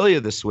that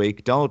earlier this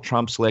week, Donald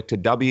Trump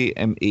selected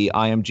WME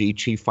IMG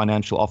Chief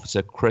Financial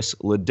Officer Chris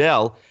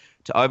Liddell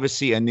to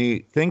oversee a new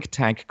think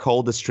tank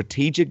called the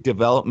Strategic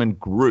Development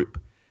Group.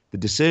 The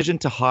decision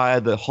to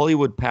hire the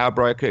Hollywood power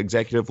broker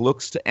executive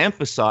looks to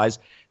emphasize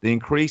the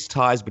increased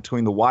ties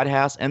between the White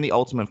House and the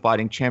Ultimate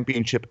Fighting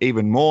Championship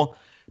even more.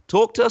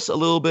 Talk to us a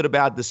little bit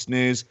about this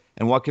news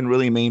and what can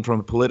really mean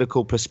from a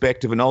political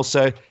perspective. And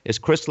also, is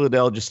Chris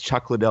Liddell just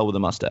Chuck Liddell with a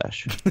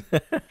mustache?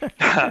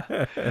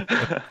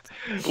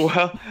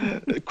 Well,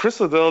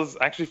 Chris Liddell is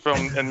actually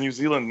from a New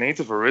Zealand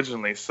native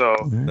originally. So,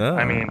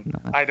 I mean,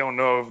 I don't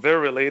know if they're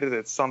related.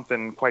 It's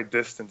something quite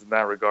distant in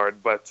that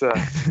regard. But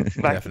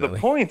back to the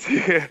point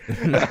here.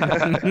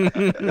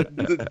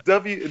 The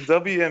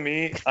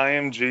WME,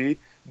 IMG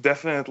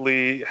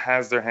definitely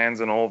has their hands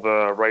in all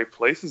the right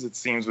places, it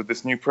seems, with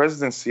this new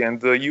presidency.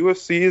 And the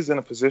UFC is in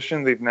a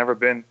position they've never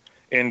been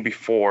in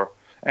before.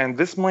 And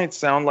this might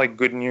sound like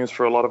good news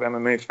for a lot of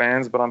MMA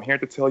fans, but I'm here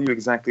to tell you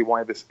exactly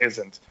why this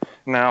isn't.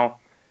 Now,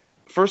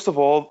 first of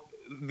all,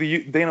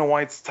 Dana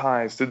White's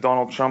ties to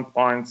Donald Trump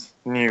aren't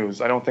news.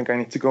 I don't think I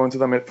need to go into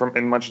them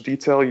in much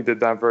detail. You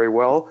did that very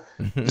well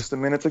just a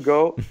minute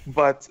ago.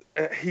 But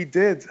he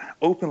did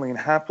openly and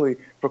happily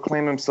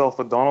proclaim himself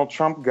a Donald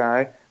Trump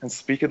guy and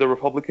speak at the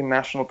Republican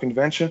National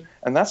Convention.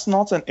 And that's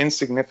not an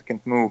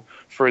insignificant move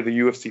for the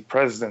UFC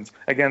president.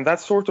 Again, that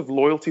sort of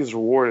loyalty is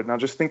rewarded. Now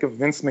just think of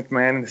Vince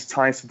McMahon and his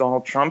ties to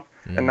Donald Trump,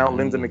 and now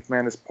Linda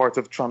McMahon is part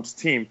of Trump's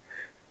team.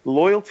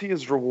 Loyalty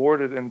is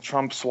rewarded in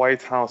Trump's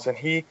White House, and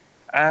he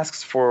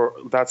asks for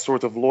that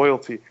sort of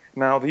loyalty.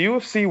 Now, the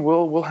UFC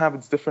will have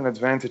its different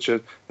advantages.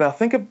 Now,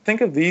 think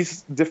of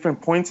these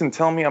different points and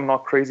tell me I'm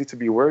not crazy to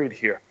be worried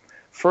here.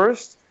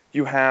 First,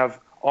 you have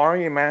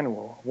Ari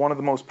Emanuel, one of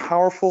the most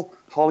powerful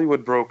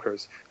Hollywood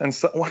brokers, and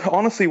so,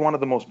 honestly, one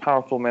of the most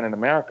powerful men in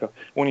America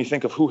when you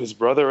think of who his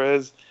brother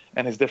is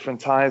and his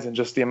different ties and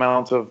just the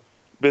amount of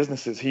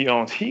businesses he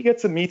owns. He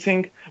gets a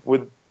meeting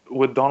with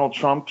Donald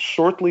Trump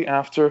shortly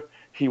after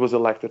he was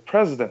elected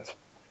president.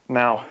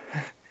 Now,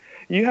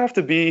 you have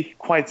to be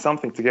quite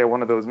something to get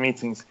one of those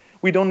meetings.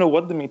 We don't know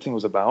what the meeting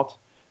was about.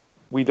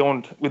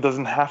 It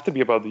doesn't have to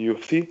be about the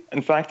UFC.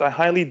 In fact, I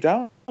highly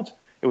doubt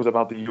it was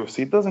about the UFC.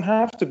 It doesn't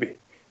have to be.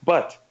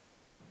 But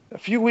a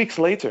few weeks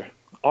later,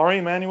 Ari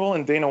Emanuel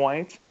and Dana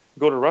White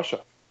go to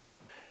Russia.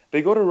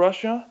 They go to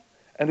Russia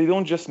and they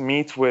don't just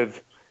meet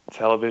with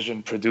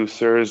television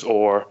producers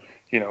or,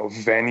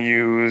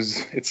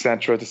 venues,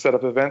 etc. to set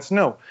up events.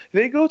 No,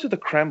 they go to the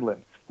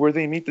Kremlin where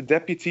they meet the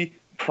deputy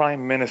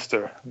Prime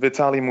Minister,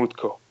 Vitaly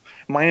Mutko.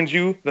 Mind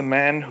you, the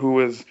man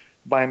who is,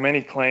 by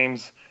many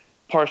claims,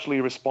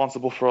 partially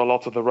responsible for a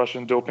lot of the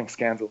Russian doping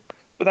scandal.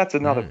 But that's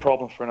another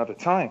problem for another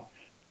time.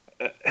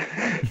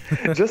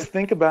 Just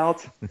think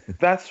about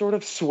that sort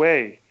of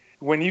sway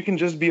when you can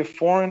just be a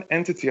foreign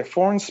entity, a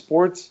foreign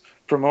sports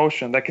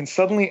promotion that can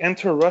suddenly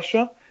enter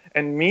Russia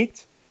and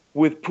meet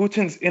with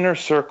Putin's inner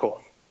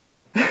circle.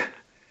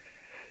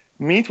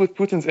 Meet with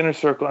Putin's inner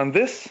circle. And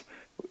this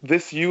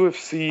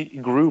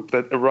UFC group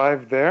that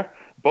arrived there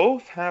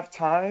both have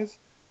ties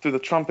to the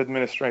Trump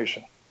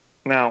administration.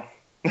 Now,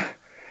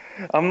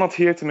 I'm not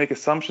here to make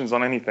assumptions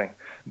on anything,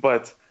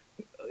 but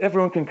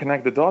everyone can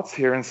connect the dots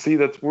here and see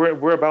that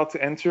we're about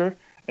to enter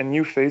a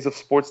new phase of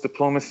sports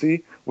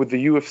diplomacy with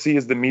the UFC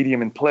as the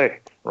medium in play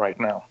right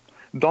now.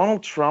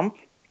 Donald Trump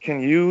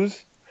can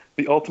use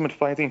the Ultimate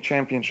Fighting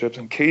Championships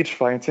and cage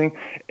fighting,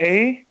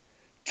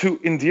 to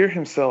endear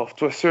himself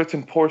to a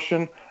certain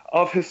portion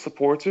of his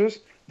supporters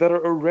that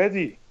are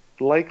already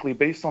likely,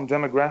 based on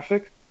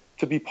demographic,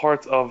 to be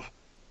part of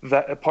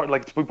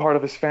to be part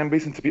of his fan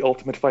base and to be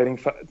Ultimate Fighting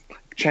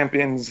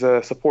Champions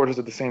supporters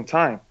at the same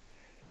time.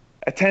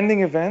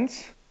 Attending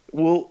events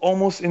will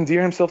almost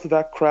endear himself to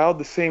that crowd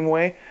the same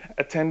way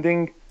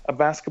attending a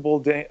basketball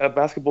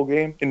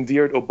game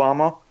endeared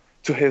Obama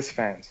to his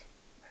fans.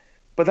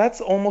 But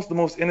that's almost the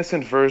most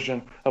innocent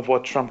version of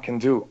what Trump can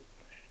do.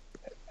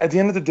 At the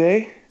end of the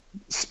day,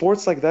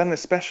 sports like that, and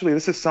especially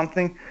this is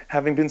something,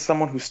 having been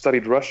someone who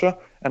studied Russia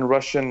and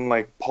Russian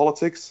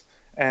politics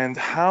and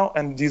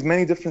these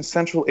many different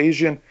Central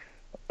Asian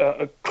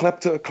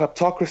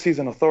kleptocracies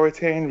and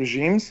authoritarian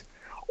regimes,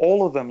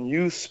 all of them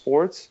use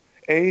sports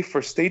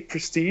for state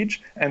prestige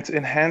and to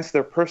enhance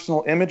their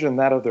personal image and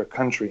that of their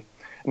country.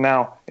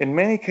 Now, in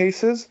many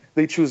cases,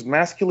 they choose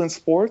masculine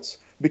sports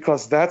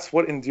because that's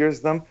what endears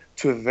them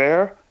to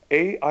their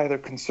either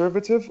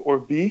conservative or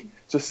B,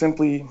 just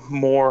simply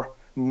more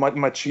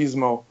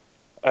machismo,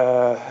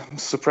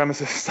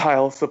 supremacist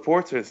style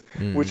supporters,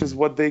 which is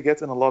what they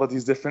get in a lot of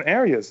these different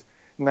areas.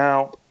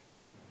 Now,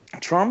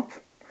 Trump,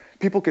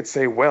 people could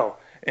say, well,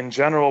 in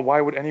general, why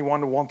would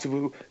anyone want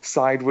to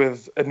side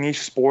with a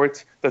niche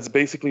sport that's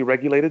basically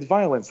regulated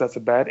violence? That's a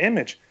bad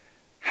image.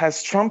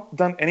 Has Trump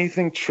done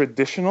anything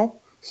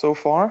traditional so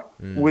far?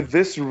 Would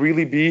this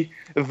really be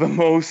the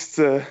most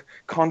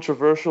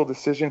controversial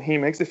decision he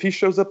makes? If he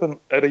shows up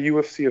at a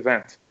UFC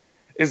event,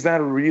 is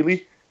that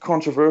really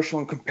controversial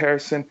in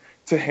comparison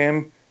to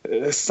him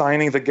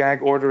signing the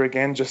gag order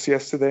again just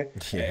yesterday?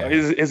 Yeah.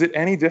 Is it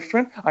any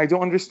different? I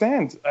don't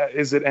understand.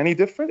 Is it any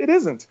different? It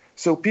isn't.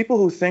 So people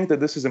who think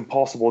that this is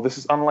impossible, this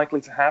is unlikely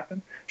to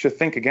happen, should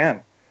think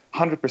again.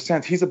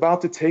 100%. He's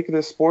about to take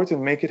this sport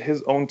and make it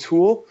his own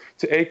tool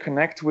to A,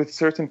 connect with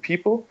certain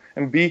people,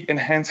 and B,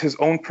 enhance his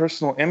own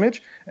personal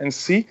image, and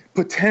C,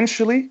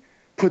 potentially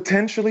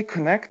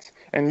connect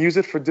and use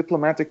it for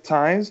diplomatic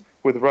ties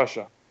with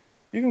Russia.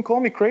 You can call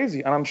me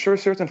crazy, and I'm sure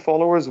certain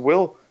followers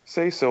will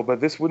say so,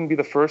 but this wouldn't be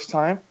the first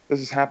time this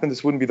has happened.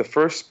 This wouldn't be the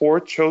first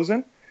sport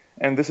chosen,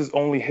 and this is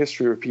only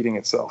history repeating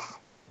itself.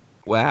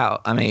 Wow.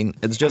 I mean,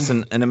 it's just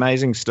an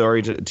amazing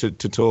story to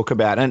talk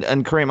about.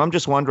 And Karim, I'm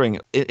just wondering,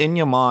 in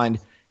your mind,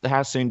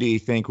 how soon do you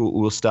think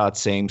we'll start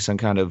seeing some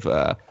kind of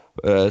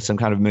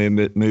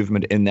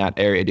movement in that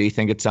area? Do you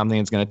think it's something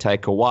that's going to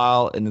take a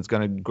while and it's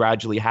going to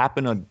gradually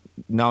happen? Or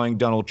knowing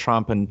Donald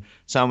Trump and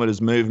some of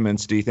his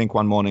movements, do you think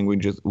one morning we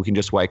can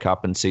just wake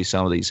up and see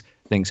some of these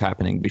things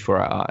happening before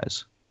our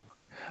eyes?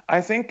 I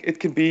think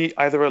it could be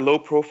either a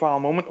low-profile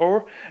moment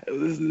or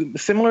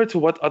similar to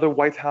what other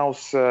White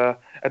House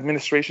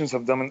administrations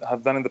have done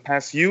in the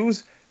past.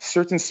 Use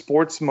certain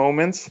sports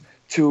moments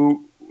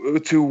to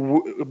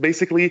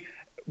basically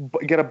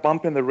get a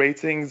bump in the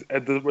ratings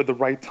at the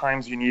right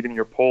times you need in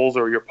your polls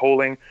or your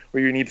polling,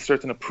 where you need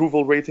certain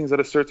approval ratings at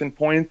a certain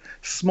point.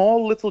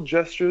 Small little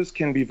gestures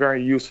can be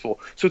very useful.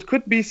 So it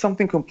could be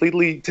something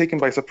completely taken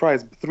by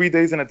surprise. 3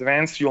 days in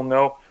advance, you'll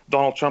know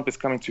Donald Trump is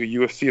coming to a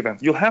UFC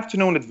event. You'll have to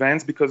know in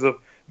advance because of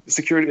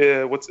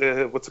security, what's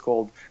it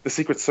called? The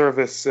Secret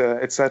Service,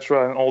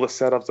 etc., and all the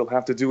setups they'll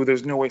have to do.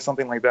 There's no way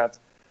something like that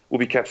will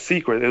be kept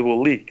secret. It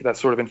will leak, that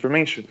sort of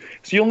information.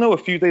 So you'll know a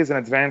few days in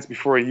advance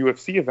before a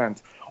UFC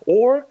event.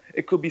 Or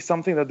it could be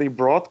something that they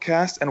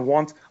broadcast and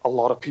want a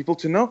lot of people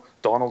to know.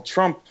 Donald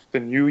Trump, the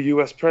new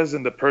U.S.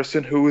 president, the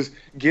person who is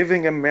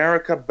giving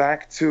America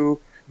back to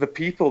the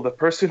people, the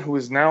person who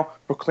is now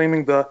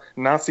proclaiming the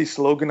Nazi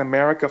slogan,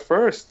 America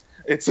first.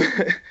 It's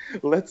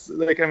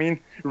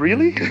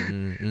really?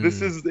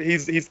 This is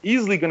he's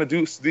easily going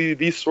to do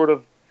these sort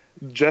of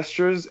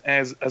gestures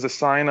as a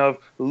sign of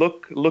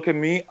look at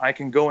me, I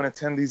can go and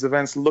attend these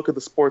events, look at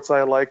the sports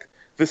I like,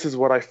 this is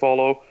what I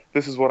follow,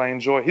 this is what I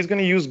enjoy. He's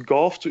going to use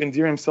golf to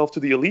endear himself to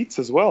the elites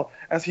as well,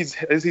 as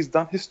he's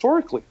done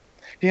historically.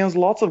 He has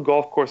lots of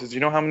golf courses. Do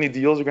you know how many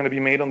deals are going to be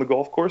made on the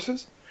golf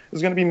courses?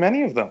 There's going to be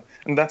many of them,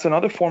 and that's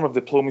another form of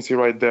diplomacy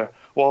right there.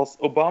 Whilst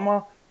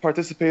Obama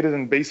participated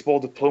in baseball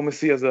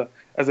diplomacy as an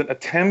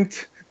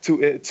attempt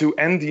to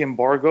end the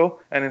embargo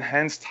and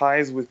enhance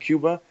ties with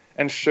Cuba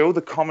and show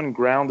the common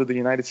ground that the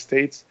United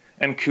States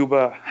and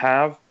Cuba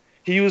have.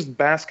 He used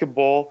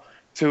basketball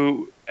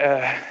to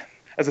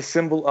as a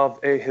symbol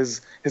of his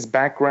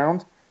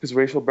background, his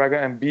racial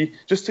background, and B,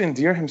 just to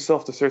endear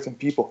himself to certain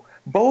people.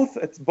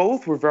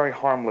 Both were very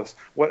harmless.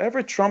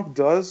 Whatever Trump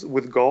does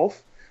with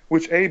golf,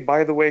 which,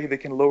 by the way, they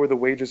can lower the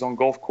wages on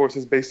golf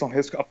courses based on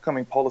his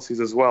upcoming policies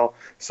as well.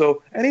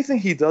 So anything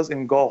he does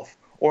in golf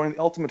or in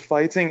ultimate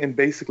fighting and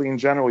basically in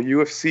general,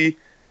 UFC,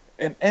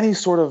 and any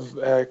sort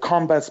of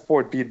combat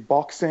sport, be it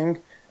boxing,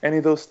 any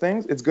of those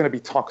things, it's going to be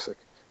toxic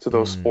to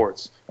those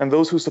sports. And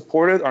those who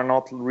support it are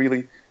not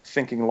really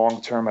thinking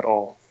long-term at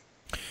all.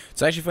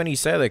 It's actually funny you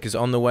say that, because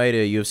on the way to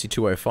UFC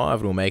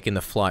 205, we were making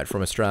the flight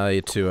from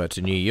Australia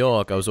to New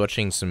York. I was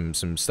watching some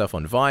stuff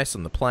on Vice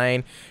on the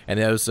plane, and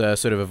there was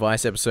sort of a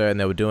Vice episode, and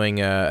they were doing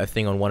a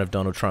thing on one of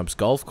Donald Trump's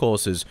golf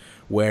courses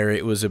where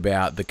it was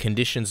about the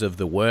conditions of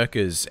the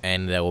workers,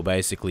 and they were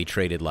basically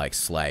treated like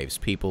slaves.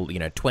 People,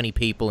 20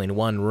 people in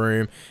one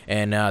room,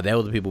 and they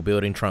were the people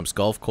building Trump's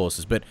golf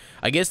courses. But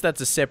I guess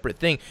that's a separate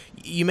thing.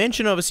 You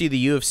mentioned, obviously,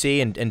 the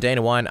UFC and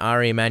Dana White and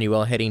Ari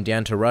Emanuel heading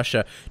down to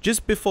Russia.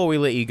 Just before we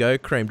let you go,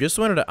 Karim, just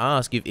wanted to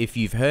ask if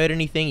you've heard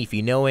anything, if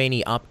you know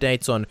any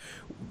updates on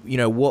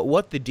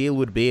what the deal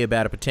would be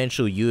about a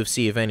potential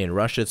UFC event in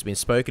Russia. It's been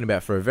spoken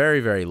about for a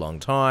very, very long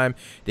time.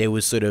 There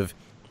was sort of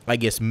I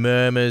guess,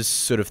 murmurs,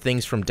 sort of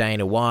things from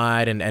Dana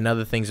White and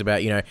other things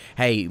about,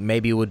 hey,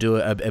 maybe we'll do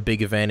a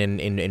big event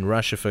in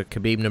Russia for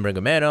Khabib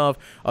Nurmagomedov.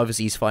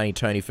 Obviously, he's fighting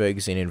Tony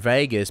Ferguson in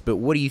Vegas. But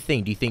what do you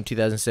think? Do you think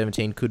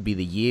 2017 could be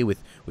the year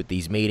with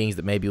these meetings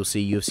that maybe you'll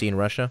see UFC in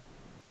Russia?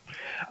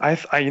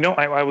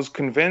 I was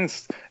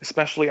convinced,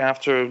 especially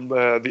after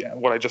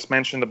what I just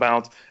mentioned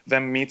about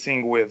them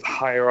meeting with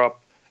higher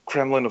up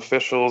Kremlin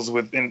officials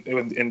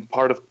in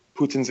part of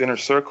Putin's inner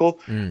circle.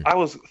 I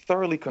was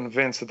thoroughly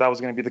convinced that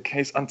was going to be the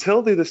case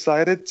until they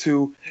decided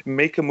to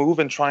make a move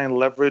and try and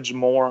leverage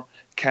more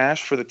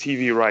cash for the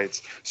TV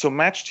rights. So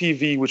Match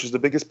TV, which is the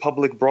biggest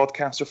public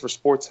broadcaster for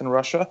sports in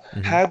Russia,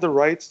 had the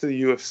rights to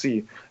the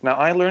UFC. Now,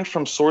 I learned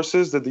from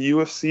sources that the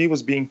UFC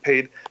was being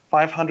paid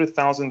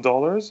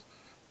 $500,000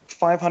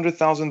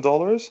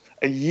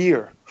 a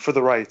year for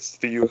the rights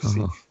to the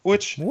UFC,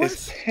 which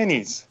is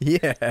pennies.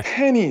 Yeah,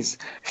 pennies.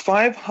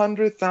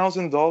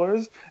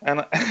 $500,000,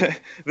 and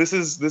this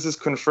is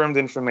confirmed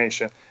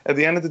information. At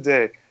the end of the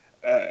day,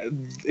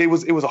 it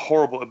was a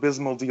horrible,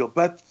 abysmal deal.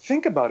 But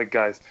think about it,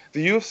 guys.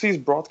 The UFC is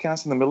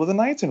broadcast in the middle of the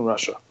night in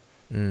Russia.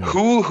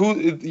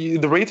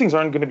 The ratings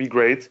aren't going to be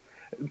great.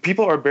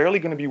 People are barely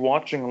going to be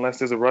watching unless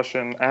there's a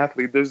Russian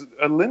athlete. There's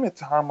a limit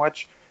to how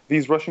much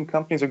these Russian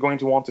companies are going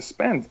to want to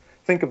spend.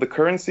 Think of the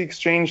currency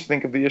exchange,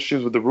 think of the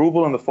issues with the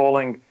ruble and the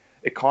falling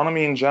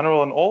economy in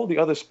general, and all the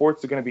other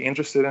sports they're going to be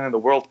interested in the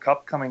World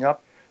Cup coming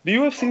up. The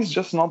UFC is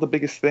just not the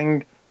biggest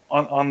thing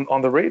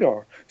on the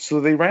radar.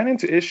 So they ran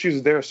into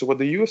issues there. So what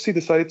the UFC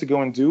decided to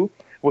go and do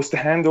was to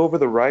hand over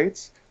the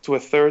rights to a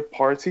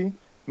third-party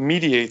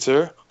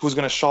mediator who's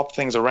going to shop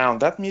things around.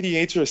 That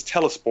mediator is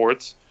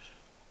Telesports,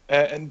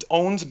 and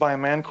owned by a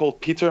man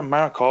called Peter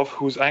Marakov,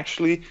 who's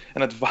actually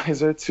an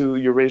advisor to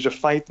Eurasia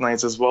Fight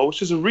Nights as well,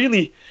 which is a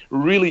really,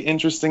 really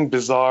interesting,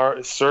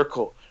 bizarre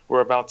circle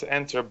we're about to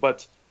enter.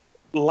 But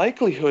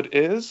likelihood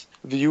is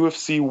the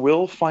UFC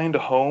will find a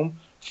home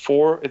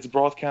for its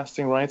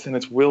broadcasting rights, and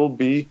it will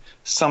be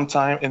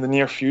sometime in the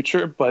near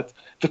future. But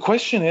the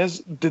question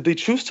is, did they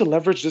choose to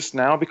leverage this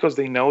now because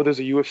they know there's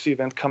a UFC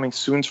event coming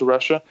soon to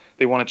Russia?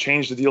 They want to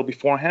change the deal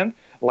beforehand?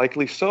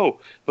 Likely so.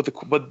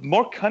 But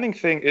more cunning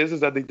thing is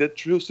that they did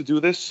choose to do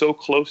this so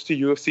close to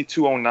UFC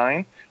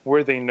 209,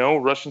 where they know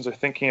Russians are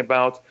thinking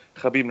about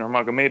Khabib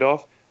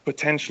Nurmagomedov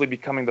potentially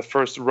becoming the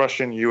first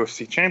Russian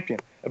UFC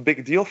champion. A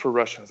big deal for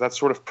Russia. That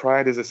sort of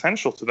pride is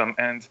essential to them.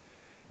 And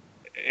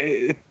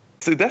it's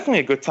definitely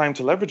a good time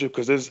to leverage it,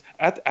 because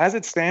as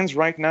it stands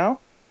right now,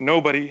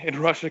 nobody in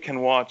Russia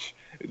can watch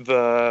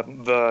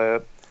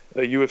the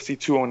UFC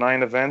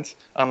 209 event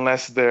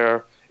unless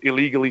they're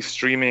illegally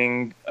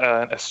streaming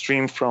a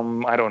stream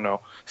from, I don't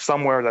know,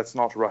 somewhere that's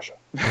not Russia.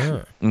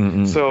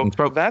 So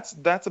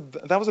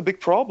that was a big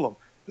problem.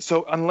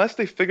 So unless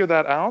they figure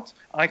that out,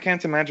 I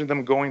can't imagine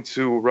them going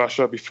to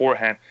Russia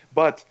beforehand.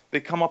 But they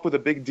come up with a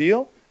big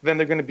deal, then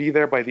they're going to be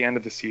there by the end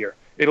of this year.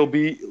 It'll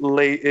be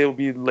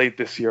late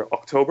this year,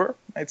 October,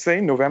 I'd say,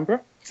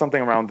 November,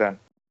 something around then.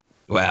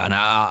 Well,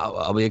 now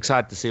I'll be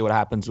excited to see what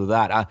happens with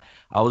that.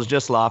 I was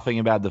just laughing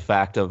about the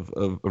fact of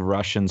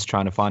Russians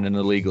trying to find an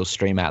illegal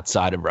stream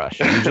outside of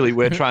Russia. Usually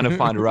we're trying to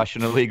find a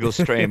Russian illegal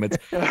stream. It's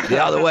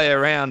the other way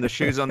around. The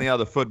shoe's on the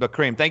other foot. But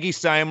Karim, thank you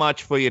so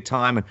much for your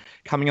time and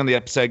coming on the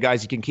episode,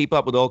 guys. You can keep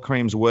up with all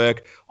Karim's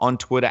work on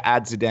Twitter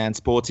 @Zidan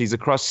Sports. He's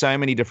across so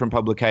many different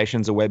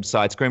publications or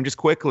websites. Karim, just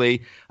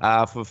quickly,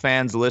 for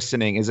fans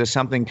listening, is there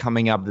something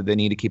coming up that they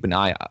need to keep an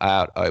eye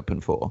out open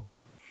for?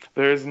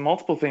 There's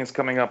multiple things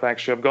coming up,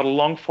 actually. I've got a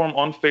long form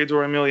on Fedor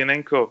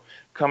Emelianenko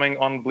coming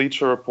on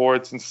Bleacher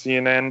Reports and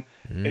CNN.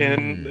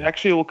 And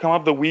actually, it will come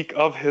up the week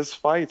of his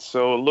fight.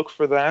 So look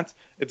for that.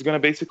 It's going to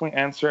basically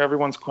answer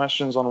everyone's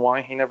questions on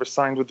why he never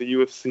signed with the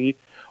UFC.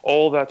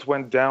 All that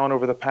went down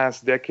over the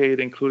past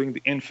decade, including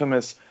the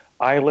infamous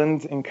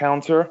Island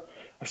encounter.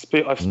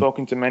 I've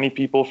spoken to many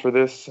people for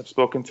this. I've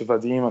spoken to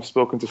Vadim. I've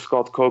spoken to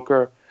Scott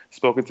Coker.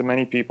 Spoken to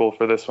many people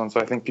for this one,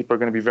 so I think people are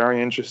going to be very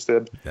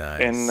interested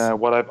in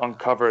what I've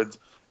uncovered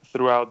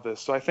throughout this.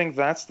 So I think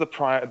that's the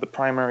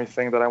primary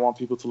thing that I want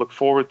people to look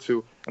forward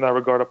to in that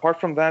regard. Apart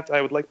from that,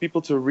 I would like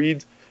people to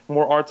read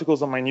more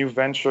articles on my new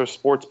venture,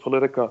 Sports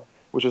Politica,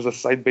 which is a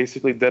site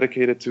basically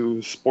dedicated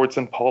to sports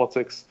and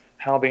politics,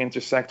 how they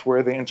intersect,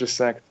 where they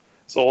intersect.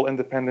 It's all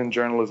independent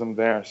journalism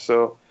there.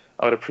 So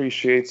I would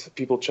appreciate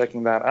people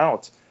checking that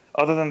out.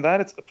 Other than that,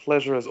 it's a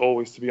pleasure as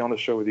always to be on the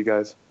show with you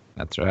guys.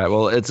 That's right.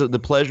 Well, it's the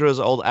pleasure is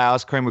all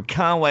ours, Karim. We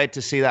can't wait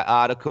to see that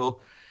article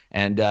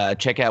and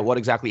check out what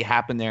exactly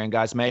happened there. And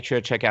guys, make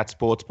sure to check out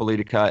Sports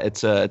Politica.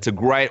 It's a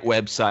great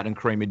website, and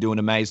Karim, you're doing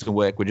amazing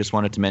work. We just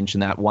wanted to mention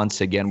that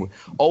once again. We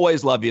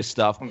always love your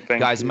stuff.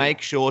 Guys,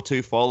 make sure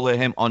to follow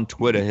him on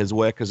Twitter. His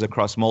work is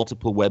across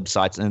multiple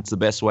websites, and it's the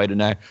best way to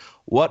know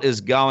what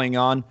is going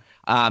on.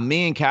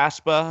 Me and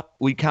Casper,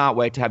 we can't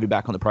wait to have you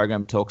back on the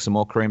program to talk some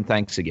more. Karim,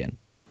 thanks again.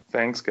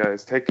 Thanks,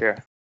 guys. Take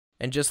care.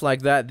 And just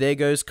like that, there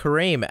goes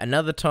Karim.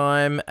 Another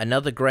time,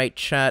 another great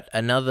chat,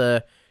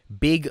 another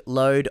big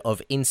load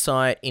of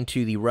insight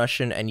into the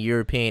Russian and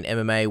European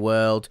MMA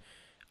world.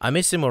 I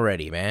miss him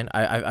already, man.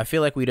 I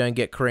feel like we don't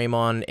get Karim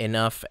on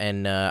enough,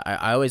 and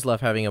I always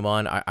love having him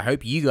on. I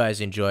hope you guys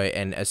enjoy it,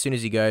 and as soon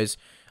as he goes,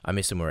 I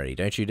miss him already.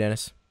 Don't you,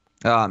 Dennis?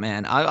 Oh,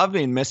 man, I've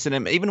been missing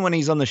him. Even when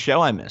he's on the show,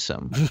 I miss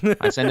him.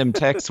 I send him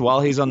texts while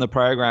he's on the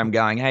program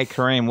going, hey,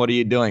 Karim, what are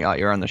you doing? Oh,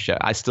 you're on the show.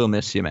 I still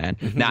miss you, man.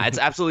 Nah, it's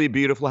absolutely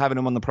beautiful having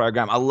him on the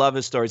program. I love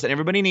his stories, and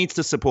everybody needs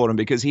to support him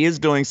because he is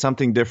doing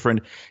something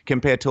different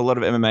compared to a lot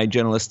of MMA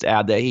journalists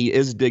out there. He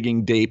is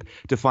digging deep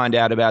to find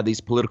out about these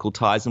political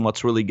ties and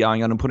what's really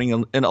going on and putting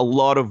in a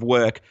lot of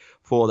work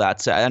for that.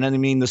 So, and I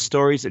mean, the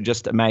stories are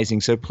just amazing.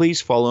 So please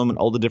follow him on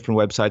all the different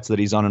websites that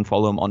he's on and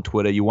follow him on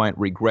Twitter. You won't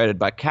regret it.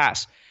 But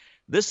Cass,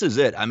 this is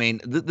it. I mean,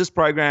 this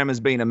program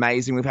has been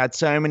amazing. We've had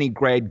so many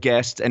great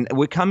guests, and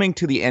we're coming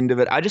to the end of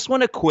it. I just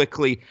want to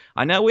quickly,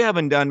 I know we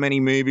haven't done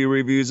many movie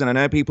reviews, and I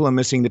know people are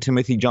missing the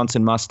Timothy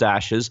Johnson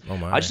mustaches. Oh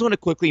my. I just want to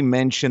quickly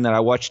mention that I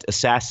watched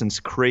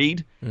Assassin's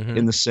Creed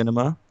in the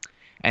cinema.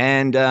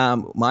 And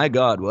my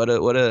God, what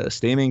a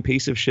steaming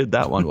piece of shit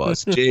that one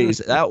was.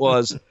 Jeez,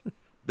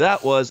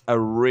 that was a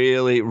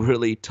really,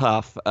 really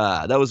tough.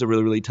 That was a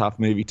really, really tough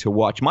movie to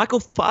watch. Michael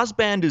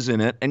Fassbender's in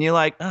it, and you're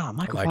like, oh,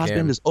 Michael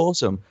Fassbender's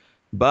awesome.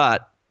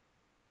 But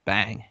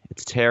bang,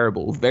 it's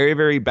terrible. Very,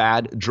 very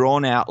bad,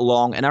 drawn out,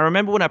 long. And I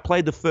remember when I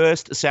played the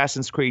first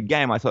Assassin's Creed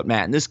game, I thought,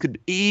 man, this could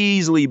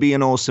easily be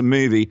an awesome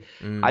movie.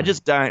 I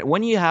just don't.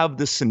 When you have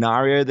the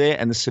scenario there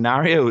and the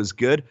scenario is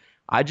good,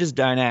 I just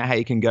don't know how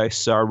you can go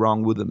so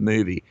wrong with a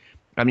movie.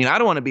 I mean, I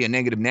don't want to be a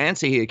negative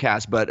Nancy here,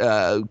 Cass, but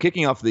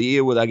kicking off the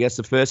year with, I guess,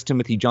 the first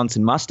Timothy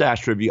Johnson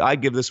mustache review, I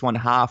give this one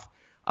half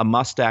a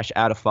mustache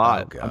out of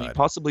 5. Oh, I mean,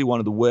 possibly one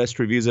of the worst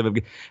reviews I've ever.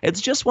 It's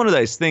just one of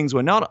those things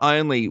where not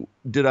only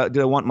did I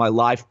want my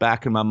life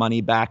back and my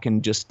money back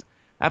and just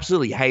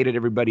absolutely hated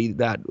everybody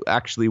that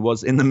actually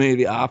was in the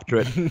movie after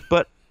it,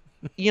 but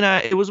you know,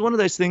 it was one of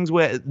those things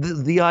where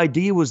the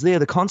idea was there,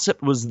 the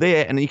concept was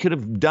there, and you could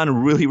have done a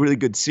really, really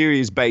good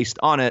series based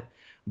on it.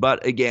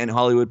 But again,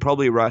 Hollywood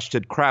probably rushed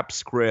it, crap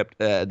script.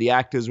 The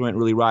actors weren't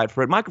really right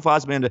for it. Michael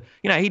Fassbender,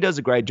 you know, he does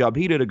a great job.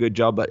 He did a good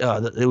job, but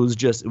it was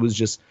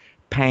just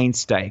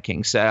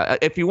painstaking. So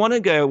if you want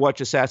to go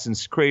watch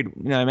Assassin's Creed,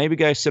 you know, maybe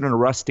go sit on a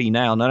rusty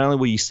nail. Not only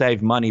will you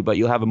save money, but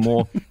you'll have a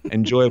more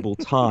enjoyable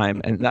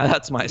time. And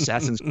that's my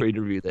Assassin's Creed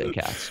review there,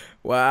 Cass.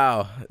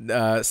 Wow.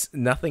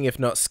 Nothing if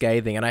not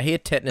scathing. And I hear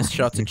tetanus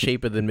shots are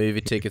cheaper than movie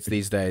tickets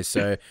these days.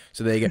 So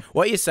there you go.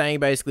 What you're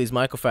saying basically is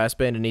Michael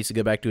Fassbender needs to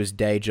go back to his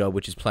day job,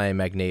 which is playing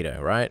Magneto,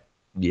 right?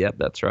 Yep,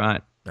 that's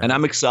right. And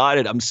I'm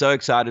excited. I'm so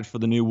excited for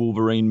the new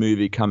Wolverine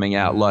movie coming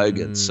out,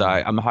 Logan. So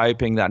I'm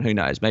hoping that, who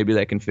knows, maybe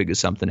they can figure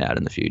something out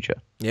in the future.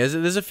 Yeah,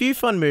 there's a few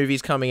fun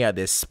movies coming out.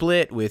 There's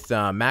Split with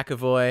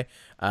McAvoy.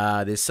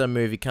 There's some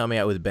movie coming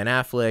out with Ben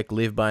Affleck,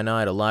 Live by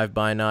Night or Live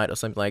by Night or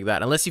something like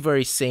that. Unless you've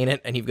already seen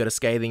it and you've got a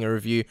scathing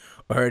review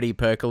already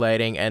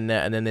percolating. And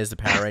then there's the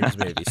Power Rangers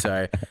movie.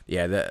 So,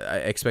 yeah, I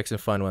expect some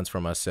fun ones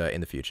from us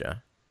in the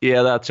future.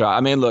 Yeah, that's right.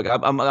 I mean, look,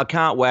 I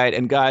can't wait.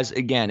 And guys,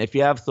 again, if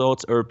you have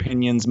thoughts or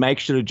opinions, make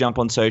sure to jump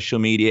on social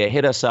media.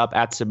 Hit us up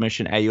at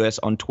SubmissionAUS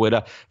on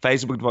Twitter,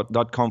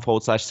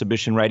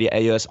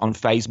 Facebook.com/SubmissionRadioAUS on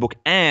Facebook,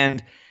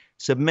 and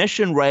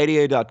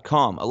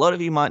SubmissionRadio.com. A lot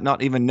of you might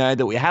not even know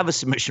that we have a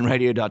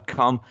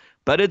SubmissionRadio.com,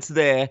 but it's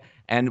there.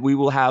 And we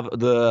will have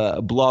the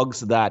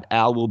blogs that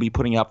Al will be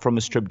putting up from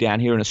his trip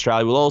down here in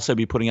Australia. We'll also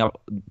be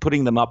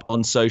putting them up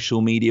on social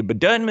media. But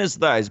don't miss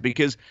those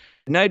because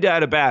no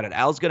doubt about it,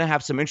 Al's going to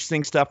have some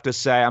interesting stuff to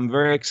say. I'm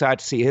very excited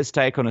to see his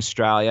take on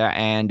Australia.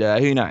 And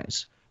who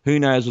knows? Who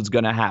knows what's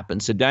going to happen?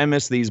 So don't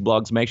miss these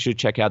blogs. Make sure to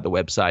check out the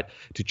website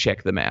to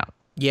check them out.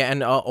 Yeah,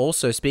 and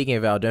also, speaking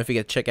of Al, don't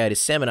forget to check out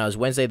his seminars.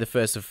 Wednesday the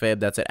 1st of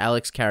Feb, that's at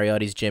Alex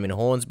Cariotti's gym in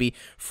Hornsby.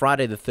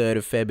 Friday the 3rd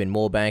of Feb in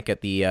Moorebank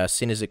at the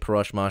Sinazik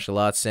Parosh Martial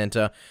Arts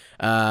Centre.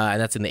 And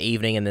that's in the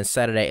evening. And then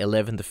Saturday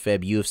 11th of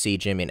Feb, UFC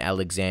gym in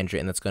Alexandria,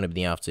 and that's going to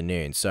be in the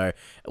afternoon. So,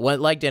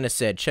 like Dennis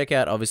said, check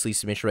out, obviously,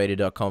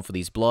 submissionradio.com for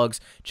these blogs.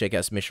 Check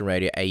out Submission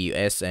Radio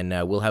AUS, and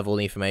we'll have all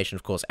the information,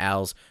 of course,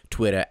 Al's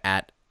Twitter,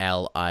 at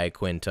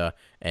Iaquinta.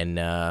 And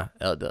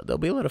there'll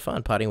be a lot of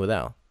fun partying with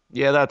Al.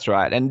 Yeah, that's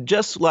right. And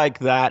just like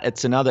that,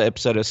 it's another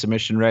episode of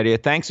Submission Radio.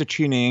 Thanks for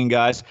tuning in,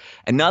 guys.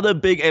 Another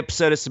big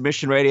episode of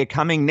Submission Radio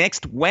coming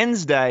next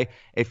Wednesday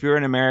if you're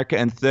in America,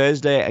 and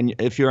Thursday and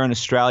if you're in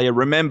Australia.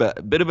 Remember,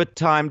 a bit of a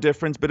time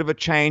difference, bit of a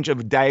change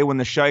of day when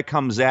the show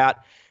comes out.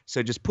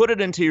 So just put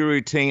it into your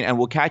routine, and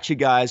we'll catch you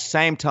guys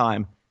same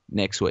time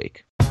next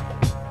week.